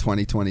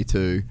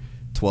 2022,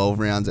 12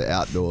 rounds of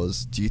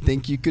outdoors. Do you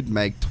think you could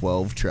make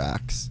 12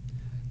 tracks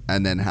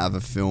and then have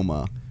a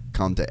filmer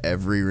come to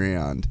every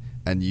round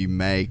and you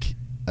make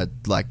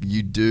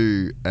you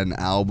do an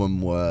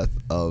album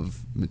worth of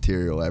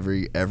material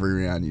every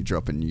round? You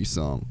drop a new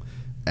song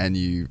and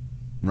you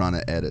run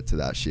an edit to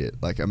that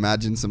shit. Like,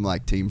 imagine some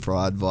like Team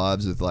Fried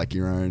vibes with like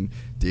your own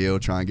deal,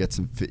 try and get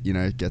some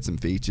get some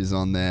features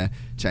on there,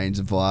 change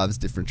the vibes,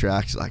 different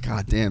tracks. Like,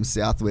 oh damn,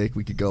 Southwick,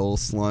 we could go all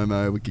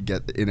slow-mo, we could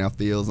get in our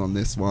feels on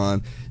this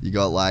one. You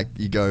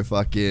go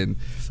fucking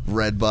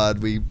Redbud,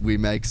 we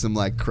make some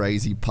like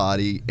crazy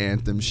party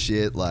anthem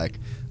shit. Like,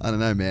 I don't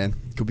know, man,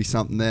 could be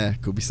something there.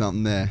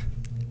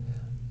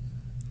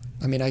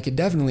 I mean, I could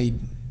definitely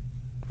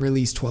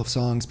release 12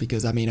 songs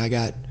because I mean, I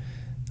got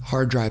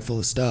hard drive full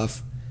of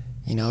stuff.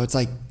 You know, it's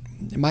like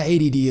my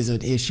ADD is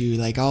an issue.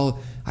 Like,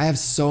 I have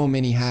so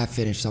many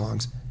half-finished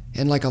songs,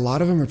 and like a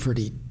lot of them are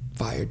pretty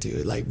fire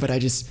too. Like, but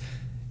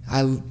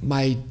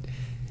my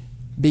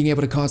being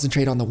able to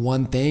concentrate on the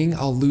one thing,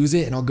 I'll lose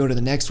it and I'll go to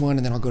the next one,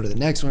 and then I'll go to the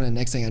next one, and the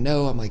next thing I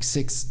know, I'm like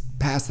 6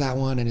 past that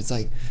one, and it's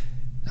like,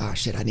 oh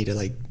shit, I need to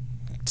like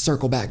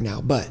circle back now.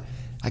 But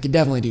I could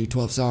definitely do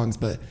 12 songs,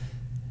 but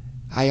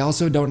I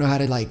also don't know how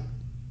to like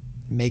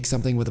make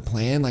something with a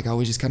plan. Like, I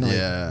always just kind of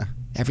like,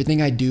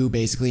 everything I do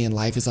basically in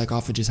life is like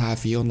off of just how I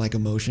feel and like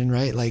emotion,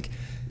 right? Like,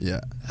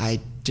 I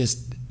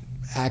just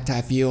act how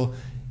I feel.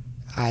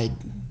 I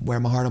wear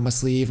my heart on my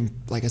sleeve, and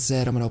like I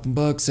said, I'm an open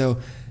book. So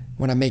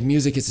when I make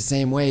music, it's the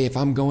same way. If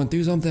I'm going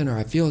through something or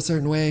I feel a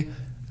certain way,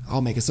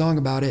 I'll make a song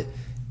about it.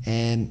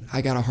 And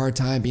I got a hard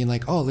time being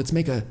like, oh, let's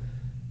make a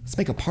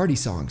party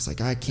song. It's like,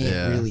 I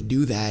can't really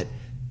do that,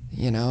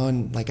 you know,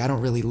 and like I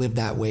don't really live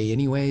that way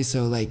anyway.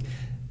 So like,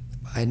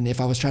 and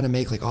if I was trying to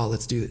make like, oh,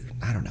 let's do it,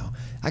 I don't know.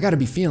 I got to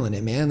be feeling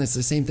it, man. That's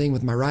the same thing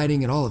with my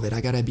writing and all of it.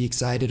 I got to be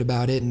excited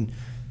about it and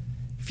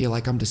feel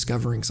like I'm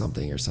discovering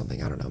something or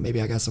something. I don't know.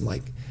 Maybe I got some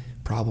like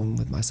problem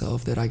with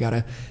myself that I got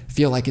to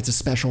feel like it's a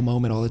special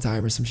moment all the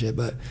time or some shit.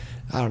 But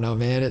I don't know,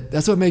 man.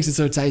 That's what makes it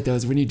so tight though,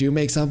 is when you do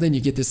make something,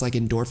 you get this like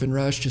endorphin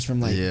rush just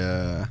from like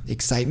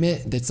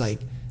excitement. That's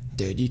like,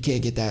 dude, you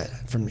can't get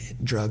that from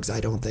drugs, I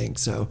don't think.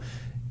 So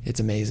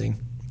it's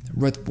amazing.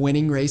 With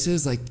winning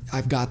races, like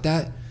I've got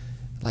that.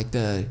 Like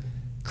the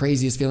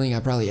craziest feeling I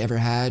probably ever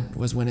had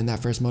was winning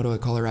that first moto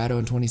at Colorado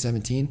in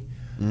 2017.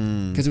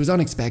 Because it was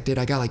unexpected.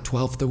 I got like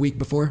 12th the week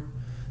before,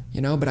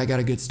 you know, but I got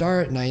a good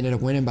start and I ended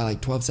up winning by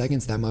like 12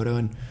 seconds that moto.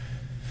 And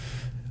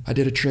I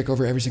did a trick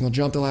over every single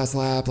jump the last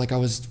lap. Like, I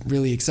was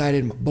really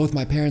excited. Both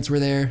my parents were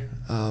there.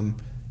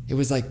 It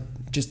was like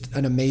just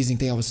an amazing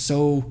thing. I was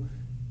so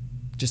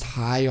just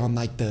high on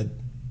like the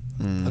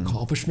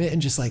accomplishment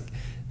and just like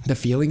the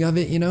feeling of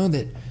it, you know,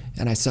 that.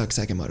 And I sucked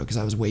second moto because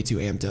I was way too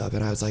amped up,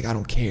 and I was like, I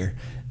don't care,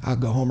 I'll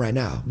go home right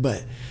now.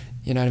 But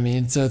you know what I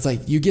mean? So it's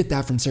like, you get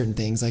that from certain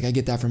things. Like, I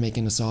get that from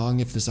making a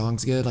song. If the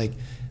song's good, like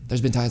there's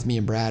been times me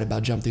and Brad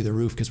about jump through the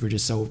roof because we're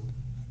just so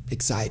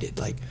excited.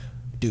 Like,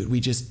 dude, we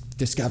just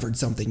discovered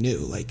something new.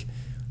 Like,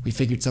 we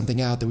figured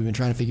something out that we've been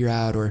trying to figure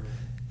out, or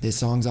this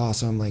song's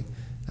awesome. Like,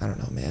 I don't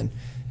know, man.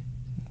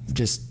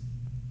 Just,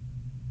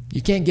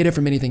 you can't get it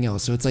from anything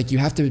else. So it's like, you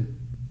have to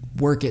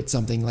work at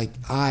something. Like,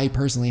 I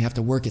personally have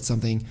to work at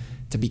something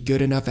to be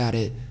good enough at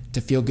it to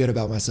feel good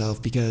about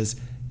myself, because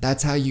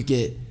that's how you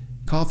get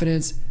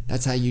confidence.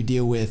 That's how you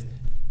deal with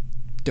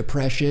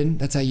depression.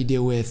 That's how you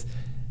deal with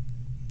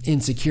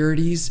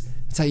insecurities.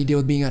 That's how you deal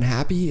with being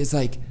unhappy. It's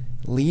like,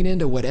 lean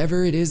into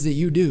whatever it is that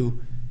you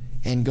do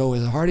and go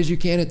as hard as you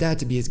can at that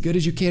to be as good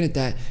as you can at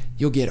that.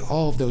 You'll get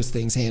all of those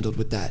things handled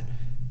with that.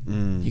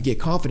 You get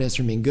confidence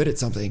from being good at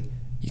something.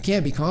 You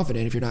can't be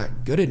confident if you're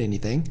not good at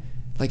anything.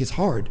 Like, it's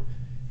hard.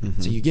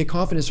 So you get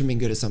confidence from being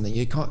good at something.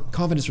 You get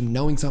confidence from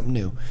knowing something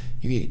new.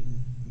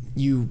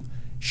 You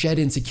shed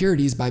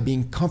insecurities by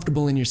being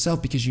comfortable in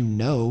yourself, because you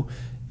know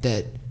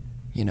that,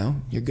 you know,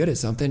 you're good at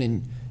something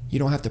and you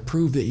don't have to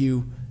prove that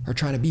you are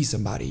trying to be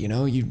somebody, you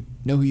know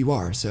who you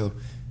are. So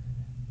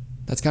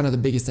that's kind of the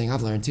biggest thing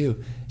I've learned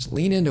too. Just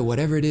lean into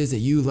whatever it is that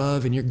you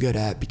love and you're good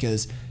at,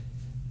 because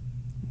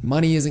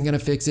money isn't going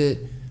to fix it.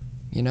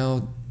 You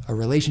know, a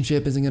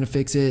relationship isn't going to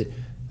fix it.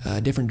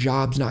 A different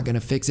job's not going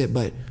to fix it,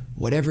 but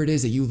whatever it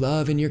is that you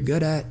love and you're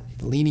good at,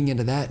 leaning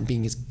into that and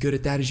being as good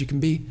at that as you can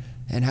be,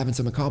 and having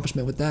some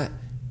accomplishment with that,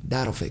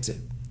 that'll fix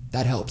it.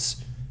 That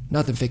helps.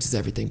 Nothing fixes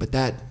everything, but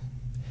that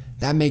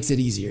makes it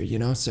easier, you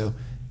know? So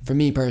for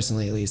me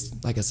personally, at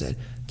least, like I said,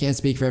 can't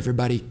speak for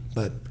everybody,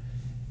 but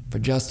for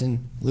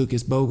Justin,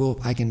 Lucas, Bogle,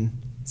 I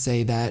can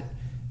say that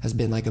has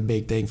been like a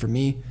big thing for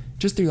me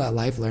just through that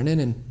life learning.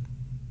 And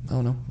I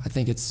don't know, I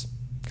think it's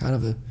kind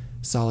of a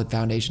solid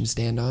foundation to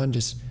stand on.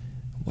 Just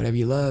whatever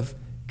you love,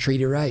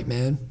 treat it right,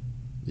 man.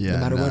 Yeah, no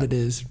matter what it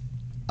is.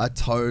 I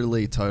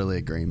totally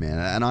agree, man.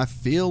 And I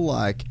feel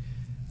like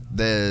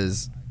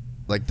there's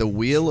like the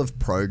wheel of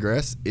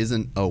progress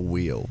isn't a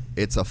wheel,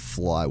 it's a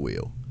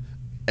flywheel.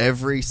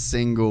 Every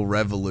single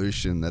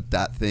revolution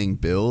that thing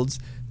builds,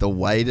 the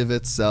weight of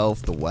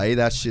itself, the way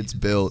that shit's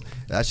built,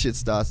 that shit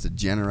starts to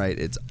generate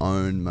its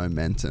own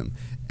momentum.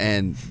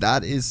 And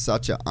that is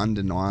such an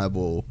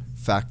undeniable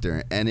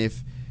factor. And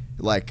if,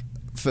 like,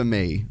 for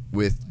me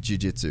with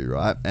jiu-jitsu,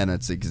 right, and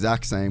it's the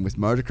exact same with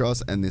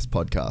motocross and this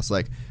podcast,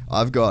 like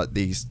I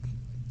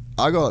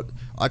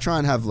try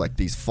and have like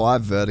these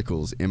 5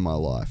 verticals in my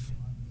life.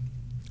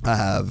 I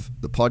have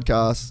the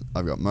podcast,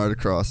 I've got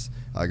motocross,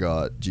 I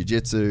got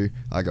jiu-jitsu,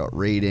 I got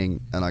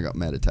reading, and I got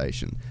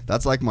meditation.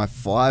 That's like my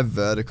 5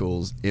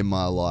 verticals in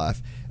my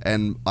life.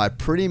 And I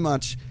pretty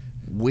much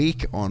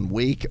week on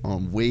week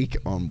on week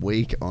on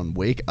week on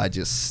week, I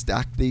just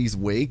stack these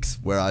weeks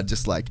where I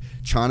just like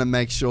trying to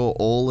make sure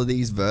all of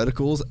these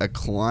verticals are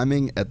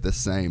climbing at the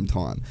same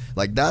time.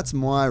 Like that's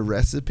my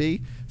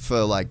recipe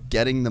for like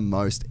getting the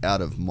most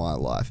out of my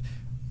life.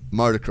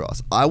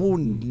 Motocross. I will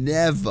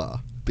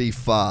never be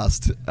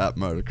fast at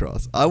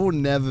motocross. I will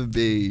never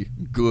be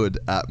good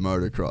at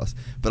motocross,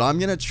 but I'm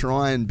gonna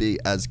try and be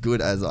as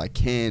good as I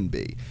can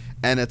be.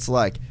 And it's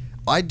like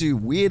I do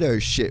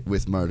weirdo shit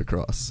with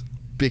motocross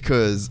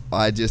because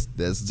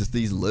there's just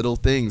these little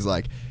things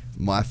like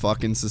my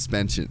fucking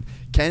suspension.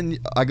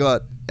 I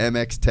got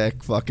MX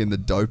Tech fucking the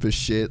dopest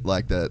shit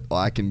like that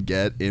I can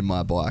get in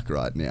my bike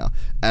right now,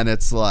 and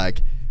it's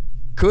like,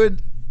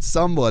 could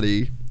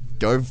somebody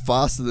go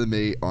faster than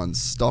me on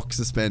stock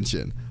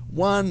suspension?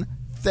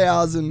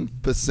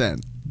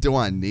 1000%. Do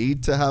I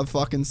need to have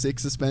fucking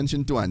 6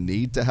 suspension? Do I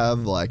need to have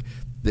like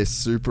this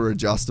super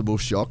adjustable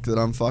shock that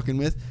I'm fucking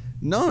with?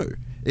 No.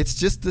 It's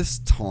just this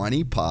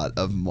tiny part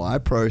of my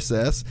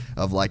process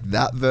of like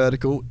that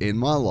vertical in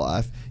my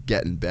life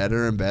getting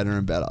better and better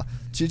and better.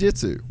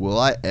 Jiu-jitsu. Will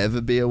I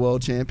ever be a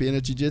world champion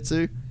at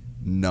jiu-jitsu?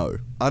 No.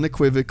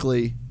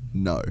 Unequivocally,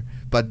 no.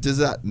 But does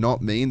that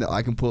not mean that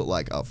I can put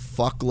like a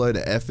fuckload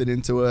of effort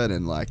into it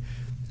and like,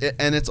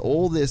 and it's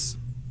all this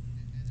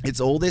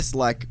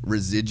like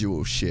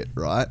residual shit,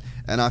 right?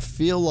 And I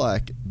feel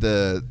like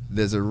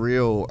there's a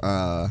real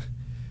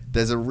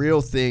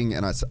thing,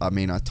 and I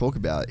mean I talk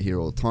about it here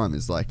all the time,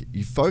 is like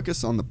you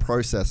focus on the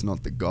process,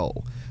 not the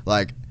goal.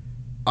 Like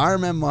I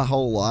remember my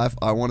whole life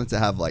I wanted to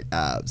have like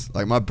abs.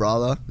 Like my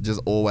brother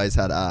just always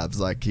had abs.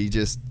 Like he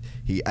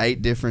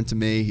ate different to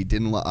me. He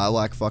didn't like, I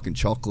like fucking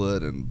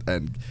chocolate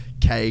and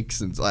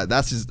cakes and like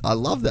that's just, I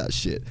love that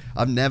shit.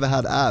 I've never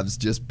had abs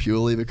just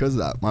purely because of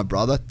that. My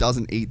brother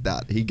doesn't eat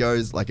that. He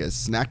goes like a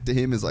snack to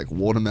him is like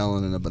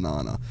watermelon and a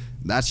banana.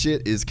 That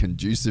shit is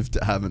conducive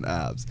to having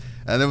abs.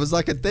 And it was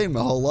like a thing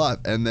my whole life.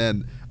 And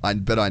then I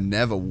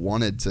never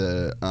wanted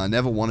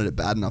it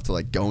bad enough to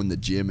like go in the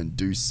gym and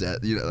do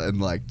set, you know,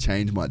 and like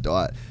change my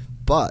diet.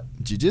 But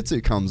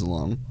jiu-jitsu comes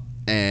along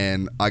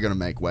and I gotta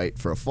make weight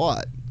for a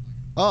fight.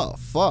 Oh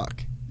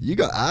fuck, you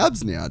got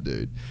abs now,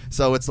 dude.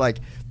 So it's like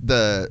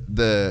the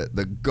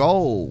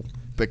goal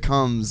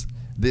becomes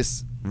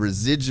this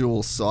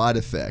residual side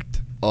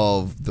effect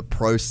of the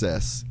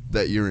process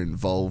that you're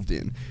involved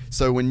in.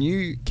 So when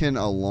you can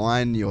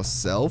align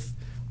yourself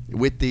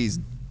with these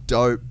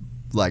dope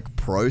like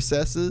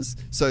processes,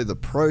 so the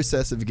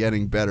process of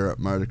getting better at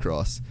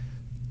motocross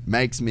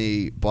makes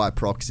me by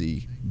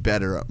proxy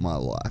better at my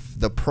life.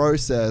 The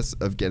process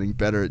of getting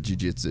better at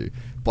jiu-jitsu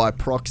by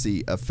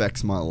proxy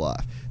affects my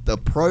life. The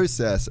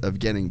process of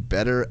getting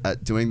better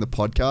at doing the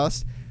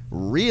podcast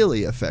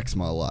really affects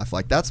my life.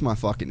 Like that's my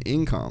fucking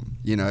income,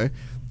 you know?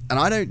 And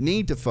I don't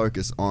need to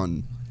focus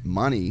on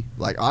money.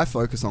 Like I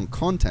focus on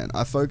content.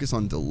 I focus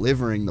on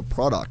delivering the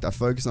product. I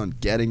focus on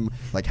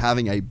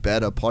having a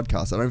better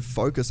podcast. I don't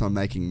focus on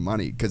making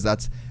money because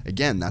that's the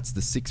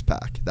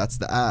 6-pack. That's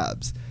the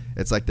abs.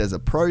 It's like there's a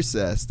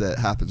process that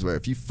happens where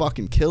if you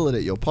fucking kill it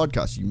at your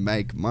podcast, you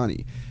make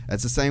money.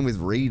 It's the same with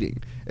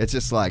reading. It's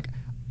just like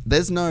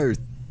there's no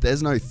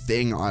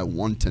thing I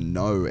want to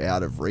know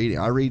out of reading.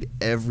 I read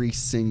every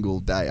single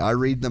day. I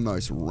read the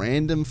most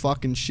random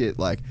fucking shit.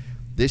 Like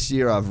this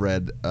year I've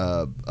read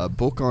a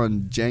book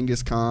on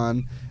Genghis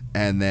Khan,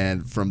 and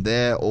then from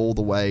there all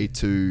the way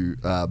to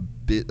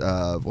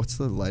what's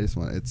the latest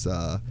one? It's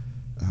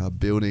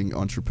Building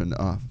Entrepreneur.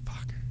 Oh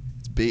fuck,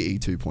 it's BE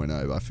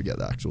 2.0. I forget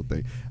the actual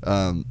thing.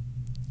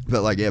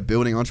 But like, yeah,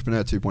 Building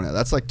Entrepreneur 2.0,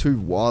 that's like two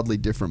wildly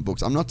different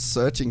books. I'm not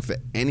searching for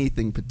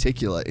anything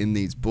particular in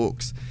these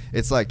books.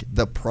 It's like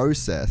the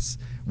process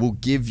will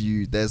give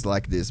you, there's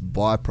like this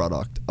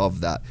byproduct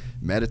of that.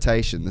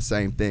 Meditation, the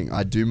same thing.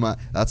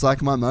 That's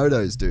like my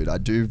motos, dude. I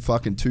do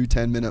fucking 2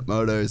 10-minute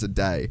motos a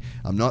day.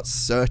 I'm not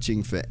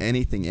searching for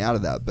anything out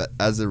of that, but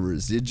as a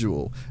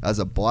residual, as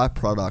a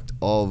byproduct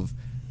of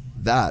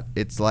that,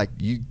 it's like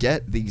you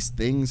get these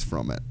things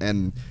from it.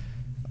 And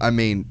I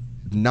mean,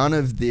 none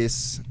of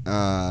this,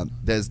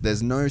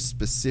 there's no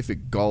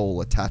specific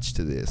goal attached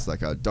to this.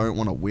 Like, I don't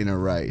want to win a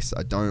race.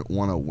 I don't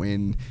want to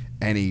win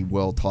any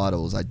world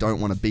titles. I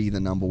don't want to be the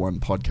 #1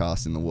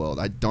 podcast in the world.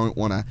 I don't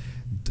want to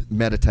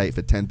meditate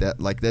for 10,000.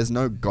 Like, there's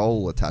no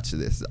goal attached to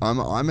this.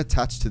 I'm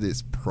attached to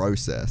this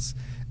process.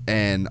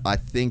 And I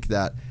think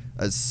that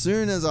as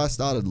soon as I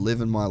started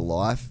living my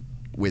life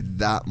with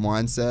that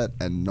mindset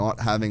and not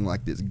having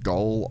like this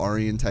goal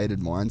orientated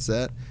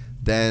mindset,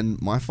 then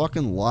my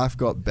fucking life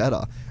got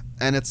better.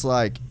 And it's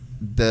like,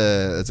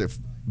 it's a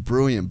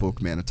brilliant book,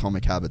 man,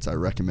 Atomic Habits. I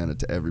recommend it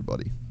to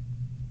everybody.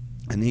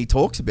 And he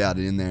talks about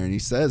it in there, and he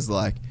says,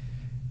 like,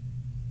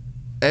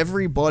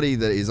 everybody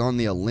that is on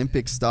the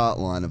Olympic start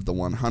line of the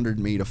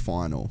 100-meter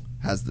final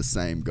has the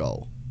same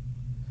goal.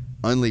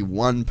 Only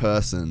one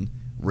person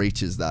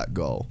reaches that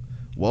goal.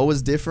 What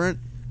was different?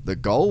 The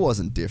goal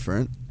wasn't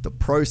different. The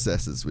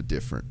processes were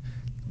different.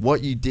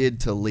 What you did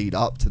to lead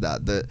up to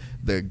that,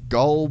 the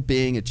goal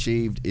being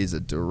achieved is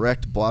a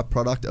direct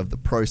byproduct of the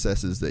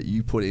processes that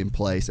you put in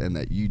place and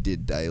that you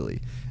did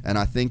daily. And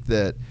I think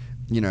that,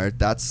 you know,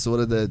 that's sort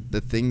of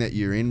the thing that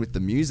you're in with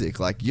the music.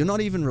 Like, you're not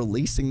even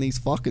releasing these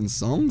fucking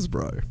songs,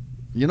 bro.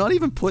 You're not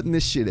even putting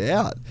this shit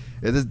out.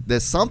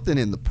 There's something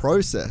in the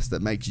process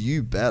that makes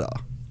you better.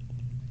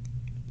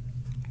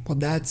 Well,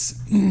 that's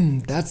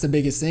the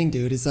biggest thing,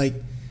 dude. It's like,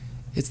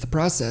 it's the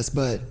process,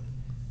 but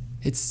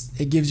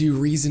it gives you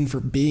reason for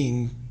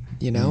being,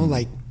 you know?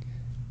 Like,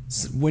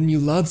 when you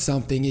love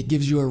something, it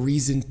gives you a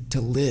reason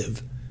to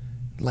live.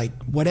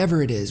 Like,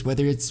 whatever it is,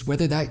 whether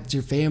that's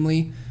your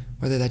family,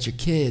 whether that's your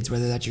kids,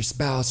 whether that's your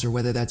spouse, or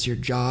whether that's your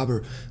job,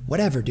 or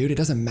whatever, dude, it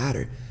doesn't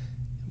matter.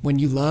 When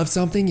you love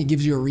something, it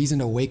gives you a reason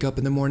to wake up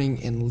in the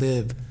morning and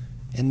live.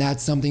 And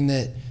that's something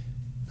that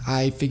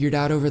I figured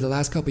out over the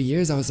last couple of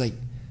years. I was like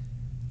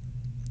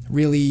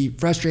really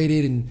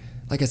frustrated, and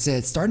like I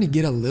said, starting to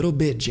get a little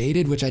bit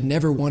jaded, which I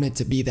never wanted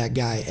to be that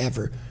guy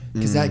ever.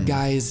 Because that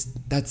guy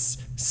that's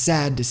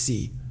sad to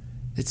see.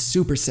 It's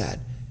super sad.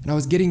 And I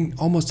was getting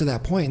almost to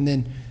that point, and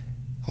then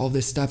all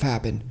this stuff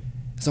happened.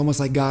 It's almost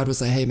like God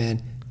was like, hey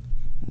man,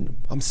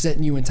 I'm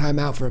setting you in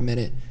timeout for a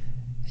minute.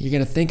 You're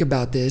going to think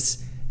about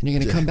this, and you're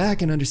going to come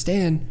back and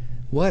understand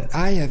what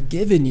I have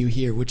given you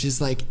here, which is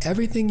like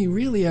everything you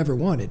really ever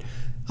wanted.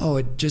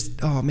 Oh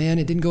man,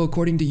 it didn't go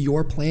according to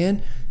your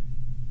plan.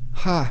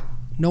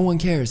 No one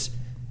cares.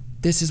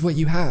 This is what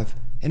you have,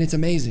 and it's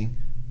amazing.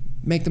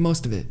 Make the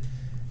most of it.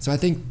 So I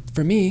think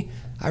for me,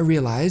 I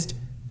realized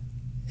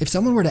if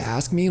someone were to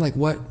ask me like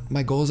what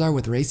my goals are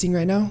with racing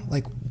right now,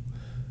 like,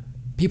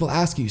 people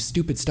ask you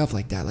stupid stuff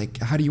like that. Like,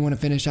 how do you want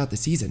to finish out the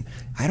season?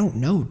 I don't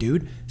know,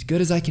 dude. As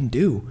good as I can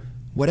do.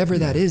 Whatever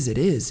that is, it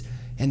is.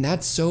 And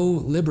that's so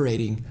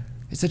liberating.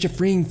 It's such a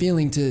freeing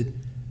feeling to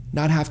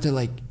not have to,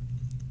 like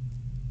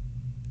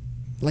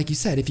you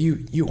said, if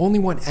you only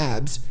want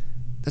abs,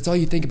 that's all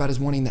you think about is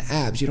wanting the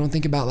abs. You don't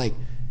think about like,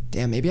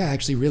 damn, maybe I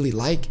actually really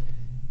like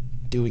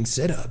doing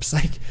sit-ups.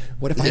 Like,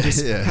 what if I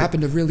just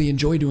happen to really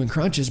enjoy doing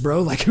crunches,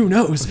 bro? Like, who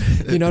knows?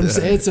 You know what I'm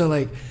saying? So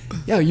like,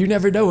 you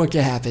never know what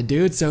can happen,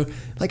 dude. So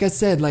like I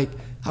said, like,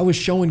 I was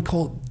showing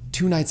Colt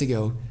 2 nights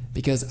ago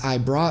because I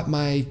brought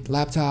my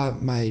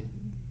laptop, my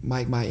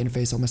mic, my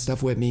interface, all my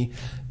stuff with me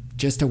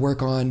just to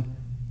work on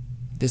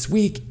this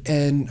week.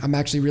 And I'm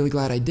actually really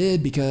glad I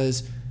did,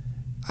 because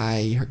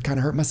I kind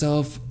of hurt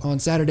myself on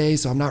Saturday,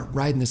 so I'm not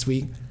riding this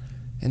week.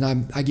 And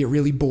I get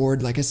really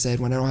bored, like I said,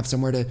 when I don't have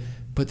somewhere to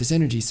put this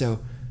energy. So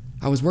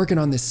I was working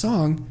on this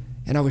song,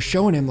 and I was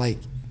showing him like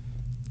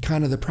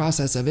kind of the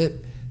process of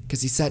it,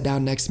 because he sat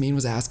down next to me and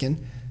was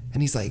asking,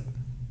 and he's like,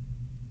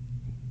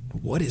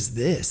 what is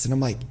this? And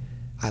I'm like,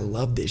 I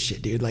love this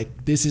shit, dude.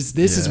 Like, this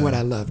is what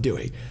I love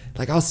doing.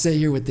 Like, I'll sit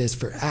here with this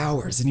for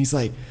hours. And he's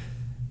like,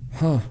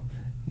 and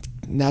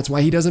that's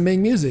why he doesn't make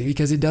music,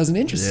 because it doesn't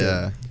interest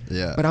him.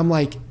 Yeah. But I'm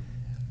like,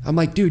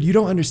 dude, you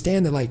don't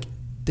understand that, like,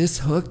 this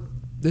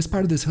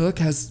part of this hook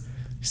has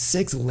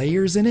 6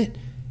 layers in it,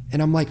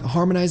 and I'm like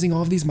harmonizing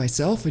all of these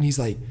myself. And he's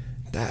like,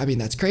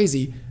 that's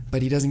crazy,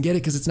 but he doesn't get it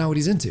because it's not what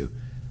he's into.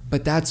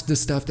 But that's the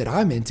stuff that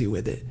I'm into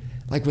with it.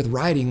 Like with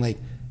riding, like,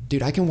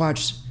 dude, I can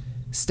watch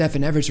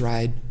Stephen Everett's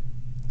ride,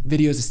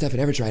 videos of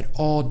Stephen Everett's ride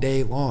all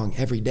day long,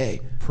 every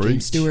day.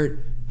 James Stewart,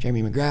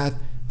 Jeremy McGrath.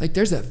 Like,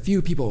 there's a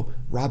few people,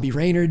 Robbie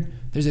Reynard,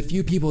 there's a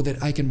few people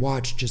that I can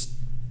watch just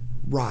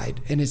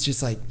ride, and it's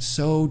just like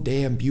so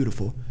damn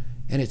beautiful,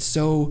 and it's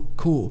so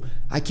cool.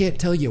 I can't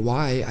tell you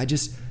why. I'm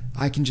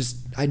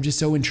just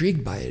so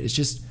intrigued by it. It's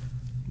just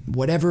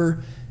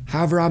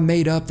however I'm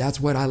made up, that's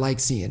what I like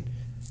seeing.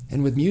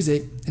 And with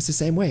music, it's the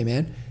same way,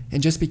 man.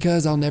 And just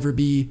because I'll never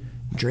be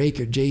Drake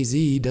or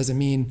Jay-Z doesn't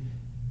mean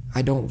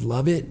I don't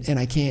love it and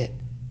I can't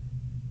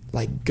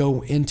like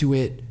go into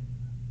it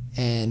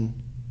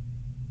and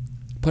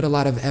put a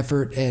lot of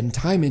effort and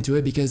time into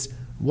it, because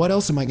what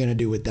else am I going to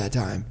do with that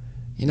time?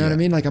 You know what I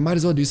mean? Like I might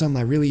as well do something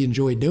I really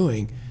enjoy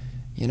doing,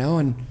 you know?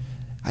 And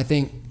I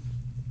think,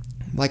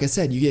 like I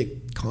said, you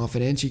get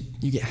confidence,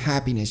 you get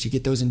happiness, you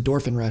get those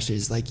endorphin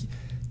rushes. Like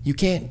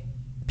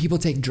people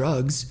take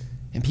drugs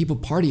and people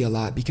party a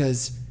lot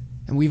because,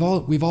 and we've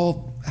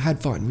all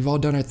had fun. We've all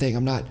done our thing.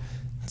 I'm not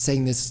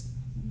saying this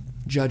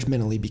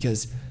judgmentally,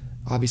 because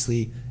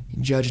obviously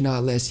judge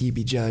not lest ye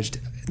be judged.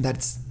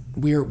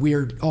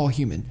 We're all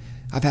human.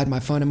 I've had my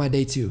fun in my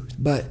day too,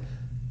 but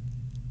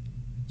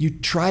you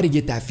try to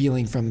get that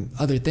feeling from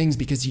other things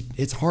because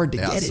it's hard to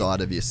get it outside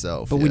of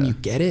yourself. But when you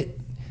get it,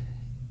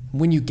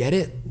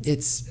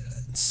 it's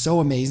so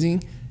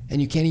amazing,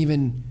 and you can't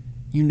even,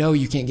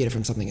 you can't get it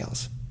from something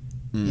else,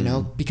 you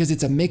know, because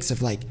it's a mix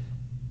of like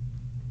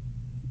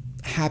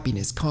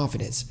happiness,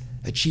 confidence,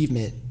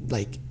 achievement,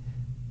 like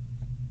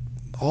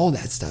all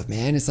that stuff,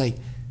 man. It's like,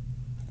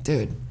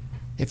 dude,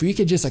 if we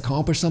could just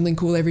accomplish something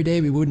cool every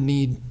day, we wouldn't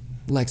need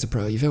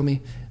Lexapro, you feel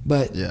me?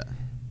 But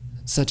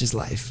such is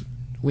life.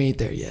 We ain't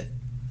there yet.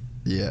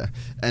 Yeah.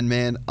 And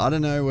man, I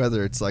don't know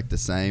whether it's like the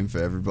same for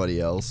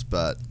everybody else,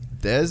 but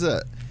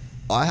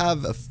I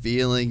have a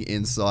feeling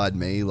inside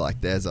me like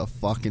there's a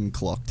fucking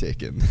clock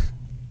ticking,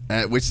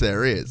 which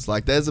there is.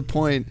 Like there's a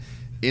point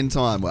in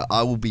time where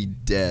I will be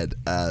dead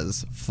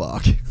as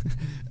fuck.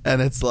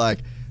 And it's like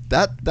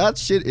that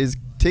shit is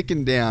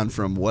ticking down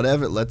from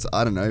whatever,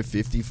 I don't know,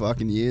 50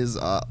 fucking years.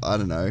 I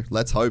don't know.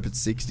 Let's hope it's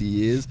 60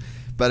 years.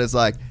 But it's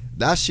like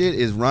that shit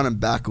is running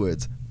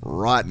backwards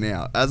right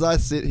now. As I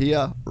sit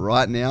here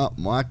right now,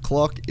 my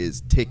clock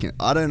is ticking.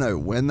 I don't know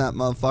when that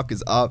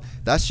motherfucker's up.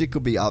 That shit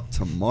could be up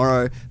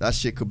tomorrow. That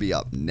shit could be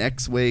up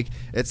next week.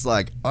 It's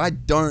like, I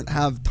don't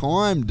have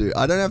time, dude.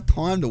 I don't have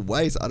time to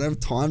waste. I don't have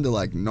time to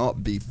like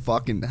not be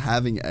fucking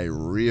having a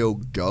real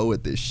go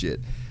at this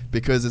shit.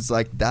 Because it's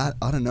like that,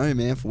 I don't know,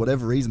 man, for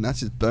whatever reason,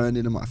 that's just burned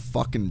into my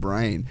fucking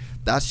brain.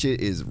 That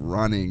shit is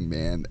running,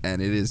 man, and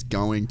it is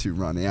going to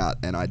run out,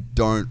 and I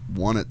don't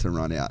want it to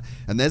run out.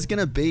 And there's going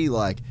to be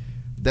like,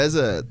 there's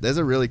a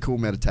really cool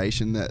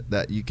meditation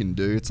that you can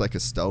do. It's like a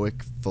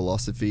stoic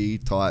philosophy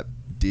type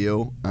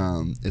deal.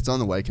 It's on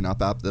the Waking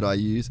Up app that I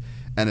use,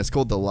 and it's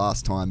called the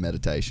Last Time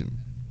Meditation.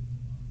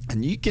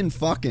 And you can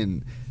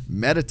fucking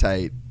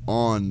meditate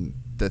on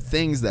the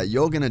things that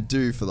you're going to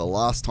do for the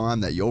last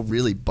time that you're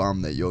really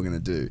bummed that you're going to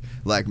do.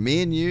 Like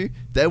me and you,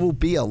 there will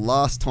be a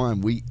last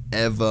time we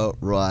ever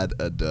ride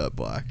a dirt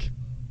bike.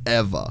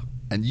 Ever.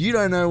 And you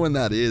don't know when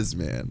that is,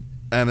 man.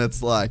 And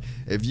it's like,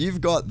 if you've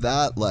got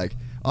that, like,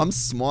 I'm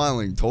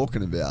smiling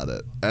talking about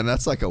it. And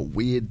that's like a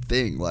weird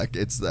thing. Like,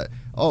 it's that,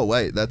 oh,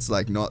 wait, that's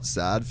like not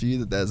sad for you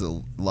that there's a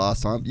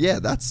last time? Yeah,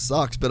 that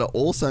sucks. But it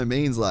also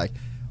means like,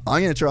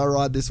 I'm going to try to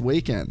ride this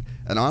weekend.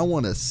 And I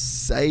want to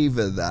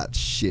savor that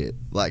shit.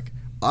 Like,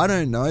 I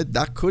don't know.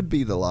 That could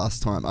be the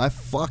last time. I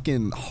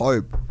fucking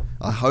hope.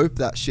 I hope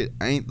that shit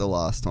ain't the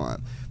last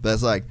time. But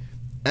it's like,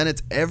 and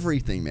it's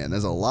everything, man.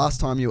 There's a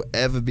last time you'll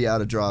ever be able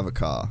to drive a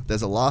car.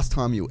 There's a last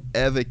time you'll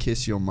ever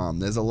kiss your mum.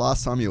 There's a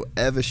last time you'll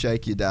ever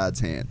shake your dad's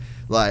hand.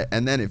 Like,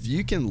 and then if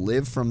you can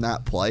live from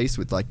that place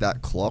with like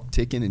that clock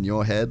ticking in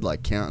your head,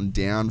 like counting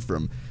down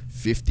from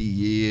 50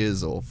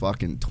 years or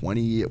fucking 20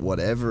 years,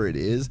 whatever it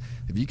is,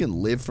 if you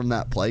can live from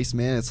that place,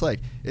 man, it's like,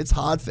 it's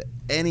hard for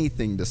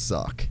anything to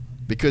suck.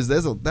 Because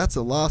that's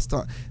a last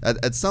time.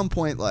 At some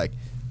point, like,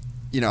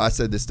 you know, I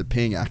said this to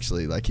Ping,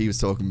 actually. Like, he was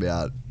talking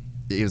about,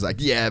 he was like,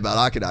 yeah, but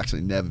I could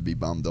actually never be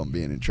bummed on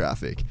being in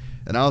traffic.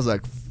 And I was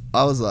like,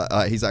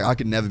 he's like, I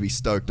could never be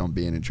stoked on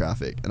being in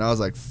traffic. And I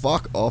was like,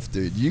 fuck off,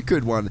 dude. You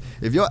could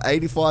if you're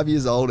 85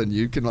 years old and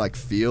you can, like,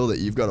 feel that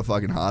you've got a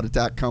fucking heart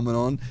attack coming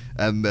on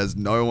and there's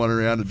no one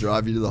around to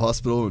drive you to the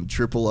hospital and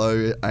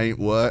 000 ain't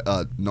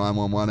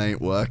 911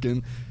 ain't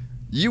working,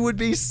 you would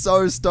be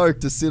so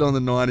stoked to sit on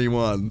the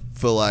 91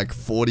 for like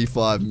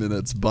 45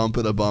 minutes,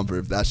 bumper to bumper,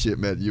 if that shit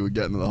meant you were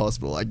getting to the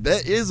hospital. Like, there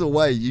is a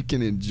way you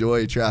can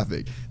enjoy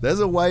traffic.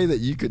 There's a way that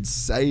you could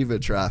savor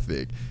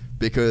traffic,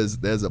 because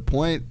there's a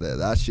point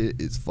that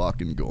shit is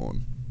fucking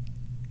gone.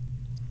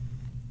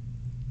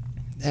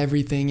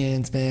 Everything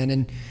ends, man.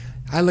 And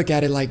I look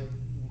at it like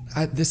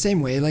the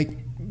same way, like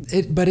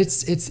but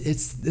it's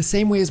the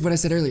same way as what I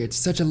said earlier. It's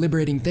such a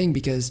liberating thing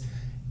because,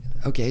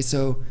 okay,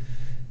 so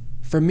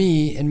for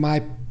me, in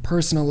my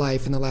personal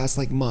life in the last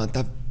like month,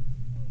 I've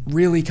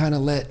really kind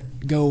of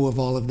let go of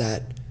all of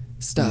that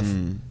stuff.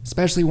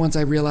 Especially once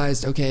I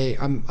realized, okay,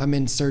 I'm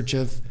in search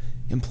of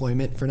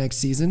employment for next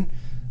season.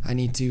 I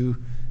need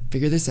to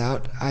figure this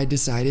out. I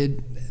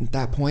decided at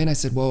that point, I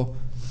said, well,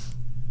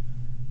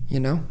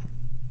 you know,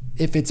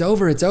 if it's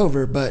over, it's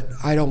over, but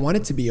I don't want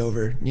it to be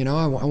over. You know,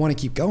 I want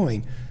to keep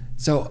going.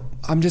 So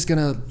I'm just going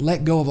to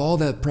let go of all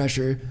the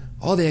pressure,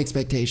 all the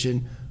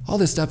expectation, all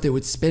the stuff that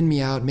would spin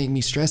me out, make me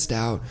stressed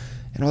out,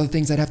 and all the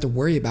things I'd have to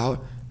worry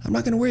about. I'm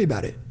not going to worry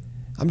about it.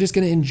 I'm just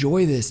going to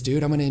enjoy this,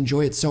 dude. I'm going to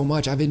enjoy it so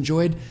much. I've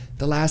enjoyed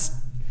the last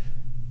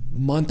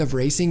month of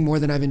racing more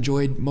than I've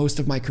enjoyed most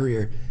of my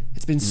career.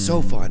 It's been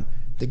so fun.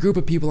 the group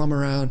of people I'm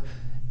around,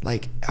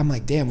 like, I'm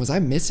like, damn, was I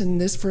missing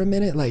this for a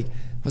minute? Like,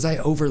 was I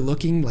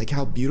overlooking like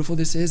how beautiful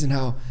this is and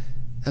how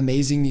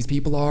amazing these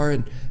people are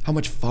and how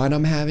much fun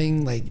I'm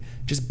having, like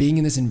just being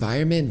in this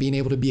environment, being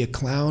able to be a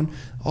clown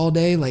all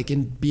day, like,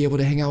 and be able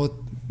to hang out with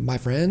my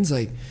friends,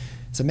 like,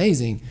 it's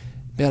amazing.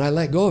 But I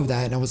let go of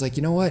that and I was like,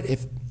 you know what,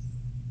 if,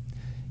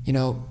 you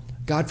know,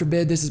 God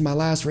forbid this is my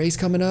last race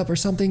coming up or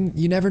something,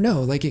 you never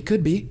know, like it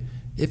could be.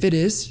 If it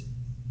is,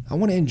 I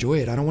want to enjoy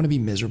it. I don't want to be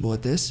miserable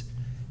at this,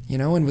 you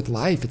know. And with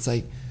life, it's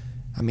like,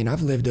 I mean,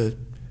 I've lived a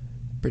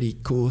pretty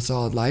cool,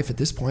 solid life at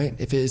this point.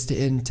 If it is to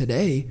end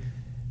today,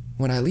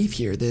 when I leave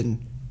here,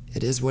 then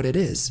it is what it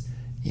is.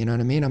 You know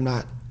what I mean?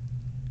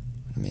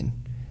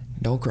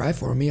 Don't cry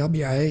for me. I'll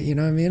be all right. You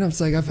know what I mean? I'm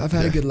just like, I've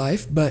had a good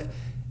life, but at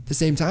the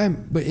same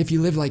time, but if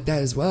you live like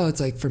that as well,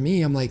 it's like, for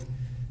me, I'm like,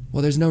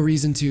 well, there's no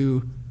reason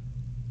to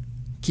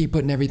keep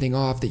putting everything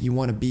off that you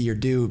want to be or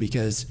do,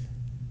 because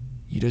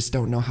you just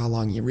don't know how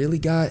long you really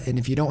got. And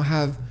if you don't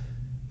have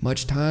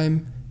much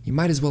time, you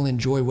might as well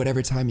enjoy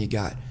whatever time you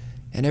got.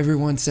 And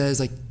everyone says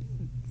like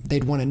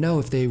they'd want to know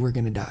if they were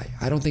going to die.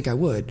 I don't think I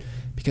would,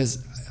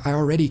 because I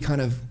already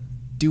kind of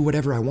do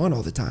whatever I want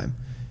all the time.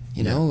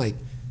 You know, like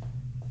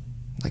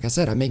I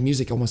said, I make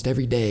music almost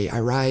every day. I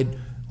ride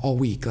all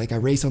week. Like I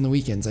race on the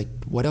weekends. Like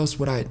what else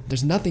would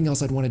there's nothing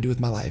else I'd want to do with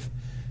my life.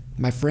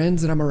 My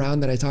friends that I'm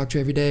around, that I talk to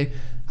every day,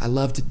 I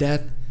love to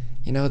death.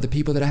 You know, the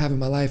people that I have in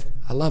my life,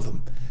 I love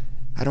them.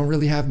 I don't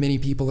really have many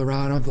people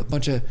around. I have a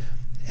bunch of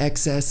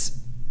excess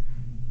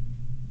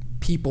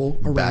people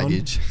around.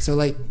 Baggage. So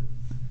like,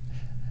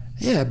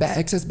 yeah,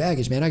 excess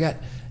baggage, man. I got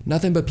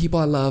nothing but people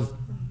I love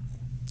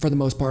for the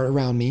most part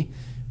around me.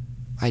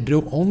 I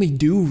don't only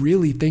do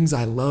really things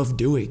I love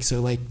doing.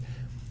 So like,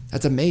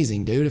 that's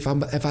amazing, dude.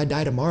 If I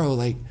die tomorrow,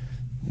 like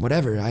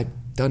whatever, I've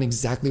done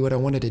exactly what I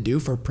wanted to do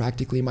for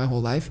practically my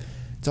whole life.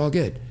 It's all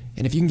good.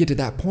 And if you can get to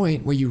that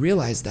point where you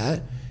realize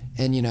that,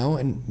 and you know,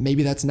 and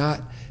maybe that's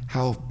not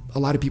how a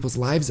lot of people's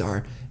lives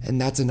are, and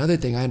that's another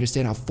thing. I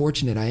understand how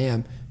fortunate I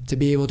am to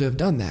be able to have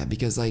done that,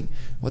 because like,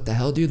 what the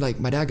hell, dude? Like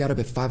my dad got up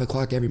at 5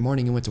 o'clock every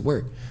morning and went to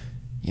work.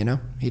 You know,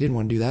 he didn't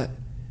want to do that,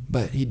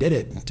 but he did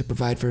it to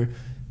provide for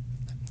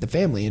the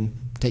family and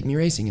take me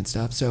racing and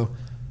stuff. So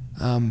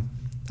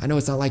I know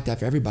it's not like that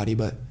for everybody,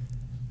 but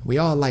we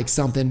all like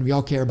something. We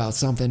all care about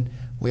something.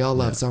 We all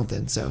love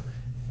something. So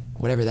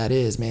whatever that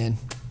is, man,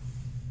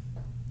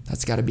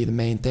 that's got to be the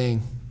main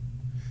thing.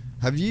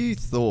 Have you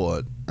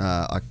thought,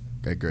 I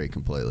agree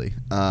completely.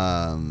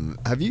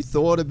 Have you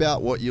thought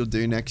about what you'll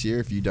do next year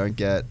if you don't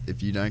get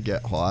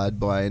hired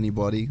by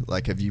anybody?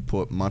 Like, have you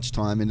put much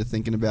time into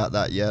thinking about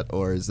that yet,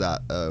 or is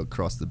that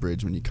cross the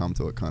bridge when you come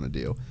to it kind of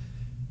deal?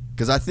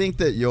 Because I think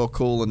that you're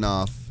cool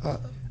enough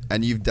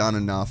and you've done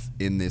enough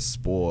in this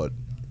sport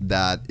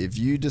that if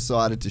you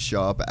decided to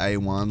show up at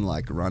A1,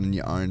 like running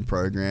your own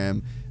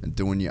program and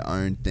doing your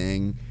own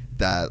thing,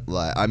 that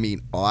like, I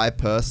mean, I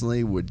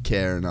personally would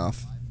care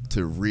enough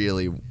to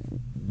really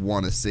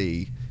want to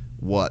see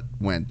what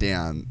went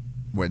down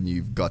when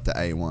you've got to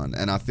A1.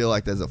 And I feel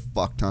like there's a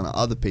fuck ton of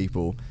other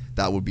people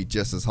that would be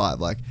just as hyped.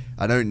 Like,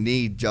 I don't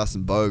need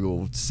Justin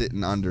Bogle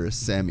sitting under a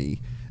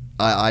semi.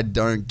 I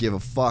don't give a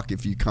fuck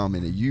if you come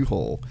in a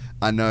U-Haul.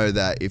 I know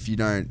that if you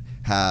don't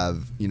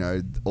have, you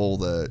know, all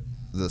the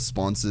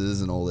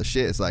sponsors and all the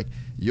shit, it's like,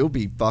 you'll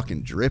be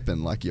fucking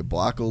dripping. Like, your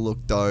bike will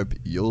look dope,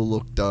 you'll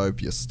look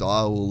dope, your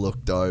style will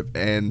look dope,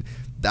 and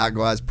that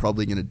guy's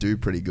probably going to do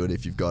pretty good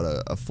if you've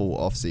got a full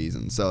off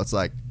season. So it's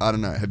like, I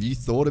don't know. Have you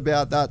thought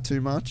about that too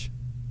much?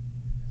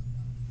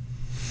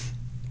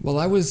 Well,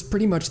 I was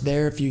pretty much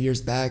there a few years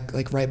back,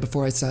 like right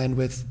before I signed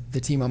with the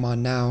team I'm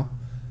on now.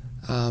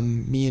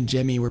 Me and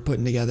Jimmy were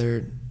putting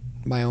together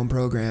my own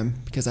program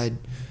because I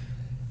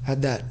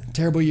had that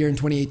terrible year in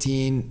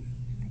 2018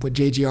 with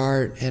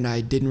JGR, and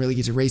I didn't really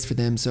get to race for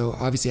them. So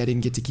obviously I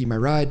didn't get to keep my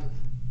ride.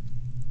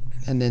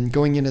 And then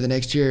going into the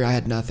next year, I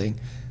had nothing.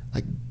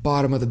 Like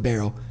bottom of the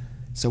barrel.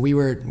 So we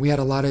had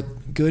a lot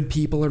of good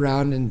people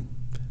around and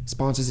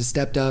sponsors that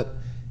stepped up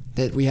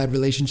that we had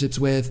relationships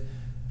with,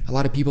 a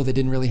lot of people that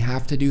didn't really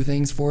have to do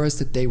things for us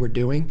that they were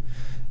doing.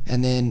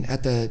 And then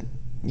at the,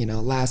 you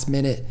know, last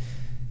minute,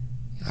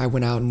 I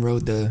went out and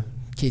rode the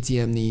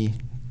KTM the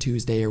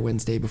Tuesday or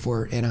Wednesday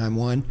before Anaheim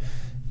won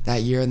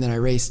that year, and then I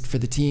raced for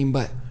the team.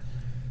 But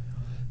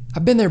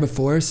I've been there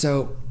before,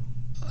 so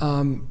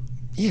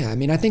yeah, I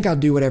mean, I think I'll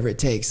do whatever it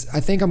takes. I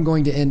think I'm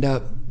going to end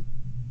up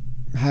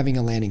having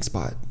a landing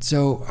spot.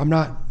 So I'm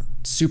not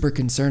super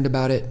concerned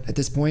about it at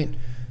this point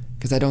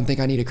because I don't think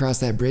I need to cross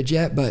that bridge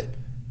yet. But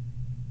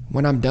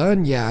when I'm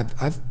done, yeah,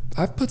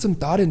 I've put some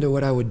thought into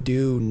what I would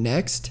do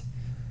next.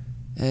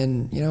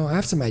 And, you know, I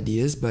have some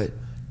ideas, but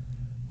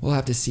we'll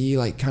have to see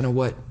like kind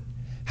of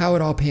how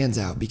it all pans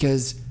out,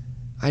 because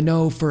I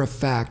know for a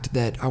fact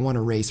that I want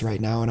to race right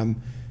now, and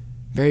I'm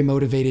very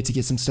motivated to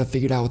get some stuff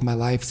figured out with my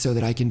life so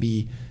that I can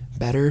be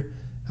better.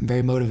 I'm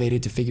very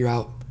motivated to figure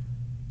out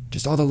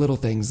just all the little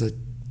things, that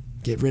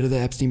get rid of the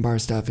Epstein-Barr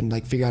stuff and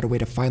like figure out a way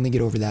to finally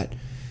get over that.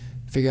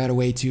 Figure out a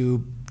way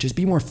to just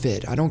be more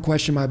fit. I don't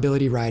question my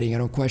ability riding. I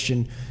don't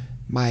question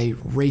my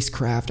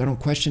racecraft. I don't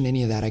question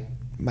any of that.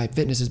 my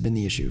fitness has been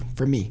the issue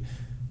for me.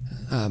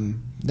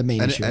 The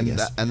main issue, I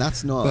guess. And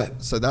that's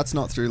not, so that's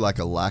not through like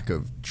a lack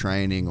of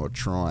training or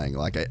trying.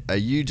 Like, are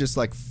you just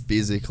like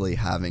physically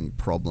having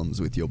problems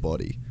with your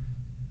body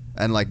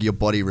and like your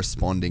body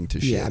responding to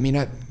shit? Yeah, I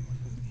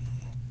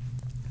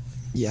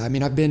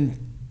mean, I've been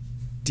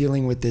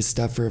dealing with this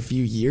stuff for a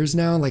few years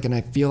now, like, and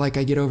I feel like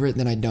I get over it and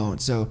then I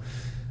don't. So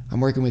I'm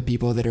working with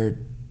people that are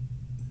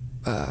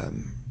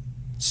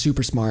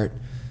super smart,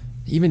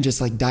 even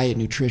just like diet,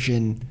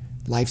 nutrition,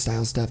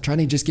 lifestyle stuff, trying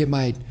to just get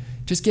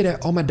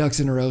all my ducks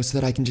in a row so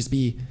that I can just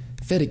be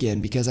fit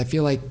again, because I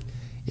feel like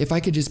if I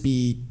could just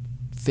be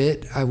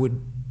fit,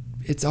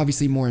 it's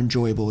obviously more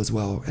enjoyable as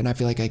well, and I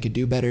feel like I could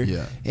do better.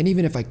 Yeah. And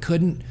even if I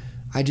couldn't,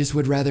 I just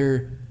would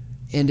rather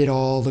end it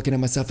all looking at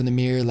myself in the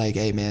mirror like,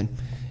 hey man,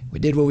 we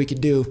did what we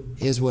could do,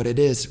 is what it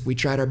is, we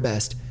tried our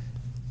best.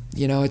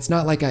 You know, it's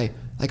not like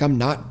I'm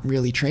not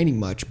really training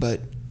much,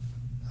 but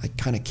I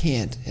kind of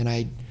can't, and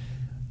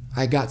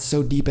I got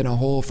so deep in a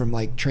hole from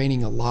like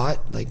training a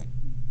lot, like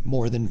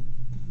more than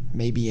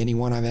maybe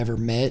anyone I've ever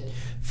met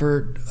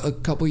for a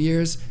couple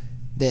years,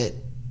 that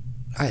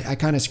I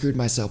kind of screwed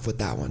myself with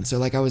that one. So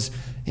like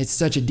it's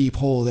such a deep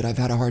hole that I've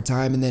had a hard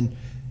time. And then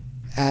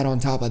add on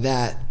top of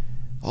that,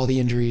 all the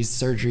injuries,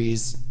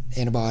 surgeries,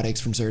 antibiotics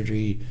from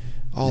surgery,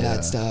 all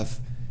that stuff,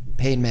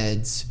 pain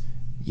meds,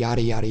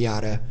 yada, yada,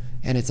 yada.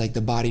 And it's like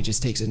the body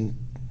just takes an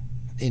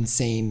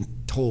insane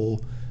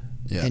toll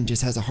and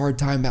just has a hard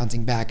time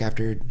bouncing back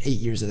after 8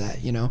 years of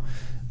that, you know?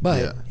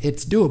 But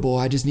it's doable.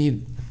 I just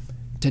need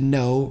to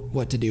know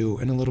what to do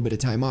and a little bit of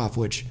time off,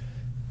 which,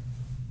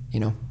 you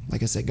know,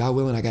 like I said, God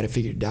willing, I got it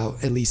figured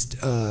out, at least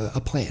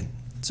a plan.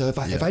 So if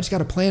I just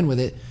got a plan with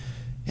it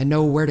and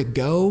know where to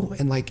go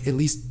and like at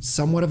least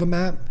somewhat of a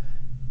map,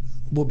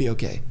 we'll be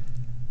okay.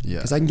 Yeah.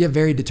 Because I can get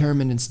very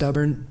determined and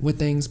stubborn with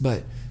things,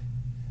 but,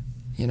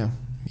 you know,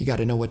 you got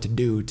to know what to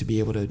do to be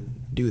able to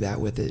do that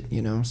with it,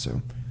 you know?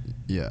 So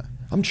yeah,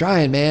 I'm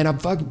trying, man. I'm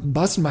fucking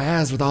busting my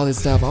ass with all this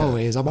stuff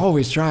always. I'm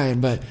always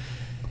trying, but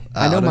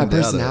I know my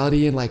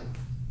personality and like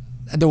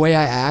the way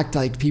I act,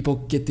 like people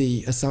get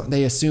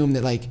they assume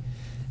that like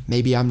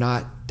maybe I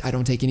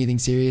don't take anything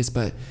serious,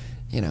 but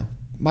you know,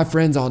 my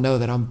friends all know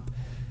that I'm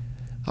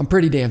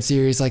pretty damn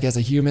serious. Like as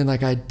a human,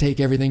 like I take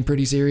everything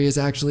pretty serious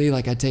actually.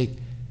 Like I take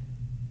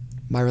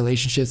my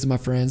relationships with my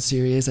friends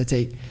serious. I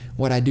take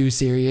what I do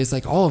serious.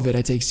 Like all of it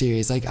I take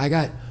serious. Like I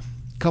got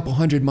a couple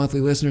hundred monthly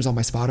listeners on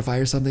my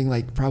Spotify or something,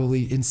 like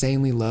probably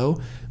insanely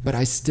low, but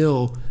I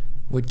still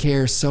would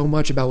care so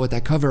much about what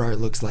that cover art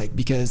looks like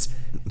because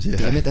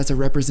damn it, that's a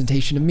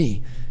representation of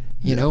me.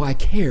 You know, I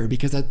care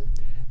because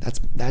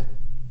that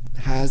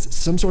has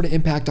some sort of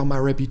impact on my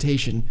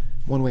reputation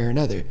one way or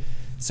another.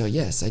 So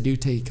yes, I do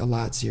take a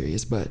lot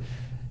serious, but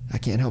I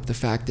can't help the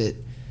fact that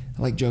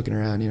I like joking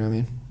around, you know what I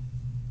mean?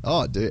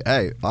 Oh, dude,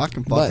 hey, I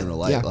can fucking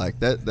relate. Yeah. Like,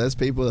 there's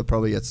people that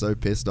probably get so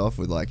pissed off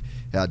with like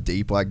how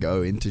deep I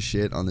go into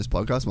shit on this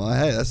podcast. I'm like,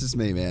 hey, that's just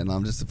me, man.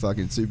 I'm just a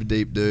fucking super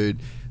deep dude.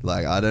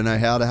 Like, I don't know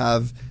how to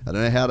have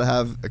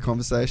a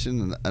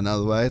conversation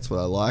another way. It's what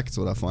I like. It's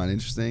what I find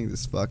interesting.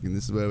 This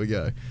is where we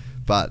go.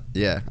 But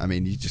yeah, I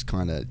mean, you just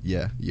kind of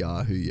you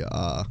are who you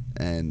are,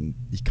 and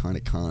you kind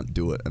of can't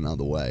do it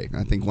another way.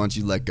 And I think once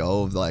you let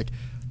go of like.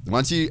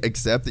 Once you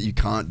accept that you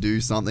can't do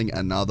something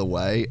another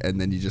way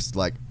and then you just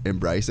like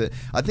embrace it.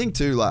 I think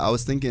too, like I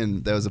was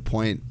thinking there was a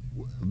point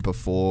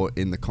before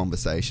in the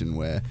conversation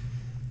where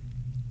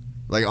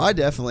like I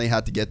definitely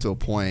had to get to a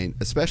point,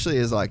 especially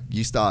as like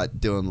you start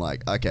doing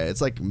like, okay,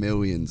 it's like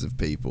millions of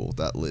people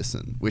that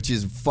listen, which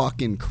is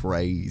fucking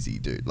crazy,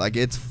 dude. Like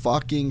it's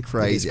fucking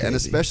crazy. And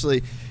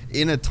especially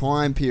in a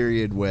time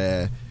period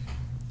where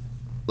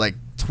like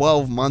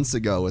 12 months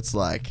ago, it's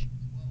like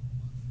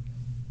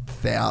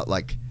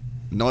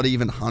not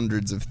even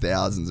hundreds of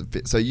thousands of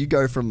people. So you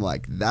go from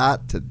like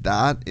that to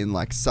that in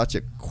like such a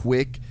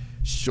quick,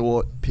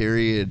 short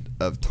period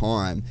of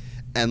time.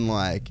 And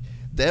like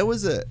there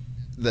was the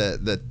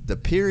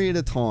period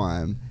of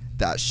time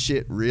that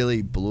shit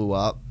really blew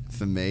up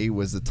for me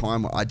was the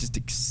time where I just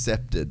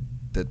accepted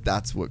that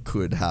that's what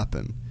could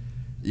happen.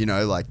 You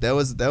know, like there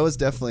was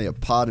definitely a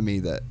part of me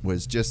that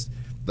was just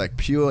like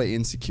pure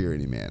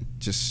insecurity, man.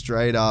 Just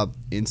straight up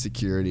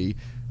insecurity.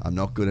 I'm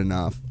not good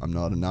enough. I'm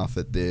not enough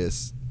at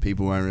this.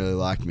 People won't really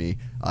like me.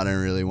 I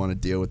don't really want to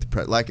deal with the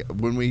press. Like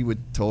when we were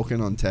talking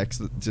on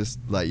text just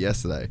like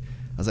yesterday,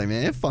 I was like,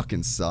 man, it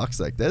fucking sucks.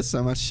 Like there's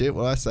so much shit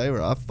what I say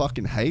where I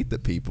fucking hate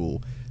that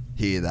people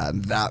hear that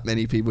and that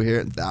many people hear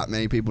it and that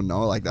many people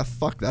know it. Like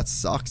that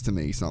sucks to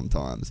me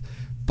sometimes.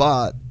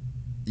 But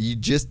you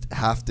just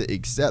have to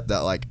accept that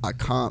like I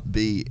can't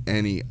be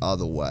any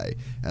other way.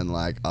 And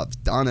like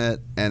I've done it,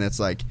 and it's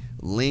like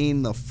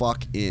lean the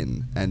fuck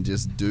in and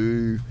just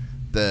do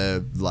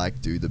the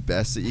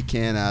best that you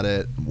can at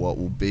it. What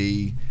will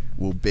be.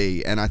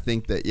 And I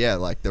think that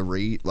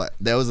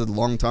there was a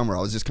long time where I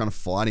was just kind of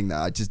fighting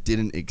that. I just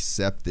didn't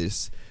accept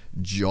this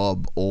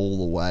job all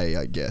the way,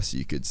 I guess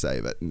you could say.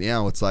 But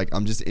now it's like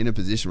I'm just in a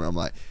position where I'm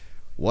like,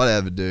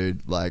 whatever,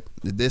 dude. Like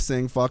this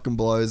thing fucking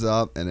blows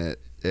up and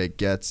it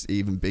gets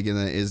even bigger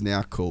than it is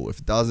now, cool. If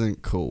it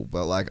doesn't, cool.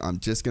 But like, I'm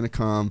just gonna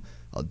come.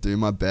 I'll do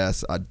my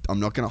best. I'm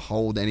not gonna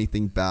hold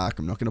anything back.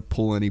 I'm not gonna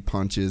pull any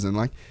punches. And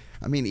like,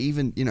 I mean,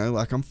 even, you know,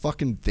 like, I'm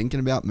fucking thinking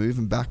about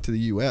moving back to the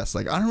US.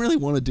 Like, I don't really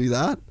want to do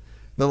that,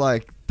 but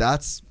like,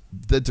 that's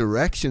the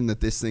direction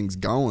that this thing's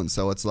going.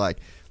 So it's like,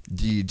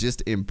 do you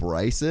just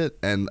embrace it?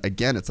 And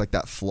again, it's like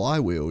that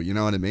flywheel, you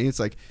know what I mean? It's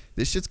like,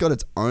 this shit's got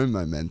its own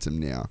momentum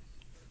now.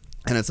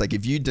 And it's like,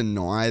 if you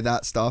deny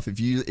that stuff, if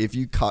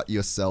you cut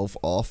yourself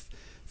off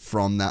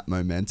from that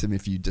momentum,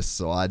 if you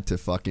decide to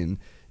fucking,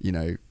 you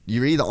know,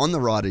 you're either on the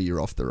ride or you're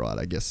off the ride,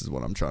 I guess is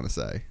what I'm trying to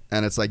say.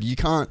 And it's like, you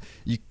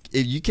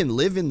can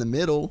live in the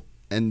middle,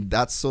 and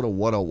that's sort of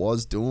what I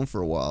was doing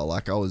for a while.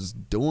 Like, I was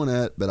doing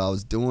it, but I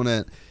was doing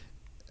it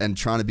and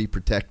trying to be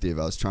protective.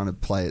 I was trying to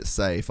play it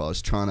safe. I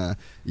was trying to,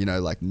 you know,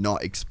 like,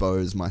 not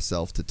expose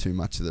myself to too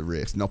much of the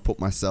risk, not put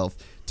myself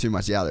too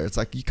much out there. It's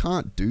like, you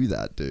can't do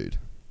that, dude.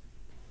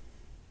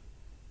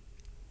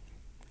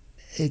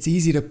 It's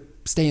easy to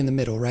stay in the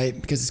middle, right?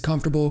 Because it's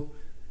comfortable.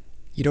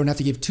 You don't have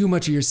to give too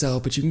much of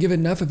yourself, but you can give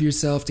enough of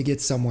yourself to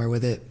get somewhere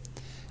with it.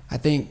 I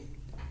think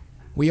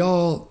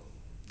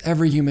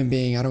every human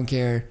being, I don't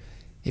care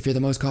if you're the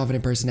most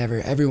confident person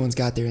ever, everyone's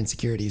got their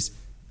insecurities,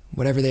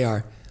 whatever they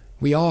are.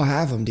 We all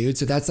have them, dude.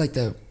 So that's like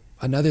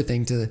another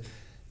thing to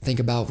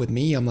think about with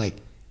me. I'm like,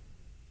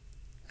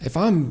 if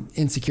I'm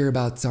insecure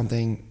about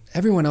something,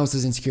 everyone else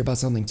is insecure about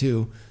something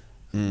too.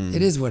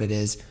 It is what it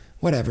is.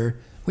 Whatever.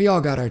 We all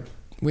got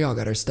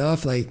our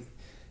stuff. Like,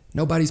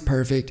 nobody's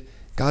perfect.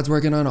 God's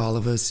working on all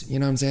of us. You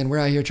know what I'm saying? We're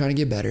out here trying to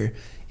get better.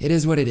 It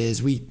is what it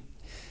is.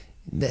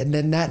 That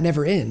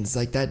never ends.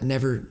 Like, that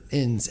never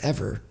ends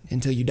ever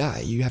until you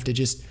die. You have to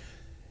just,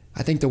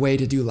 I think the way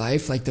to do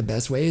life, like the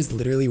best way, is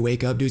literally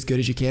wake up, do as good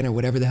as you can or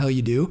whatever the hell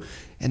you do,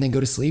 and then go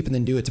to sleep and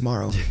then do it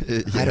tomorrow.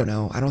 Yeah. I don't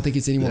know. I don't think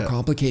it's any more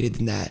complicated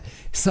than that.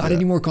 It's not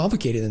any more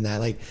complicated than that.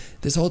 Like,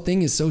 this whole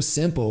thing is so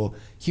simple.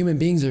 Human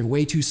beings are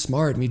way too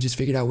smart, and we just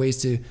figured out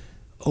ways to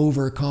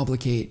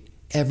overcomplicate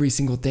every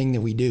single thing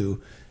that we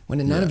do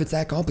when none of it's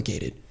that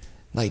complicated.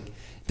 Like,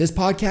 this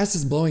podcast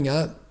is blowing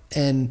up,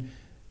 and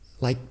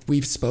like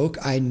we've spoke,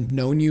 I've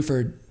known you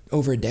for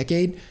over a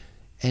decade,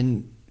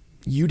 and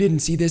you didn't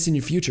see this in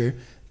your future,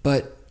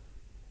 but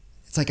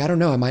it's like, I don't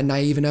know, am I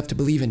naive enough to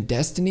believe in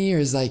destiny? Or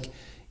is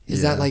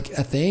that like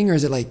a thing? Or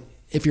is it like,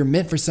 if you're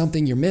meant for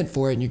something, you're meant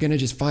for it, and you're going to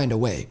just find a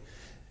way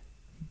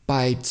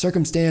by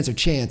circumstance or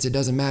chance? It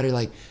doesn't matter.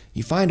 Like,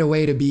 you find a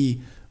way to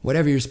be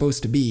whatever you're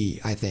supposed to be,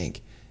 I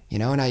think, you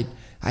know. And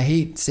I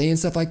hate saying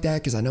stuff like that,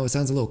 because I know it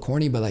sounds a little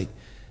corny, but like,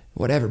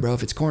 whatever, bro.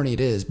 If it's corny,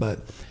 it is.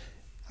 But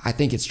I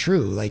think it's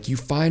true. Like, you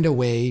find a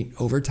way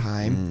over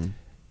time.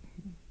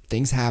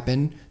 Things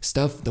happen,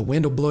 the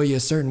wind will blow you a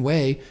certain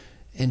way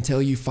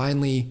until you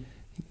finally,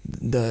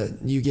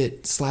 you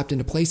get slapped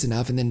into place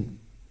enough, and then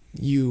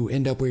you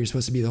end up where you're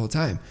supposed to be the whole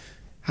time.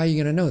 How are you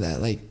going to know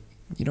that? Like,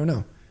 you don't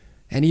know.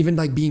 And even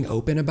like being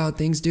open about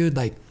things, dude,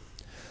 like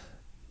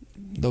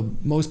the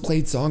most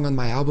played song on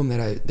my album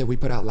that we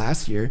put out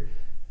last year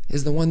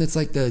is the one that's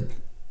like the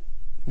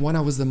one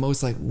I was the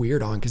most like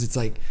weird on, because it's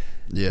like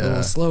a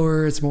little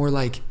slower. It's more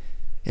like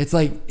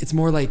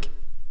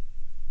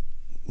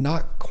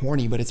not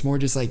corny, but it's more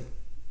just like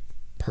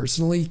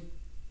personally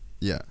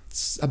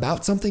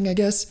about something, I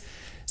guess.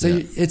 So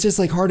it's just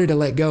like harder to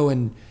let go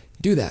and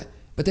do that.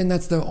 But then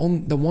that's the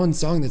one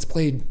song that's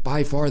played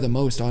by far the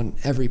most on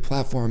every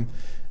platform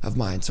of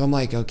mine. So I'm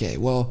like, okay,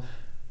 well,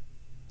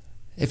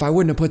 if I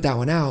wouldn't have put that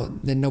one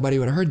out, then nobody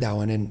would have heard that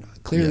one. And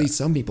clearly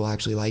some people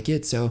actually like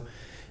it. So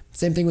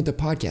same thing with the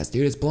podcast,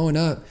 dude. It's blowing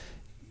up,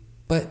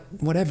 but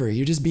whatever.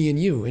 You're just being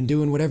you and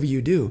doing whatever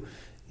you do.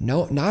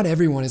 No, not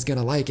everyone is going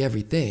to like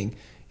everything.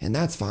 And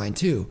that's fine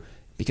too,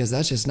 because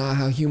that's just not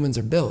how humans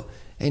are built.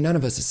 Ain't none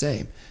of us the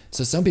same.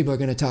 So some people are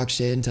going to talk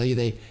shit and tell you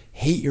they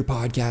hate your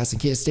podcast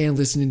and can't stand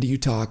listening to you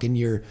talk and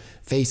your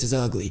face is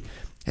ugly.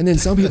 And then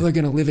some people are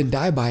going to live and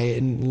die by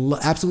it and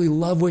absolutely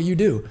love what you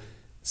do.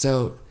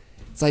 So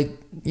it's like,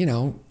 you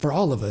know, for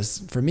all of us,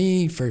 for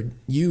me, for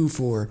you,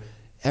 for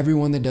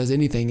everyone that does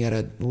anything at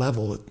a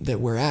level that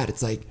we're at,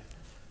 it's like,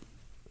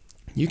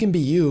 you can be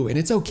you, and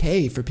it's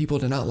okay for people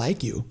to not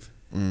like you.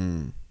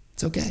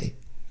 It's okay,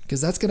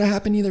 because that's going to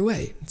happen either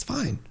way. It's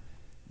fine.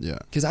 Yeah.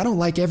 Because I don't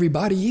like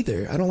everybody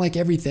either. I don't like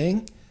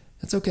everything.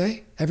 That's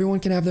okay. Everyone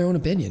can have their own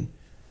opinion.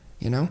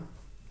 You know?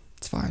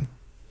 It's fine.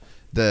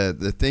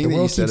 The thing that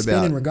you said about...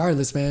 spinning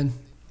regardless, man.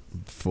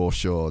 For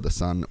sure. The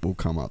sun will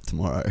come up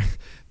tomorrow.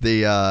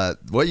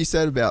 What you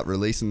said about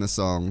releasing the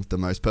song, the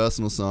most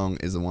personal song,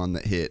 is the one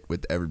that hit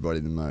with everybody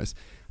the most.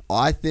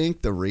 I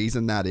think the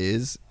reason that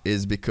is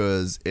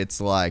because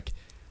it's like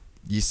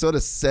you sort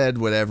of said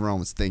what everyone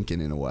was thinking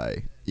in a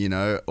way, you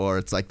know, or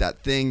it's like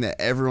that thing that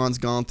everyone's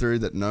gone through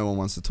that no one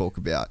wants to talk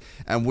about.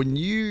 And when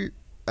you,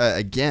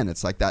 again,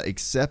 it's like that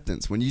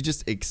acceptance. When you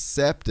just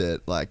accept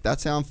it, like,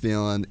 that's how I'm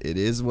feeling. It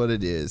is what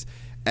it is.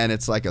 And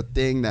it's like a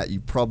thing that you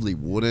probably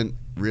wouldn't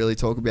really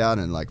talk about,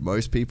 and like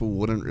most people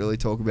wouldn't really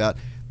talk about.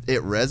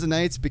 It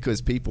resonates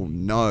because people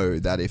know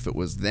that if it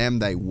was them,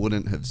 they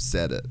wouldn't have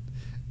said it.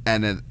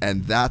 and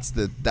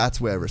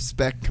that's where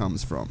respect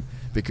comes from,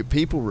 because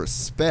people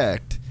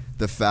respect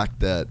the fact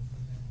that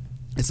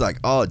it's like,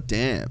 oh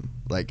damn,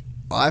 like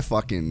I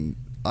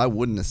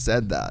wouldn't have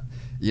said that,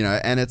 you know.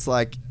 And it's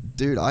like,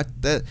 dude,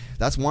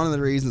 that's one of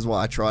the reasons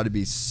why I try to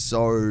be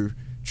so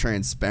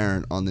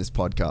transparent on this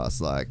podcast.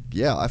 Like,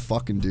 yeah, I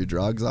fucking do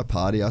drugs, I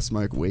party, I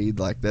smoke weed,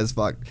 like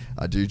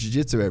I do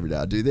jiu-jitsu every day,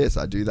 I do this,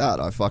 I do that,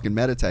 I fucking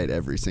meditate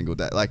every single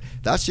day. Like,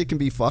 that shit can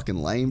be fucking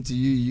lame to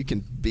you. You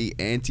can be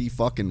anti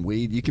fucking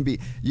weed, you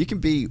can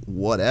be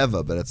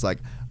whatever, but it's like,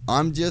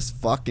 I'm just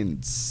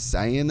fucking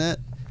saying it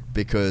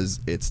because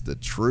it's the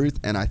truth.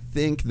 And I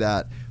think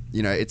that,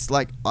 you know, it's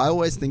like, I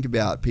always think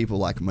about people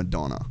like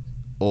Madonna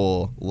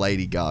or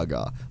Lady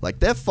Gaga. Like,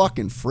 they're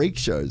fucking freak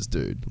shows,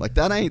 dude. Like,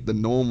 that ain't the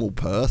normal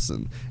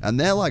person. And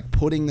they're like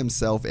putting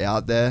themselves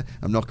out there.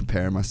 I'm not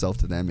comparing myself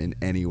to them in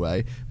any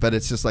way, but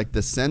it's just like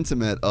the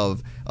sentiment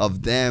of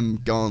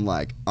them going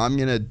like, I'm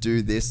gonna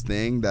do this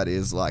thing that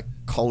is like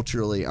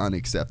culturally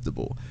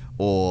unacceptable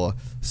or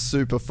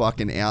super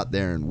fucking out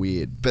there and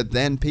weird. But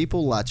then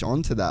people latch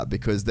onto that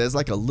because there's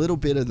like a little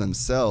bit of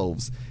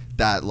themselves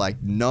that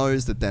like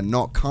knows that they're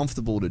not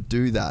comfortable to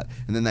do that,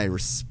 and then they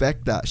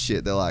respect that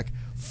shit. They're like,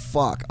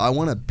 fuck, I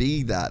want to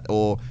be that.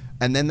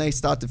 And then they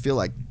start to feel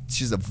like,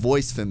 she's a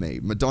voice for me,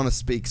 Madonna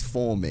speaks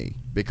for me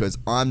because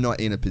I'm not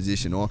in a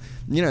position. Or,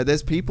 you know,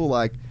 there's people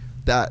like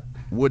that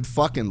would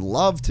fucking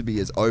love to be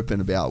as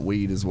open about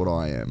weed as what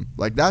I am.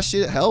 Like, that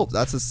shit helps.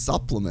 That's a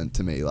supplement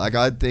to me. Like,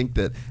 I think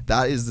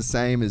that is the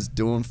same as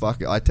doing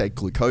fucking, I take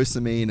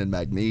glucosamine and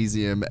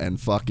magnesium and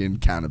fucking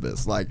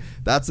cannabis. Like,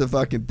 that's a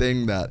fucking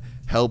thing that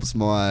helps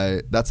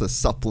that's a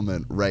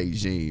supplement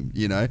regime,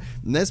 you know?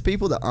 And there's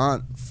people that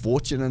aren't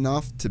fortunate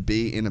enough to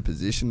be in a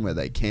position where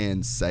they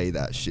can say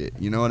that shit,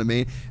 you know what I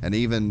mean? And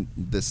even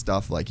the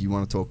stuff like, you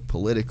want to talk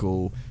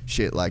political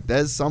shit, like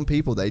there's some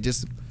people, they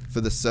just,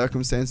 for the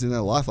circumstances in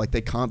their life, like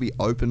they can't be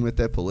open with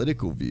their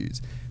political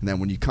views. And then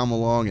when you come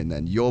along and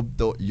then you're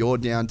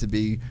down to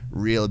be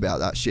real about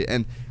that shit.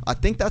 And I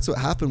think that's what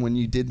happened when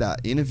you did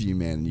that interview,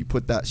 man, and you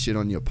put that shit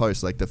on your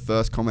post. Like, the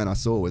first comment I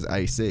saw was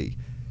AC.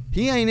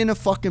 He ain't in a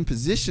fucking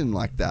position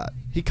like that.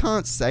 He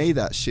can't say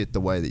that shit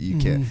the way that you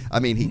can. I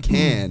mean, he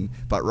can,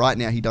 but right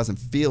now he doesn't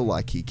feel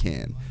like he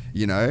can,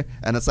 you know?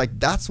 And it's like,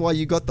 that's why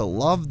you got the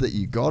love that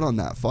you got on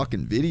that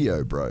fucking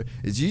video, bro.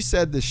 Is you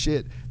said the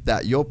shit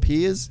that your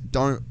peers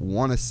don't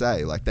want to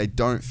say. Like, they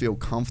don't feel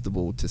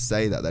comfortable to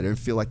say that. They don't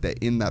feel like they're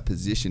in that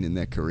position in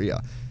their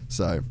career.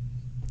 So,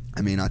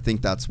 I mean, I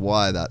think that's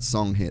why that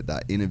song hit,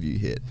 that interview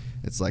hit.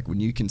 It's like, when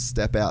you can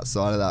step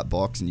outside of that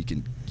box and you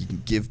can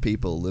give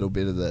people a little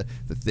bit of the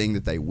thing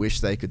that they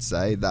wish they could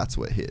say, that's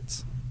what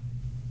hits.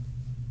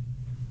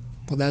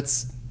 Well,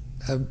 that's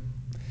a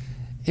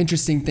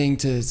interesting thing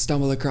to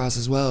stumble across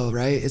as well,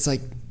 right? It's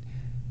like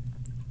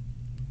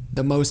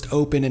the most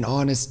open and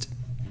honest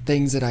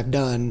things that I've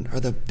done are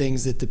the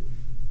things that the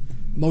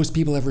most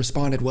people have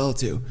responded well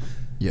to.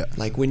 Yeah.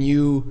 Like, when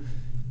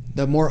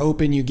the more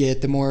open you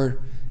get, the more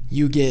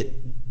you get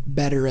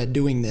better at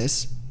doing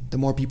this, the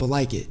more people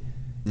like it.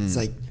 It's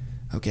like,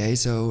 okay,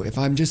 so if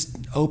I'm just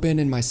open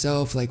and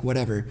myself, like,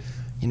 whatever,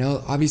 you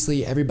know,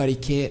 obviously everybody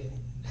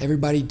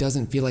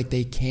doesn't feel like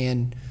they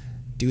can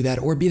do that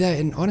or be that.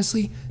 And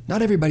honestly,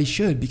 not everybody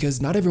should,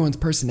 because not everyone's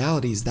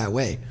personality is that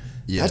way.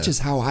 Yeah. That's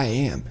just how I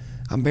am.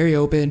 I'm very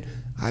open.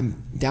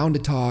 I'm down to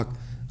talk.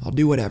 I'll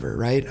do whatever,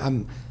 right?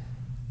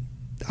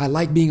 I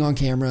like being on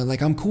camera.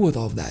 Like, I'm cool with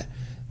all of that.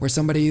 Where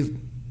somebody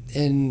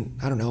in,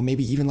 I don't know,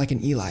 maybe even like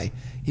an Eli,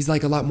 he's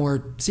like a lot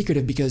more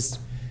secretive because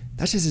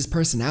that's just his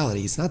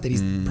personality. It's not that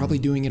he's probably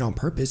doing it on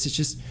purpose. It's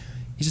just,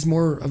 he's just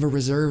more of a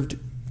reserved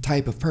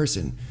type of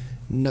person.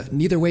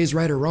 Neither way is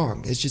right or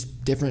wrong. It's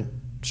just different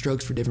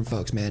strokes for different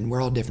folks, man. We're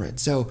all different.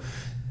 So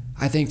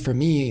I think for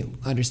me,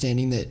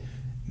 understanding that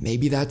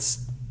maybe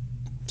that's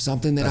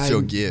something that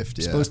I'm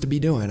supposed to be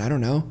doing. I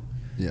don't know.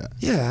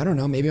 Yeah, I don't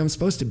know. Maybe I'm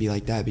supposed to be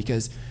like that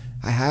because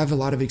I have a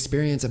lot of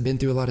experience. I've been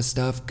through a lot of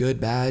stuff, good,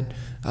 bad,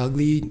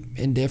 ugly,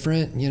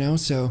 indifferent, you know?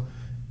 So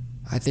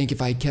I think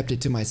if I kept it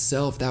to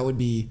myself, that would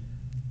be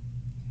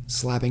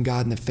slapping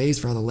God in the face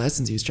for all the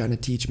lessons he was trying to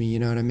teach me, you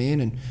know what I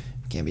mean? And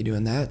can't be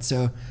doing that.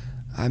 So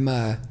I'm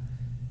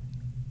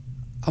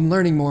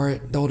learning more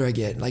the older I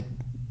get. Like,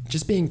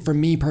 just being, for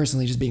me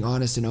personally, just being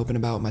honest and open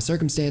about my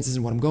circumstances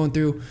and what I'm going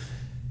through.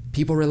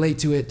 People relate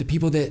to it. The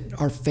people that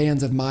are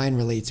fans of mine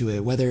relate to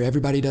it. Whether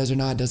everybody does or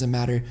not, doesn't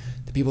matter.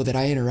 The people that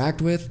I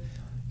interact with,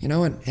 you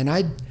know, and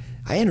I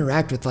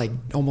interact with like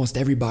almost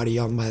everybody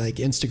on my like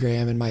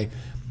Instagram and my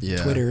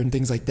Twitter and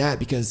things like that,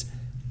 because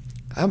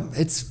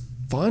it's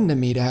fun to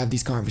me to have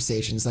these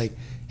conversations, like,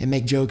 and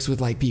make jokes with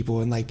like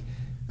people and like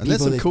people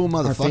some that cool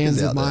motherfuckers are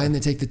fans of mine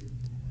that take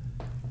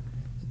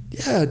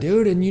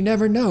dude, and you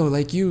never know,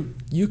 like you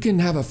can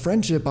have a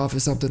friendship off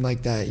of something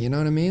like that, you know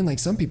what I mean? Like,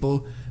 some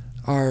people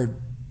are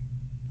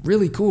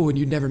really cool and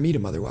you'd never meet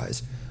them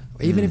otherwise.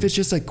 Even if it's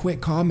just a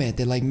quick comment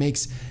that like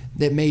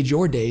made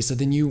your day, so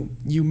then you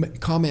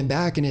comment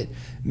back and it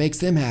makes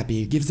them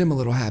happy, it gives them a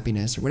little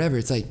happiness or whatever.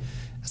 It's like,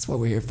 that's what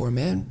we're here for,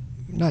 man.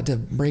 Not to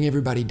bring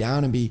everybody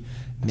down and be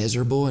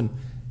miserable and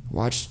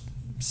watch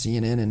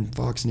CNN and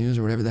Fox News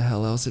or whatever the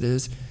hell else it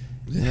is.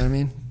 You know what I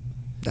mean?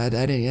 That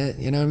ain't it.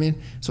 You know what I mean?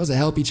 We're supposed to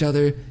help each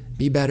other,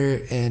 be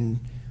better, and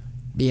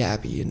be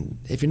happy. And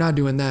if you're not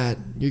doing that,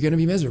 you're gonna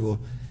be miserable.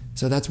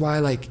 So that's why,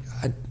 like,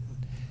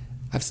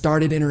 I've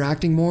started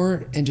interacting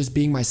more and just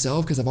being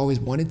myself because I've always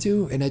wanted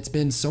to, and it's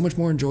been so much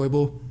more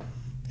enjoyable.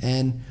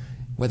 And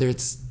whether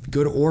it's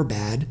good or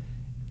bad,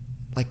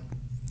 like,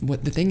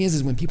 what the thing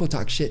is when people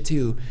talk shit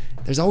too,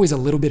 there's always a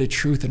little bit of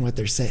truth in what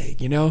they're saying,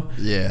 you know?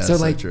 Yeah, so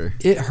like, true.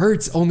 It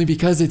hurts only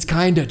because it's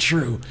kind of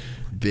true.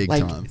 Big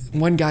like, time.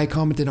 One guy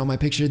commented on my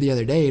picture the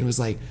other day and was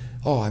like,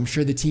 "Oh, I'm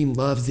sure the team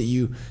loves that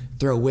you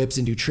throw whips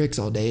and do tricks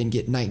all day and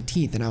get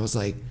 19th." And I was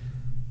like,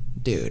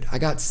 dude, I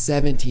got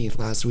 17th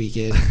last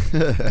weekend.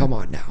 Come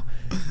on now.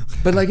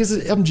 But like,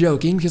 I'm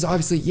joking because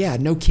obviously, yeah,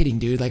 no kidding,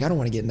 dude. Like, I don't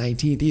want to get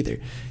 19th either.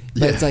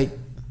 But it's like,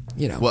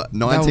 you know. What,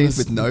 19th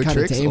with no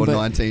tricks tame, or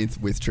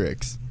 19th with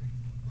tricks?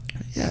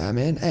 Yeah,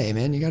 man. Hey,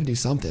 man, you got to do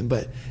something.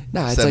 But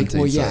no, it's like,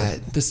 well, yeah,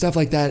 sorry. the stuff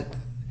like that,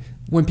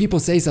 when people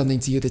say something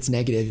to you that's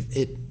negative,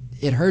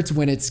 it hurts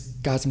when it's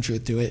got some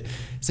truth to it.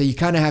 So you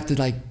kind of have to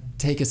like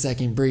take a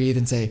second, breathe,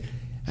 and say,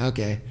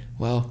 okay,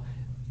 well,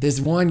 this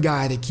one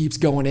guy that keeps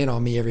going in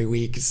on me every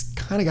week has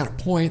kind of got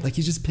a point. Like,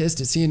 he's just pissed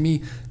at seeing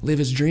me live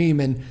his dream,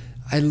 and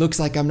it looks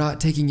like I'm not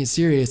taking it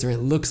serious, or it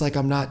looks like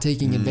I'm not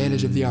taking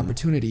advantage of the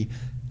opportunity.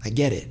 I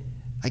get it.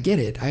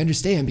 I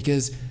understand,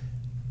 because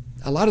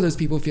a lot of those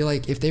people feel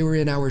like if they were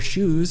in our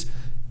shoes,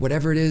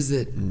 whatever it is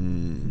that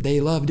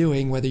they love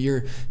doing, whether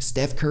you're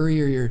Steph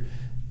Curry or you're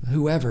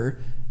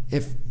whoever,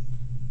 if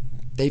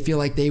they feel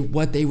like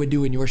what they would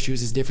do in your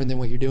shoes is different than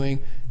what you're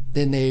doing,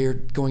 then they're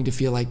going to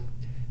feel like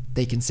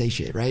they can say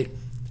shit, right?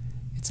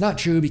 It's not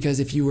true, because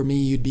if you were me,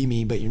 you'd be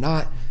me, but you're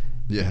not.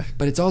 Yeah.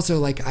 But it's also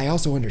like, I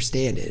also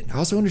understand it.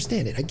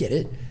 I get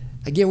it.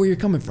 I get where you're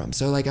coming from.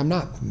 So like, I'm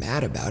not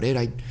mad about it.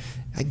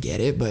 I get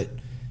it, but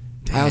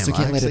I also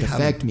can't let it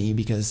affect me,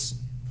 because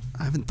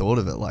I haven't thought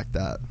of it like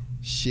that.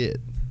 Shit.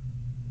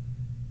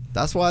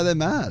 That's why they're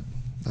mad.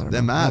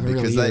 They're mad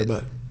because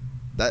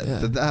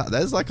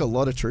there's like a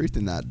lot of truth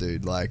in that,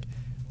 dude. Like,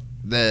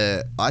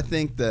 I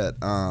think that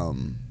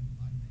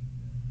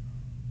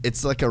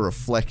it's like a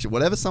reflection.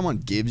 Whatever someone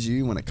gives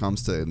you when it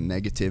comes to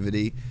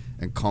negativity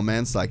and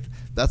comments, like,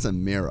 that's a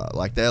mirror.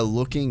 Like, they're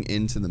looking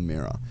into the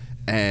mirror.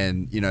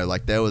 And, you know,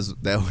 like, there was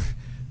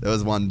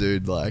one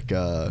dude, like,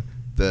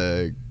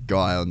 the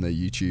guy on the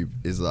YouTube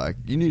is like,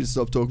 "You need to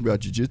stop talking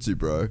about jiu-jitsu,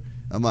 bro."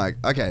 I'm like,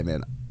 okay,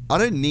 man, I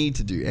don't need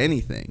to do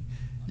anything.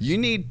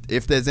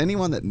 If there's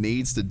anyone that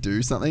needs to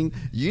do something,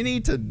 you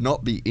need to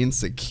not be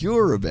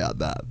insecure about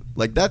that.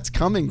 Like, that's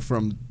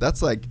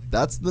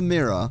the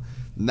mirror,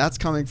 and that's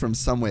coming from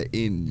somewhere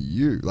in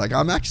you. Like,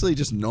 I'm actually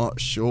just not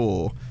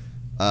sure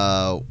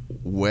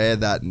where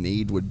that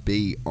need would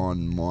be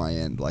on my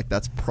end. Like,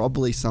 that's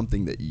probably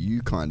something that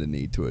you kind of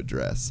need to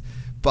address.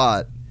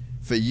 But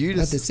for you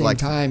to, at the same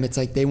time, it's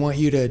like they want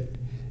you to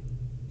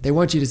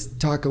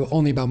talk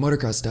only about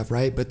motocross stuff,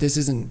 right? But this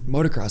isn't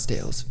Motocross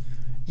Tales.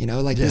 You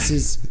know, like, this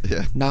is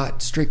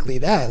not strictly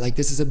that. Like,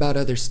 this is about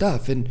other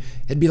stuff. And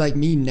it'd be like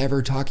me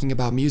never talking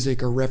about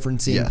music or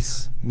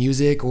referencing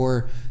music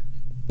or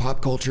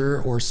pop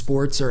culture or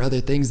sports or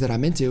other things that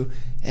I'm into.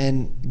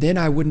 And then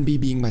I wouldn't be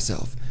being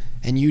myself.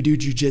 And you do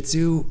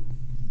jiu-jitsu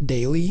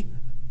daily.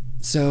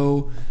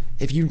 So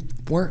if you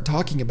weren't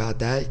talking about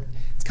that,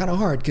 it's kind of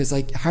hard, because,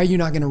 like, how are you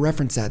not going to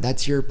reference that?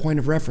 That's your point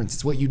of reference.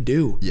 It's what you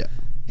do. Yeah.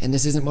 And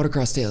this isn't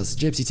Motocross Tales,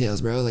 it's Gypsy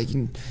Tales, bro. Like, you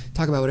can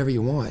talk about whatever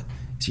you want.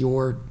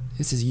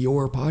 This is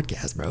your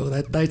podcast, bro.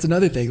 That's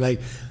another thing. Like,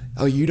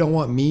 oh, you don't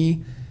want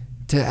me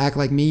to act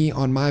like me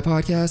on my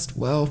podcast?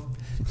 Well,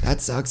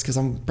 that sucks, because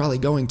I'm probably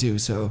going to.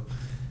 So,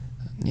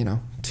 you know,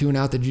 tune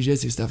out the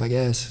jiu-jitsu stuff, I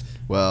guess.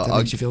 Well, that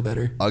makes you feel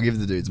better. I'll give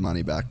the dude's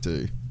money back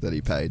too, that he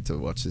paid to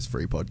watch this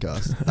free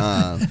podcast.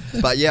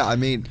 But yeah, I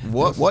mean,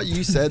 what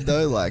you said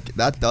though, like,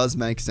 that does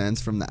make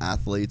sense from the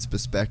athlete's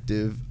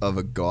perspective of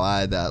a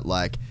guy that,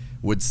 like,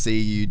 would see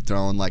you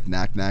throwing like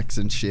knack-knacks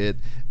and shit,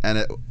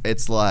 and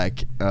it's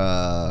like,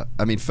 I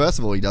mean, first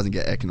of all, he doesn't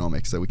get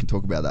economics, so we can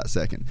talk about that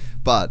second.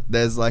 But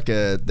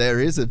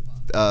there is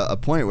a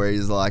point where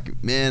he's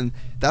like, man,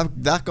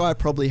 that guy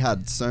probably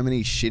had so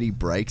many shitty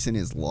breaks in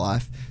his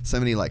life, so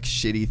many like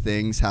shitty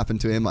things happen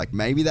to him. Like,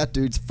 maybe that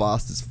dude's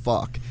fast as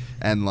fuck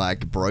and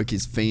like broke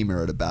his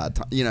femur at a bad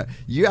time. You know,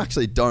 you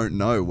actually don't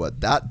know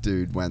what that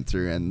dude went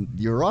through, and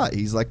you're right,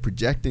 he's like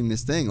projecting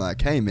this thing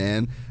like, hey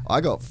man, I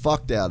got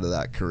fucked out of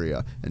that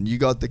career and you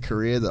got the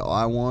career that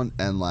I want,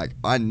 and like,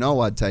 I know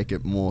I'd take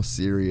it more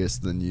serious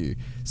than you.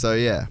 So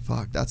yeah,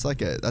 fuck, that's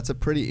a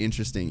pretty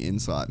interesting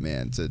insight,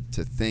 man, to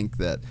think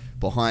that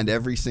behind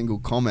every single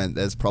comment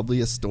there's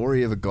probably a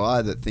story of a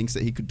guy that thinks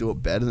that he could do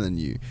it better than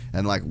you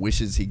and like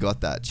wishes he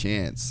got that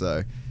chance.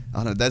 So I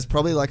don't know, there's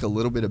probably like a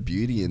little bit of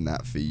beauty in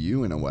that for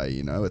you in a way,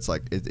 you know? It's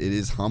like, it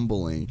is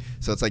humbling.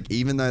 So it's like,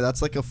 even though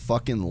that's like a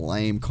fucking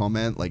lame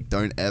comment, like,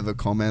 don't ever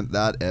comment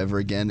that ever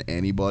again,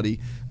 anybody.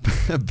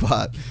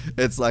 But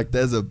it's like,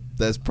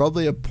 there's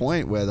probably a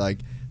point where like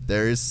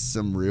there is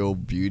some real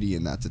beauty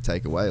in that to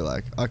take away.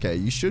 Like, okay,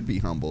 you should be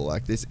humble.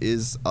 Like, this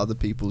is other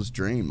people's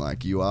dream.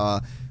 Like, you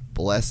are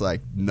blessed.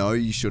 Like, no,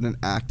 you shouldn't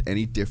act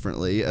any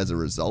differently as a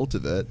result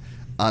of it,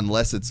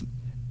 unless it's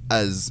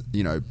as,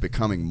 you know,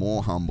 becoming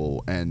more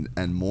humble and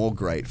more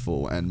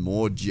grateful and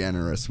more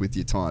generous with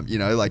your time. You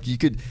know, like, you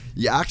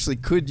actually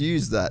could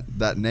use that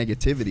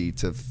negativity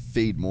to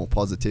feed more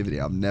positivity.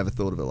 I've never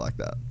thought of it like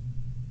that.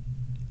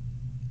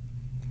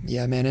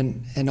 Yeah,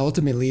 man. And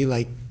ultimately,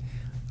 like,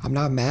 I'm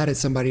not mad at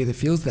somebody that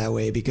feels that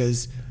way,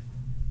 because,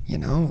 you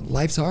know,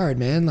 life's hard,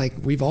 man. Like,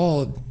 we've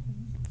all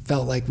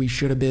felt like we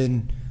should have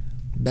been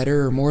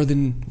better or more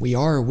than we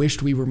are, or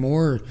wished we were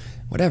more, or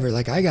whatever.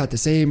 Like, I got the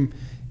same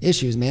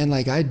issues, man.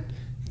 Like I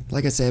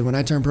said, when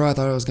I turned pro, I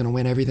thought I was going to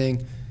win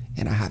everything,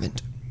 and I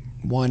haven't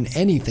won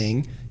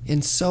anything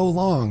in so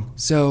long.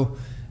 So,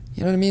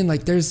 you know what I mean?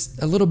 Like, there's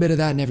a little bit of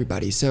that in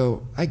everybody.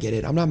 So I get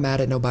it. I'm not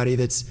mad at nobody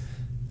that's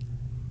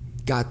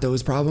got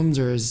those problems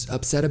or is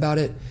upset about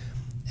it.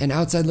 And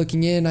outside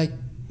looking in,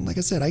 like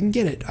I said, I can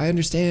get it. I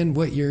understand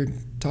what you're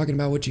talking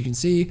about, what you can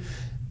see.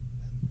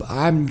 But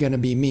I'm going to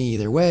be me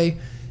either way,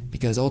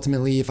 because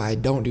ultimately, if I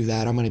don't do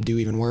that, I'm going to do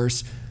even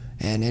worse.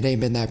 And it ain't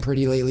been that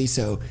pretty lately.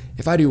 So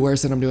if I do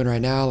worse than I'm doing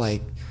right now,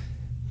 like,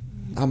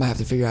 I'm going to have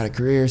to figure out a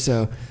career.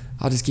 So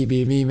I'll just keep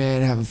being me,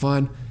 man, having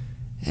fun.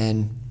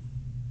 And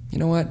you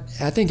know what?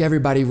 I think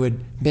everybody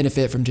would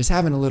benefit from just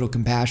having a little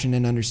compassion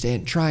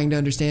and trying to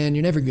understand.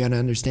 You're never going to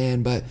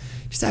understand, but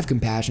just have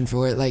compassion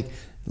for it. Like,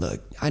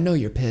 look, I know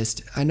you're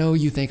pissed. I know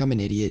you think I'm an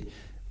idiot,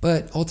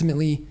 but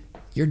ultimately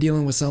you're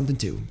dealing with something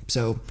too.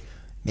 So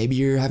maybe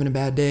you're having a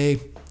bad day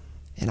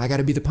and I got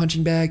to be the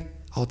punching bag.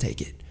 I'll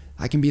take it.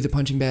 I can be the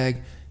punching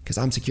bag because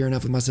I'm secure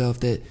enough with myself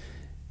that,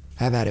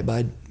 have at it,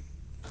 bud.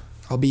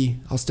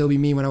 I'll still be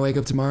me when I wake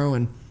up tomorrow,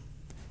 and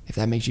if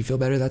that makes you feel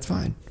better, that's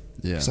fine.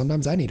 Yeah.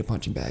 Sometimes I need a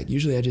punching bag.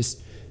 Usually I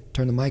just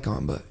turn the mic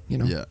on, but, you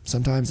know,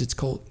 sometimes it's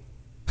Colt.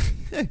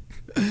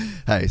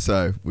 Hey,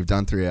 so we've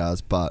done 3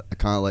 hours, but I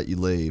can't let you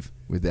leave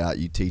without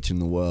you teaching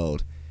the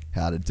world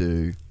how to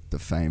do the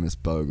famous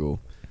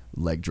Bogle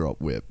leg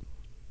drop whip.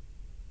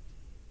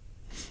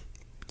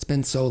 It's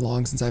been so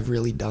long since I've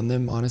really done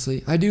them,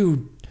 honestly. I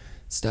do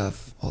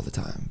stuff all the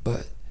time,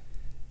 but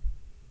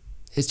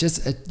it's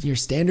just your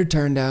standard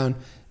turn down,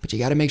 but you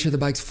got to make sure the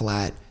bike's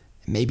flat,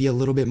 maybe a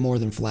little bit more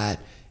than flat,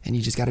 and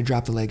you just got to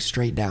drop the leg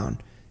straight down.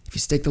 If you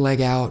stick the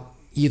leg out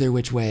either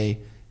which way,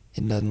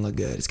 it doesn't look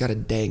good. It's got to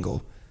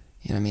dangle,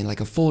 you know what I mean?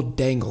 Like a full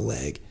dangle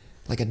leg,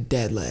 like a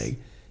dead leg.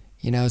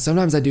 You know,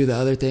 sometimes I do the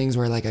other things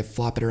where, like, I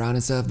flop it around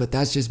and stuff, but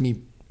that's just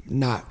me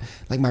not,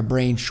 like, my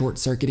brain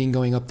short-circuiting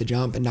going up the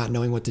jump and not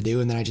knowing what to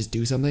do, and then I just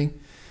do something,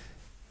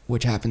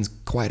 which happens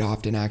quite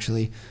often,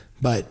 actually.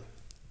 But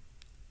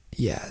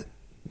yeah,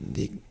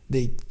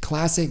 the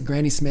classic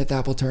Granny Smith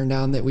apple turn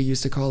down that we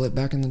used to call it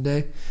back in the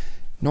day,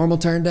 normal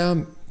turn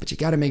down, but you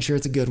got to make sure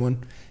it's a good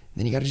one.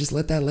 Then you got to just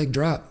let that leg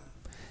drop,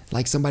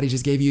 like somebody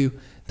just gave you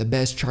the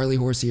best Charlie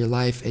horse of your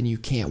life and you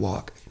can't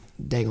walk.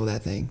 Dangle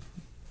that thing,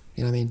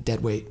 you know what I mean?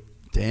 Dead weight.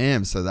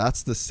 Damn, so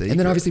that's the secret. And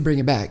then obviously bring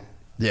it back.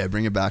 Yeah,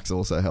 bring it back's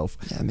also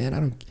helpful. Yeah, man, I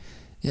don't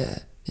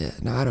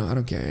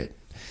care.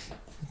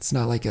 It's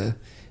not like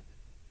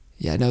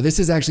this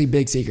is actually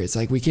big secrets.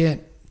 Like,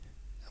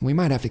 we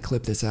might have to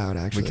clip this out,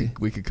 actually.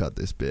 We could cut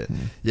this bit.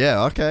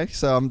 Yeah, okay.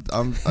 So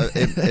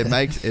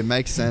it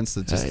makes sense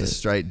that just the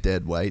straight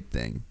dead weight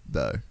thing,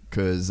 though,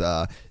 because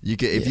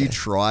if you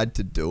tried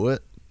to do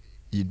it,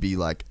 you'd be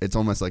like, it's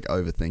almost like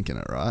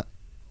overthinking it, right?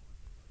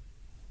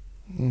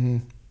 Mm-hmm.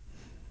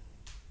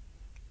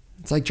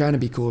 It's like trying to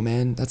be cool,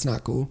 man. That's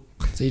not cool.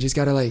 So you just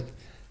gotta, like,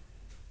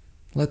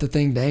 let the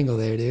thing dangle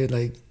there, dude.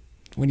 Like,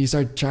 when you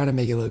start trying to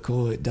make it look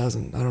cool, it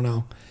doesn't. I don't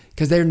know.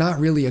 Because they're not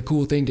really a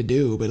cool thing to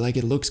do, but, like,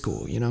 it looks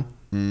cool, you know?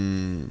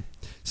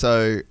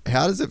 So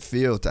how does it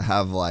feel to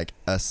have, like,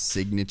 a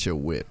signature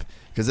whip?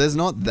 Because there's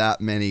not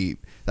that many.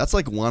 That's,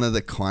 like, one of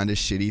the kind of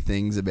shitty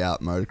things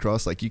about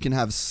motocross. Like, you can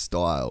have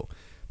style,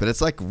 but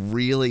it's, like,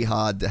 really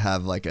hard to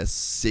have, like, a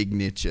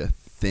signature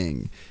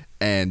thing.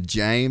 And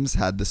James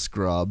had the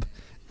scrub.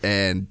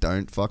 And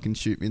don't fucking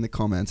shoot me in the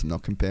comments. I'm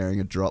not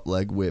comparing a drop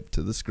leg whip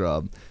to the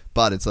scrub.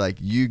 But it's like,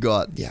 you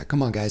got... Yeah,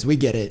 come on, guys. We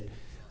get it.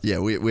 Yeah,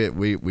 we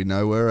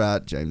know where we're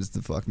at. James is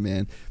the fucking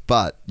man.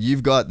 But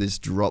you've got this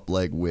drop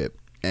leg whip.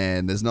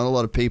 And there's not a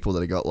lot of people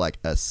that have got, like,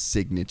 a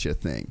signature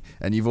thing.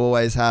 And you've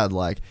always had,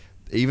 like...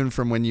 Even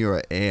from when you were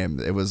at AM,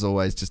 it was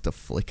always just a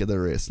flick of the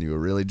wrist. And you were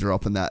really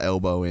dropping that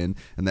elbow in.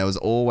 And there was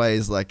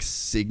always, like,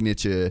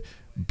 signature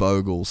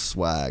Bogle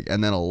swag.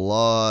 And then a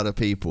lot of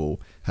people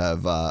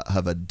have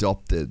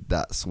adopted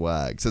that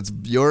swag. So it's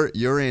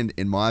you're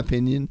in my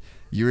opinion,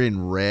 you're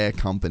in rare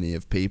company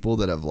of people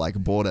that have,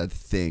 like, bought a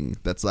thing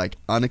that's, like,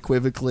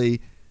 unequivocally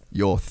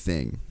your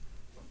thing.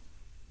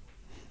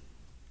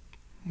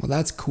 Well,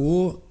 that's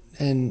cool,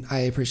 and I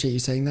appreciate you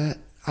saying that.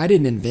 I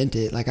didn't invent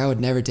it. Like, I would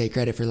never take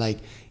credit for, like,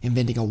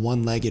 inventing a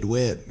one-legged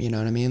whip, you know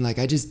what I mean? Like,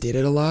 I just did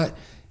it a lot,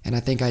 and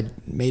I think I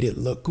made it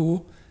look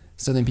cool.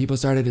 So then people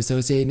started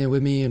associating it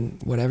with me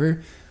and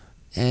whatever,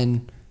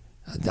 and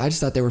I just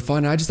thought they were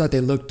fun. I just thought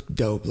they looked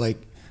dope. Like,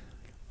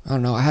 I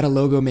don't know. I had a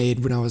logo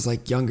made when I was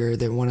like younger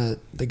that one of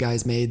the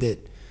guys made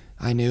that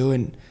I knew,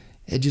 and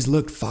it just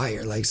looked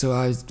fire. Like,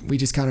 so we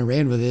just kind of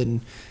ran with it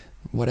and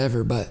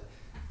whatever. But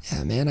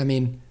yeah, man, I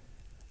mean,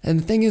 and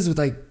the thing is with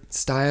like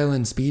style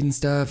and speed and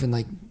stuff and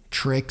like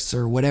tricks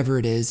or whatever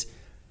it is,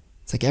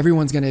 it's like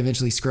everyone's going to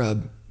eventually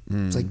scrub.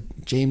 It's like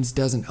James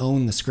doesn't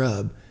own the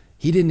scrub.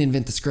 He didn't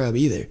invent the scrub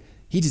either.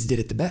 He just did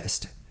it the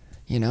best,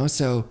 you know?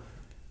 So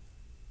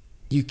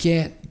you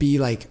can't be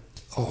like,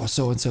 oh,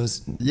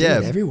 so-and-so's, yeah,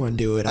 dude, everyone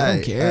do it. I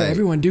don't care.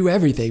 Everyone do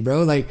everything,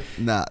 bro. Like,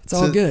 nah, it's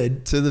all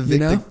good. To the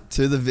victor,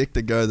 to the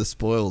victor go the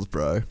spoils,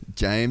 bro.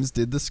 James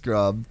did the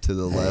scrub to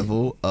the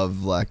level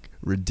of like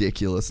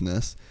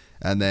ridiculousness.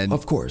 And then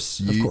of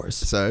course.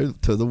 So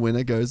to the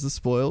winner goes the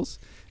spoils.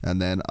 And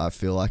then I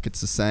feel like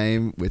it's the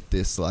same with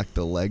this, like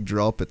the leg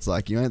drop. It's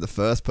like you ain't the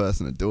first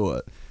person to do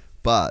it,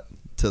 but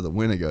to the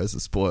winner goes the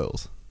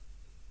spoils.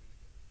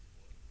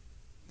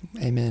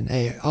 Amen.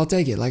 Hey, I'll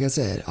take it. Like I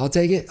said, I'll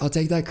take it. I'll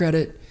take that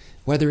credit,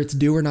 whether it's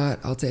due or not.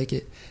 I'll take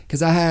it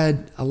because I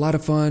had a lot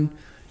of fun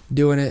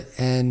doing it.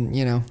 And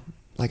you know,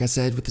 like I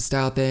said, with the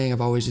style thing,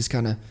 I've always just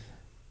kind of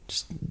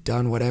just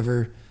done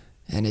whatever,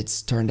 and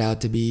it's turned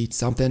out to be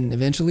something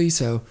eventually.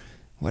 So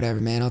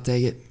whatever, man. I'll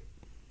take it.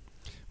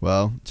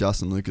 Well,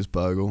 Justin Lucas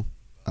Bogle,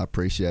 I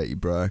appreciate you,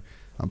 bro.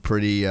 I'm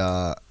pretty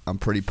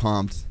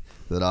pumped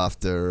that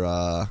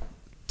after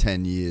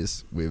 10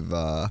 years we've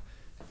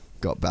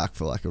got back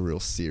for like a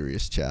real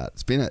serious chat.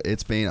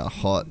 It's been a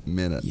hot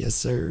minute. Yes,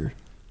 sir.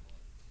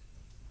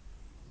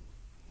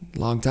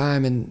 Long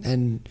time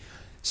and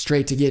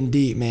straight to getting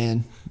deep,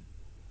 man.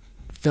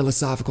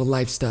 Philosophical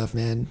life stuff,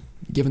 man.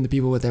 Giving the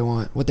people what they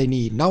want, what they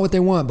need. Not what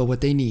they want, but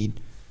what they need.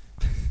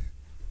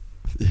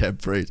 Yeah,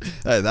 preach.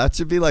 Hey, that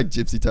should be like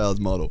Gypsy Tales'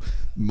 motto.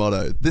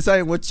 This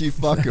ain't what you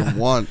fucking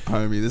want,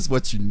 homie. This is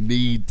what you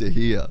need to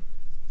hear.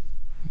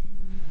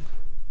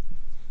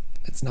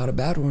 It's not a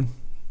bad one.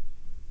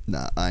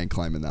 Nah, I ain't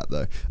claiming that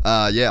though.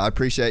 Yeah, I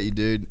appreciate you,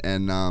 dude,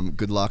 and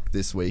good luck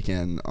this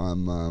weekend.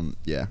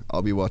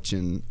 I'll be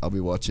watching,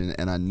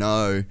 and I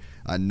know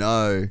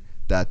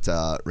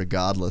that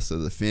regardless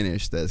of the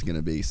finish, there's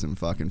gonna be some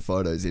fucking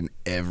photos in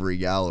every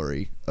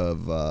gallery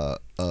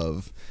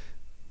of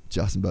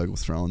Justin Bogle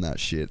throwing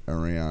that shit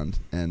around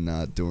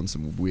and doing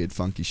some weird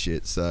funky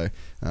shit. So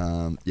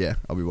yeah,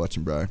 I'll be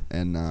watching, bro,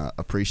 and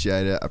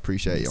appreciate it.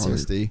 Appreciate your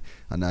honesty.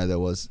 I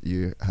know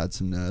you had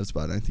some nerves,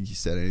 but I don't think you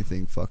said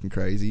anything fucking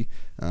crazy.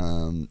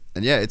 And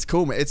yeah, it's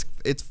cool, man.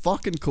 It's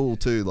fucking cool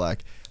too,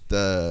 like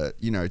to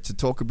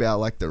talk about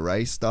like the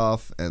race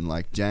stuff and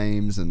like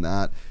James and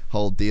that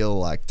whole deal,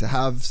 like to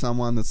have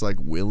someone that's like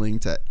willing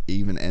to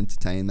even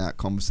entertain that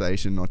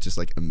conversation, not just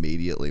like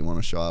immediately want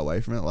to shy away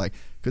from it, like,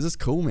 because it's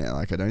cool, man.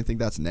 Like, I don't think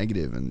that's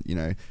negative. And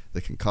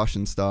the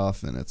concussion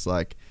stuff, and it's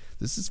like,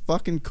 this is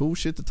fucking cool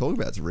shit to talk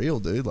about. It's real,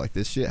 dude. Like,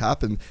 this shit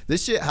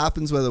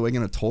happens whether we're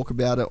gonna talk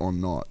about it or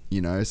not,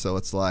 so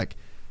it's like,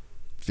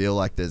 feel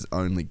like there's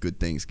only good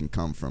things can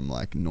come from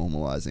like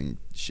normalizing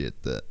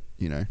shit that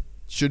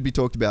should be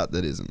talked about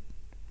that isn't.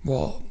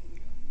 Well,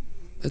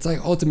 it's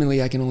like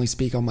ultimately I can only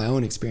speak on my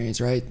own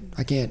experience, right?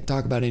 I can't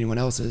talk about anyone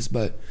else's,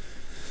 but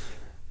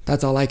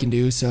that's all I can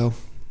do. So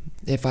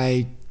if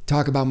I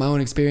talk about my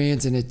own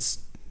experience and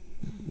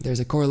there's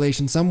a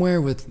correlation somewhere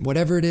with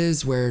whatever it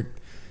is where,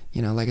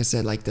 like I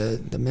said, like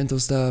the mental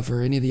stuff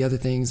or any of the other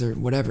things or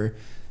whatever,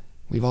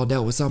 we've all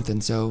dealt with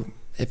something. So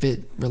if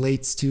it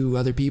relates to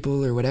other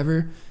people or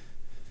whatever,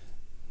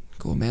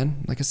 cool,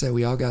 man. Like I said,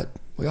 we all got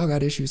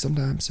issues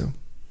sometimes, so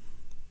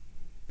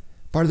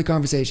part of the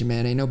conversation,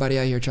 man. Ain't nobody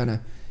out here trying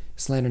to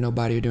slander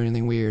nobody or do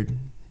anything weird.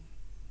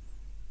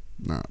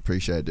 No,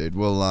 appreciate it, dude.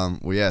 Well,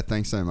 yeah,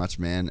 thanks so much,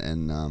 man.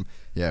 And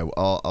yeah,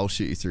 I'll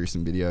shoot you through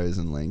some videos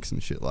and links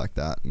and shit like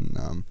that.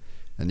 And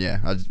yeah,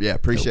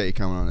 appreciate you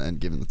coming on and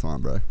giving the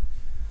time, bro.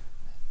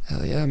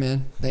 Hell yeah,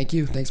 man. Thank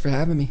you. Thanks for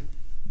having me.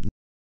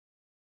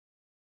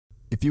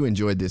 If you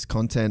enjoyed this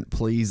content,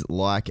 please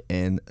like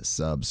and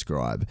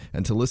subscribe.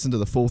 And to listen to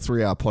the full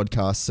 3-hour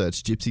podcast,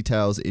 search Gypsy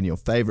Tales in your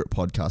favorite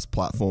podcast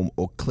platform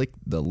or click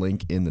the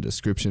link in the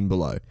description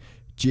below.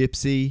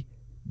 Gypsy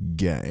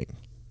Gang.